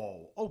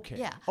 Oh, okay.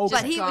 Yeah. Okay.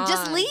 But he would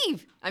just Gone.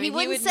 leave. I mean, he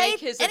wouldn't would say make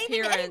his anything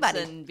to appearance anybody.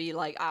 and be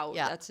like, out.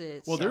 Yeah. That's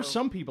it. Well, there's So-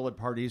 some people at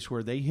parties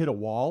where they hit a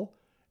wall,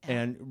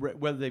 and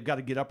whether they've got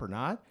to get up or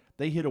not,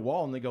 they hit a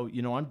wall and they go,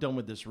 I'm done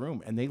with this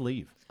room, and they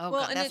leave. Oh,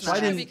 well, God, and that's it's not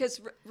true nice.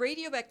 because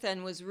radio back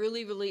then was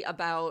really, really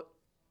about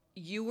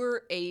you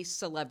were a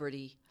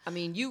celebrity. I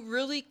mean, you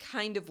really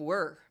kind of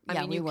were. I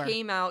Yeah, mean, we you were.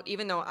 came out,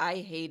 even though I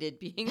hated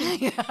being,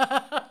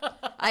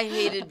 I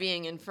hated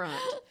being in front.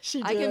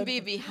 I can be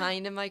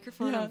behind a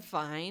microphone. I'm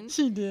fine.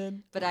 She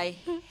did. But I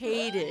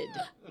hated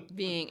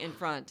being in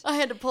front. I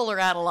had to pull her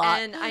out a lot.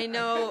 And I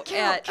know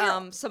at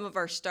some of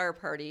our star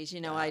parties,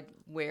 I'd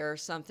wear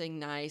something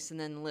nice, and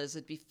then Liz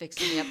would be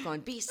fixing me up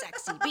going, be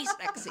sexy, be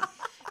sexy.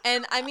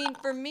 And I mean,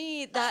 for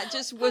me, that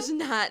just was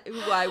not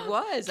who I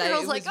was.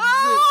 Carol's it like, was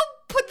oh,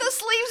 put the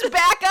sleeves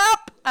back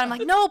up. And I'm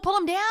like, no, pull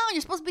them down. You're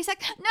supposed to be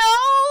sexy.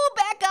 No,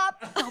 back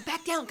up. No,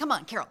 back down. Come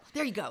on, Carol.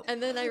 There you go.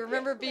 And then I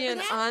remember being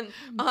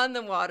on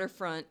the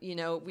waterfront,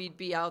 we'd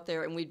be out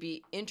there and we'd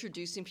be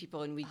introducing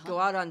people, and we'd go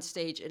out on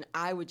stage, and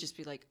I would just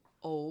be like,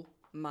 oh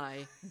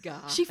my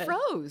God. She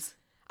froze.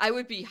 I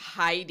would be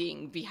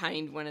hiding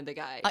behind one of the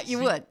guys. You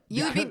would.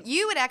 You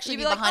would actually You'd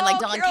be like, behind like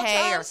Don Carol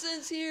Kay or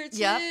Thompson's here too,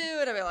 Yep.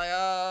 and I'd be like,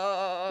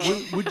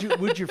 oh.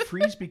 Would you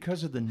freeze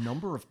because of the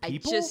number of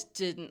people? I just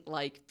didn't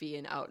like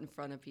being out in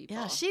front of people.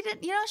 Yeah, she did.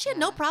 She had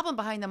no problem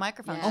behind the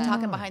microphone. Yeah.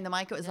 Talking behind the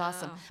mic, it was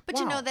awesome. No. But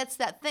Wow. that's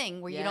that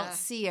thing where you Yeah. don't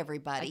see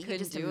everybody. I You couldn't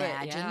just do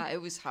imagine. it. Yeah,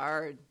 it was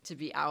hard to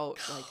be out.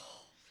 Like,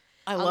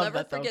 I I'll love never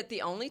that though. forget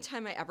the only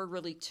time I ever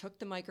really took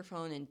the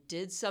microphone and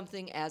did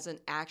something as an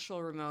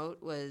actual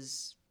remote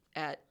was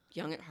at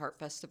Young at Heart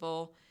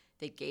Festival.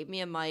 They gave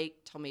me a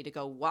mic, told me to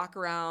go walk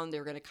around. They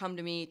were going to come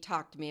to me,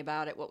 talk to me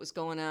about it, what was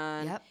going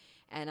on. Yep.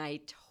 And I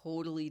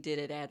totally did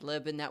it ad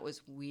lib, and that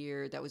was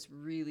weird. That was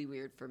really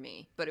weird for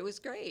me, but it was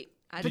great.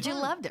 But you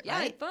loved it, Yeah, I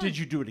had right? fun. Did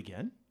you do it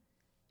again?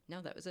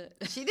 No, that was it.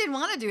 She didn't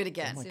want to do it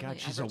again. Oh my the God, only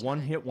she's a ever time.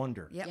 one-hit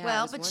wonder. Yeah, Yeah, it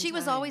well, was but one she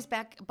was time. always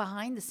back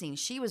behind the scenes.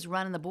 She was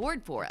running the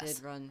board for I us.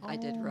 did run. I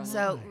did run.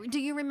 So, do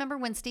you remember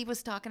when Steve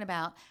was talking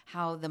about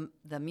how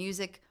the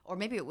music, or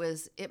maybe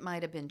it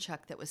might have been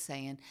Chuck that was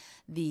saying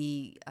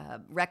the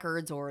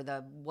records or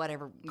the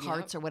whatever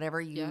carts or whatever,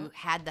 you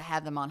had to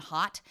have them on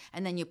hot,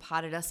 and then you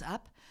potted us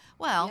up?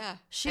 Well, yeah.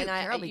 shoot, and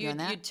Carol be doing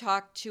that. You'd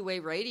talk two-way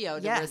radio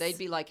to where Yes. they'd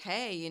be like,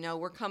 hey,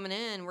 we're coming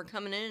in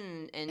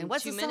in And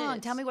what's 2 the minutes.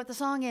 song? Tell me what the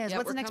song is. Yep,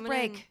 What's the we're next coming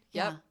in. break?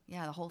 Yep.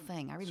 Yeah, the whole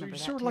thing. I So remember you're that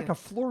sort of too. like a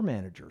floor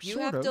manager. You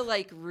sort have of. to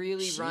like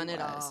really She run it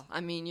was. all.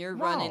 I mean, you're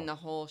Wow. running the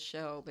whole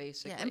show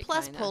basically. Yeah, and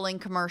plus kinda. pulling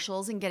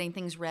commercials and getting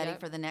things ready Yep.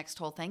 for the next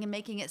whole thing and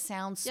making it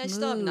sound Yeah, I smooth.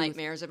 still have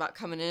nightmares about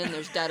coming in and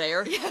there's dead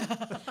air.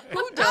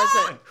 Who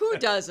doesn't? Who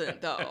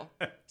doesn't though?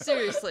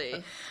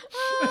 Seriously.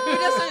 Who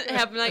doesn't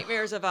have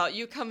nightmares about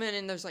you come in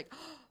and there's like,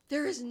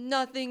 there is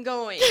nothing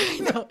going.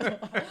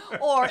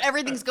 Or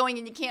everything's going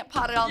and you can't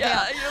pot it all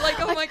Yeah, down. you're like,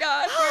 oh my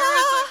God, where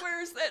is it?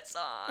 Where's that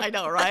song? I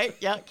know, right?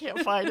 Yeah, can't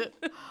find it.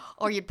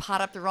 Or you'd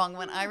pot up the wrong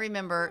one. I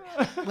remember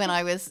when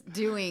I was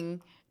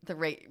doing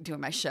doing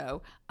my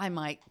show, I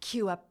might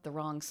cue up the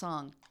wrong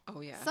song.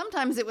 Oh yeah.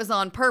 Sometimes it was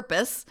on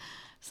purpose.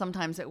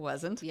 Sometimes it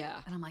wasn't. Yeah.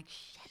 And I'm like,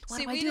 shit, what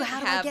See, do I we do? didn't How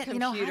do have I get,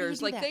 computers how do you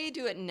do like that? they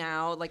do it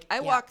now. Like I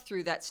walked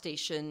through that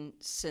station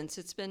since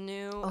it's been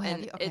new, have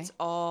and you? Okay. it's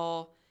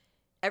all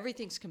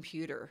everything's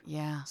computer.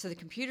 Yeah. So the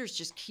computers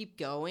just keep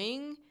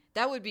going.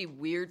 That would be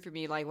weird for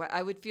me. Like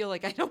I would feel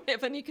like I don't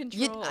have any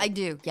control. I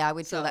do. Yeah, I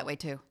would feel So- that way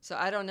too. So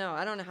I don't know.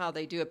 I don't know how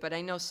they do it, but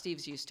I know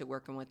Steve's used to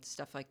working with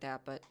stuff like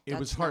that. But It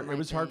was that's hard. not my It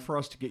was hard thing. for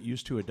us to get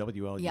used to a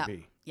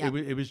WLUB. Yeah.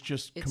 It was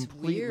just It's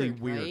completely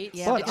weird. right?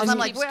 Yeah, but because on I'm the-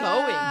 like, keeps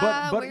well,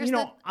 going. but where's you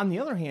know, on the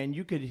other hand,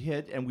 you could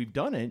hit, and we've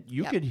done it.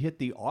 You Yep. could hit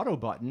the auto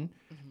button,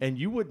 and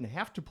you wouldn't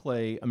have to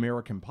play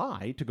American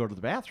Pie to go to the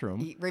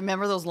bathroom.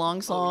 remember those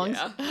long songs?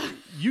 Oh, Yeah.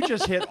 You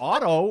just hit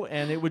auto,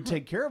 and it would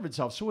take care of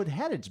itself. So it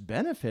had its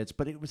benefits,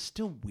 but it was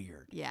still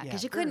weird. Yeah,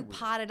 because you very couldn't weird.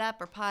 pot it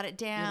up or pot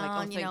it You're down.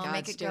 like, oh, thank God,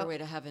 make it go. Stairway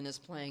to Heaven is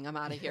playing. I'm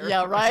out of here.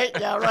 Yeah, right.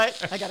 Yeah, right.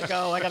 I gotta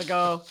go. I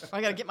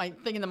gotta get my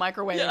thing in the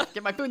microwave.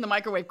 Get my food in the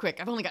microwave quick.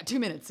 I've only got 2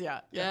 minutes.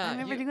 Yeah. Yeah, I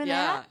remember doing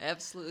yeah, that.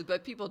 absolutely.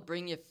 But people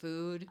bring you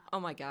food. Oh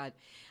my God,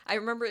 I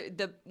remember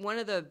one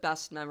of the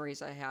best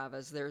memories I have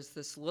is there's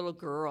this little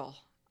girl,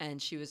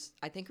 and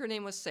I think her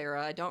name was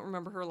Sarah. I don't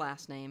remember her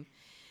last name,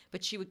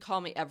 but she would call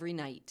me every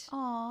night,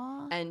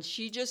 Aw, and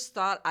she just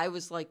thought I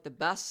was like the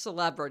best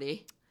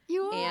celebrity,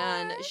 you are.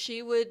 and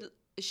she would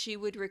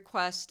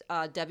request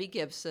Debbie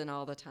Gibson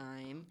all the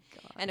time,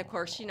 and of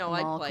course, I'd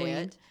Mall play Queen.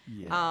 it.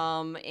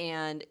 Yeah.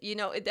 And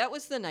that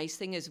was the nice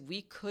thing is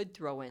we could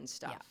throw in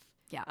stuff.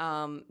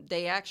 Yeah.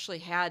 They actually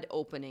had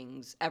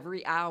openings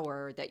every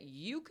hour that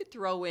you could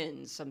throw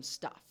in some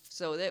stuff.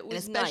 So that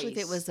was And especially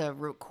nice. if it was a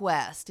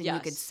request and you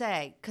could Yes.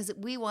 say, because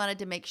we wanted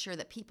to make sure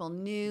that people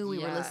knew we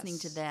were listening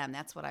to Yes. them.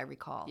 That's what I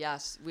recall.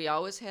 Yes, we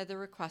always had the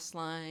request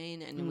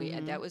line, and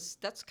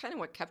that's kind of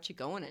what kept you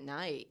going at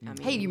night. I mean,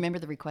 Hey, do you remember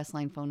the request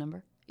line phone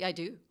number? yeah, I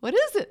do. What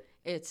is it?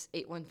 It's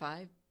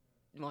 815.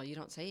 Well, you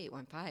don't say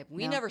 815.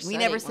 We No, never we said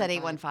never said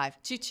 815.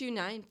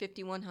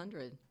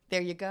 229-5100. There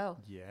you go.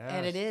 Yes.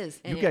 And it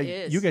is. And You guys, it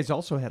is. you guys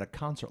also had a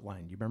concert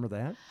line. You remember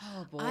that?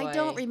 Oh boy. I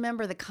don't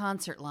remember the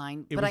concert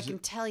line, but I was- can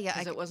tell you.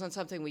 Because it wasn't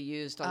something we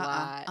used a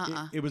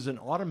lot. It was an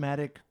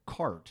automatic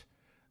cart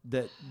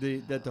that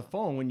the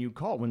phone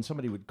when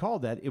somebody would call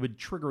that, it would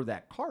trigger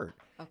that cart.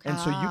 Okay. And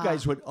so you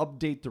guys would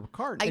update the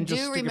cart. I and just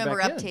do stick it remember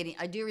back in. updating.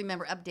 I do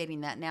remember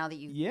updating that now that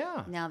you.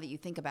 Yeah. Now that you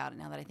think about it.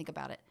 Now that I think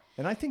about it.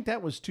 And I think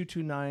that was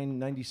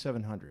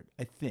 229-9700.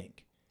 I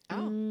think.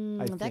 Oh,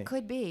 I That think.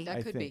 could be. that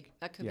I could think. be.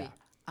 That could Yeah. be.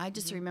 I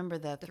just remember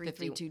the 50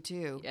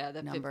 3322 Yeah,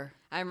 the number.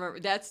 I remember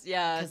that's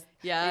yeah.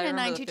 I remember the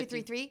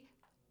 92233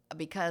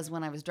 because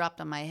when I was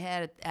dropped on my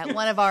head at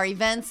one of our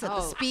events at the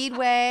Oh.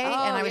 Speedway Oh,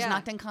 and I was yeah.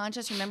 knocked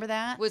unconscious, remember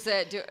that? Was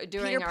that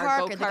during Peter our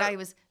Parker, go-kart? the guy who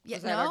was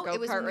Was that our it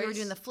was when go-kart we were race?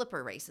 doing the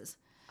flipper races.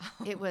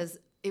 It was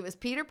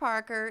Peter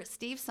Parker,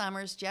 Steve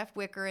Summers, Jeff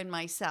Wicker, and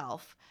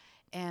myself,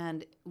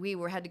 and we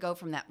had to go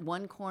from that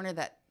one corner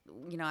that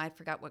I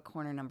forgot what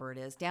corner number it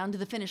is, down to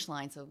the finish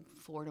line, so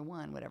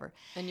 4-1, whatever.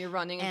 And you're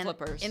running in And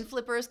flippers. in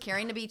flippers,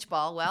 carrying the beach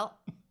ball. Well,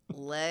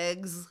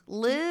 Liz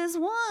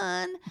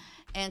won,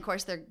 and of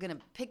course they're gonna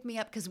pick me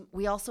up because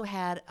we also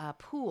had a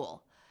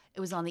pool. It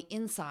was on the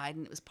inside,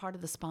 and it was part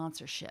of the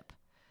sponsorship.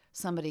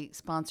 Somebody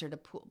sponsored a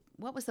pool.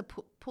 What was the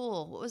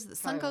pool? What was the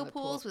Sunco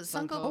Pools? Was it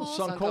Sunco Pools?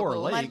 Sunco or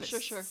Lake.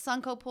 Sure.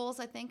 Sunco Pools,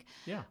 I think.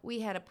 Yeah. We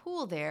had a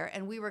pool there,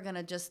 and we were going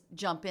to just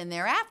jump in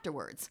there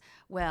afterwards.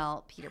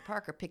 Well, Peter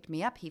Parker picked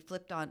me up. He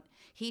tripped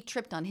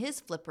on his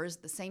flippers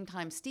the same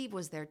time Steve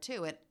was there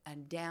too,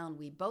 and down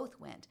we both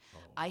went.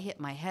 I hit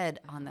my head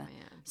on the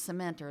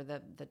cement or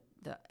the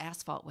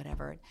asphalt,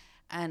 whatever,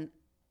 and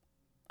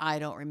I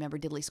don't remember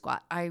diddly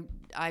squat. I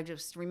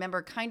just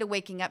remember kind of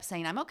waking up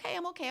saying, I'm okay.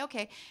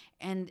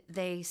 And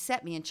they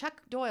set me, and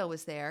Chuck Doyle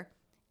was there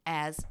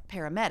as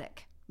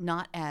paramedic,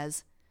 not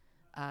as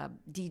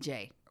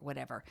DJ or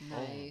whatever.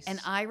 Nice. And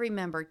I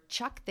remember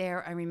Chuck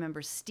there. I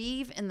remember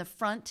Steve in the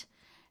front,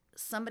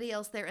 somebody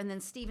else there, and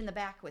then Steve in the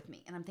back with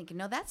me. And I'm thinking,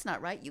 no, that's not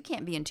right. You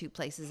can't be in two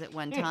places at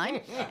one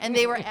time. And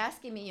they were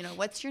asking me,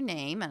 what's your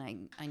name?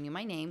 And I knew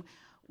my name.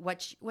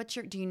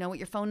 Do you know what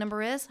your phone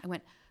number is? I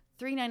went,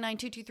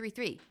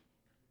 399-2233.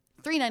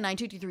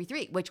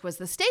 399-2233, which was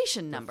the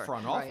station number.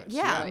 Front office.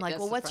 Yeah. Right, I'm like, that's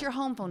well, the what's front. your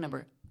home phone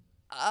number?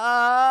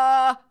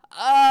 Oh.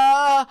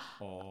 I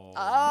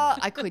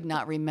could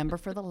not remember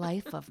for the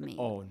life of me.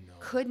 Oh, no.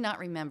 Could not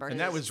remember. And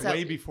that was So-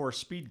 way before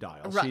speed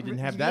dial, so you didn't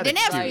have You that didn't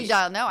have excuse. speed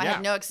dial. No, I Yeah.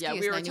 had no excuse. Yeah, we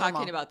and I were knew 'em all.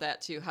 talking about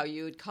that too, how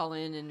you would call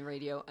in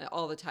radio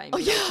all the time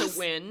yes. to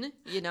win,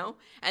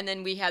 And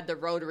then we had the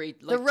rotary.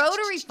 The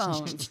rotary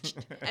phone.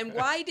 And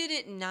why did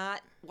it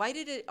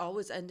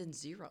always end in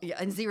zero? Yeah,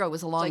 and zero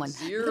was a long Like one.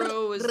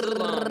 zero is the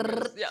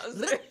longest. Yeah.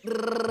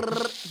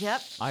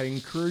 Yep. I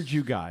encourage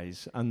you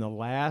guys on the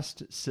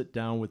last sit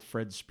down with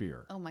Fred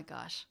Spear. Oh my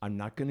gosh. I'm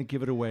not going to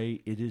give it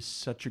away. It is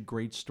such a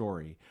great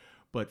story.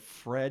 But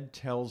Fred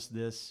tells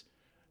this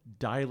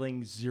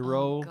dialing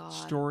zero God.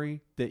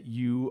 story that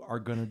you are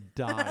going to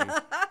die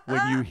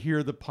when you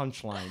hear the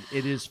punchline.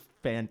 It is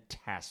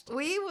fantastic.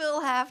 We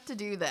will have to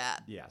do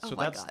that. Yeah, Oh so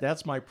my that's God.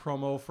 that's my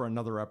promo for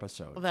another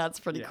episode. Well, that's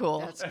pretty cool.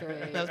 That's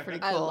great. That was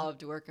pretty I cool.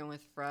 loved working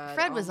with Fred.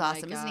 Fred was Oh my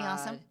awesome. Isn't he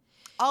awesome? God.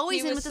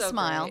 Always He in was with a so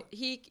smile.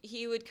 great.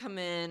 He would come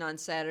in on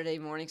Saturday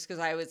mornings because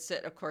I would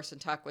sit, of course,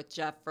 and talk with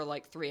Jeff for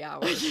like 3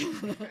 hours.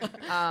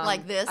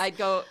 Like this? I'd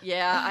go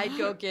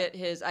get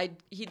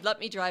he'd let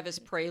me drive his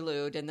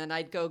Prelude, and then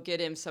I'd go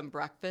get him some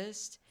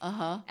breakfast.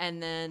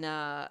 And then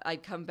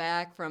I'd come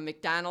back from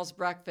McDonald's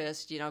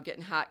breakfast,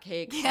 getting hot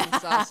cakes and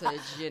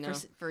sausage,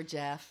 For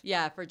Jeff.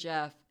 Yeah, for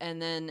Jeff.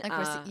 And then Of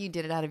course, you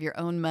did it out of your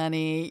own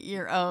money,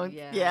 your own.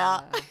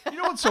 yeah. You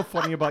know what's so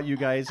funny about you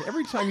guys?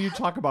 Every time you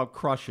talk about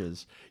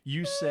crushes,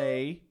 you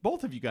say,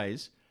 both of you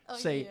guys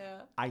say,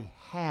 I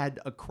had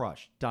a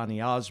crush. Donny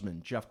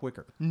Osmond, Jeff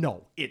Wicker.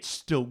 No, it's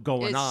still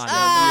going It's on.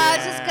 still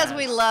It's just because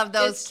we love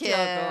those It's kids.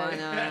 still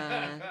going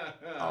on.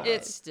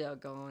 It's still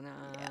going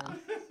on. Yeah.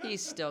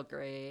 He's still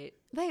great.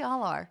 They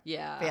all are.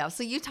 Yeah. Yeah.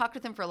 So you talked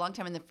with him for a long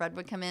time, and then Fred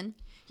would come in.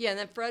 Yeah, and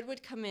then Fred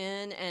would come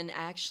in and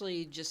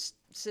actually just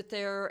sit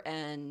there,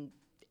 and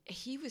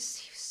he was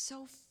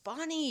so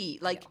funny.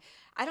 Like,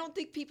 I don't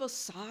think people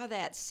saw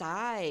that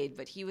side,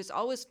 but he was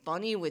always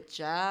funny with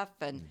Jeff,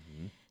 and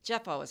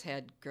Jeff always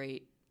had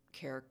great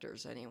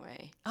characters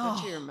anyway.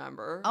 Don't you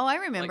remember? Oh, I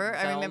remember.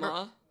 Like I remember.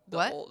 Velma,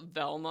 What?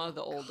 Velma,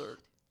 the older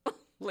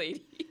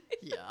lady.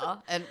 Yeah.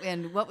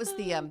 And what was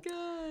the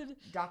God.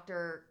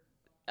 Dr.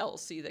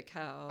 Elsie the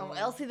cow. Oh,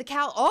 Elsie the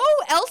cow.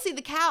 Oh, Elsie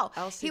the cow.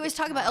 Elsie he the was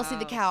talking about Elsie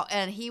the cow,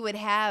 and he would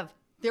have.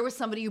 There was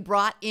somebody who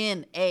brought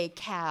in a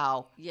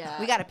cow. Yeah.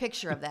 We got a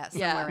picture of that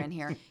somewhere in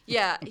here.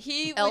 Yeah,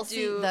 he would Elsie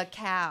do. the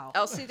cow.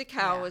 Elsie the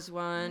cow was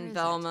one.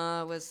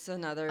 Velma was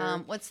another.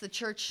 What's the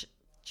church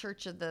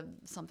of the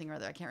something or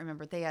other? I can't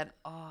remember. They had.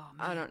 Oh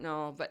man. I don't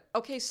know, but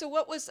okay. So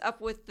what was up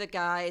with the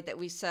guy that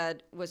we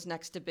said was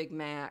next to Big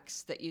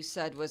Max that you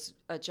said was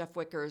Jeff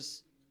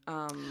Wicker's?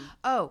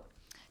 Oh,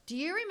 do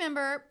you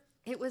remember?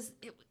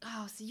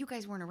 Oh, so you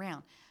guys weren't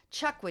around.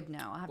 Chuck would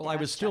know. Well, I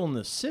was still in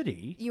the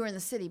city. You were in the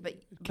city, but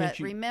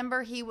you-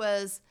 remember he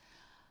was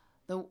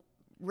the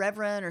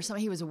Reverend or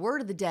something. He was a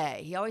word of the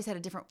day. He always had a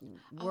different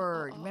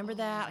word. Remember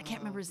that? I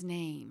can't remember his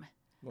name.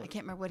 I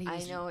can't remember what he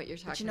was. I know what you're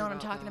talking about. But you know what I'm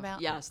talking about?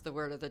 Yes, the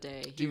word of the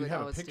day. Do you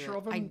have a picture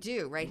of him? I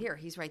do, right here.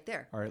 He's right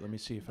there. All right, let me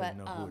see if I But,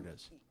 know who it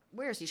is.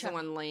 Where's He's Chuck? the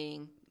one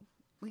laying.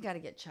 We got to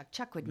get Chuck.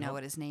 Chuck would know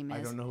what his name is.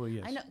 I don't know who he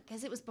is. I know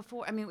because it was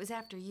before. I mean, it was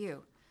after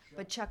you,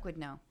 but Chuck would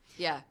know.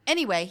 Yeah.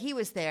 Anyway, he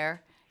was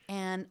there,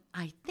 and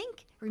I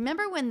think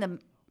remember when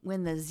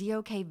the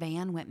ZOK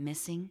van went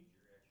missing.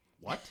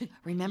 What?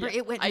 Remember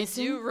it went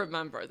missing. I do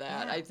remember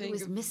that. Yeah, I it think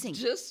was missing.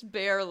 just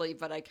barely,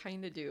 but I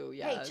kind of do.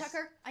 Yes. Hey,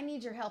 Chucker, I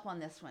need your help on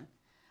this one.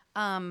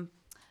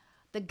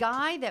 The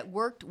guy that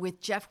worked with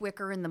Jeff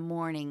Wicker in the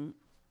morning,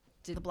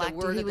 Did the black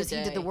word dude, of the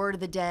he did day. the word of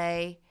the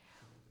day.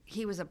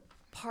 He was a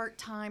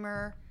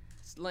part-timer.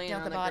 It's laying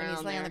Down at on the bottom, ground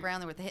he's laying on the there.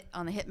 ground there with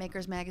on the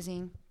Hitmakers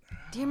magazine.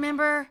 Do you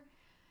remember?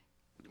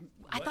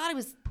 I thought he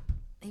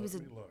was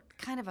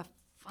kind of a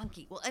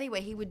funky. Well,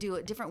 anyway, he would do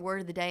a different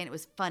word of the day, and it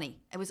was funny.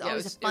 It was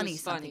always a funny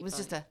something. It was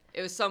just a.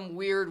 It was some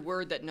weird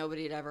word that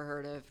nobody had ever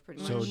heard of.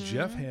 Pretty much. So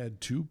Jeff had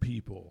two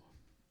people,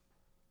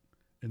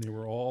 and they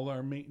were all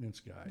our maintenance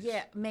guys.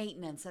 Yeah,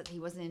 maintenance. He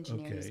wasn't an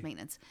engineer. He was Okay.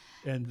 maintenance.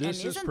 And this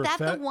And is isn't that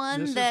the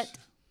one that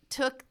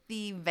took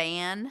the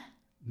van.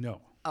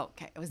 No, Oh,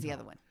 okay, it was the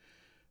other one.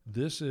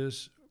 this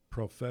is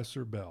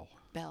Professor Bell.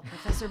 Bell,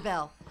 Professor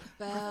Bell.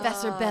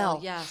 Professor Bell.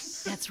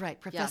 Yes. That's right,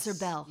 Professor Yes.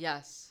 Bell.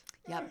 Yes.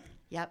 Yep.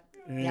 Yep.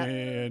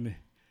 And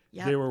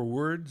Yep. they were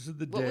words of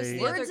the What was day.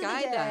 the Words other of the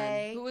guy day.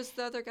 then? Who was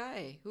the other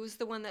guy? Who was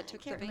the one that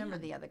took I can't the van?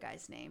 remember the other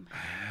guy's name.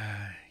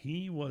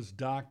 He was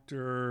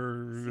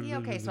Dr. See,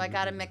 okay, so I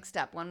got him mixed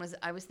up.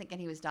 I was thinking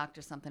he was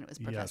Doctor something. It was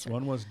Yes, Professor.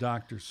 one was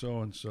Dr.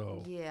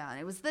 So-and-so. Yeah,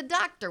 it was the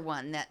doctor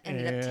one that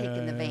ended up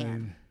taking the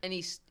van. And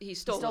he He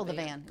stole, stole the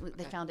van.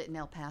 They found it in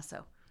El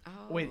Paso. Oh.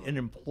 Wait, an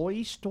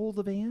employee stole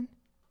the van?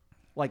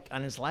 Like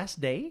on his last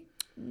day?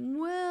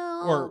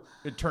 Well, Or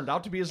it turned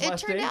out to be his it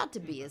last turned day? out to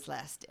be his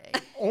last day.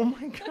 Oh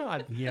my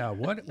God. Yeah,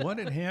 what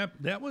had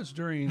happened? That was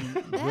during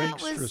Greg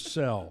was-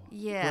 Strassel.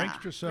 yeah, Greg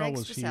Strassel Greg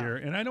was Strassel. here,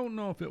 and I don't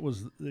know if it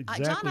was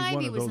exactly John one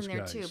Ivey of was those in there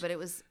guys. too, but it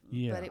was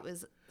Yeah.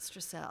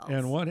 Strassel.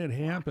 And what had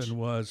happened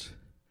was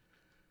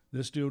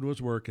this dude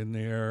was working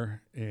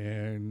there,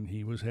 and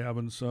he was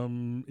having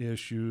some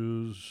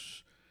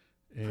issues.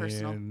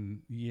 Personal.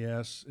 And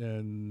yes,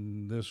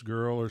 and this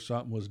girl or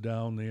something was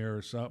down there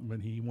or something,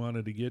 and he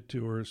wanted to get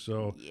to her,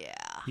 so Yeah.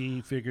 he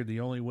figured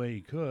the only way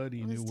he could,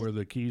 he knew where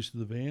the keys to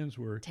the vans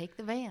were. Take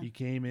the van. He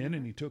came in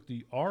and he took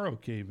the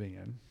ROK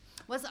van.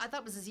 I thought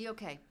it was a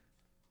ZOK.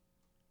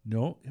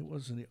 No, it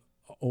was an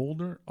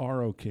older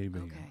ROK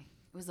van. Okay.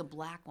 It was a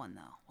black one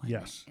though. wasn't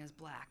Yes. It was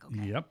black.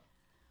 Okay. Yep.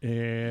 had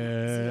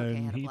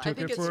And a he black- I took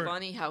think it it's for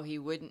funny how he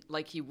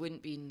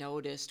wouldn't be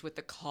noticed with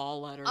the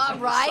call letters. on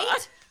the Right?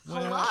 side.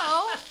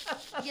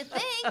 Hello? You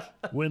think?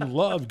 when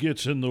love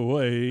gets in the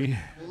way,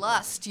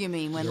 Lust, you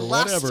mean? When or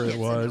lust whatever gets it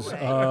was.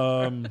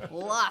 in the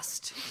way.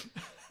 Lust.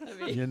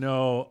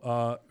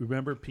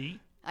 Remember Pete?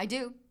 I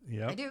do.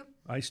 Yeah. I do.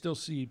 I still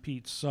see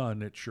Pete's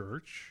son at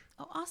church.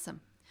 Oh,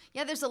 awesome.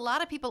 Yeah, there's a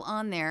lot of people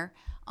on there.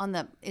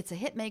 It's a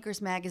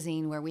Hitmakers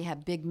magazine where we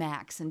have Big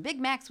Max, and Big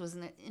Max was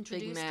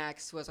introduced. Big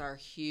Max was our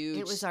huge.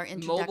 It was our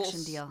mobile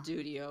introduction deal.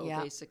 studio,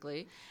 Yeah.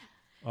 basically.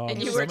 And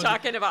you some were of the-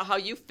 talking about how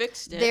you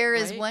fixed it. There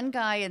is right? one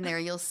guy in there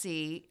you'll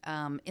see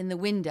in the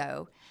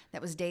window.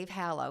 That was Dave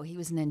Hallow. He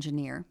was an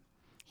engineer.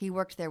 He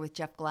worked there with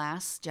Jeff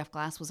Glass. Jeff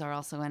Glass was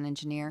also an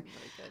engineer.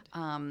 Very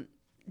good.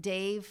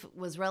 Dave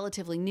was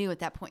relatively new at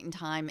that point in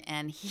time,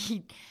 and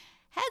he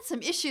had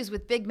some issues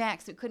with Big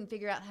Max who couldn't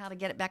figure out how to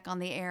get it back on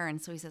the air.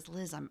 And so he says,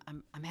 "Liz, I'm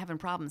having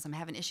problems. I'm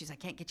having issues. I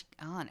can't get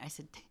you on." I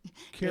said,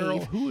 Carol,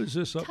 Dave, who is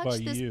this up by touch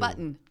this you?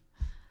 button,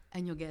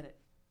 and you'll get it.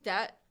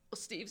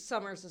 Steve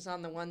Summers is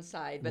on the one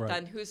side, but Right.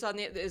 then who's on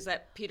the? Is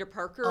that Peter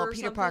Parker? Oh, or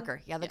Peter something?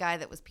 Parker. Yeah, the guy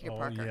that was Peter Oh,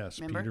 Parker. yes,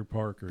 Remember? Peter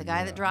Parker. The guy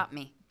yeah. that dropped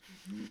me.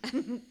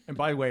 And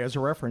by the way, as a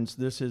reference,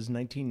 this is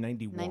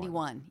 1991.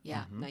 91.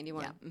 Yeah, Yeah.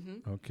 91. Yeah.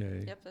 Mm-hmm.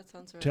 Okay. Yep, that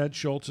sounds right. Ted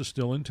Schultz is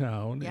still in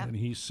town, Yep. and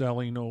he's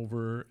selling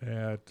over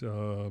at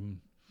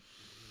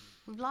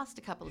We've lost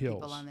a couple of people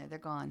Hills. on there. They're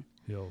gone.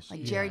 Hills. Like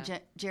Yeah. Jerry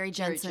Jensen. Jerry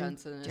Jensen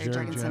is Jerry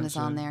gone. Jensen is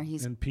on Jensen there.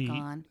 He's and Pete.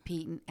 gone.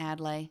 Pete and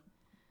Adlai.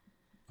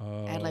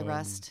 Adlai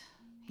Rust.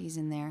 He's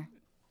in there.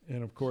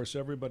 And of course,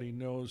 everybody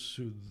knows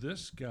who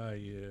this guy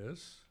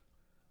is,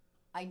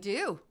 I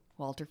do.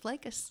 Walter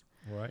Flakus.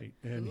 right?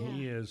 And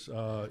he is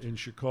in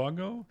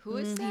Chicago. Who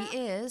is that? He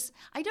is.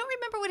 I don't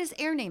remember what his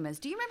air name is.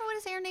 Do you remember what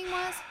his air name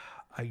was?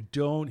 I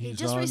don't. He He's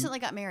just on, recently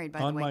got married, by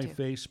the on way, my too.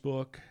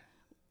 Facebook.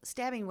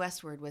 Stabbing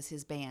Westward was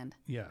his band.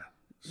 Yeah.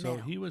 So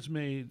Now. he was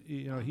made,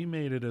 he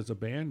made it as a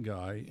band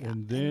guy,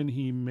 and then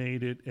he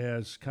made it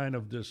as kind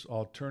of this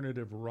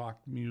alternative rock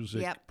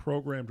music Yep.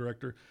 program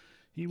director.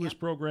 He was Yep.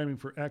 programming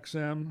for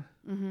XM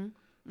Mm-hmm.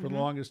 for the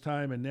longest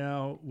time, and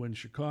now when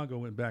Chicago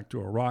went back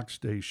to a rock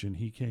station,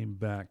 he came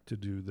back to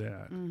do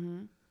that.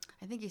 Mm-hmm.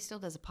 I think he still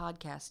does a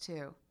podcast,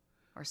 too,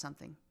 or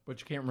something. But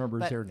you can't remember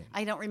his But air name.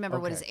 I don't remember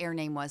what his Okay. air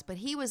name was, but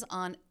he was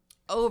on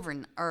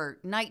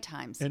night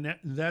times. And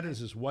that is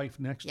his wife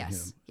next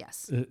Yes, to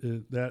yes.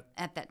 him. That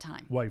At that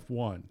time. wife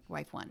one.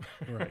 Wife one.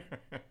 Right.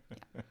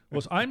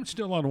 Well, I'm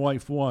still on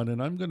wife one,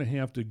 and I'm going to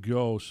have to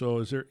go. So,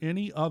 is there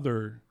any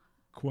other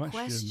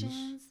questions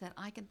Questions that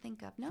I can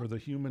think of? No. for the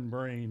human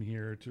brain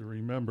here to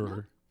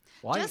remember?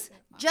 Why?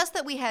 Just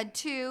that we had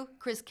two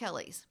Chris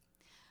Kellys.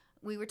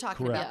 We were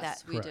talking Correct. about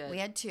Yes, that. we did. We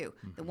had two.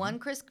 The one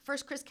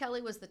first Chris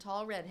Kelly was the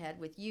tall redhead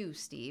with you,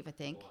 Steve, I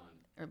think.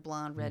 Or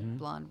blonde,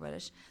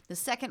 reddish. The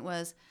second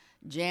was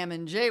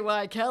Jammin'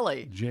 J.Y.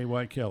 Kelly.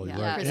 J.Y. Kelly,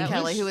 Yeah, right? Chris And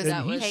Kelly, he's- who was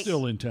and he's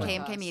still in town.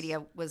 KMK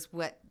Media was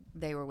what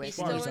they were with. He's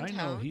As far as still I in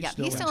know, town? he's Yeah,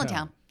 still he's in still in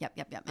town. town. Yep.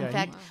 Yeah, In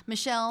fact,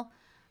 Michelle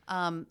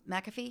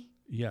McAfee,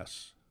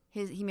 Yes.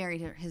 he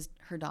married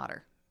her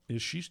daughter.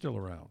 Is she still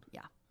around?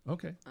 Yeah.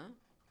 Okay.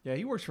 Yeah,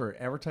 he works for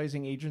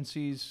advertising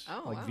agencies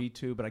Oh, like wow.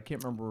 V2, but I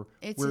can't remember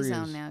It's where his he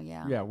own is. now,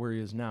 yeah. Yeah, where he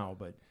is now,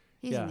 but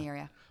He's yeah. in the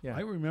area. Yeah.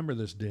 I remember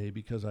this day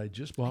because I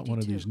just bought do one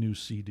of too. these new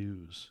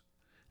Sea-Doos.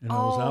 And I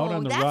was out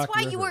on the that's Rock why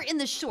River. you were in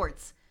the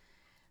shorts.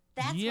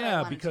 That's what I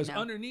yeah, wanted because to know.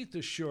 underneath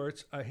the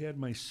shorts, I had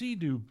my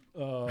Sea-Doo,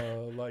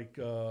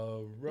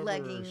 rubber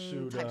legging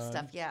suit type on.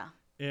 stuff. Yeah.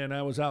 And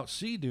I was out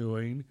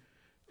sea-dooing,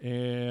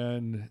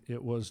 and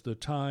it was the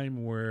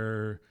time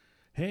where,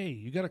 hey,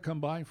 you got to come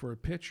by for a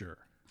picture.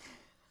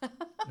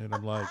 And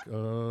I'm like,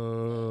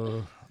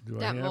 Do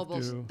That I have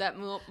mobile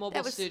to?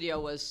 mobile studio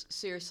was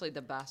seriously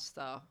the best,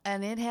 though.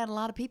 And it had a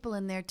lot of people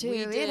in there too. We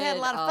It did had a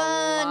lot of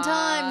fun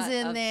times lot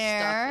in of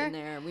there. Stuff in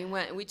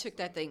there. We took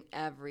that thing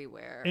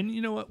everywhere. And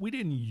you know what? We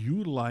didn't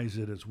utilize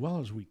it as well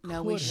as we could.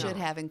 No, we should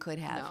have and could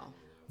have. No,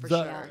 for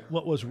The- sure.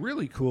 What was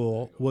really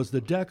cool was the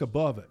deck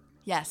above it.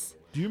 Yes,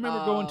 Do you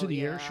remember going to Oh,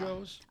 the air yeah.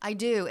 shows? I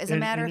do. As a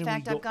matter of then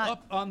fact, we'd I've go got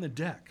up on the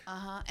deck.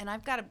 and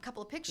I've got a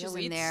couple of Yeah, pictures in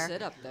we'd there.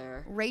 sit up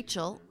there.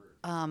 Rachel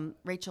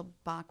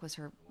Bach was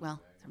her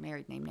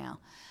married name now.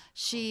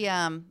 She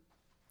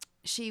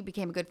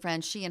became a good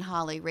friend. She and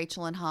Holly,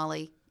 Rachel and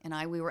Holly and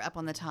I, we were up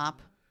on the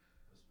top,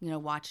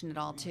 watching it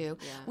all too.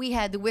 Yeah. We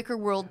had the Wicker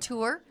World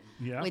Tour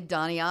Yeah. with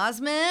Donny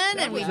Osmond, That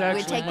and was we'd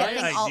actually take that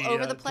my thing all idea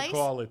over the to place.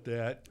 call it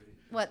that.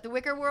 What, the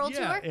Wicker World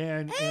Yeah, Tour?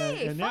 and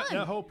Hey, fun.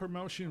 that whole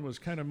promotion was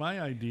kind of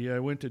my idea. I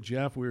went to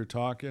Jeff. We were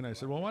talking. I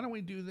said, "Well, why don't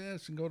we do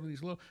this and go to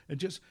these little and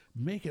just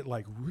make it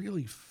like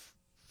really,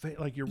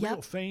 like you're real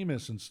Yep.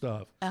 famous and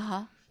stuff."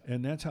 Uh-huh.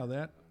 And that's how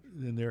that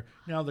in there.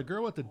 Now the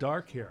girl with the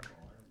dark hair,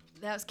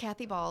 That was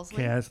Kathy Balsley.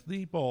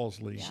 Kathy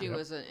Balsley. She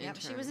was an intern. Yep,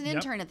 she was an Yep.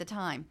 intern at the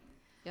time.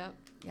 Yep.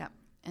 Yep.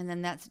 And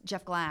then that's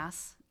Jeff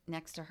Glass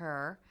next to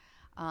her.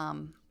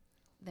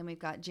 Then we've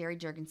got Jerry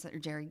Jensen,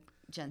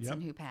 Yep.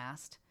 who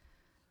passed.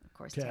 Of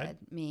course, Ted. Ted,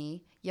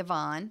 me,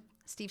 Yvonne,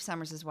 Steve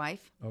Summers'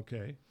 wife,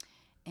 Okay.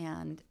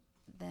 and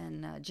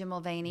then Jim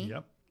Mulvaney,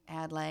 Yep.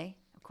 Adlai,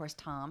 of course,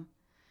 Tom,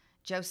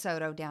 Joe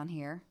Soto down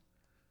here.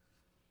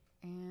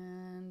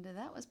 And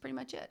that was pretty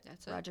much it.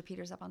 That's it. Roger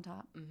Peters up on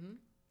top.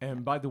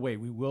 And by the way,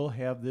 we will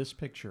have this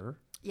picture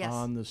Yes.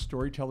 on the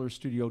Storyteller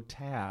Studio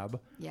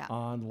tab Yeah.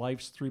 on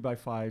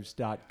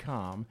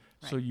lifes3by5s.com.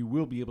 So Right. you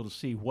will be able to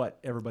see what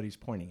everybody's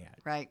pointing at.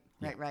 Right.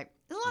 It was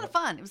a lot of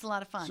fun. It was a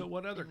lot of fun. So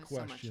what other was so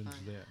much questions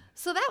fun. then?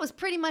 So that was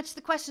pretty much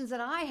the questions that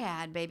I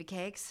had, Baby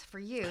Cakes, for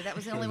you. That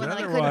was the only one that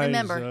I Otherwise, couldn't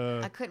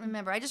remember. I couldn't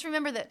remember. I just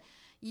remember that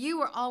you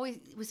were always,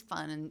 it was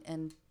fun,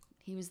 and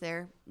he was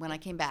there when I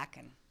came back,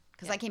 and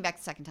because I came back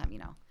the second time,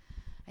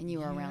 and you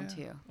were around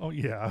too. Oh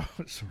yeah.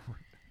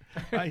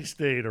 I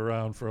stayed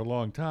around for a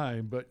long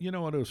time, but you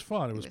know what? It was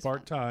fun. It was was fun.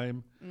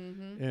 part-time,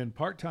 and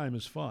part-time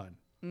is fun.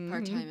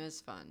 Part-time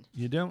is fun.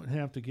 You don't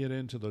have to get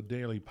into the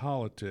daily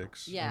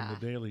politics Yeah. and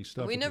the daily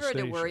stuff. We at never the had to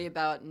station. worry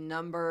about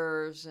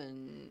numbers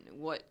and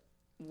what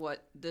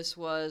this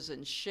was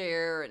and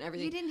share and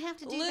everything. You didn't have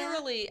to do that?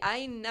 Literally,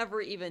 I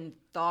never even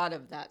thought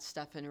of that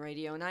stuff in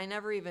radio, and I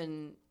never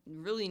even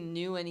really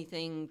knew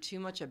anything too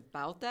much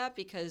about that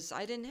because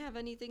I didn't have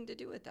anything to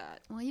do with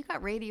that. Well, you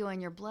got radio in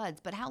your bloods,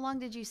 but how long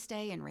did you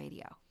stay in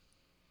radio?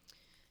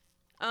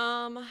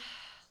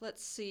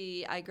 Let's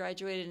see. I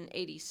graduated in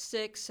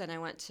 '86, and I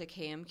went to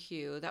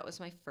KMQ. That was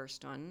my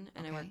first one,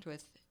 and I Okay. worked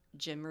with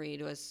Jim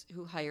Reed,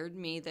 who hired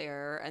me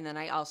there, and then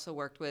I also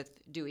worked with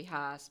Dewey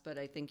Haas, but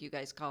I think you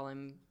guys call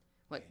him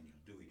what?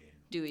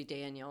 Dewey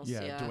Daniels.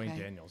 Yeah, Dwayne Okay.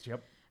 Daniels.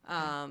 Yep.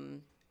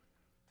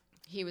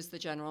 He was the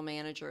general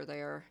manager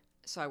there,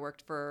 so I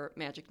worked for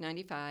Magic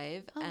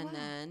 95, and wow.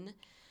 then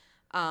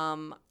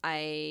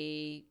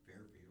I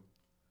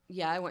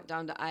went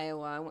down to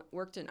Iowa. I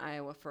worked in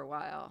Iowa for a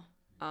while.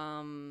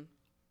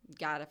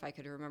 God, if I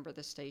could remember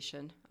the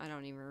station. I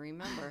don't even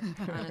remember,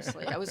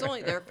 honestly. I was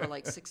only there for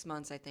like 6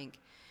 months, I think.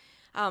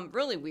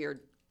 Really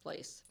weird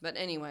place. But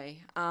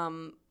anyway,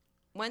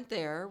 went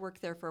there,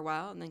 worked there for a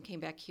while, and then came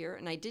back here.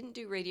 And I didn't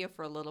do radio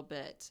for a little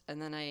bit.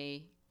 And then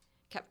I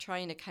kept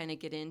trying to kind of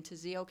get into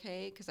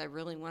ZOK because I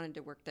really wanted to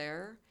work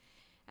there.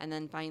 And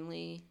then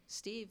finally,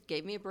 Steve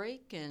gave me a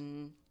break.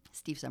 And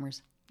Steve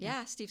Summers.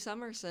 yeah, Steve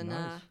Summers. And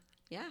Nice.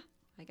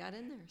 I got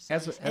in there. So.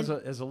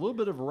 As a little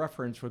bit of a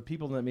reference for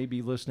people that may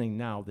be listening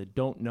now that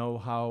don't know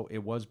how it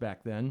was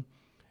back then,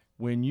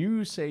 when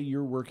you say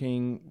you're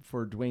working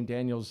for Dwayne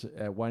Daniels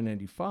at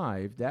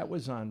Y95, that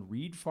was on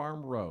Reed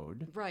Farm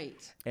Road.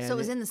 Right. And So it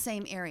was in the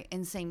same area, in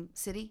the same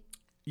city?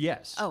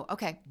 Yes. Oh,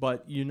 okay.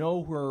 But you know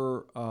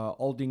where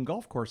Aldine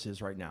Golf Course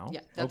is right now?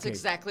 Yeah, that's Okay.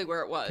 exactly where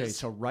it was. Okay,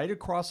 so right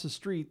across the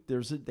street,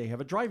 they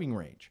have a driving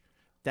range.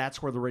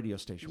 That's where the radio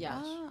station Yeah.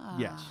 was.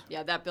 Yes.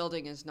 Yeah, that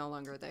building is no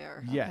longer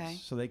there. Yes. Okay.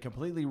 So they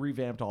completely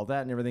revamped all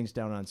that, and everything's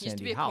down on It used to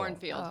Sandy be a Hollow.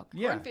 cornfield. Oh,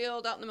 Yeah.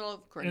 Cornfield out in the middle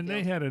of cornfield. And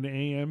they had an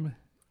AM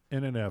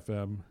and an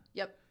FM.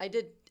 Yep, I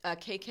did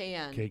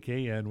KKN.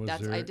 KKN was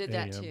That's their I did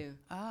that AM. too.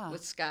 Ah.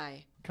 With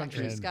Sky.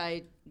 Country. Actually,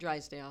 Sky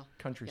Drysdale.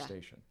 Country Yeah.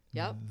 station.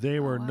 Yep. They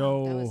were That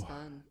was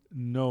fun.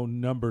 no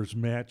numbers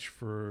match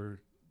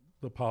for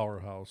the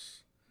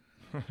powerhouse.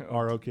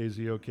 ROK,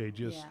 ZOK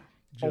just Yeah.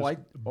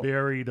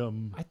 buried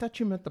them. I thought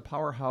you meant the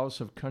powerhouse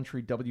of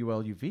country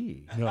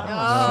WLUV. No,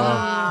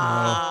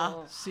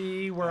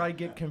 See where I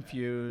get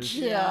confused.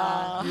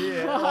 Yeah.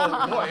 Yeah.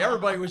 Oh, boy,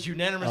 everybody was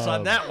unanimous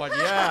on that one.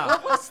 Yeah.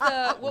 What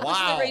was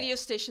Wow. the radio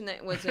station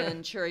that was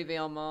in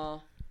Cherryvale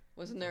Mall?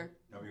 Wasn't there?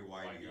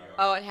 WYDR.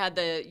 Oh, it had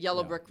the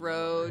Yellow Brick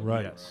Road.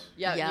 right. Yes.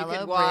 Yeah, you Yellow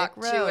could walk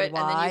Brick to Road, it, and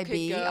then you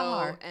could go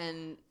YBR.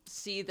 and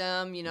see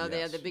them. You know,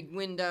 they had Yes. the big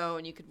window,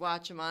 and you could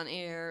watch them on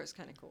air. It was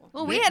kind of cool.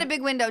 Well, we had a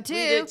big window too. We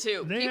did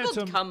too. They had People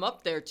some- come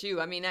up there too.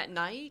 I mean, at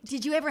night,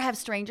 Did you ever have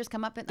strangers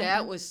come up at night?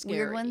 that was scary.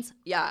 Weird ones?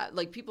 Yeah,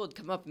 like people would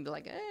come up and be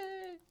like, "Eh."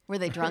 Were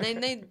they drunk? And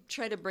then they'd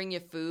try to bring you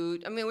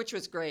food. I mean, which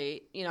was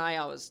great. You know, I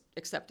always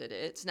accepted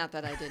it. It's not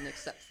that I didn't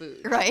accept food.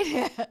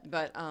 Right.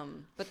 But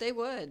they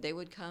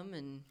would come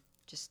and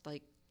just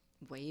like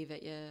wave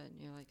at you, and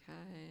you're like,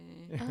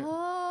 hi.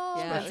 Oh,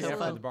 Yeah, Especially it's a after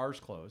little- the bars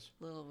close.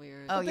 Little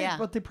weird. Oh, yeah.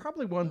 But they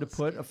probably wanted to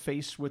put a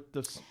face with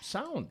the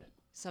sound.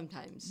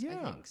 Sometimes, Yeah.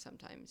 I think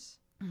sometimes.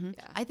 Mm-hmm.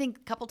 Yeah. I think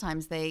a couple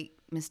times they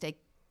mistake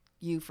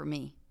you for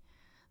me.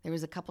 There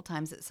was a couple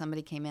times that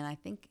somebody came in, I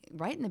think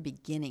right in the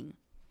beginning,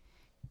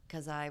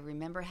 because I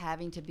remember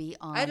having to be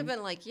on. I'd have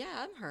been like, yeah,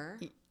 I'm her.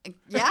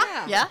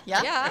 Yeah. Yeah,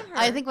 I'm her.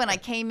 I think when I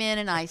came in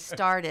and I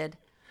started,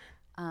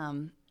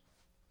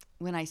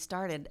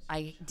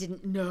 I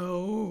didn't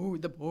know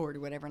the board or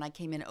whatever, and I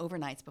came in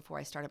overnights before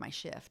I started my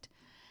shift.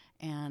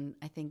 And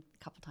I think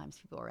a couple times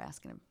people were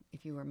asking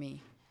if you were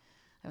me.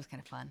 That was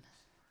kind of fun.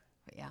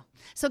 But yeah.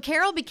 So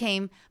Carol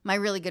became my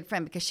really good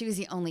friend because she was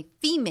the only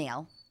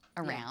female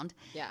around.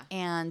 Yeah.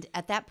 And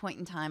at that point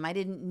in time, I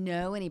didn't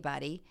know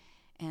anybody.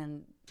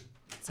 And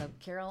so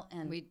Carol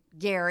and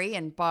Gary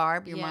and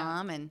Barb, your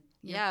mom, and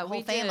your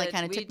whole family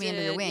kind of took me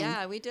under their wing.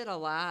 Yeah, we did a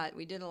lot.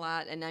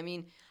 And I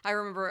mean, I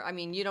remember,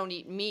 you don't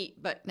eat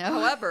meat, but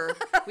however,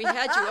 we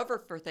had you over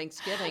for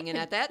Thanksgiving. And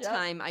at that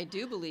time, I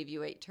do believe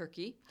you ate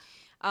turkey.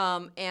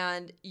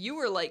 And you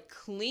were like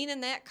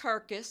cleaning that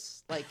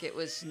carcass like it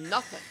was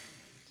nothing.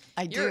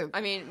 I do.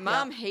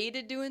 Mom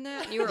hated doing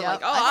that. And you were Yep. like,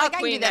 oh, I I'll can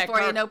clean do that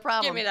for you, no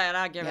problem. Give me that.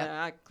 I'll give it.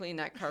 I'll clean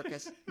that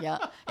carcass. Yeah.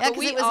 But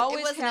we always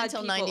it wasn't had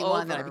until people 91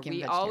 over. that I became We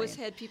vegetarian. always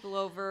had people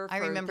over for I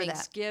remember that.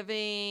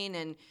 Thanksgiving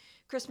and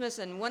Christmas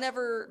and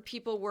whenever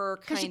people were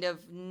kind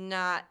of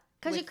not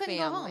Because you with couldn't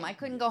family, go home. I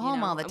couldn't go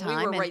home all the and time.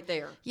 we were and- right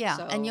there. Yeah,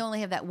 so and you only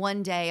have that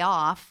one day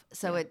off,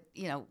 so it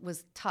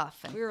was tough.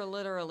 And, we were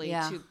literally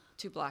Yeah.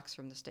 two blocks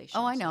from the station.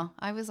 oh, I so- know.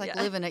 I was like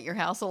Yeah. living at your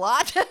house a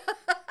lot.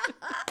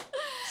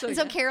 So, And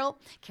so yeah.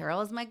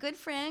 Carol is my good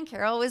friend.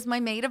 Carol was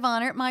my maid of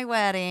honor at my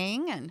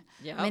wedding, and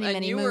Yeah, many and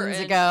many you moons were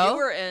in, ago. You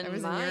were I in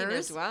was in mine yours.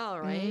 as well,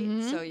 right?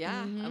 Mhm, So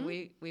yeah,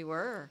 we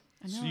were.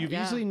 So you've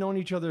Yeah. easily known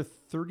each other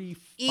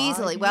 35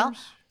 Easily. years? Well,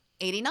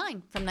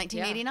 89 from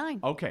 1989.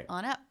 Okay.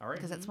 On up. All right.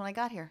 Because that's when I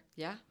got here.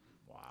 Yeah.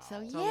 Wow.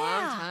 So It's yeah. a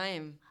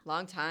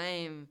long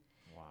time.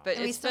 Wow. But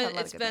And we it's still have a lot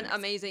of it's good been memories.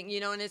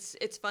 amazing, and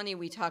it's funny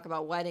we talk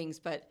about weddings,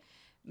 but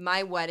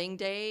my wedding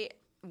day,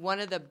 one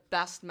of the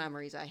best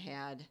memories I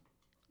had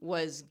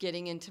was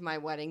getting into my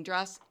wedding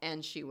dress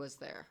and she was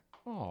there.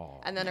 Oh.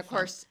 And then of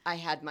course I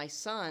had my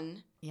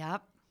son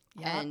Yep.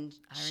 and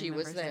I she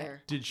was remember that.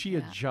 there. Did she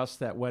adjust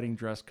that wedding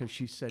dress because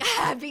she said,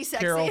 Be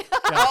sexy. Carol, yeah,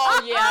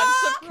 Oh yeah,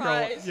 I'm surprised.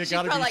 Carol, you She's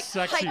gotta probably be like,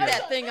 sexier. hike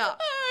that thing up.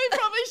 I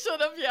probably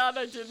should have. Yeah, and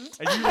I didn't.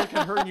 and you look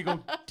at her and you go,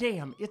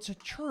 damn, it's a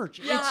church.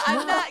 Yeah, It's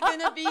I'm not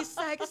gonna be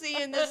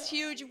sexy in this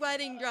huge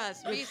wedding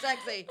dress. Be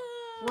sexy.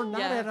 We're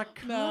not Yeah. at a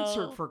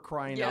concert for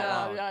crying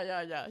out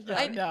loud.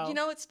 Yeah. You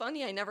know, it's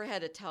funny. I never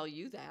had to tell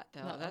you that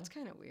though. That's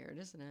kind of weird,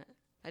 isn't it?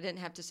 I didn't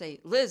have to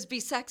say, Liz, be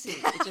sexy.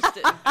 It just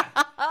didn't.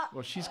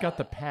 Well, she's got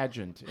the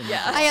pageant. In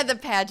Yeah, I had the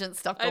pageant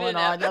stuff I going didn't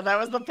on. have- Yeah, that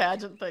was the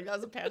pageant thing. That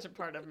was the pageant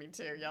part of me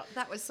too. Yeah,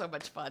 that was so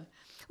much fun.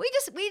 We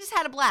just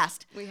had a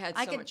blast. We had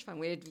so much fun.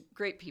 We had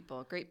great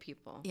people.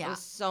 Yeah. It was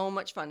so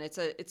much fun. It's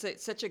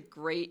such a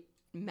great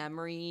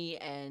memory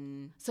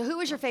and So, who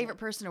was your favorite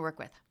person to work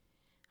with?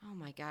 oh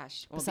my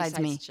gosh. Well, Besides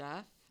besides me.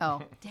 Jeff. Oh,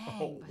 dang!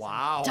 Oh,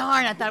 wow.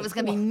 Darn! I thought it was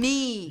gonna be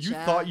me. You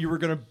thought you were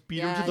going to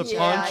beat her to the Yeah,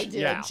 punch? I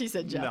did. She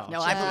said Jeff. No,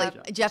 Jeff. I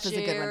believe Jeff is a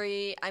good one.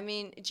 Jerry,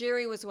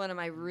 Jerry was one of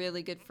my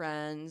really good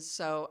friends.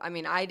 So,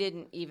 I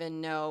didn't even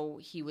know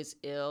he was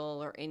ill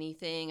or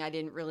anything. I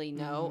didn't really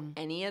know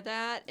any of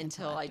that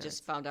until I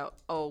just found out,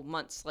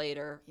 months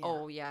later,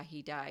 Yeah.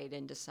 he died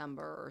in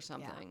December or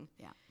something.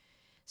 Yeah.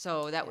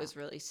 So that was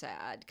really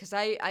sad because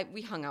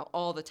we hung out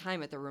all the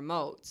time at the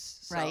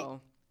remotes. So Right.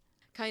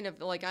 kind of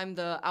like I'm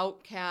the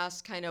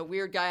outcast, kind of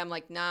weird guy. I'm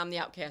like, nah, I'm the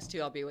outcast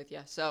too. I'll be with you.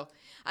 So,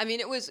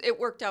 it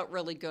worked out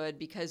really good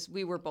because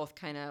we were both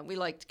we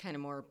liked kind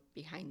of more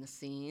behind the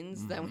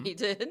scenes than we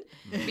did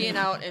being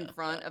out in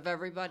front of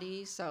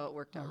everybody. So it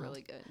worked out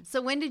really good.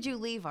 So, when did you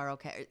leave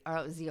ROK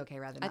or ZOK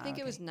rather? I not think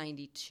it ROK? was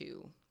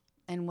 92.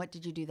 And what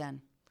did you do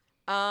then?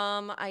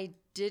 I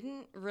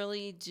didn't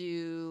really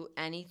do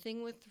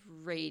anything with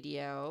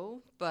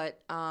radio,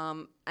 but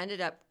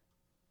ended up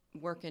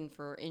working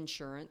for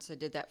insurance. I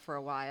did that for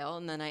a while,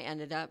 and then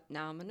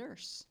now I'm a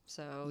nurse.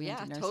 So You went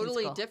to nursing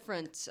totally school.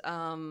 different.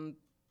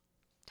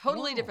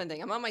 Totally different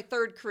thing. I'm on my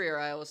third career.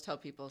 I always tell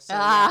people. So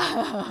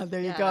There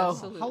you yeah, go.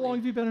 absolutely. How long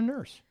have you been a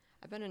nurse?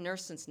 I've been a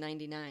nurse since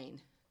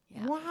 '99.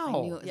 Yeah, Wow. I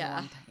knew it was a Yeah.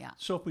 long time. Yeah.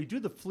 So if we do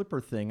the flipper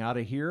thing out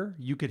of here,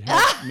 you could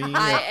help me.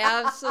 I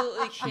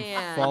absolutely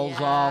can. falls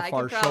yeah, off I could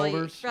our probably,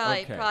 shoulders?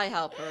 Probably, Okay. probably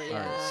help her. All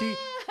Yeah. right. See,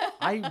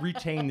 I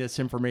retain this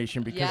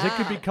information because it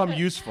could Yeah. become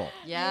useful.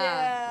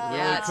 Yeah.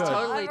 Really it's could.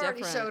 totally I've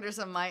already different. showed her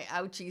some of my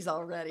ouchies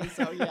already.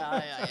 So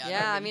yeah. Yeah,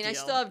 no I big mean, I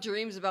deal. still have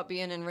dreams about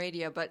being in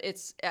radio, but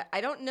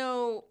I don't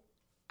know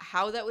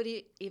how that would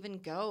even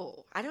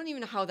go. I don't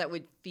even know how that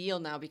would feel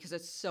now because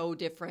it's so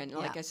different.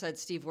 Like I said,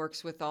 Steve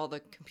works with all the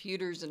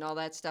computers and all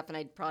that stuff, and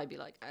I'd probably be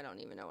like, I don't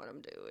even know what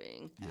I'm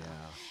doing. Yeah.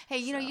 Hey,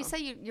 you know, you say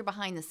you're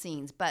behind the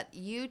scenes, but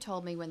you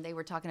told me when they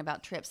were talking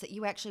about trips that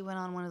you actually went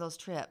on one of those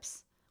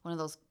trips, one of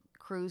those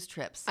cruise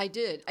trips. I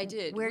did.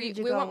 Where did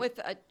you go? We went with,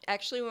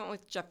 actually went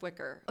with Jeff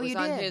Wicker. Oh, you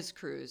on did? his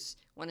cruise,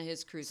 one of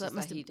his cruises So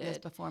that he did. It was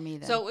before me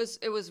then. So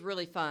it was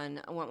really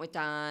fun. I went with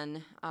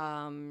Don.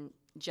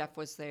 Jeff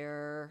was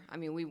there. I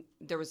mean,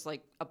 there was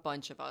like a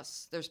bunch of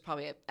us. There's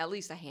probably at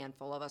least a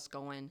handful of us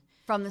going.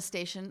 From the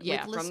station?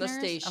 Yeah, with from the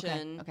listeners?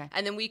 station. Okay.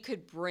 And then we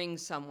could bring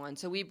someone.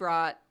 So I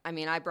brought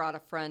a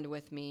friend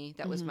with me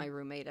that was my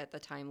roommate at the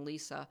time,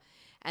 Lisa.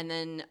 And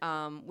then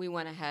we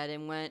went ahead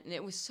and went, and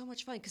it was so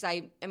much fun because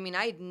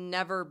I'd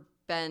never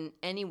been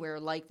anywhere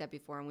like that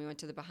before. And we went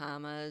to the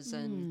Bahamas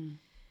and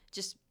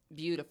just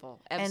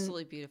beautiful,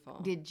 absolutely beautiful.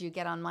 Did you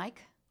get on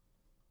mic?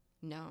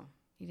 No.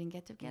 You didn't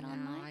get to get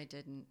on mic? No, I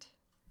didn't.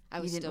 I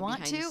was You didn't still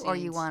want behind the to, scenes. or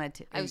you wanted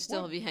to? I was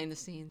still behind the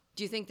scenes.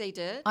 Do you think they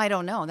did? I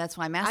don't know. That's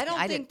why I'm asking. I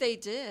don't think they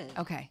did.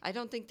 Okay. I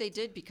don't think they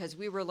did because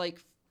we were like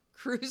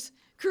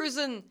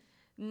cruising.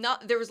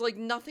 There was like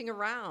nothing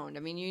around. I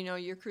mean, you know,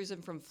 you're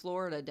cruising from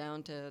Florida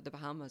down to the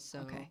Bahamas. So,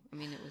 Okay. I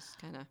mean, it was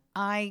kind of.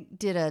 I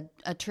did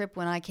a trip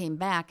when I came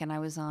back, and I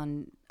was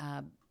on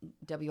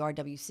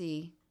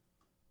WRWC.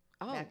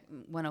 Oh. Back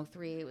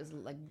 103. It was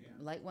like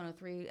light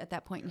 103 at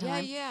that point in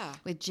time. Yeah.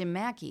 With Jim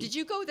Mackey. Did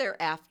you go there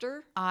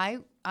after?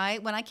 When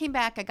I came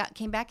back,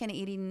 came back in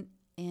 80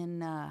 in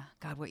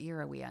God, what year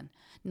are we on?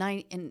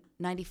 In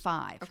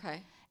 95.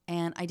 Okay.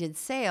 And I did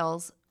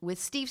sales with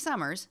Steve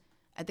Summers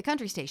at the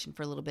country station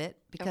for a little bit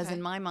because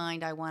in my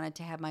mind I wanted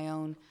to have my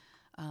own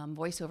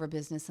voiceover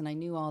business, and I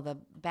knew all the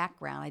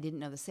background. I didn't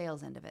know the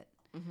sales end of it.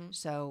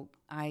 So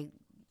I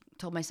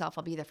told myself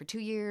I'll be there for 2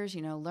 years,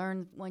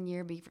 learn 1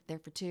 year, be there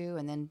for 2,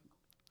 and then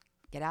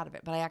get out of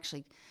it. But I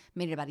actually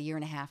made it about a year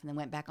and a half and then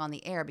went back on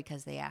the air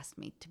because they asked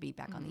me to be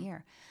back on the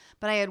air.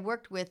 But I had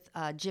worked with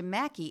Jim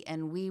Mackey,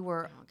 and we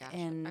were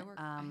in,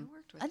 I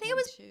worked with I think him it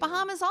was too.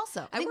 Bahamas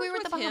also. I think we were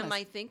at the with Bahamas. him.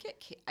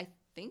 I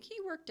think he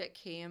worked at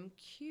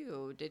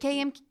KMQ. Did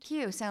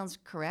KMQ sounds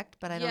correct,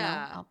 but I don't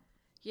know.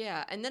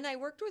 Yeah, and then I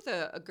worked with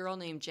a girl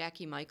named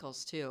Jackie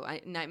Michaels too.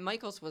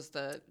 Michaels was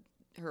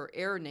her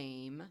air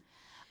name.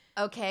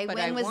 Okay, But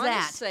when I was wanna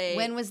that? say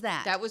When was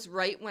that? That was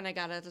right when I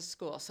got out of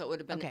school, so it would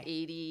have been Okay.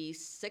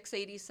 86,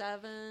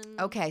 87.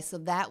 Okay, so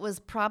that was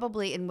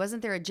probably, and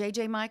wasn't there a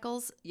JJ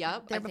Michaels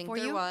Yep, there I think before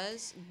there you?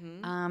 was.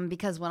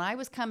 Because when I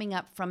was coming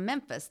up from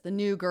Memphis, the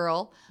new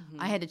girl,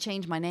 I had to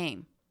change my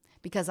name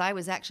because I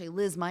was actually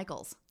Liz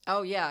Michaels.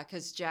 Oh yeah,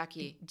 because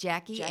Jackie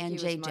And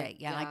was JJ.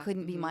 yeah, I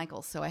couldn't be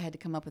Michaels, so I had to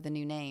come up with a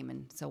new name,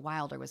 and so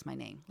Wylder was my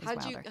name. Liz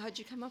Wylder. How'd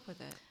you come up with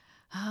it?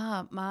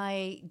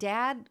 My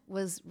dad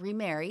was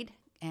remarried,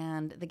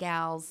 and the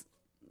gal's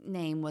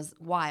name was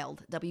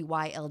Wild,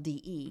 Wylde.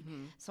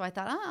 So I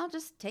thought, I'll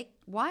just take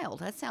Wild.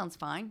 That sounds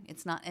fine.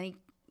 It's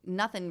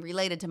nothing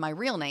related to my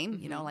real name.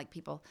 Like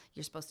people,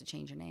 you're supposed to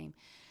change your name.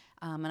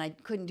 And I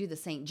couldn't do the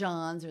St.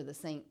 John's or the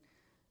St.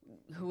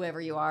 whoever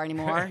you are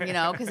anymore,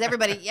 because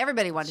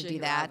everybody wanted to do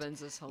that.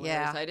 Robbins is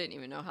hilarious. I didn't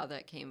even know how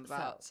that came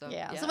about. So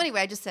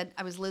anyway, I just said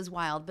I was Liz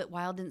Wild, but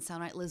Wild didn't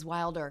sound right. Liz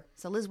Wylder.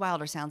 So Liz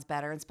Wylder sounds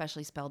better,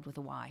 especially spelled with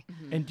a Y.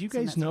 And do you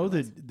guys know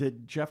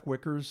that Jeff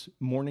Wicker's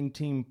morning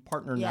team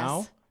partner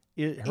now,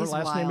 her Is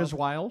last name Wild. is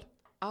Wild?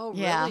 Oh,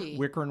 Yeah. really?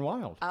 Wicker and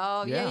Wild.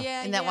 Oh,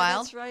 yeah. Isn't that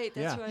wild? That's right.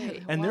 That's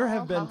right. And there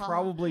have been Wild.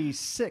 probably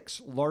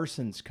 6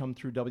 Larsons come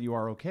through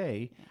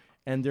WROK,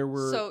 and there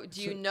were. So,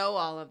 do you know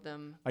all of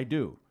them? I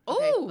do.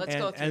 Okay, Ooh. let's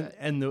go through it.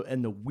 And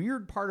the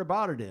weird part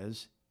about it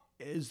is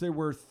there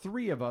were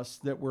 3 of us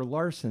that were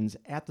Larsons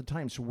at the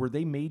time. So were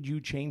they made you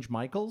change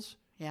Michaels?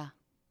 Yeah.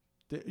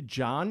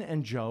 John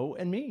and Joe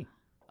and me.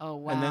 Oh,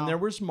 wow. And then there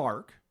was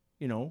Mark,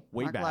 way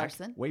Mark back.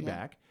 Larson, Way yeah.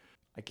 back.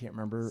 I can't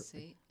remember.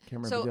 See.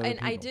 Can't remember So, the other and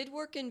I people. did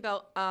work in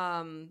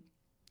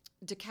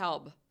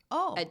DeKalb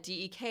Oh. at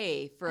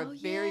DEK for a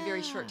very,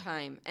 very short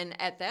time. And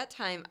at that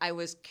time, I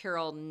was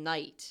Carol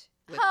Knight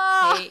with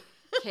Knight.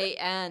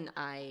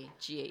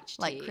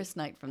 Like Chris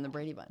Knight from the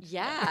Brady Bunch.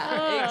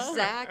 Yeah,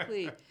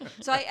 exactly.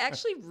 So I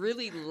actually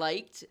really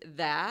liked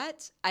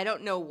that. I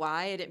don't know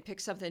why I didn't pick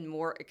something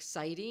more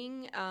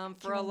exciting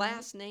for a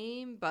last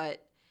name,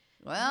 but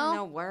I don't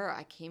know where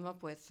I came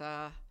up with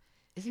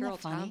Isn't Carol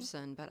that funny?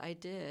 Thompson, but I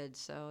did.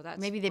 So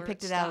that's Maybe they where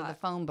picked it out of the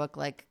stopped. phone book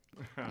like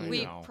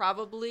We know.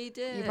 probably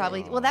did. you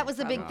probably. Well, that was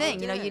the big Probably thing.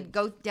 did. You'd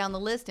go down the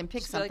list and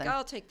pick Just be something. like,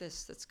 I'll take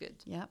this. That's good.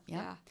 Yep.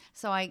 Yeah.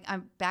 So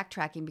I'm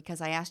backtracking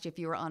because I asked you if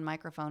you were on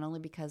microphone only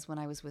because when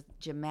I was with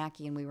Jim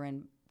Mackey and we were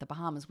in the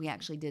Bahamas, we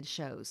actually did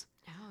shows.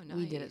 Oh, nice.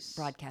 We did it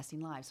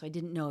broadcasting live. So I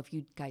didn't know if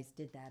you guys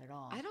did that at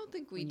all. I don't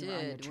think we when you were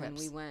on your did when we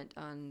trips. went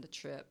on the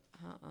trip.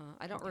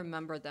 I don't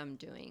remember them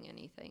doing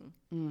anything.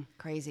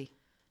 Crazy.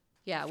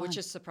 Yeah, which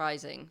is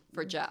surprising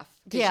for Jeff.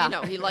 'Cause,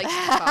 Yeah. he likes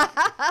to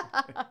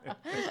talk.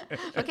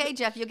 Okay,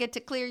 Jeff, you'll get to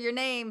clear your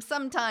name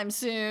sometime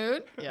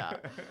soon. Yeah.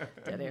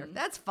 Dead air.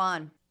 That's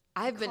fun.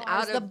 I've been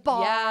cars, out the of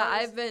bars.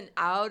 I've been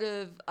out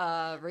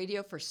of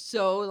radio for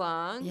so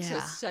long. So Yeah.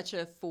 it's such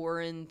a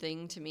foreign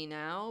thing to me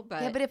now.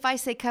 But Yeah, but if I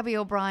say Cubby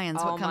O'Brien's,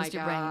 oh what comes my to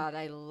your brain? God,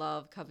 I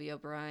love Cubby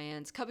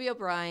O'Brien's. Cubby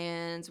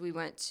O'Brien's. We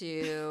went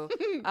to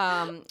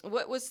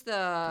what was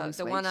the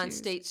suede one on shoes.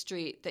 State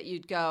Street that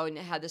you'd go and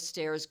it had the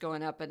stairs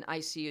going up, and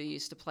ICU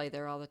used to play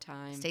there all the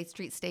time. State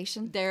Street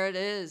Station. There it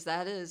is.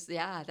 That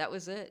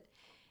was it.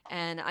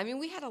 And I mean,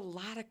 we had a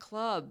lot of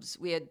clubs.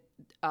 We had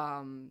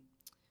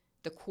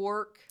the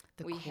Quark.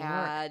 We Quark.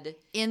 had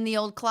In the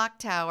old clock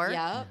tower.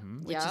 yep,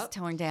 Which is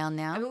torn down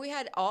now. I mean, we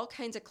had all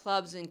kinds of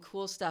clubs and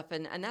cool stuff,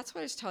 and that's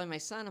what I was telling my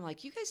son. I'm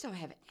like, you guys don't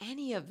have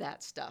any of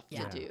that stuff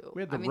to do.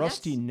 We had the I mean,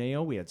 Rusty that's-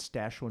 Nail. We had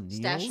Stash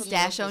O'Neill's.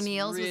 Stash was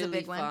O'Neill's was a really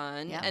big one.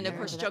 fun. Yeah, And I of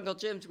course, remember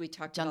Jungle Gyms. We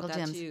talked Jungle about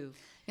that Gyms. too.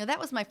 You know, that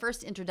was my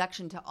first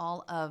introduction to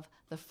all of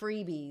the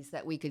freebies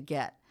that we could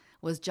get.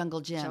 Was Jungle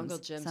Gyms. Jungle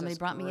Gyms Somebody was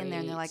brought me in there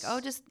and they're like, great. "Oh,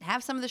 just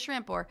have some of the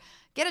shrimp or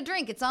get a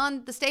drink. It's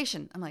on the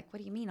station." I'm like, "What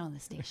do you mean on the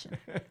station?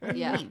 What do you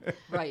Yeah, mean?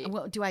 right.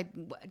 Well, is it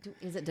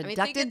I mean,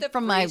 think deducted of the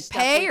from free my stuff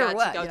pay we or got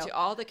what?" To go You know? to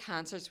all the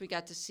concerts we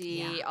got to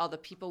see, Yeah. all the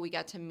people we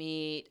got to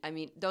meet. I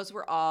mean, that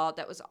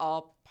was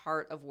all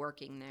part of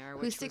working there. Who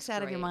which sticks was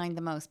out of your great. mind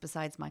the most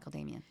besides Michael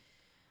Damian?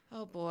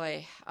 Oh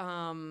boy,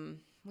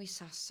 we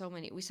saw so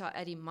many. We saw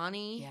Eddie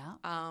Money,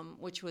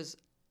 which was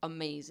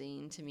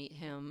amazing to meet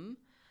him.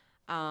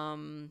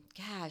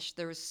 Gosh,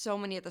 there was so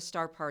many at the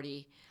Star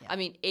Party. Yeah. I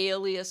mean,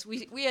 Alias.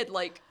 We had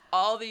like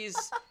all these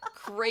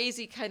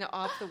crazy kind of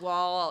off the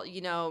wall,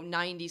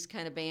 90s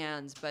kind of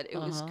bands, but it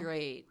was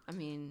great. I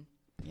mean,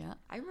 Yeah,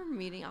 I remember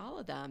meeting all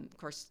of them. Of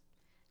course,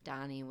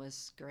 Donnie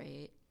was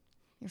great.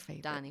 your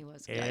favorite. Donnie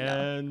was great.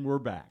 And we're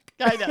back.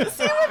 I know.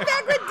 See, we're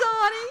back with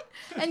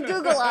Donnie and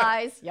Google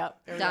Eyes. Yep.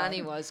 there we go.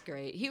 Donnie was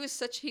great. He's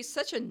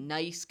such a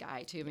nice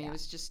guy too. I mean, he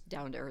was just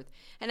down to earth.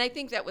 And I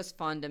think that was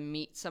fun to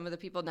meet some of the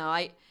people. Now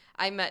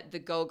I met the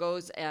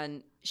Go-Go's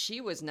and she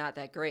was not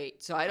that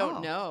great. So I don't Oh,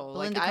 know.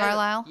 Belinda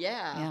Carlisle?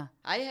 Yeah. Yeah.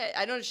 I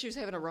don't know if she was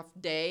having a rough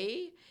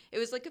day. It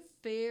was like a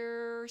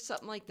fair,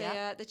 something like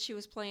that she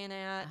was playing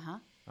at. Uh-huh.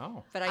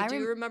 Oh. But I I do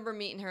rem- remember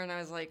meeting her and I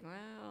was like,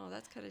 wow,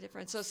 that's kind of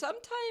different. So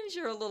sometimes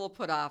you're a little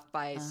put off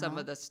by some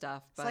of the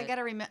stuff. But So I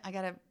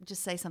gotta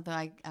just say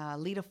something.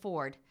 Lita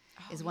Ford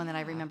is one that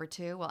I remember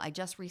too. Well, I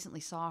just recently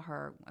saw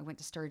her. I went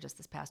to Sturgis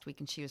this past week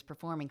and she was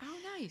performing. oh,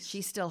 nice.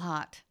 She's still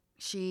hot.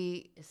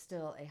 She is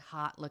still a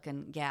hot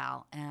looking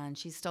gal, and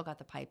she's still got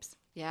the pipes.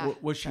 yeah.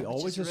 Was she Which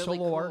always a is really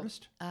solo cool.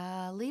 artist?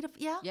 Lita,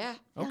 yeah, Yeah.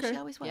 Okay. she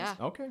always was. Yeah.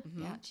 Okay.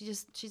 Yeah,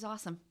 she's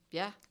awesome.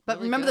 Yeah. But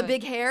really remember good. the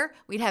big hair?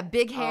 We'd have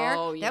big hair.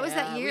 Oh, That was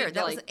that yeah. year. We'd,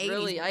 That was like, the 80s.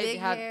 really, big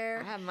I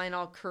hair. have mine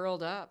all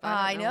curled up.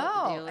 I don't know what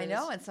the know, deal I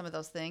know, is. and some of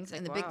those things, It's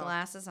and the like, big wow.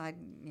 glasses.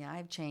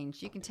 I've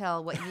changed. You can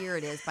tell what year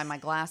it is by my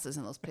glasses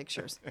in those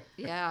pictures.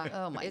 Yeah.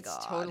 Oh, my it's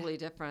God. totally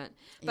different.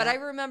 But Yeah. I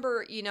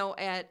remember,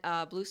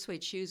 at Blue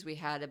Suede Shoes, we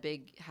had a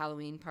big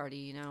Halloween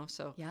party,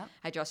 so Yep.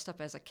 I dressed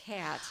up as a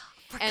cat.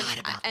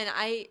 and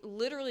I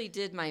literally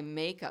did my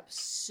makeup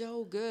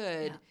so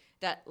good. Yeah.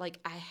 That like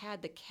I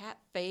had the cat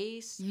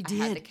face, You I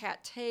had the did.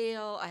 cat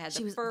tail, I had She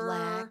the was fur,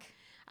 black,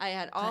 I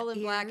had all cut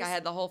in black, ears. I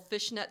had the whole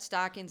fishnet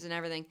stockings and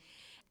everything,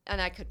 and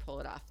I could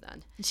pull it off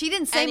then. She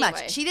didn't say Anyway.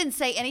 much. She didn't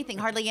say anything,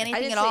 hardly anything I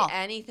didn't at all. say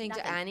anything to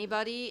Nothing.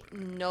 anybody.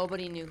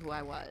 Nobody knew who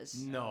I was.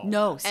 No.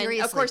 No, And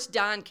seriously. of course,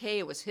 Don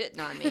Kay was hitting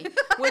on me,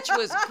 which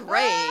was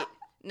great.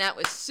 And that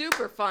was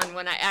super fun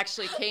when I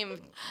actually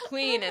came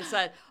clean and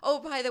said, "Oh,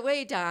 by the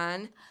way,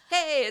 Don,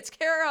 hey, it's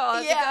Carol.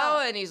 How's it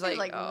going?" And he's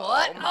like, "Oh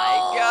what?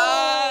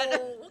 my God,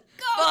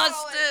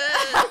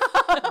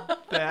 busted!"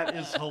 That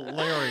is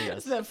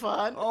hilarious. Isn't that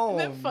fun?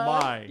 Oh,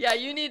 my. Yeah,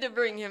 you need to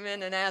bring him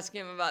in and ask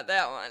him about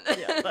that one.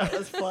 Yeah, that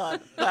was fun.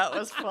 That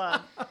was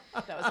fun.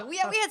 We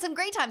had some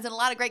great times and a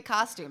lot of great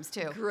costumes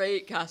too.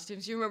 Great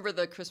costumes. You remember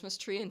the Christmas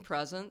tree and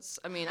presents?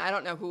 I mean, I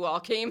don't know who all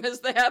came as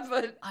that,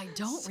 but I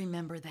don't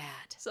remember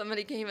that.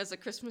 somebody came as a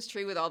Christmas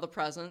tree with all the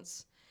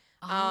presents.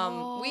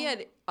 We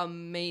had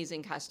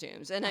amazing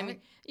costumes. And I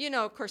mean,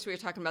 of course, we were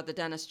talking about the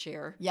dentist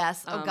chair.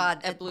 Yes. Oh God.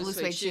 At Blue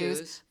Suede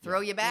Shoes.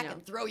 Throw you back Yeah.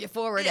 and throw you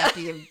forward after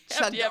you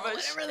chug you have a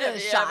whatever sh- the you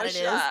have shot a it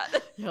is.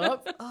 shot.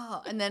 Yep.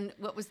 Oh, and then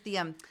what was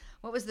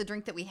the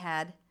drink that we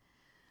had?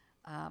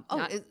 Not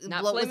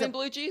was Flamin' it-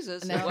 Blue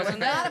Jesus. No, It wasn't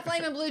not a that.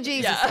 Flamin' Blue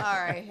Jesus. Yeah.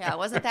 Sorry, yeah, it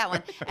wasn't that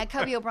one. At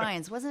Cubby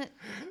O'Brien's, wasn't it?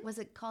 Was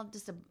it called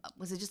just a?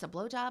 Was it just a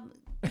blowjob?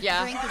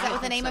 Yeah. Drink? Is that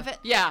what the name of it?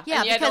 Yeah, Yeah.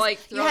 and you had to, because like,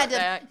 throw it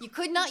back. You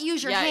could not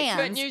use your Yeah, you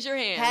hands. couldn't use your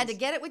hands. Had to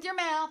get it with your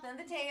mouth and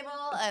the table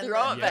and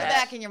Throw then it put it back.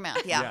 back in your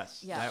mouth. Yeah. Yes,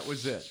 Yeah. that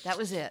was it. That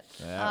was it.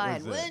 That I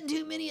was had it. one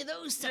too many of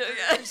those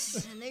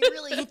suckers, and they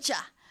really hit ya.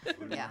 Yeah.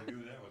 Do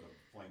that with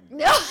a flaming.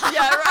 No,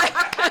 Yeah,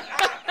 right.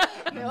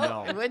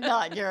 No. it would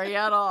not, Gary,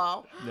 at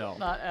all. No.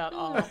 Not at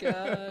all.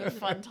 God.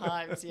 Fun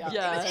times, yeah.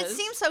 Yes. It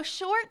seemed so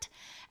short,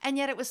 and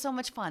yet it was so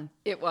much fun.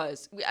 It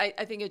was.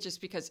 I think it's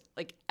just because,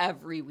 like,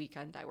 every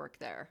weekend I work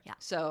there. Yeah.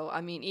 So,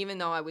 I mean, even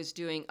though I was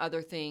doing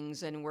other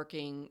things and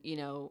working,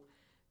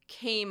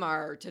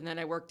 Kmart, and then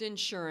I worked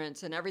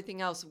insurance and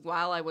everything else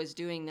while I was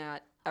doing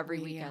that, every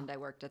Radio. weekend I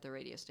worked at the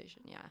radio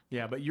station. Yeah.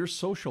 Yeah, but your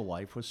social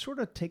life was sort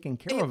of taken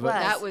care It of. was.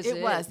 That was It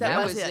it. was.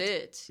 That was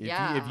it. If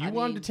Yeah. you, if you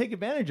wanted to take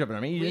advantage of it, I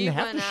mean, you we didn't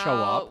have went to show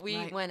out, up. We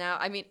Right. went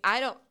out. I mean, I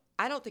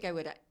don't think I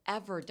would have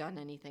ever done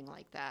anything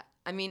like that.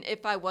 I mean,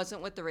 if I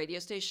wasn't with the radio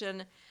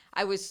station,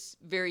 I was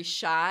very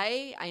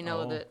shy. I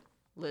know that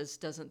Liz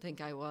doesn't think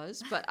I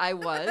was, but I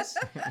was.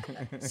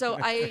 So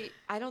I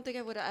don't think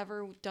I would have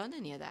ever done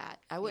any of that.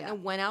 I wouldn't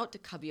have went out to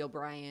Cubby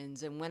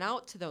O'Brien's and went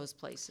out to those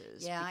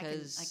places. Yeah,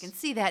 because I can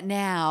see that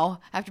now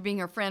after being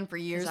her friend for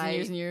years and I,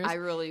 years and years. I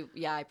really,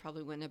 I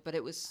probably wouldn't have, but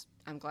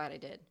I'm glad I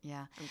did.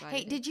 yeah. I'm glad I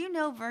Hey, did you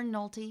know Vern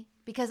Nolte?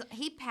 Because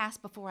he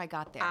passed before I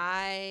got there.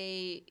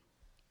 I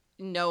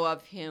know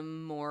of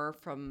him more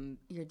from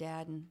Your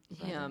dad and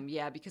him,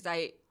 yeah, because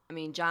I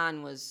mean,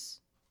 John was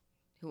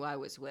who I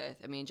was with.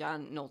 I mean,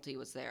 John Nolte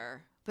was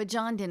there. But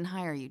John didn't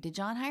hire you. Did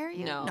John hire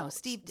you? No,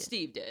 Steve did.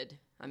 Steve did.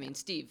 I mean,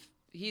 Steve,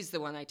 he's the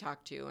one I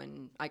talked to,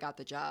 and I got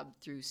the job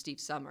through Steve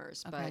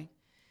Summers. Okay.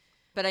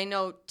 But I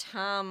know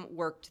Tom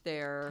worked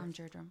there. Tom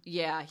Jerdrum.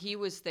 Yeah, he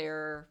was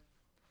there.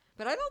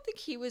 But I don't think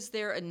he was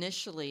there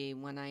initially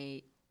when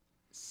I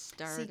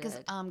started. See, because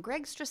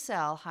Greg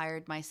Strassel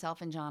hired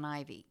myself and John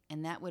Ivy,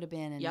 and that would have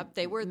been in Yep,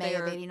 they were May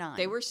there. of '89.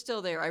 They were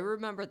still there. I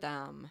remember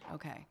them.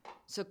 Okay.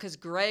 So, because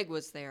Greg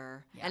was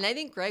there, Yeah. and I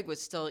think Greg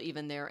was still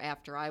even there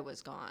after I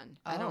was gone.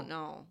 I Oh. don't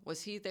know.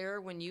 Was he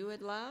there when you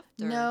had left?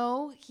 Or?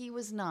 No, he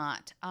was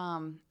not.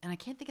 And I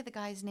can't think of the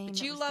guy's name. But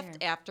that you was left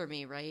there. after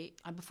me, right?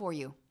 Before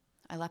you.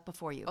 I left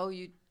before you. Oh,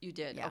 you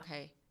did. Yeah.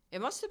 Okay.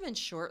 It must have been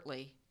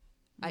shortly.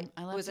 I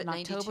left was it in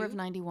October of 92?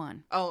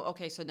 '91. Oh,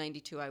 okay. So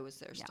 92, I was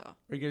there still.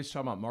 Are you guys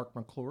talking about Mark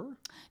McClure?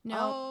 No,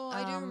 Oh,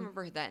 I do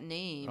remember that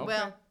name. Okay.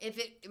 Well, if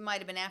it might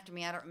have been after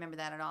me, I don't remember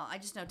that at all. I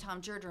just know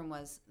Tom Jerdrum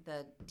was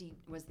the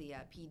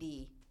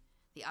PD,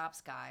 the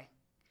ops guy,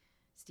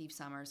 Steve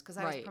Summers, because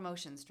I was Right.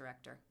 promotions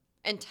director.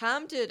 And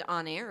Tom did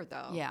on air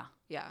though. Yeah,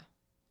 Yeah.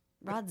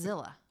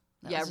 Rodzilla.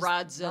 That Yeah, was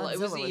just- Rodzilla. It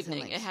was the his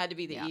evening. name. It had to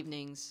be the Yeah.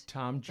 evenings.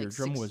 Tom Like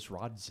Jerdrum six- was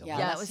Rodzilla. Yeah,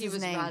 yes, that was he his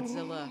was name.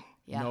 Rodzilla.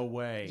 Yeah. No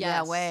way.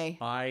 Yeah. Yeah, way.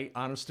 I,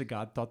 honest to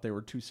God, thought they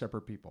were two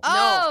separate people.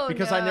 Oh,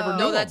 Because I never knew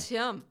No, him. that's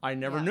him. I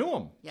never Yeah. knew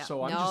him. Yeah.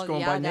 So I'm no, just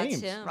going yeah, by that's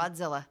names. him.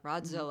 Rodzilla.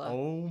 Rodzilla.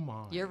 Oh,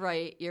 my. You're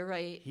right. You're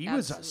right. He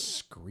was a Absolutely.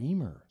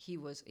 screamer. He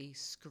was a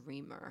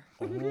screamer.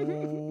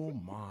 Oh,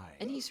 my.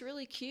 And he's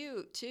really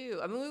cute too.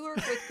 I mean, we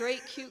worked with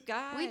great, cute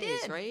guys. We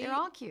did. right? They're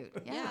all cute.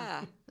 Yeah.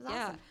 Yeah, It was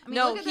yeah. awesome. I mean,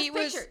 No, look at this he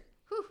was- picture.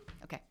 Whew.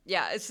 Okay.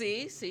 Yeah.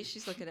 See,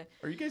 she's looking at.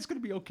 Are you guys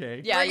going to be okay?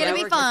 Yeah, We're yeah, going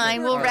to be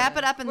fine. We'll wrap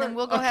it up and then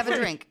we'll go have a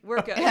drink.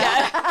 We're good.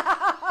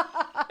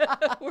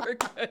 Yeah. We're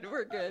good.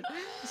 We're good.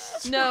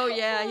 No,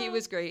 yeah, he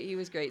was great. He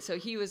was great. So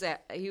he was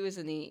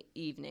in the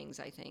evenings,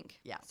 I think.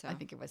 Yeah, So, I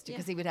think it was too, yeah.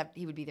 because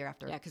he would be there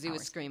after. Yeah, because he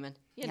was hours. screaming.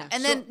 You Yeah. know.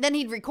 And then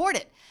he'd record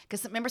it,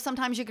 because remember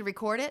sometimes you could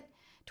record it.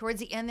 Towards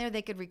the end there,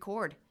 they could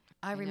record.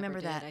 I never remember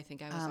did. that. I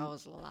think I was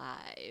always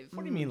live.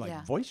 What do you mean, like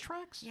yeah. voice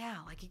tracks? Yeah,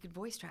 like he could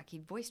voice track.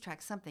 He'd voice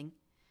track something,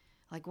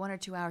 like 1 or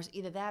 2 hours.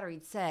 Either that, or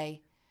he'd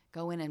say,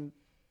 "Go in and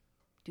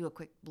do a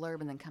quick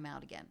blurb and then come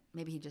out again."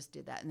 Maybe he just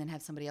did that and then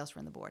have somebody else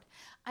run the board.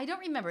 I don't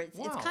remember. It's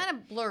Wow. kind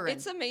of blurry.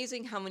 It's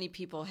amazing how many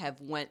people have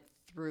went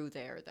through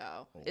there,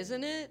 though,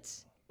 isn't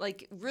it?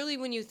 Like, really,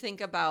 when you think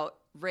about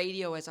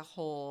radio as a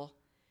whole,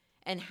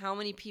 and how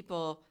many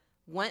people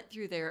went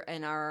through there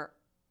and are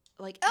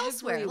like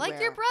elsewhere, like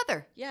your everywhere.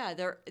 brother. Yeah,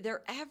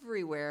 they're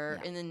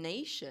everywhere Yeah. in the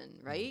nation,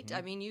 right?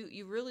 I mean,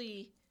 you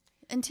really.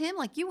 And Tim,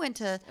 like you went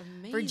to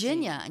Amazing.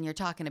 Virginia and you're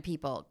talking to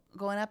people,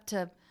 going up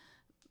to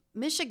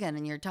Michigan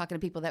and you're talking to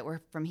people that were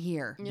from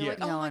here. And you're like,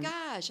 You know, oh my and-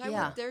 gosh, I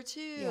yeah. worked there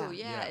too. Yeah.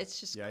 Yeah, it's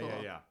just cool.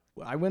 Yeah.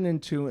 I went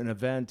into an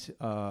event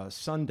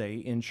Sunday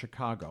in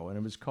Chicago, and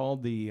it was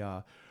called the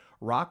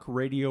Rock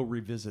Radio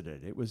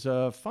Revisited. It was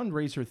a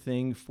fundraiser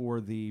thing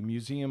for the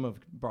Museum of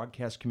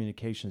Broadcast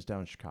Communications down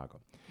in Chicago.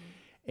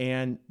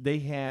 And they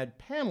had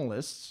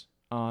panelists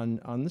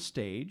on the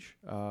stage.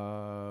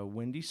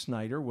 Wendy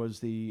Snyder was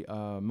the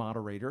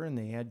moderator, and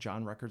they had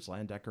John Records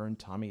Landecker and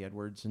Tommy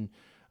Edwards and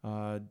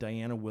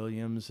Diana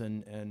Williams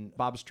and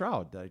Bob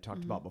Stroud that I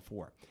talked about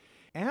before.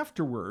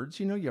 Afterwards,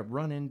 you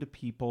run into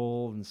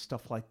people and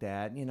stuff like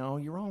that.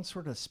 You're all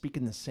sort of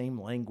speaking the same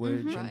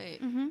language. And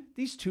Right.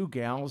 these two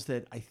gals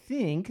that I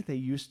think they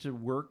used to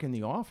work in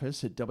the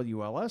office at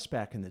WLS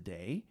back in the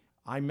day,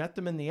 I met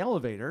them in the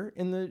elevator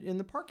in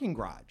the parking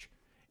garage.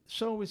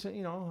 So we said,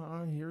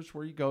 here's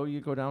where you go. You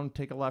go down,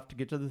 take a left to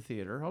get to the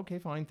theater. Okay,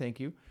 fine, thank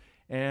you.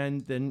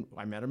 And then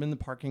I met them in the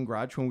parking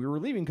garage when we were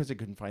leaving because they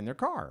couldn't find their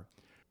car.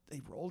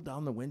 They rolled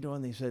down the window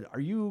and they said, "Are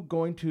you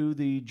going to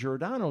the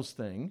Giordano's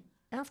thing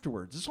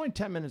afterwards? It's only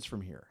 10 minutes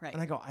from here." Right.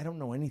 And I go, "I don't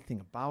know anything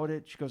about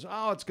it." She goes,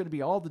 "Oh, it's going to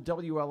be all the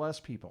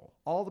WLS people,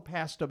 all the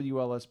past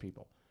WLS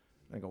people."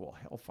 And I go, "Well,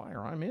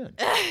 hellfire, I'm in."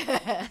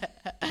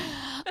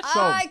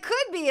 I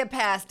could be a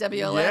past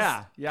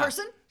WLS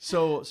person.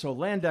 So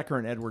Landecker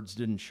and Edwards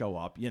didn't show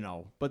up,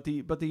 but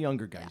the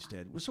younger guys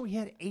did. So we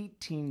had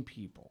 18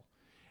 people.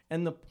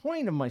 And the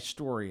point of my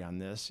story on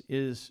this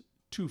is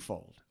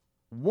twofold.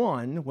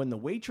 One, when the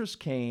waitress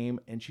came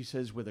and she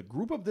says, with a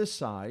group of this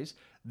size,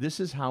 This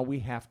is how we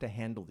have to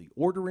handle the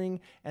ordering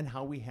and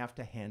how we have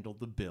to handle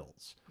the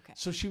bills. Okay.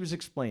 So she was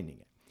explaining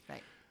it.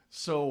 Right.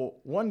 So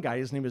one guy,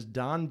 his name is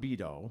Don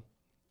Beto.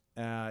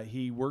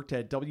 He worked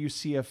at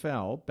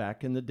WCFL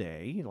back in the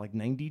day, like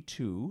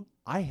 92.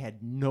 I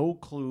had no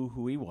clue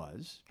who he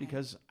was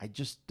because I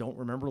just don't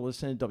remember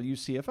listening to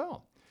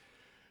WCFL.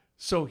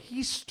 So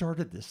he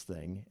started this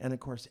thing, and of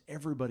course,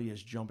 everybody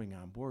is jumping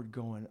on board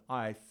going,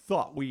 I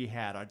thought we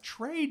had a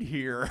trade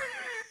here.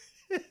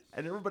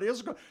 And everybody else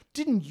is going,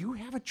 didn't you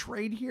have a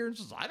trade here? And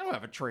says, I don't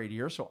have a trade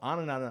here. So on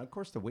and on. And of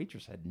course, the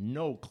waitress had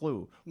no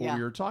clue what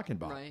we were talking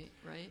about. Right.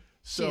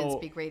 So, She didn't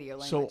speak radio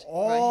language. So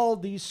all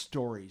these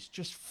stories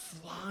just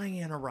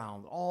flying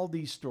around, all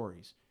these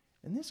stories.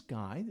 And this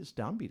guy, this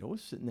Don Beto,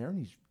 was sitting there, and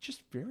he's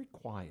just very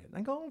quiet. And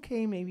I go,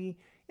 okay, maybe,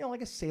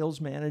 like a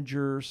sales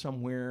manager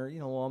somewhere,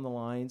 along the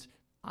lines.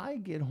 I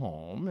get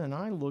home, and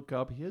I look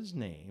up his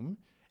name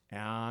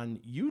on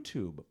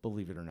YouTube,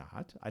 believe it or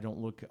not. I don't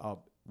look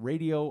up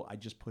radio. I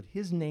just put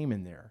his name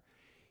in there.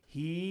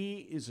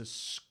 He is a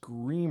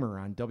screamer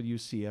on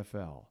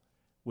WCFL,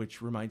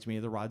 which reminds me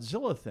of the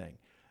Rodzilla thing.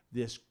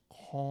 This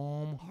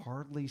calm,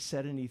 hardly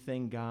said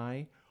anything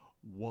guy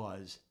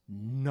was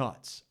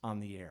nuts on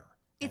the air.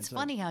 It's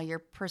funny how your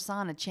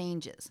persona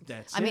changes.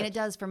 That's I mean, it. it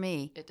does for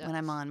me It when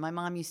I'm does. on. My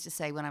mom used to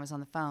say when I was on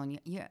the phone,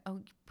 you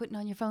putting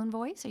on your phone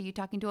voice? Are you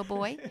talking to a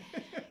boy?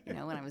 When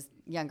I was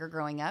younger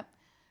growing up.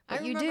 But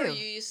I you remember do.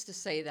 you used to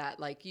say that.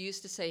 Like, you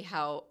used to say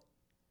how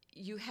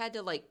you had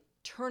to, like,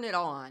 turn it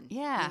on.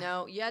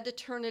 Yeah. You had to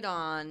turn it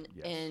on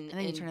Yes. and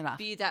then you turn it off.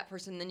 be that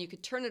person. Then you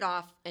could turn it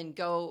off and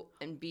go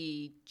and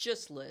be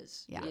just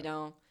Liz. Yeah.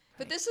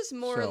 But this is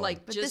more So-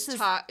 like But just this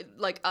is-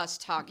 like us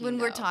talking. When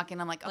we're though.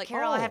 talking, I'm like, oh, Like,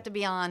 Carol, I oh. have to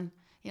be on.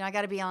 I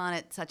got to be on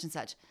at such and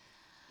such.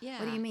 Yeah.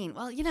 What do you mean?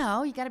 Well, you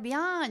got to be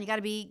on. You got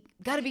to be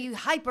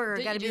hyper.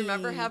 Do Got to you be.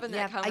 remember having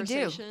that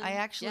conversation? I do. I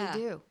actually Yeah.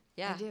 do.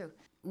 Yeah. I do.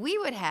 We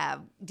would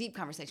have deep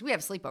conversations. We have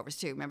sleepovers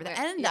too. Remember that?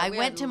 Yeah, And yeah, I we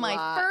went had to my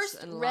lots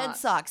first and Red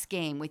lots. Sox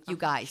game with you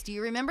guys. Do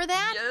you remember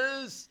that?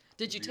 Yes.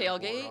 Did you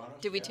tailgate?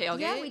 Did we tailgate?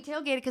 Yeah, we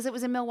tailgated because it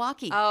was in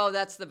Milwaukee. Oh,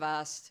 that's the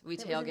best. We It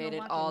was in tailgated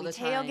Milwaukee. all the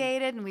time. We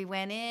tailgated and we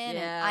went in.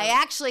 Yeah. And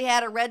I actually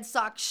had a Red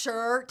Sox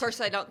shirt. Of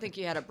course, I don't think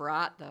you had a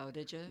brat though,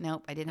 did you?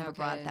 Nope, I didn't have a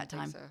bra Okay, at that I didn't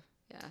time. think so.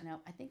 Yeah.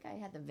 No, I think I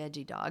had the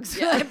veggie dogs.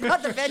 Yeah. I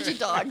brought the veggie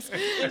dogs.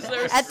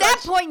 there At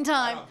that point in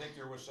I time, don't think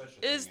there was such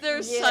a thing. Is there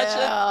anymore. such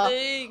Yeah. a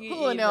thing?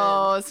 who even?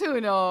 knows?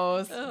 Who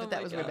knows? Oh But that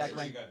my was way gosh. back You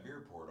when. got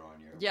beer poured on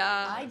you.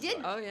 Yeah, I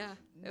did. Oh yeah,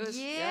 it was.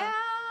 Yeah.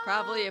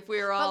 Probably if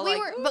we were all But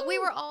like, we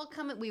were all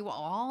coming. We were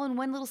all in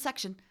one little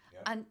section,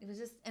 Yep.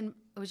 and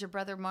it was your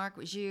brother Mark, it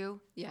was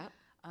you, yeah.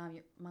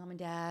 your mom and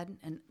dad,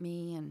 and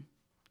me, and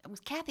it was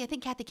Kathy. I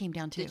think Kathy came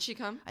down too. Did she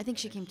come? I think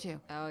she came too.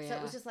 Oh So it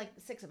yeah. was just like the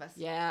six of us.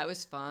 Yeah, it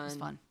was fun. It was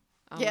fun.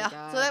 Oh my yeah.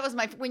 God. So that was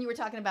when you were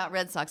talking about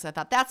Red Sox. I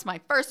thought that's my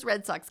first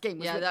Red Sox game.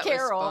 Was Yeah, with that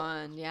Carol. was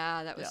fun.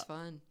 Yeah, that was Yeah.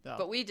 fun. Yeah.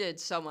 But we did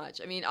so much.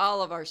 I mean,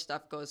 all of our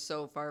stuff goes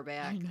so far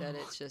back that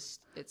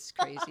it's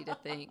crazy to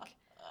think.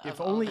 If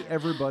only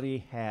everybody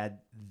had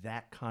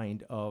that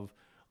kind of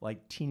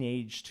like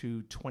teenage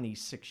to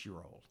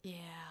 26-year-old. Yeah.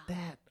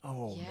 That, Yeah.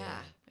 man, Wouldn't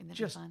that be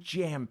just fun?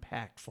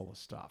 jam-packed full of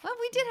stuff. Well,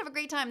 we did have a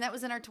great time. That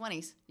was in our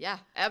 20s. Yeah,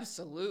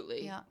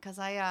 absolutely. Yeah, because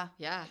I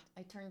Yeah.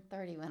 turned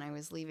 30 when I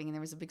was leaving, and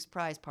there was a big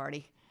surprise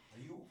party. Are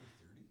you over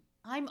 30?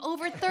 I'm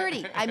over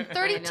 30. I'm I know,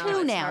 32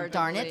 it's now, hard to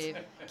darn believe.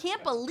 it.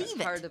 Can't believe It's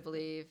it. hard to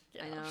believe.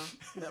 I know.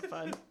 Isn't that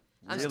fun?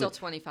 I'm Really- still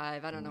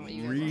 25. I don't know what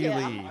you guys Really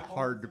Yeah.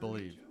 hard to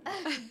believe.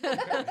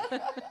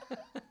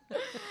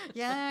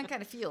 Yeah, I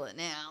kind of feel it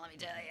now, let me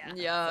tell you. are.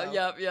 Yeah,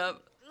 yep. Yeah,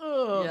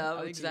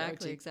 ouchie,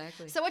 exactly, ouchie.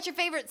 exactly. So what's your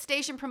favorite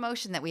station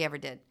promotion that we ever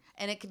did?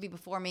 And it could be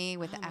before me,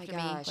 with Oh my after me,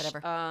 gosh.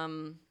 whatever.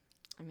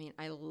 I mean,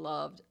 I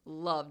loved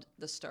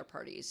the star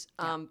parties.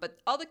 But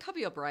all the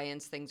Cubby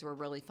O'Brien's things were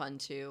really fun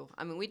too.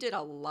 I mean, we did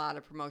a lot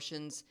of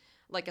promotions.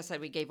 Like I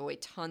said, we gave away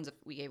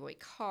we gave away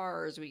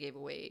cars, we gave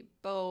away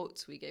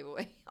boats, we gave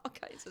away all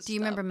kinds of stuff. Do you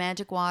remember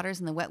Magic Waters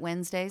and the Wet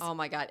Wednesdays? Oh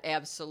my God,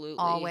 absolutely.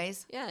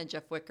 Always? Yeah, and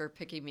Jeff Wicker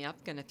picking me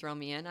up, gonna throw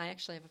me in. I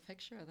actually have a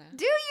picture of that.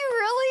 Do you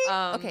really?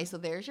 Um, Okay, so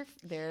there's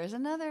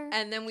another.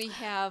 And then we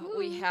have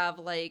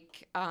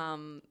like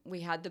we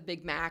had the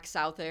Big Macs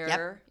out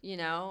there,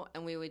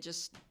 and we would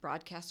just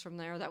broadcast from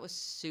there. That was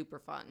super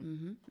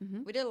fun.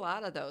 We did a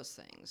lot of those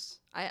things.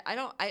 I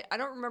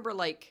don't remember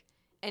like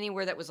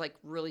anywhere that was like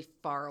really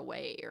far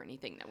away or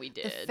anything that we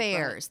did. The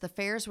fairs. The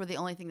fairs were the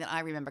only thing that I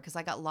remember because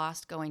I got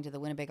lost going to the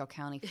Winnebago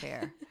County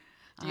Fair.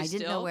 Do you I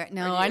didn't know still? where. Or do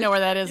No, you- I know where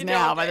that is you know,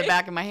 now by the okay.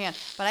 back of my hand.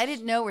 But I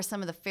didn't know where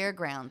some of the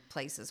fairground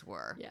places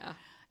were. Yeah.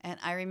 And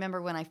I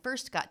remember when I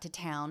first got to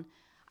town,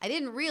 I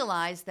didn't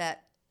realize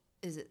that.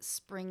 Is it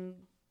Spring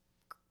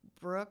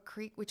Brook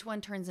Creek? Which one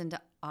turns into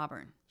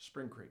Auburn?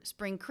 Spring Creek.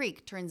 Spring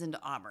Creek turns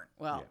into Auburn.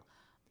 Well, Yeah.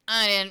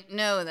 I didn't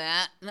know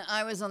that.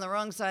 I was on the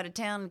wrong side of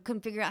town and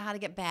couldn't figure out how to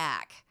get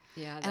back.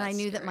 Yeah. And I that's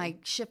knew that scary. my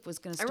shift was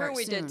going to I start remember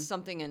we soon. did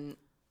something in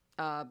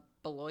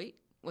Beloit.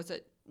 Was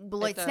it?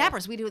 Beloit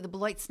Snappers. We do the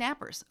Beloit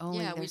Snappers. Only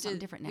Yeah, there's something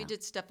different now. We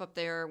did stuff up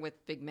there with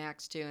Big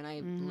Macs too, and I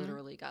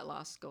literally got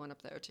lost going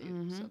up there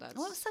too. So that's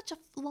Well, it was such a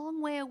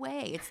long way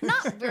away. It's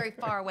not very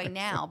far away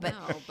now, but,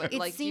 no, but it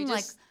like seemed you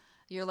like. just,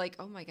 you're like,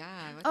 oh my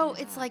god. What Oh,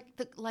 the it's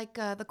heck? like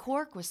the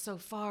Cork was so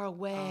far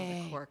away.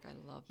 Oh, the Cork.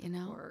 I love the You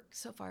know, Cork.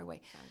 so far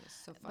away. That was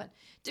so fun.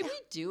 Did we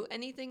do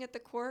anything at the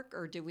Cork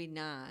or did we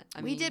not?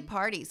 We did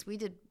parties. We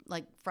did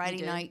like Friday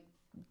did? night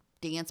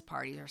dance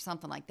parties or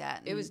something like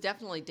that. It was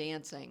definitely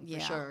dancing Yeah.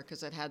 for sure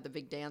because it had the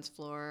big dance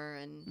floor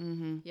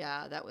and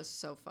yeah, that was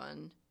so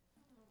fun.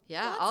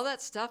 Yeah, all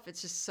that stuff.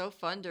 It's just so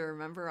fun to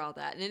remember all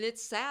that. And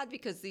it's sad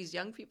because these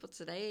young people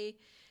today,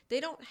 they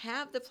don't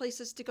have the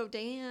places to go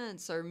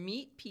dance or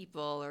meet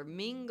people or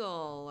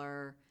mingle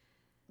or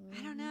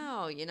I don't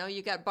know. You know,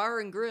 you got bar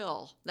and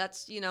grill.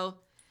 That's, you know,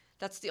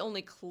 that's the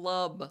only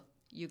club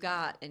you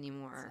got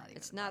anymore.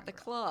 It's not the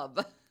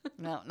club.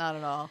 No, not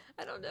at all.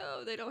 I don't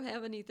know. They don't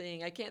have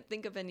anything. I can't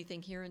think of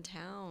anything here in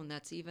town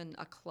that's even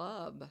a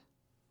club.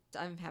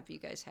 I'm happy you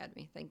guys had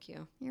me. Thank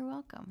you. You're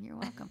welcome. You're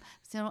welcome.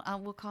 So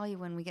we'll call you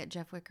when we get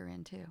Jeff Wicker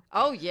in too.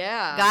 Oh,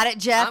 yeah. Got it,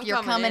 Jeff? I'm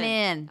You're coming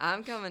in.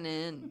 I'm coming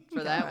in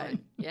for that one.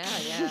 Yeah,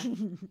 yeah.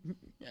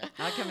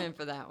 I'll come in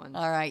for that one.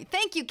 All right.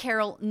 Thank you,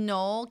 Carol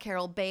Knoll,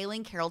 Carol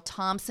Bailing, Carol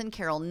Thompson,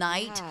 Carol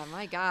Knight. Ah,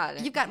 my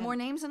God. You've got more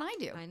names than I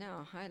do. I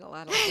know. I had a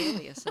lot of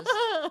aliases.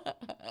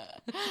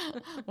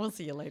 We'll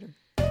see you later.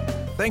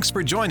 Thanks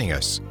for joining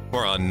us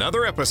for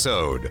another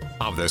episode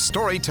of the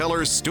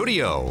Storytellers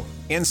Studio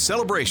in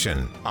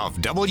celebration of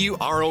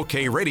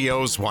WROK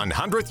Radio's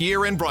 100th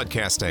year in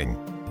broadcasting.